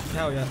get a move.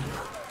 Hell yeah.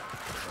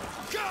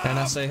 And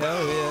I say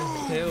hell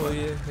yeah, hell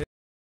yeah.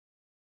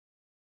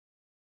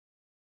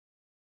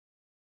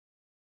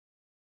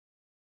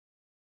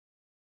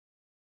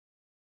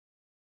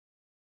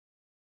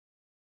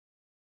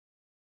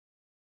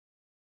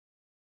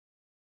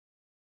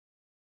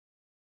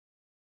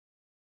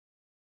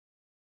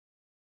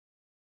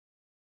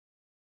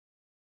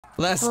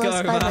 Let's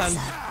go, man.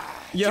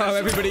 Yo,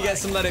 everybody get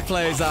some Let It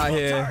Plays out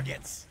here.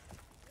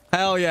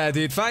 Hell yeah,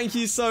 dude. Thank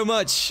you so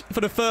much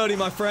for the 30,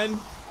 my friend.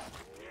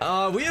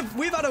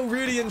 We've had a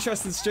really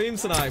interesting stream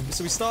tonight.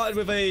 So we started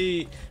with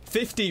a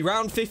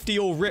round 50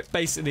 or rip,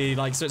 basically.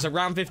 Like, so it's a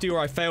round 50 or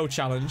I fail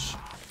challenge.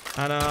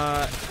 And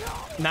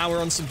now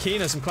we're on some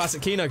Kino, some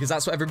classic Kino, because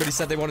that's what everybody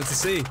said they wanted to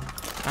see.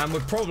 And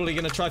we're probably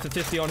going to try for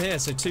 50 on here,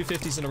 so 2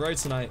 50s in a row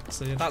tonight.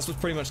 So yeah, that's what's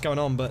pretty much going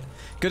on. But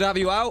good to have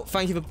you out.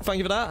 Thank you for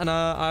that, and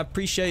I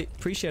appreciate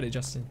it,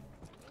 Justin.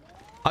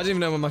 I don't even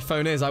know where my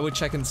phone is. I would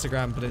check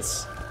Instagram, but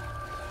it's.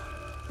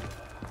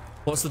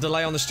 What's the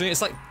delay on the stream?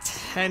 It's like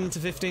 10 to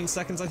 15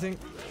 seconds, I think.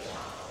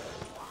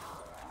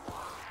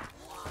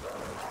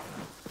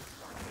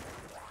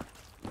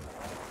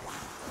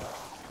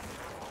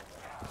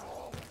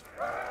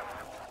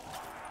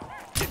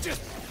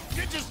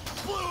 You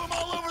just blew them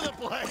all over the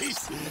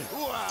place.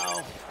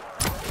 Wow.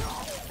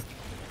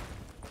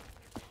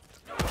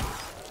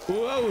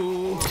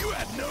 Whoa. You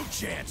had no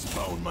chance,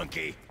 Bone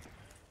Monkey.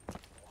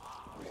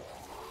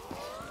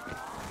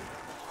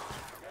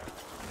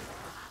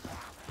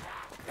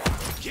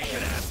 Kicking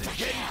ass and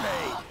getting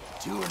paid.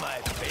 Two of my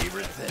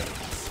favorite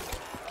things.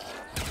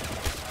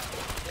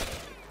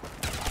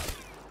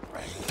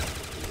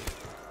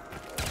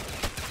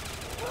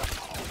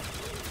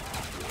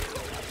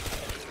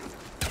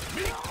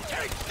 Meat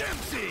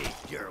Dempsey,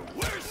 your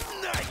worst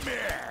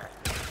nightmare.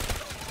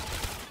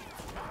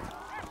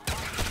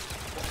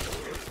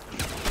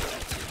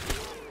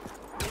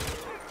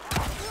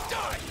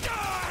 Die,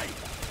 die!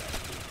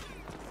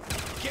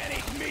 Kenny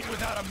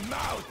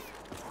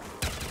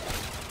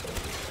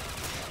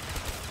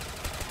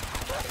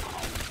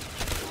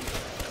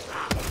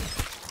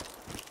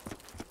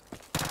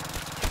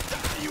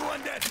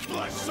get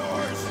flesh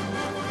sores.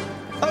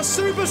 A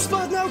super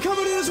spud now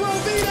coming in as well.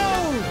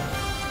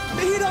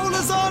 Vito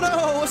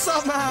Lozano, what's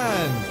up,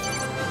 man?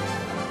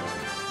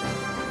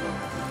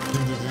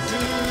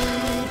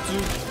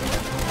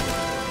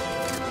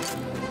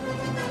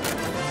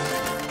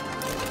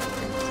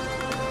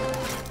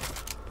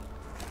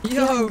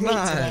 Yo,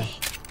 man.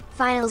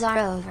 Finals are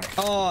over.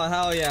 Oh,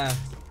 hell yeah.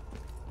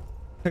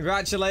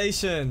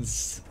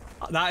 Congratulations.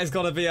 That has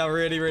got to be a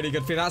really, really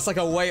good feeling. That's like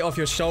a weight off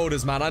your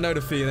shoulders, man. I know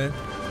the feeling.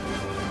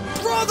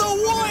 Brother,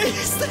 what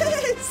is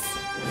this?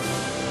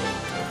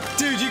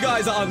 Dude, you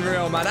guys are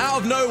unreal, man.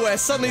 Out of nowhere,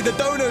 suddenly the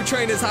dono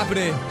train is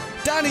happening.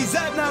 Danny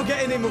Zepp now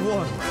getting in with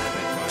one.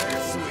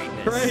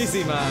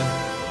 Crazy,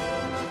 man.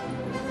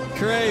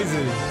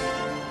 Crazy.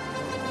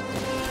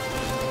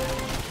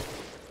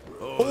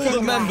 All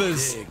the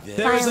members.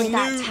 There is a Finally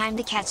got new... time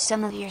to catch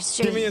some of your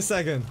stream. Give me a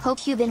second.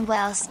 Hope you've been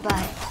well, Spud.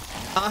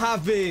 I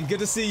have been. Good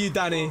to see you,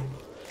 Danny.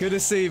 Good to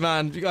see you,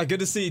 man. Good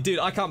to see you. Dude,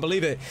 I can't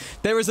believe it.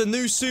 There is a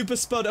new Super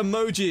Spud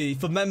emoji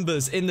for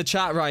members in the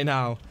chat right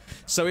now.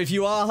 So if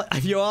you are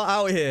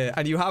out here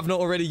and you have not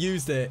already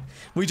used it,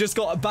 we just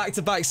got a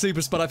back-to-back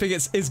Super Spud. I think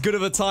it's as good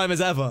of a time as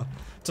ever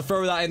to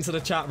throw that into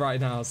the chat right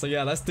now. So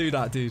yeah, let's do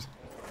that, dude.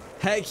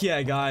 Heck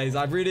yeah, guys.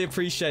 I really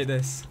appreciate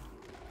this.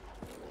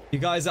 You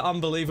guys are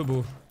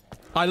unbelievable.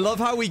 I love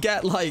how we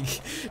get, like,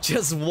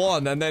 just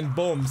one and then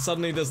boom,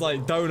 suddenly there's,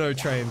 like, dono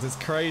trains. It's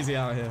crazy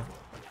out here.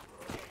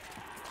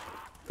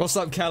 What's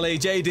up, Kelly?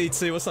 JD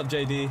too. What's up,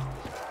 JD?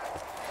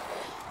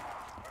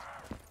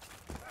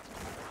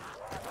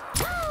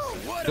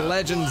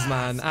 Legends,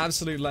 man.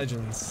 Absolute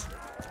legends.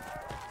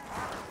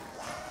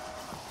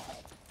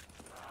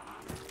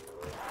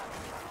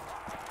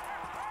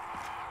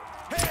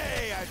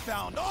 Hey, I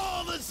found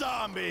all the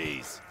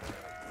zombies.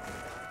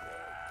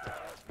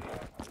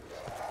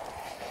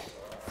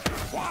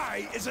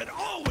 Why is it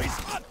always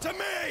up to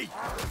me?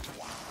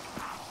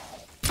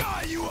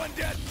 Die, you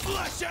undead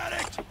flesh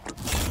addict!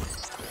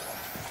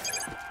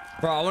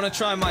 Bro, I want to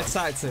try my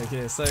tactic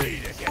here. So,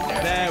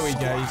 there we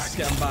go. You just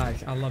get them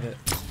back. I love it.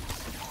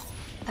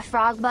 A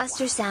frog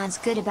buster sounds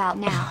good about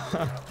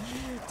now.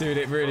 Dude,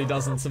 it really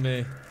doesn't to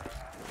me.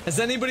 Has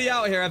anybody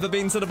out here ever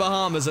been to the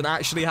Bahamas and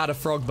actually had a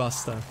frog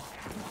buster?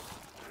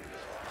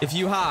 If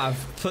you have,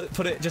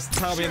 put it, just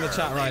tell me in the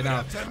chat right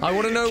now. I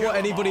want to know what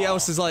anybody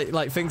else is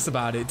like thinks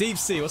about it. Deep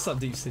Sea, what's up,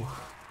 Deep Sea?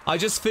 I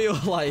just feel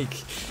like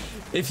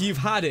if you've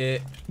had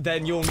it,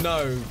 then you'll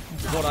know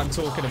what I'm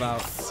talking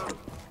about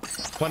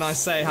when I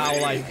say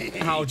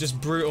how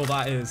just brutal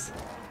that is.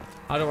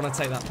 I don't want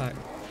to take that back.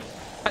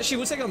 Actually,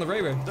 we'll take it on the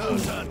railroad. Oh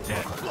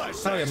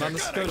yeah, man,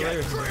 let's go to the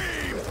railroad.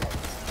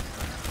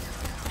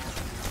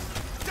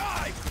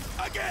 Die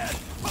again,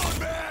 bone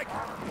bag.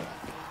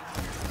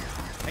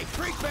 Hey,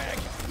 creek bag,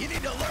 you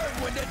need to learn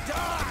when to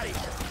die.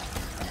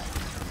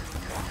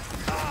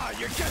 Ah,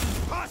 you're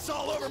getting pus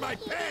all over my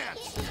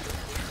pants.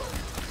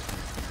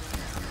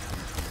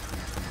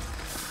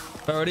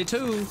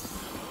 32.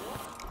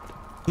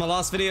 My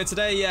last video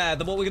today, yeah.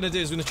 What we're gonna do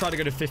is we're gonna try to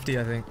go to 50,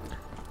 I think.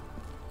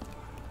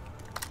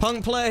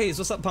 Punk Plays,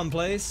 what's up, Punk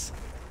Plays?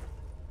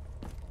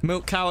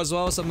 Milk Cow as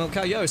well, what's up, Milk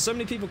Cow? Yo, so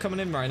many people coming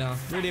in right now.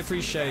 Really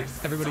appreciate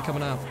everybody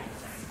coming out.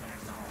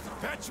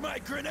 Fetch my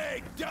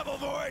grenade, devil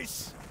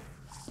voice.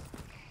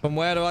 From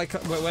where do I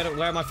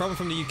where am I from?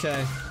 From the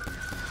UK.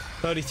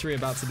 33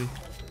 about to be.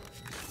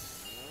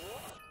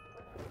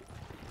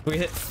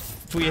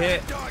 If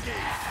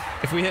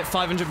we hit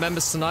 500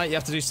 members tonight, you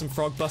have to do some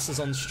frog busters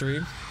on the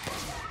stream.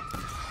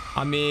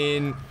 I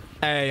mean,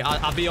 hey,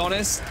 I'll be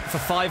honest, for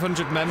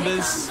 500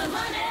 members. Here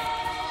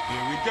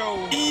we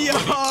go.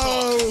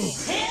 Yo!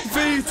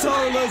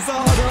 Vito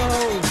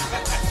Lozano!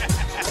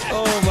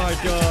 Oh my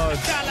god.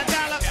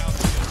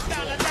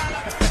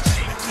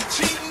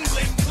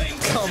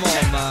 Come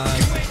on, man.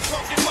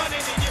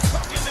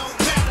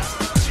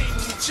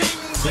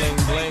 Bling,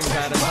 bling,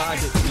 pat a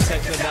pocket. You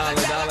take the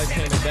dollar,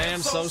 can a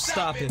damn, so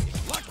stop it.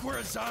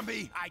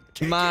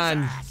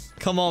 Man,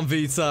 come on,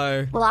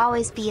 Vito. Will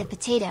always be a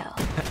potato.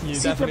 You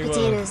Super definitely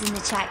potatoes in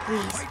the chat,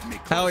 please.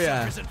 Hell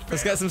yeah.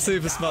 Let's get some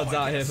super spuds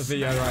out here for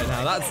Vito right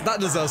now. That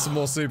deserves some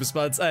more super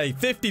spuds. Hey,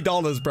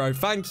 $50, bro.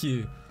 Thank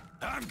you.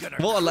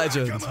 What a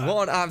legend.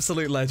 What an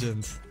absolute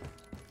legend.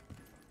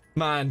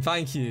 Man,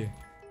 thank you.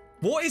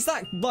 What is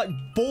that, like,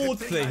 board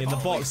thing in the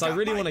box? I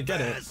really want to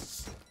get it.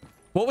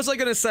 What was I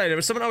going to say? There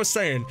was something I was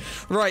saying.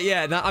 Right,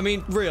 yeah. Now, I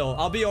mean, real.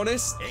 I'll be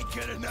honest.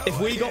 If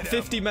we got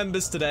 50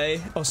 members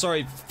today, oh,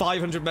 sorry,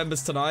 500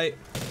 members tonight,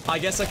 I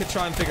guess I could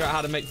try and figure out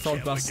how to make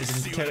frog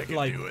busters and kill it,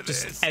 like,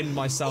 just end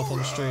myself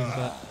on stream.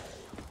 But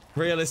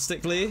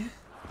realistically,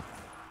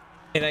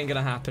 it ain't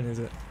going to happen, is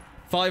it?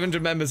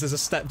 500 members is a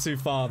step too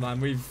far,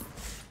 man.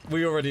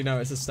 We already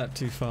know it's a step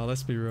too far.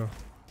 Let's be real.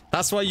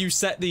 That's why you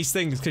set these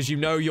things, because you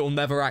know you'll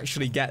never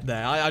actually get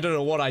there. I don't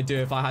know what I'd do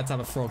if I had to have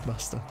a frog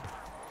buster.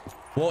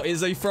 What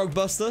is a frog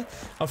buster?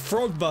 A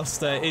frog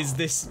buster is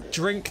this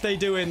drink they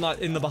do in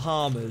the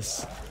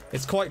Bahamas.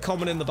 It's quite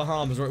common in the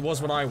Bahamas, or it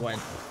was when I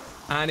went.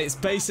 And it's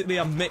basically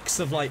a mix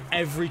of like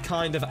every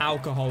kind of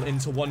alcohol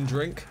into one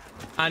drink.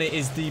 and it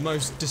is the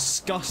most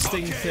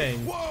disgusting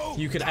thing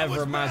you could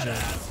ever imagine.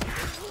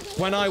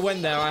 When I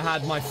went there, I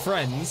had my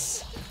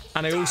friends,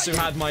 and I also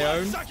had my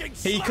own.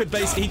 He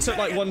took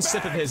like one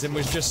sip of his and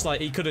was just like,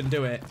 he couldn't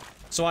do it.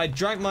 So I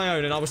drank my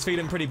own and I was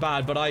feeling pretty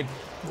bad, but I,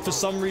 for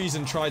some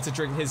reason, tried to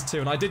drink his too.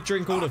 And I did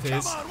drink all of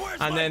his,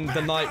 and then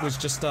the night was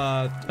just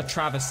a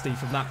travesty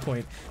from that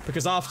point.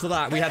 Because after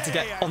that, we had to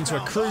get onto a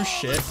cruise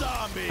ship,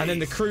 and then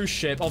the cruise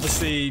ship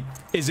obviously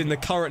is in the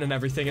current and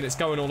everything, and it's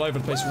going all over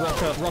the place.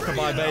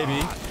 Rockabye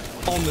baby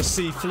on the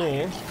sea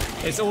floor.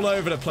 It's all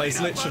over the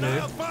place,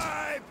 literally.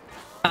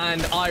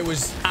 And I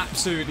was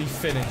absolutely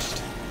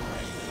finished.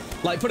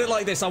 Like, put it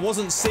like this, I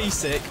wasn't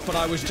seasick, but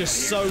I was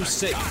just so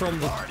sick from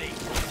the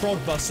frog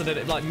buster that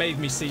it like made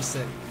me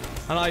seasick.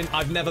 And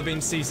I've never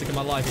been seasick in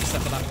my life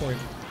except for that point.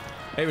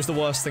 It was the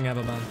worst thing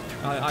ever, man.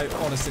 I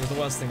honestly, it was the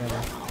worst thing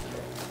ever.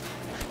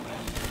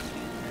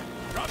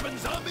 Dropping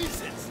zombies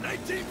since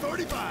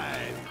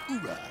 1945.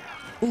 Hoorah.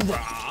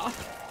 Hoorah!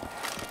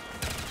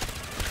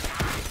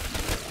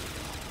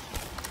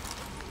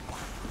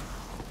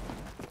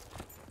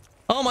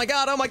 Oh my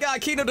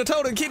god, Kino to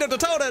Totem, Kino to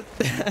Totem!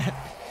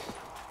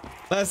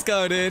 Let's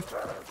go, dude.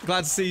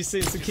 Glad to see you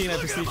soon, some Kino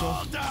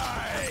procedural.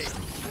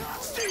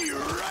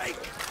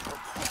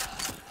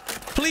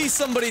 Please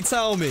somebody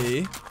tell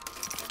me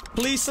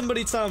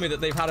that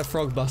they've had a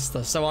frog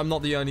buster, so I'm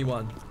not the only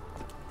one.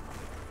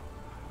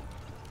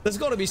 There's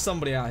got to be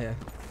somebody out here.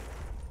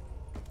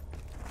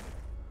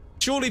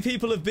 Surely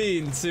people have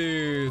been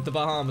to the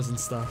Bahamas and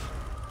stuff.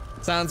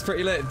 Sounds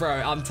pretty lit, bro.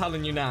 I'm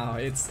telling you now,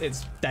 it's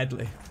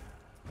deadly.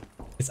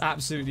 It's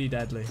absolutely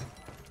deadly.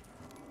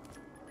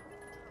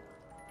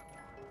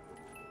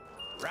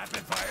 Rapid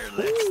fire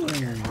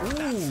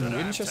licks. Ooh,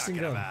 interesting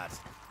gun.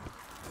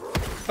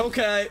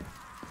 Okay.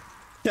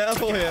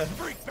 Careful here.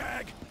 Freak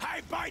bag.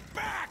 I bite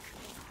back.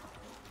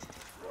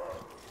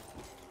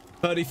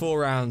 34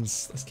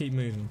 rounds. Let's keep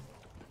moving.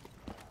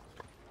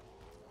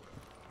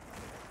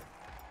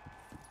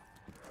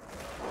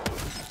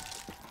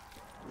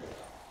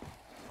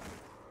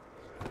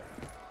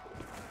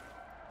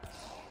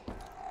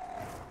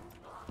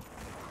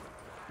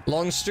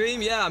 Long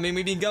stream? Yeah, I mean,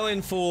 we've been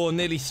going for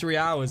nearly 3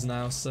 hours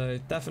now, so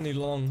definitely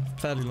long,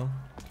 fairly long.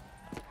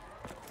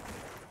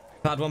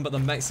 Had one, but the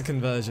Mexican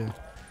version.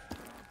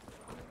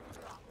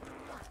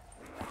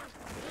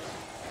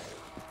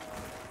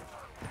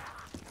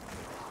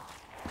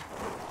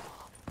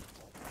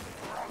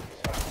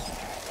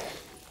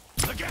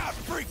 Look out,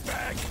 freak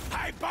bag!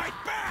 I bite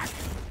back!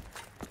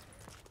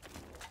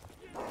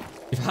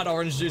 You've had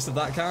orange juice if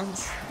that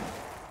counts?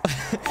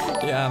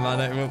 Yeah,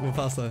 man, we'll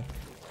pass that.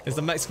 Is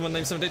the Mexican one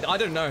named something? I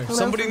don't know. Hello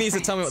Somebody needs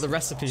France. to tell me what the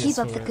recipe is. Keep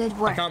up for the it. good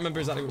work. I can't remember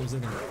exactly what was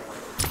in it.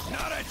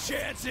 Not a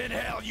chance in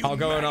hell, you I'll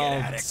go and I'll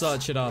addicts.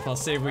 search it up. I'll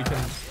see if we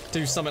can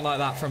do something like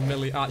that from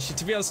Millie. Actually,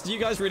 to be honest, do you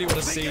guys really want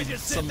to see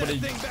somebody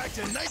Back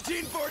to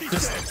 1946.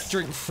 just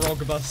drink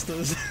frog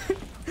busters?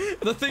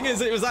 The thing is,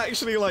 it was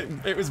actually like,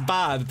 it was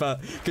bad, but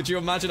could you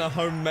imagine a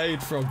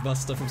homemade frog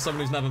buster from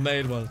someone who's never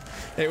made one?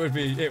 It would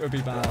be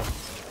bad.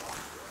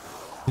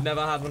 You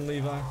never had one,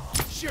 Levi?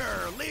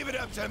 Sure, leave it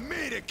up to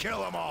me to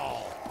kill them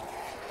all.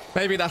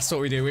 Maybe that's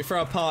what we do. We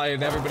throw a party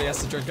and everybody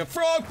has to drink a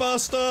frog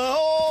buster.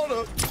 Oh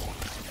no.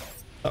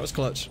 That was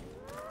clutch.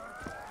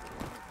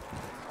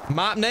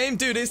 Map name?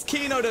 Dude, it's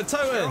Kino to They're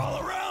Totem. all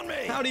around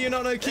me. How do you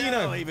not know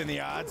Kino? Yeah, even the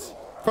odds.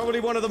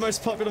 Probably one of the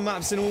most popular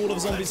maps in all of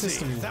Zombie Let's see,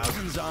 System.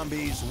 1,000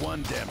 zombies,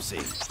 1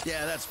 Dempsey.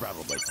 Yeah, that's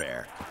probably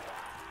fair.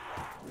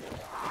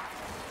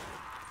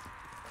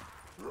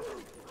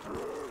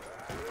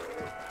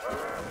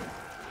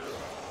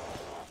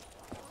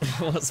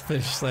 What's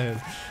Fish saying?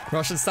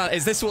 Russian standard.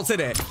 Is this what's in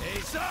it?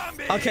 Hey,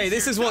 zombies, Okay,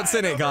 this is you're what's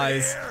in dying it,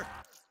 guys. over here.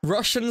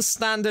 Russian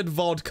standard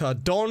vodka,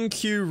 Don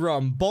Q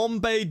rum,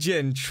 Bombay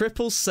gin,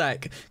 triple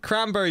sec,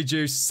 cranberry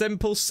juice,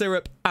 simple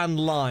syrup, and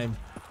lime.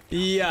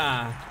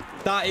 Yeah,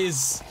 that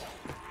is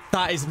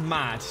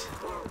mad.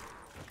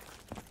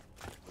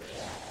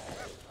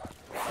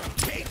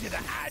 K to the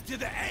I to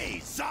the A,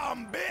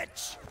 some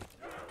bitch.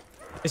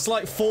 It's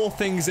like 4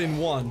 things in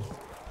one.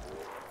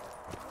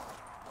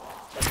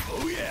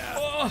 Oh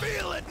yeah,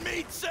 feel it,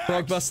 meat sack.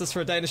 Frog busters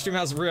for a day in the streamer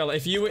house, real.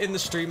 If you were in the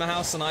streamer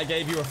house and I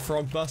gave you a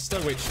frog buster,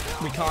 which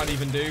we can't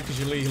even do because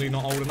you're legally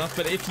not old enough,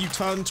 but if you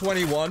turned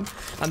 21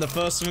 and the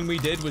first thing we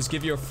did was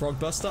give you a frog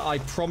buster, I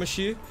promise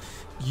you,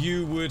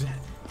 you would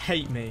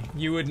hate me.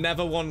 You would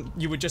never want,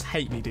 you would just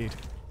hate me, dude.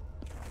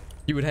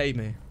 You would hate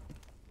me.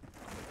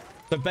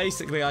 So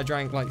basically I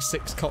drank like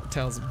 6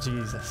 cocktails of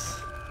Jesus.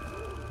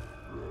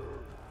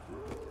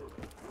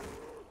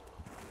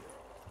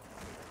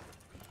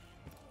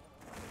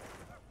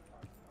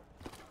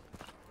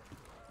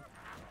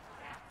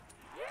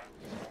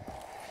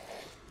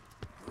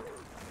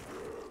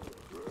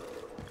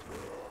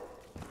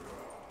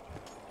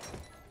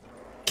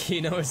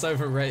 Kino is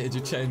overrated,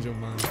 you change your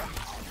mind.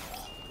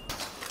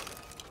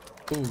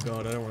 Oh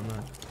god, I don't want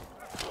that.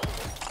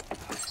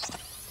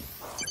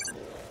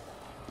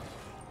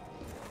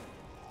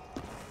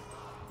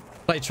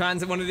 Play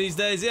Transit one of these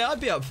days? Yeah,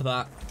 I'd be up for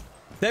that.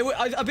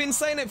 I've been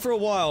saying it for a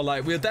while,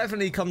 like, we'll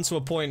definitely come to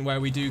a point where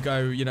we do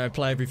go, you know,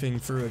 play everything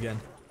through again.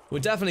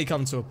 We'll definitely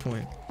come to a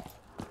point.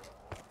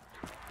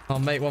 I'll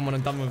make one when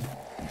I'm done with...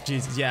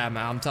 Jesus, yeah,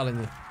 man, I'm telling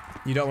you.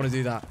 You don't want to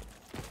do that.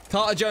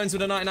 Carter Jones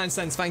with a 99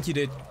 cents, thank you,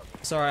 dude.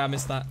 Sorry, I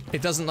missed that.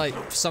 It doesn't, like,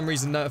 for some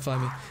reason notify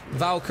me.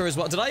 Valker as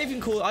well. Did I even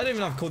call... I don't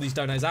even have to call these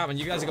donos out, man.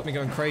 You guys have got me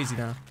going crazy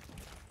now.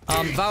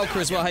 Valker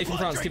as well. Hey from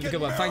France, keep the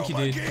good one. Thank you,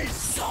 dude.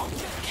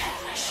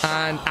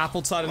 And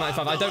Apple Tider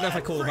 95. I don't know if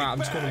I called them out. I'm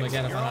just calling them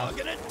again if I have.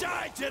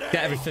 Get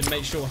everything,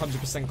 make sure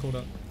 100% called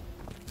up.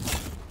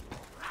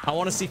 I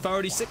want to see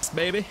 36,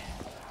 baby.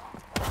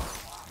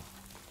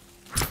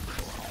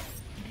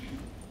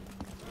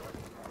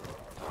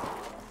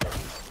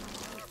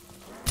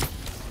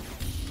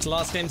 It's the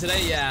last game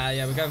today?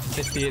 Yeah, we're going for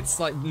 50. It's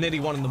like nearly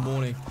 1 in the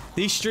morning.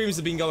 These streams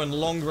have been going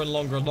longer and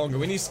longer and longer.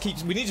 We need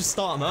to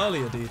start them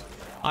earlier, dude.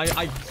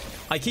 I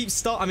am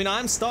starting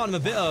them a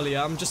bit earlier.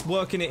 I'm just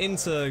working it in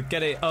to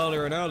get it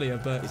earlier and earlier,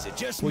 but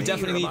we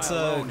definitely need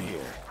to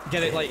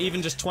get it like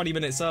even just 20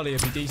 minutes earlier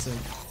would be decent.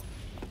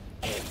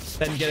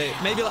 Then get it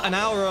maybe like an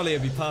hour earlier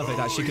would be perfect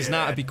actually, because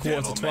now it'd be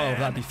 11:45.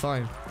 That'd be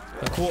fine.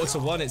 But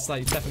 1:45, it's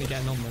like definitely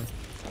getting on there.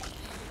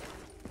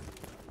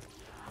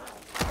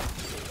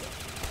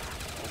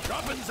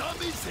 Dropping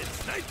zombies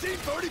since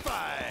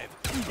 1945.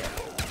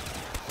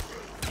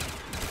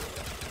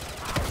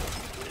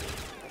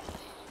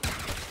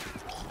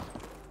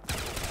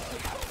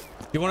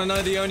 You want to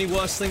know the only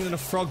worst thing than a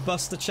frog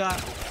buster,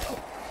 chat?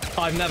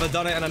 I've never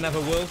done it and I never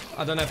will.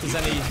 I don't know if there's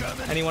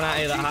anyone out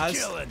here that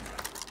has.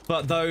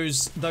 But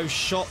those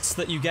shots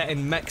that you get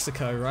in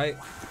Mexico, right?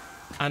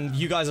 And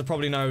you guys will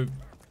probably know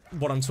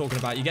what I'm talking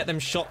about. You get them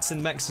shots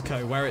in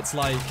Mexico where it's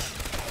like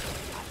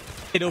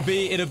it'll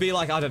be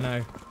like, I don't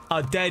know,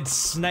 a dead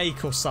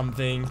snake or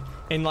something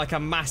in like a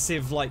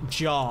massive like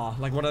jar,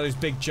 like one of those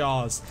big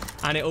jars,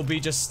 and it'll be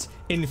just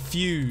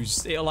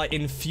infused. It'll like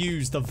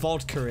infuse the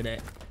vodka in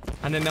it.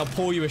 And then they'll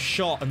pour you a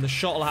shot, and the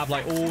shot will have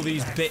like all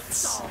these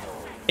bits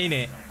in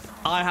it.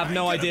 I have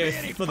no idea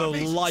for the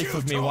life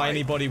of me why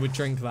anybody would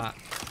drink that.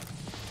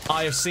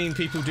 I have seen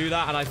people do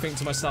that, and I think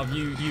to myself,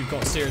 you've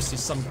got seriously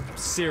some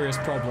serious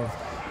problem.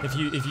 If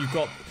you've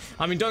got,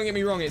 I mean, don't get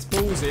me wrong, it's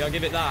ballsy, I'll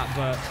give it that,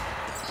 but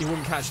you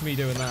wouldn't catch me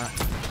doing that.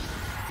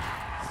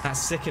 That's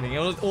sickening.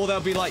 Or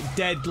there'll be like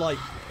dead, like,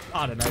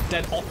 I don't know,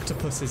 dead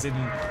octopuses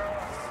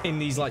in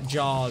these like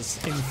jars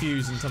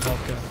infused into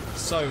vodka.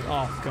 So,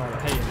 oh god, I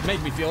hate it. It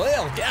made me feel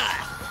ill. Yeah,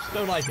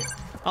 don't like it.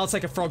 I'll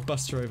take a frog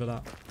buster over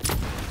that.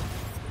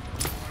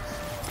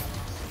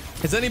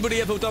 Has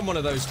anybody ever done one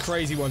of those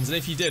crazy ones? And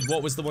if you did,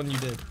 what was the one you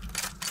did?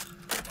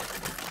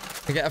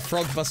 I get a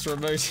frog buster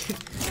emoji.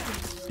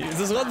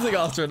 There's one thing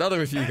after another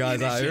with you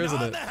guys out here, isn't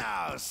it?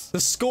 The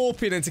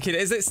scorpion indicator.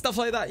 Is it stuff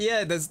like that?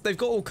 Yeah, they've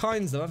got all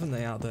kinds though, haven't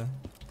they, out there?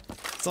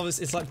 It's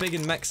obviously, it's like big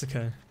in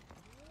Mexico.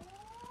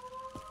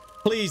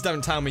 Please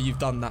don't tell me you've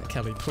done that,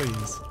 Kelly,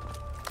 please.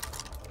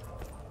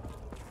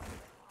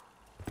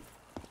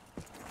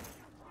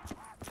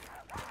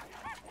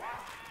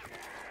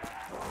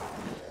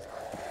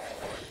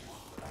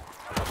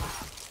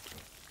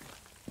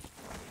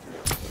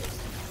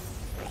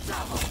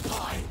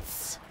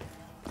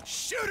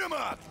 Shoot him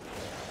up!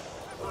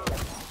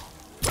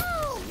 Woo!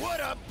 What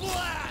a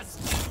blast!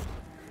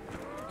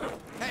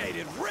 Hey,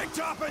 did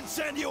Ringtone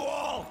send you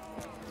all?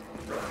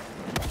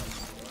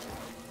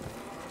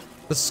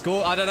 The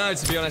score? I don't know,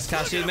 to be honest,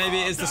 Cashy.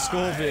 Maybe it is the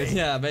scorpion.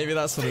 Yeah, maybe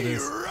that's what it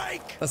is.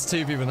 That's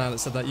 2 people now that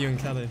said that, you and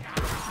Kelly.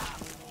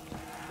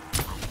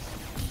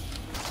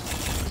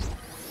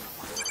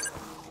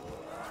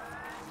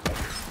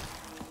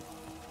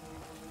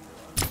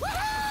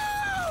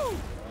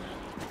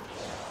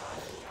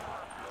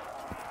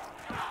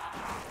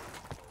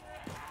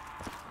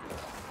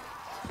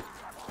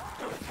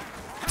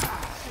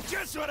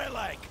 Just what I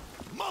like.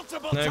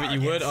 Multiple No, but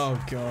you would?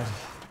 Oh, God.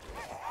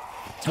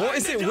 What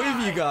is it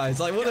with you guys?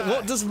 Like, what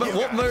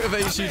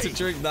motivates you to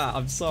drink that?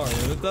 I'm sorry.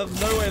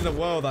 There's no way in the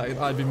world that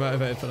I'd be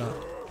motivated for that.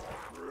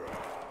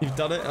 You've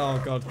done it?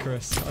 Oh, God,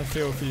 Chris. I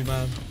feel for you,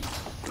 man.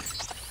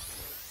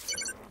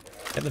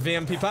 Get the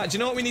VMP pack. Do you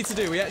know what we need to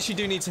do? We actually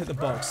do need to hit the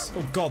box.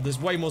 Oh, God, there's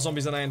way more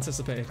zombies than I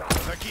anticipated.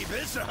 If I keep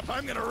this up,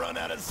 I'm gonna run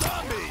out of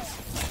zombies.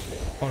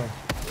 Hold on.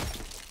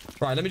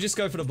 Right, let me just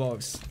go for the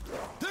box.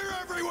 They're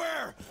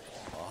everywhere.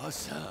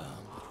 Awesome.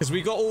 Because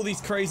we got all these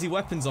crazy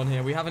weapons on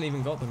here. We haven't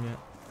even got them yet.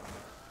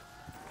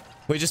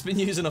 We've just been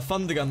using a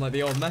thunder gun like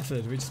the old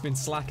method. We've just been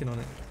slacking on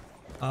it.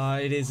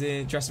 It is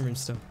in dressing room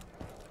still.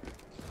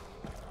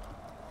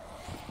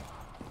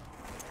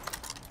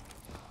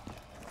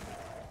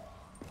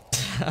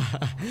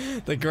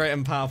 The great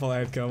and powerful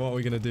Edgar. What are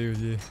we gonna do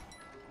with you?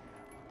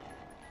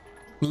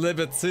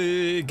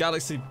 Liberty,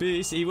 Galaxy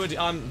Beast. You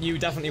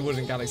definitely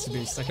wouldn't, Galaxy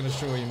Beast. I can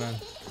assure you, man.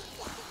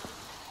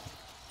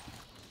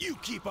 You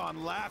keep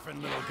on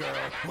laughing, little girl.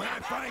 When I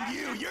find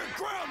you, you're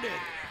grounded.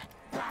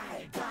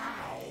 Bye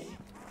bye.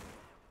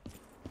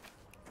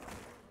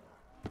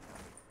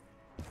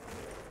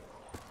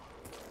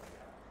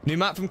 New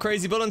map from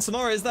Crazy Bull and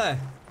tomorrow, is there?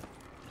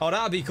 Oh,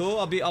 that'd be cool.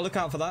 I'll look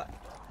out for that.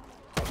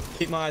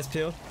 Keep my eyes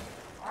peeled.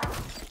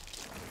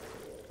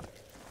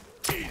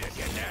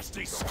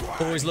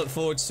 Always look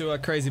forward to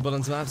Crazy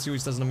Buttons maps. He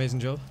always does an amazing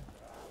job.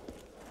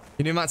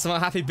 You knew Matt tomorrow.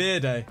 Happy beer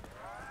day.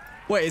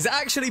 Wait, is it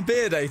actually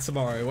beer day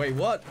tomorrow? Wait,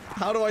 what?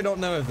 How do I not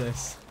know of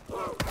this?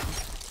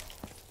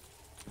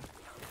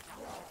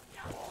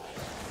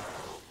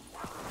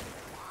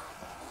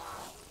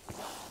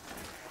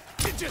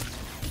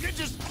 You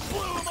just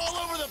blew him all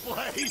over the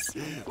place.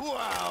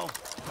 Wow.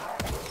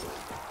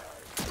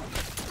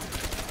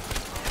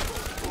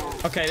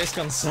 Okay, this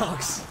gun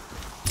sucks.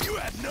 You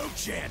have no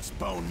chance,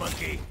 Bone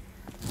Monkey.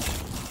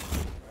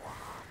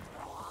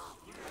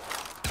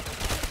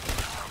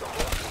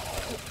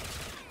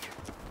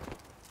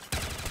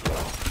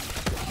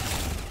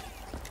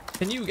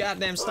 Can you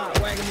goddamn stop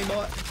wagging me,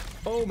 boy?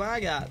 Oh my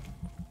god.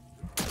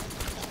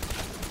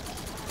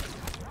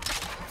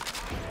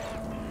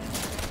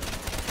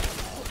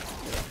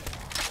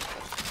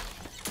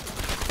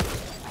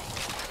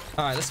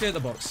 Alright, let's get the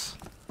box.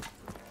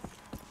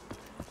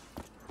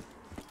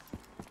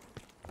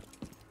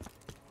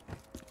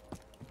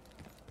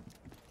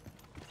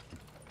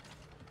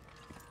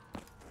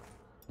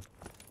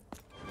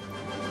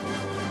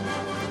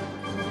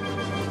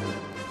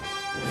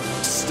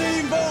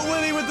 Steamboat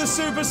Willie with the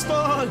super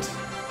spud!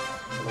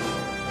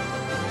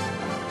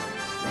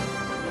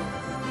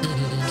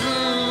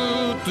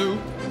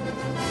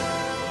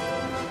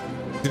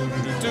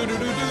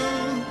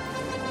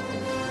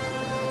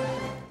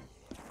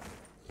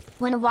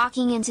 When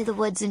walking into the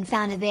woods and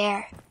found a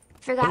bear.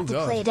 Forgot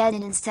to play dead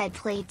and instead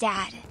played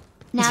dad.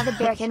 Now the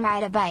bear can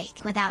ride a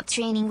bike without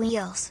training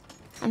wheels.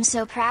 I'm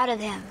so proud of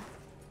him.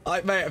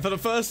 Mate, for the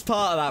first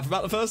part of that, for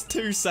about the first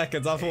 2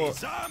 seconds, I thought,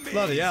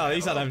 bloody hell,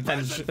 he's had an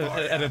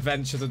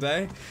adventure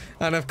today.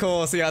 And of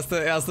course, he has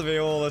to be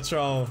all a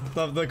troll.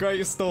 The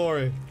greatest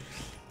story.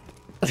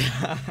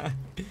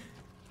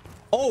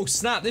 Oh,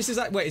 snap, this is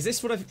like, wait, is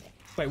this what I've,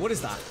 wait, what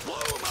is that?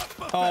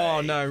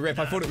 Oh, no, rip,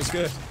 I thought it was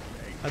good.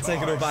 I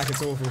take it all back,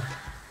 it's awful.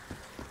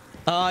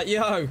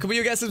 Yo, can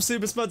we get some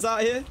super spuds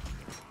out here?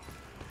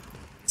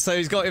 So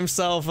he's got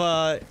himself,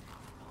 a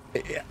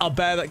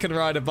bear that can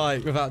ride a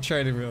bike without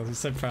training wheels. He's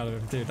so proud of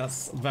him, dude.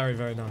 That's very,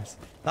 very nice.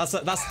 That's the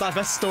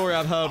best story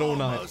I've heard all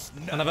night,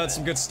 and I've heard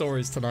some good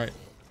stories tonight.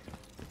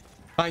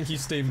 Thank you,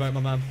 Steamboat,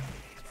 my man.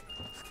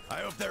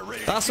 I hope they're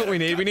ready. That's what we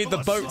need. We need the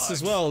boats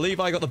as well.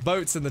 Levi got the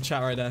boats in the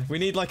chat right there. We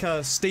need like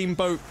a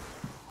Steamboat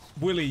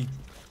Willie.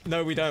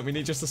 No, we don't. We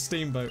need just a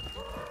steamboat.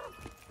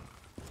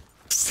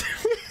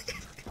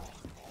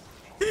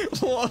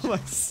 What am I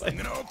saying?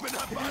 I'm gonna open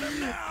up on him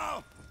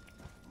now.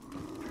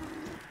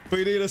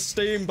 We need a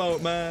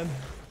steamboat, man.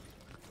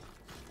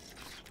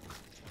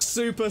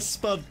 Super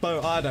spud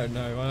boat. I don't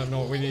know. I don't know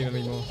what we need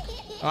anymore.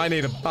 I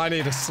need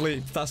a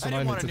sleep. That's what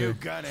I need to do. I want a new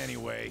gun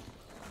anyway.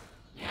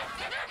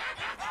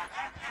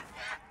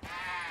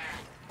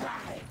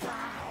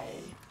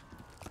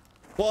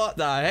 What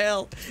the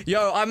hell?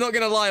 Yo, I'm not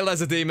gonna lie,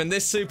 Leather Demon.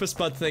 This super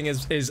spud thing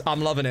is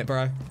I'm loving it,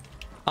 bro.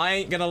 I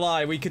ain't gonna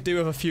lie. We could do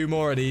with a few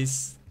more of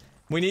these.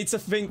 We need to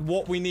think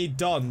what we need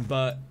done,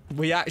 but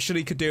we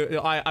actually could do it.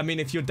 I mean,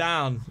 if you're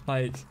down,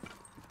 like,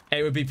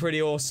 it would be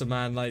pretty awesome,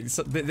 man. Like,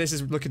 so, this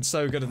is looking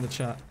so good in the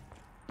chat.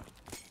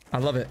 I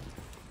love it.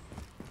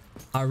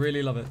 I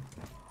really love it.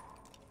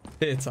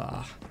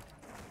 Theater.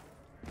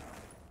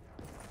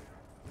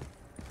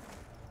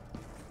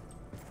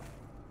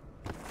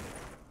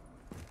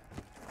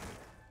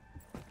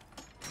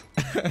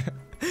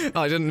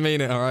 I didn't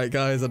mean it, alright,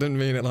 guys. I didn't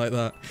mean it like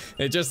that.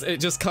 It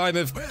just kind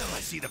of. Well, I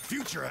see the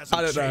future hasn't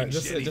I don't know.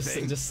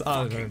 changed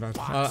I don't know, man.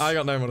 I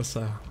got no more to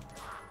say.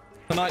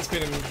 Tonight's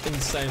been an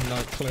insane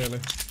night, clearly.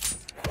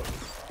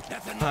 I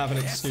have an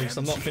excuse.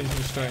 I'm not thinking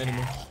straight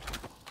anymore.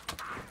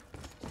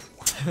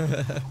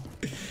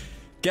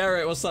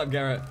 Garrett, what's up,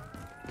 Garrett?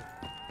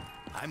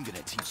 I'm gonna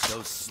teach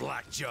those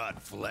slack-jawed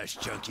flesh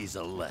junkies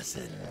a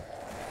lesson.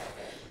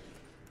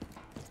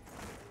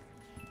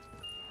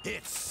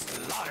 It's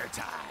slaughter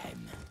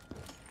time.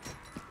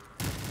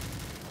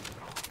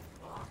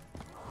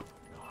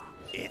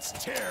 It's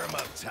tear 'em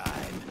up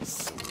time.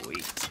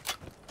 Sweet.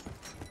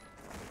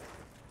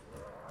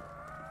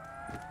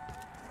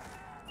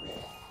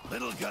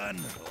 Little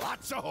gun,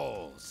 lots of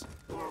holes.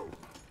 Do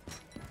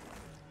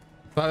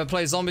I ever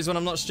play zombies when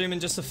I'm not streaming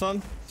just for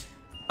fun?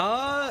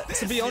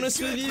 To be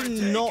honest with you,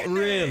 not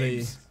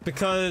really.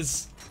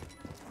 Because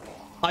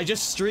I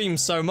just stream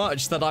so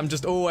much that I'm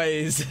just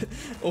always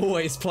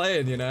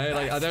playing, you know?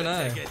 Like, I don't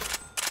know.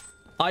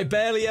 I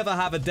barely ever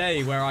have a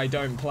day where I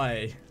don't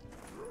play.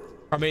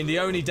 I mean, the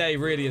only day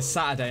really is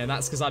Saturday, and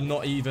that's because I'm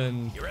not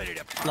even,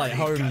 like,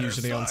 home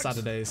usually on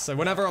Saturdays. So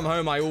whenever I'm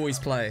home, I always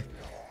play.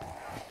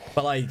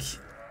 But, like,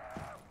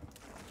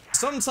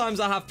 sometimes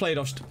I have played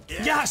off.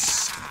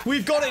 Yes!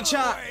 We've got it,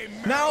 chat!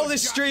 Now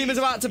this stream is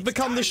about to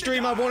become the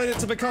stream I wanted it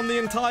to become the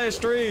entire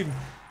stream.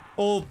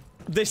 Or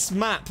this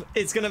map.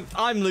 It's gonna.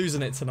 I'm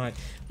losing it tonight.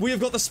 We have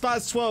got the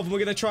Spaz 12 and we're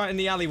gonna try it in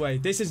the alleyway.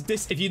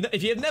 If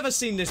you have never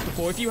seen this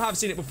before, if you have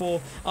seen it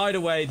before,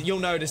 either way, you'll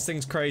know this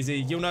thing's crazy.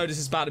 You'll know this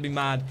is about to be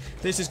mad.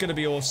 This is gonna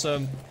be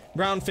awesome.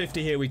 Round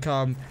 50, here we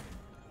come.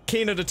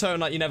 Kino to tone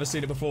like you never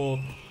seen it before.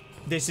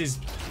 This is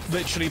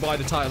literally by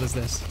the title is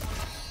this.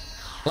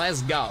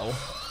 Let's go.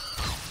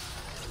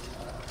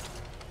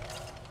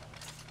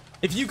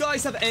 If you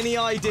guys have any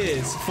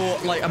ideas for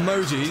like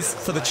emojis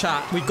for the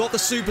chat, we've got the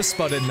super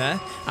spud in there,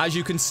 as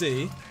you can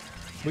see.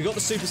 We got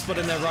the super spud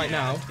in there right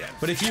now.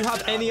 But if you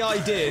have any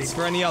ideas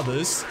for any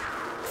others,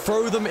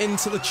 throw them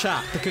into the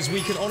chat, because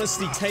we can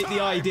honestly take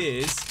the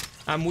ideas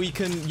and we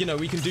can, you know,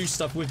 we can do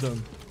stuff with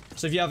them.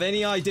 So if you have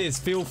any ideas,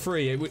 feel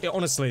free.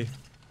 Honestly,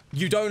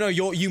 you don't know.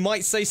 You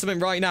might say something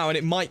right now and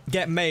it might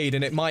get made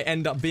and it might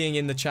end up being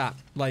in the chat.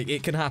 Like,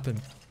 it can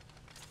happen.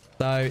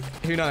 So,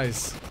 who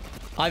knows?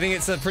 I think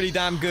it's a pretty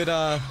damn good,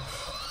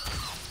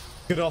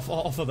 good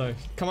offer though.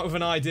 Come up with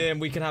an idea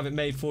and we can have it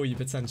made for you,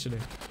 potentially.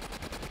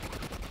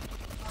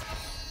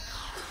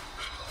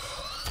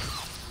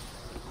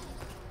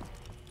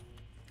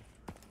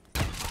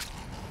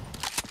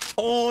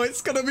 Oh,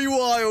 it's gonna be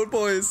wild,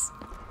 boys.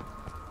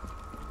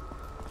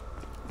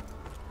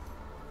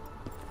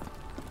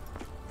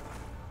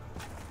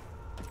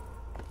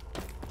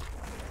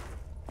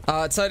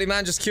 Totally,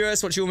 man, just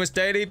curious, watch you almost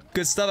daily.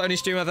 Good stuff, only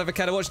stream I've ever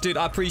cared to watch. Dude,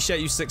 I appreciate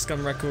you, Six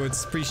Gun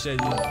Records.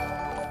 Appreciate you.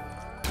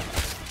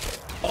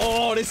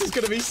 Oh, this is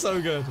gonna be so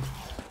good.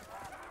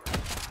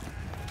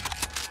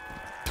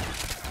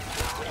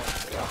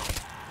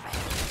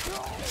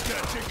 It's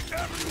gonna take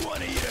every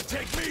one of you to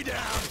take me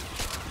down.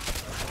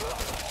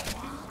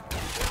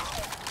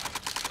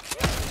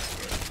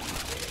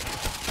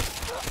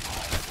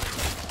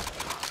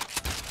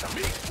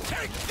 Meet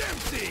Tank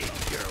Dempsey,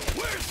 your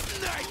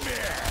worst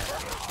nightmare.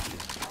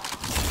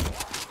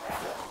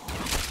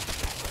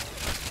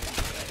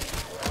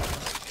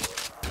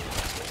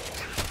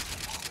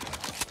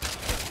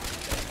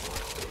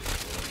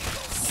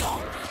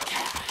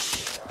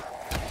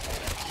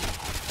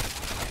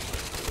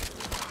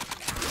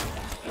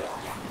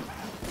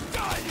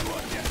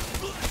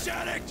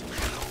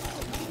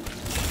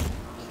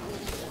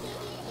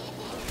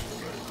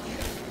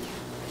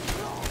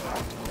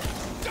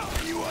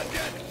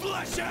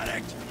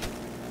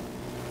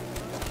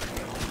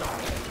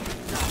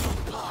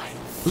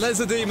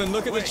 Laser Demon,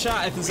 look at the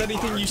chat if there's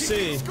anything you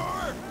see.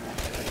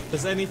 If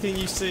there's anything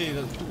you see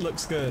that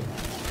looks good.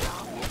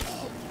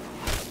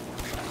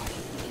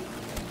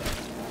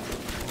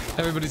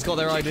 Everybody's got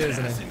their ideas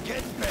in it. Two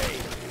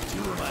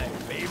of my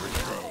favorite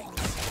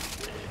things.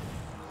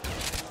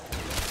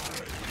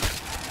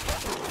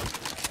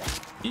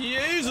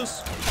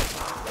 Jesus!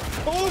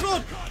 Oh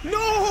god!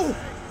 No!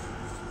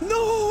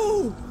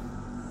 No!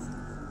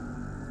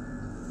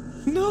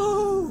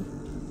 No!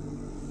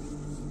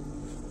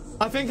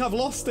 I think I've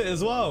lost it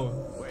as well.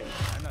 Wait,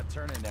 I'm not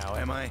turning now,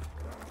 am I?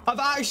 I've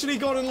actually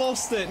gone and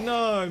lost it.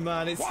 No,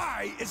 man, it's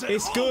Why is it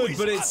it's good,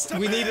 but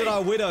we me? needed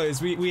our widows.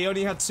 We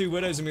only had 2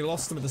 widows and we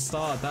lost them at the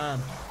start.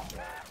 Damn.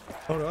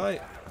 All right.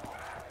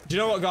 Do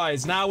you know what,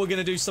 guys? Now we're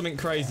gonna do something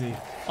crazy.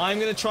 I'm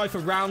gonna try for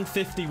round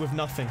 50 with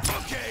nothing.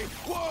 Okay.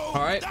 Whoa.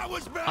 All right. That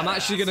was bad. I'm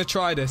actually gonna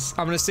try this.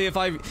 I'm gonna see if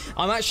I'm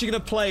actually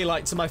gonna play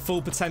like to my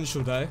full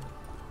potential though.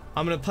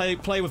 I'm gonna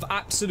play with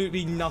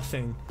absolutely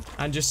nothing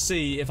and just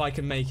see if I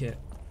can make it.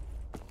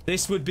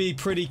 This would be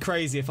pretty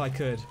crazy if I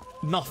could.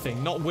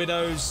 Nothing. Not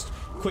widows,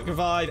 quick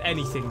revive,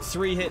 anything.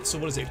 3 hits, or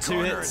what is it?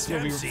 2 hits?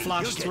 We'll be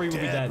flash, 3 will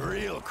be dead.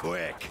 Real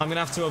quick. I'm gonna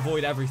have to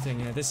avoid everything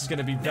here. This is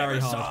gonna be very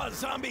Never hard.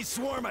 saw a zombie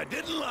swarm I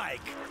didn't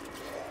like.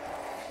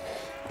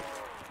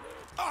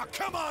 Oh,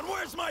 come on,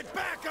 where's my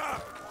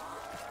backup?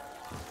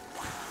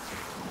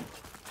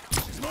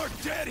 There's more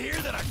dead here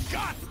than a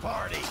goth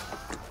party.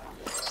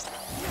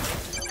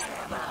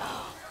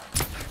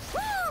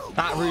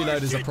 That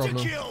reload is a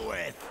problem.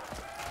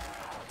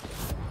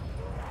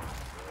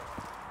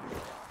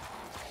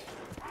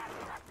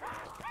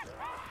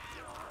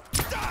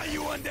 Die,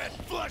 you undead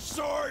flesh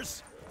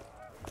sores!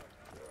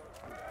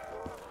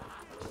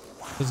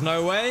 There's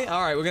no way?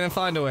 Alright, we're gonna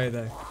find a way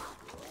though.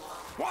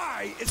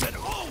 Why is it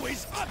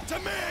always up to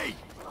me?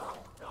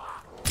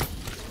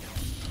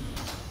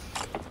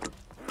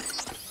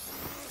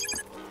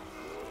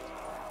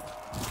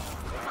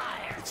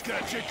 It's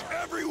gonna take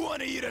every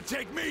one of you to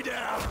take me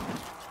down.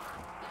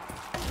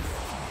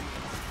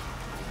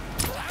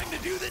 Time to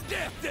do the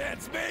death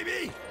dance,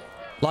 baby!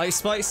 Light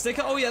spike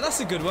sticker? Oh yeah, that's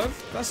a good one.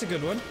 That's a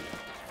good one.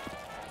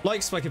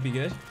 Light spike could be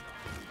good.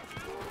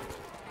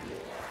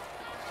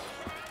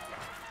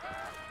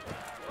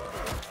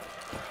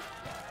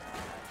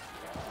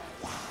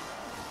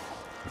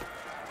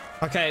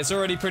 Okay, it's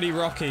already pretty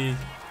rocky.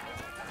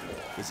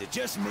 Is it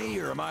just me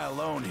or am I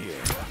alone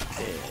here?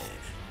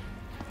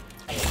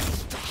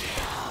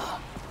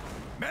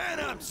 Man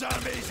up,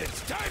 zombies!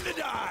 It's time to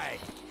die!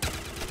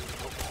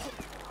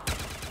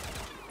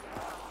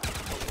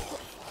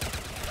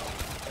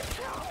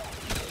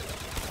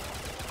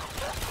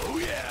 Oh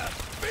yeah!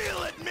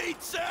 Feel it,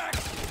 meat sacks!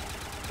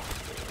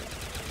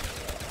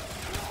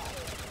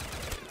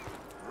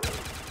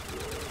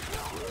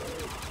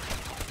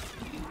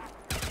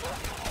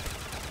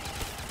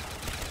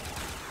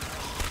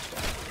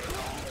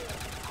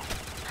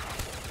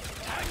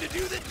 Time to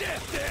do the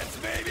death dance,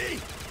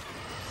 baby!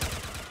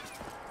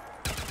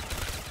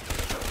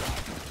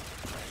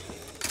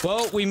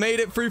 Well, we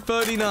made it through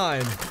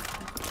 39.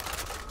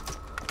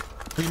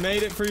 We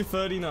made it through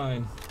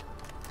 39.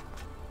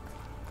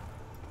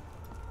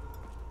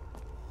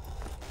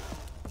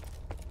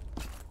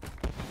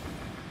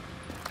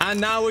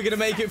 And now we're gonna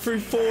make it through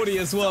 40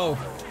 as well.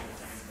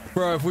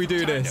 Bro, if we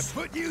do this.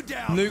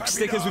 Nuke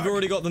stickers, we've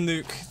already got the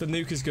nuke. The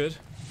nuke is good.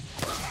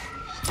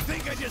 I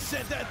think I just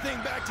sent that thing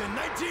back to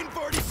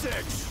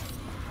 1946.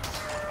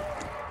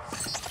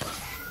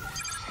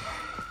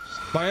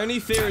 My only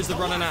fear is the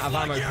running out of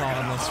ammo part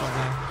on this right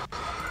now.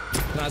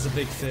 That's a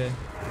big fear.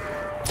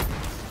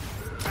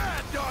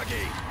 Bad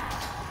doggy.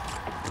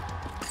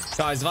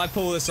 Guys, if I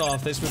pull this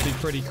off, this would be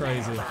pretty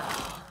crazy.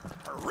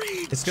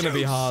 It's gonna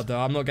be hard though.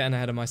 I'm not getting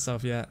ahead of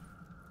myself yet.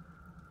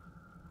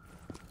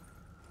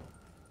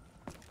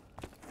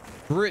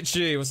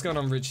 Richie, what's going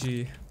on,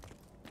 Richie?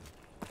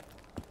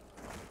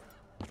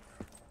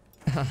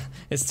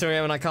 It's 2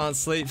 AM and I can't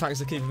sleep. Thanks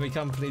for keeping me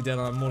company,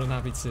 Dylan. I'm more than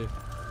happy to.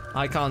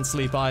 I can't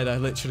sleep either,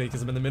 literally,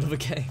 because I'm in the middle of a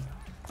game.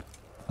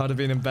 I'd have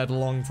been in bed a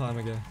long time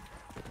ago.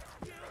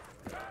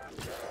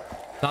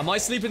 Now, my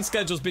sleeping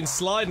schedule's been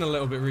sliding a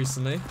little bit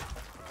recently.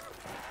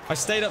 I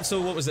stayed up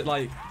till, what was it,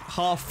 like,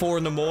 3:30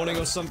 in the morning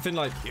or something,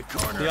 like,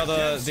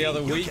 the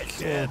other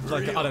week, or,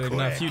 like, I don't even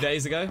know, a few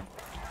days ago.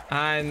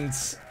 And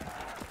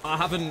I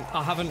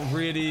haven't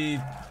really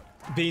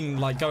been,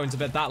 like, going to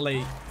bed that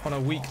late on a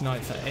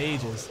weeknight for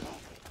ages.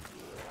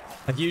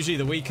 Like, usually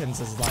the weekends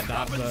is like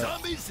that, but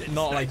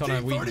not like on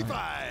a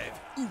weeknight.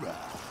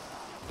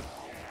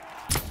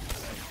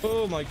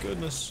 Oh my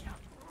goodness.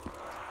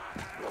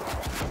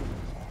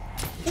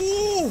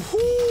 Ooh,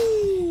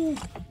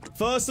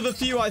 first of a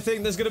few I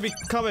think there's gonna be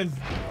coming.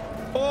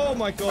 Oh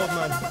my god,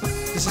 man.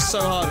 This is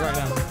so hard right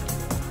now.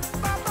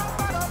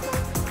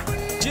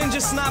 Ginger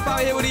Snap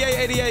out here with the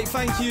 888,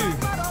 thank you.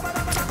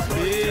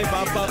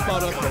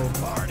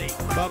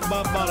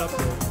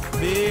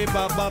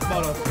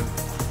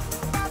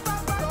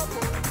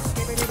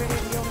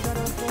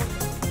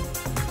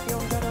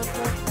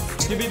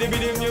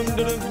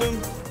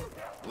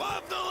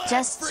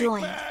 Just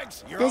joined.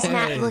 This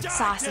map looks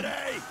awesome.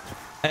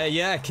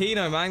 Yeah,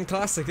 Kino, man.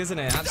 Classic, isn't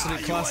it?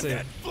 Absolute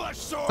classic.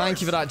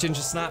 Thank you for that,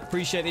 Ginger Snap.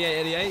 Appreciate the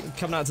 888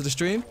 coming out to the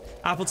stream.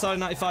 Apple Tide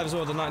 95 as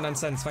well, the 99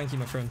 cents. Thank you,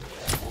 my friend.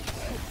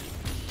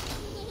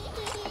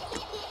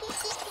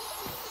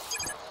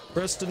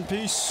 Rest in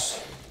peace.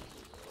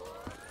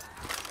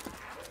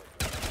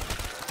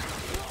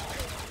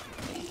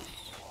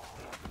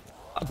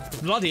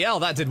 Bloody hell,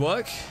 that did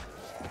work.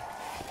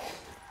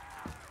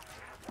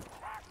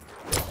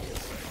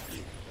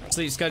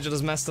 Sleep schedule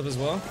is messed up as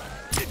well.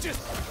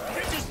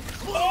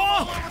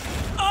 Oh!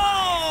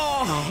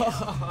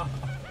 Oh!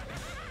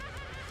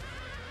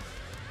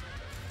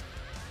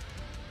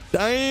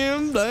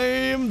 Damn,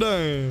 damn,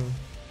 damn.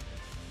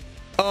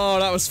 Oh,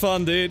 that was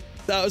fun, dude.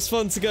 That was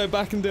fun to go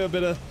back and do a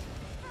bit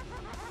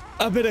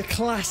of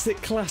classic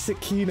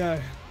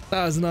Kino.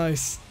 That was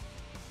nice.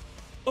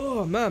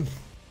 Oh man.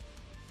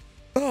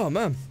 Oh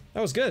man,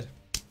 that was good.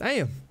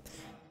 Damn.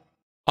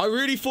 I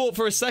really thought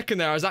for a second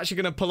there I was actually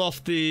gonna pull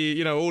off the,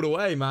 you know, all the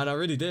way, man. I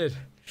really did.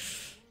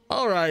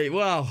 All right,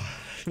 well,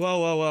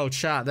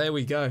 chat. There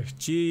we go.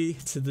 G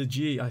to the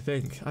G. I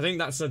think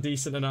that's a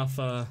decent enough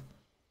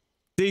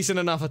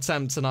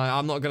attempt tonight.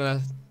 I'm not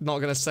gonna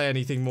say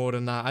anything more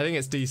than that. I think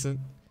it's decent.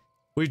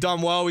 We've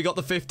done well. We got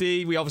the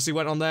 50. We obviously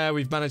went on there.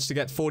 We've managed to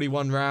get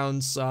 41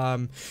 rounds.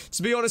 To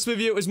be honest with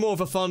you, it was more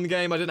of a fun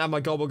game. I didn't have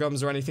my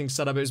gobblegums or anything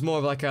set up. It was more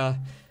of like a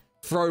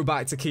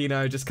throwback to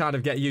Kino, just kind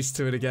of get used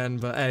to it again.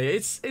 But hey,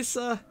 it's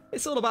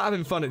all about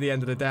having fun at the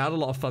end of the day. I had a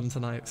lot of fun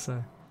tonight,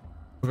 so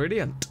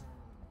brilliant.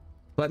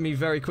 Let me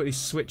very quickly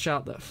switch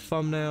out that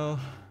thumbnail.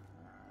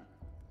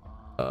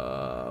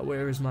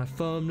 Where is my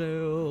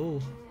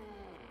thumbnail?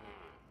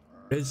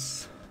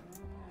 But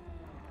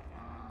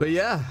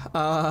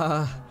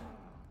yeah,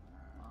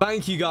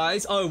 thank you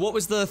guys. Oh, what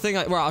was the thing?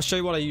 Right, I'll show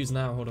you what I use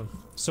now. Hold on.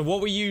 So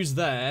what we use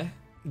there,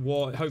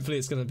 what hopefully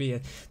it's going to be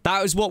it.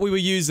 That was what we were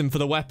using for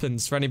the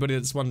weapons, for anybody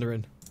that's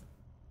wondering.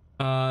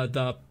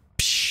 The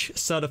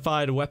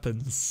certified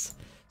weapons.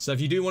 So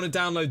if you do want to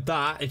download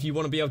that, if you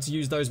want to be able to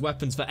use those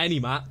weapons for any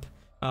map,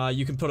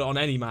 you can put it on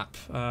any map.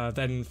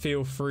 Then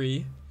feel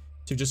free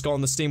to just go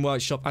on the Steam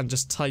Workshop and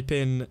just type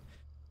in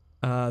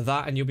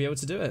that and you'll be able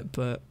to do it.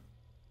 But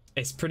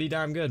it's pretty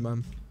damn good,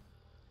 man.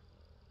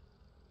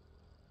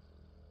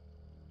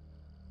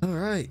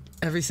 Alright,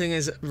 everything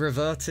is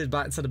reverted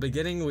back to the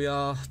beginning. We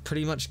are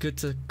pretty much good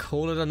to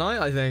call it a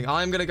night, I think.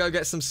 I'm gonna go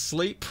get some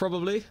sleep,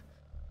 probably.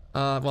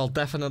 Well,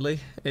 definitely.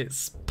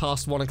 It's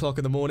past 1 o'clock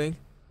in the morning.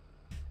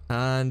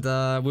 And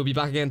we'll be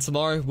back again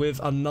tomorrow with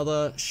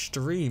another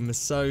stream.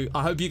 So,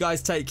 I hope you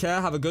guys take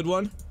care. Have a good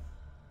one.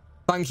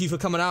 Thank you for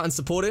coming out and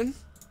supporting.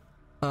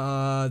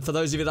 For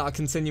those of you that are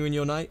continuing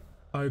your night,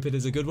 I hope it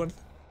is a good one.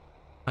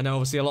 I know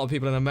obviously a lot of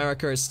people in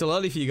America, it's still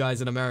early for you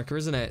guys in America,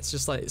 isn't it? It's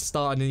just like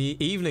starting in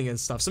the evening and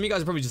stuff. Some of you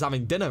guys are probably just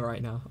having dinner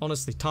right now.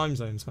 Honestly, time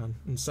zones, man.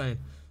 Insane.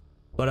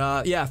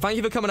 But yeah, thank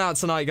you for coming out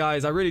tonight,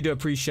 guys. I really do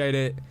appreciate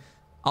it.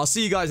 I'll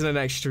see you guys in the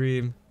next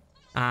stream.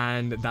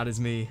 And that is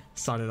me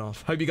signing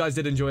off. Hope you guys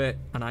did enjoy it.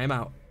 And I am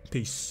out.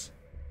 Peace.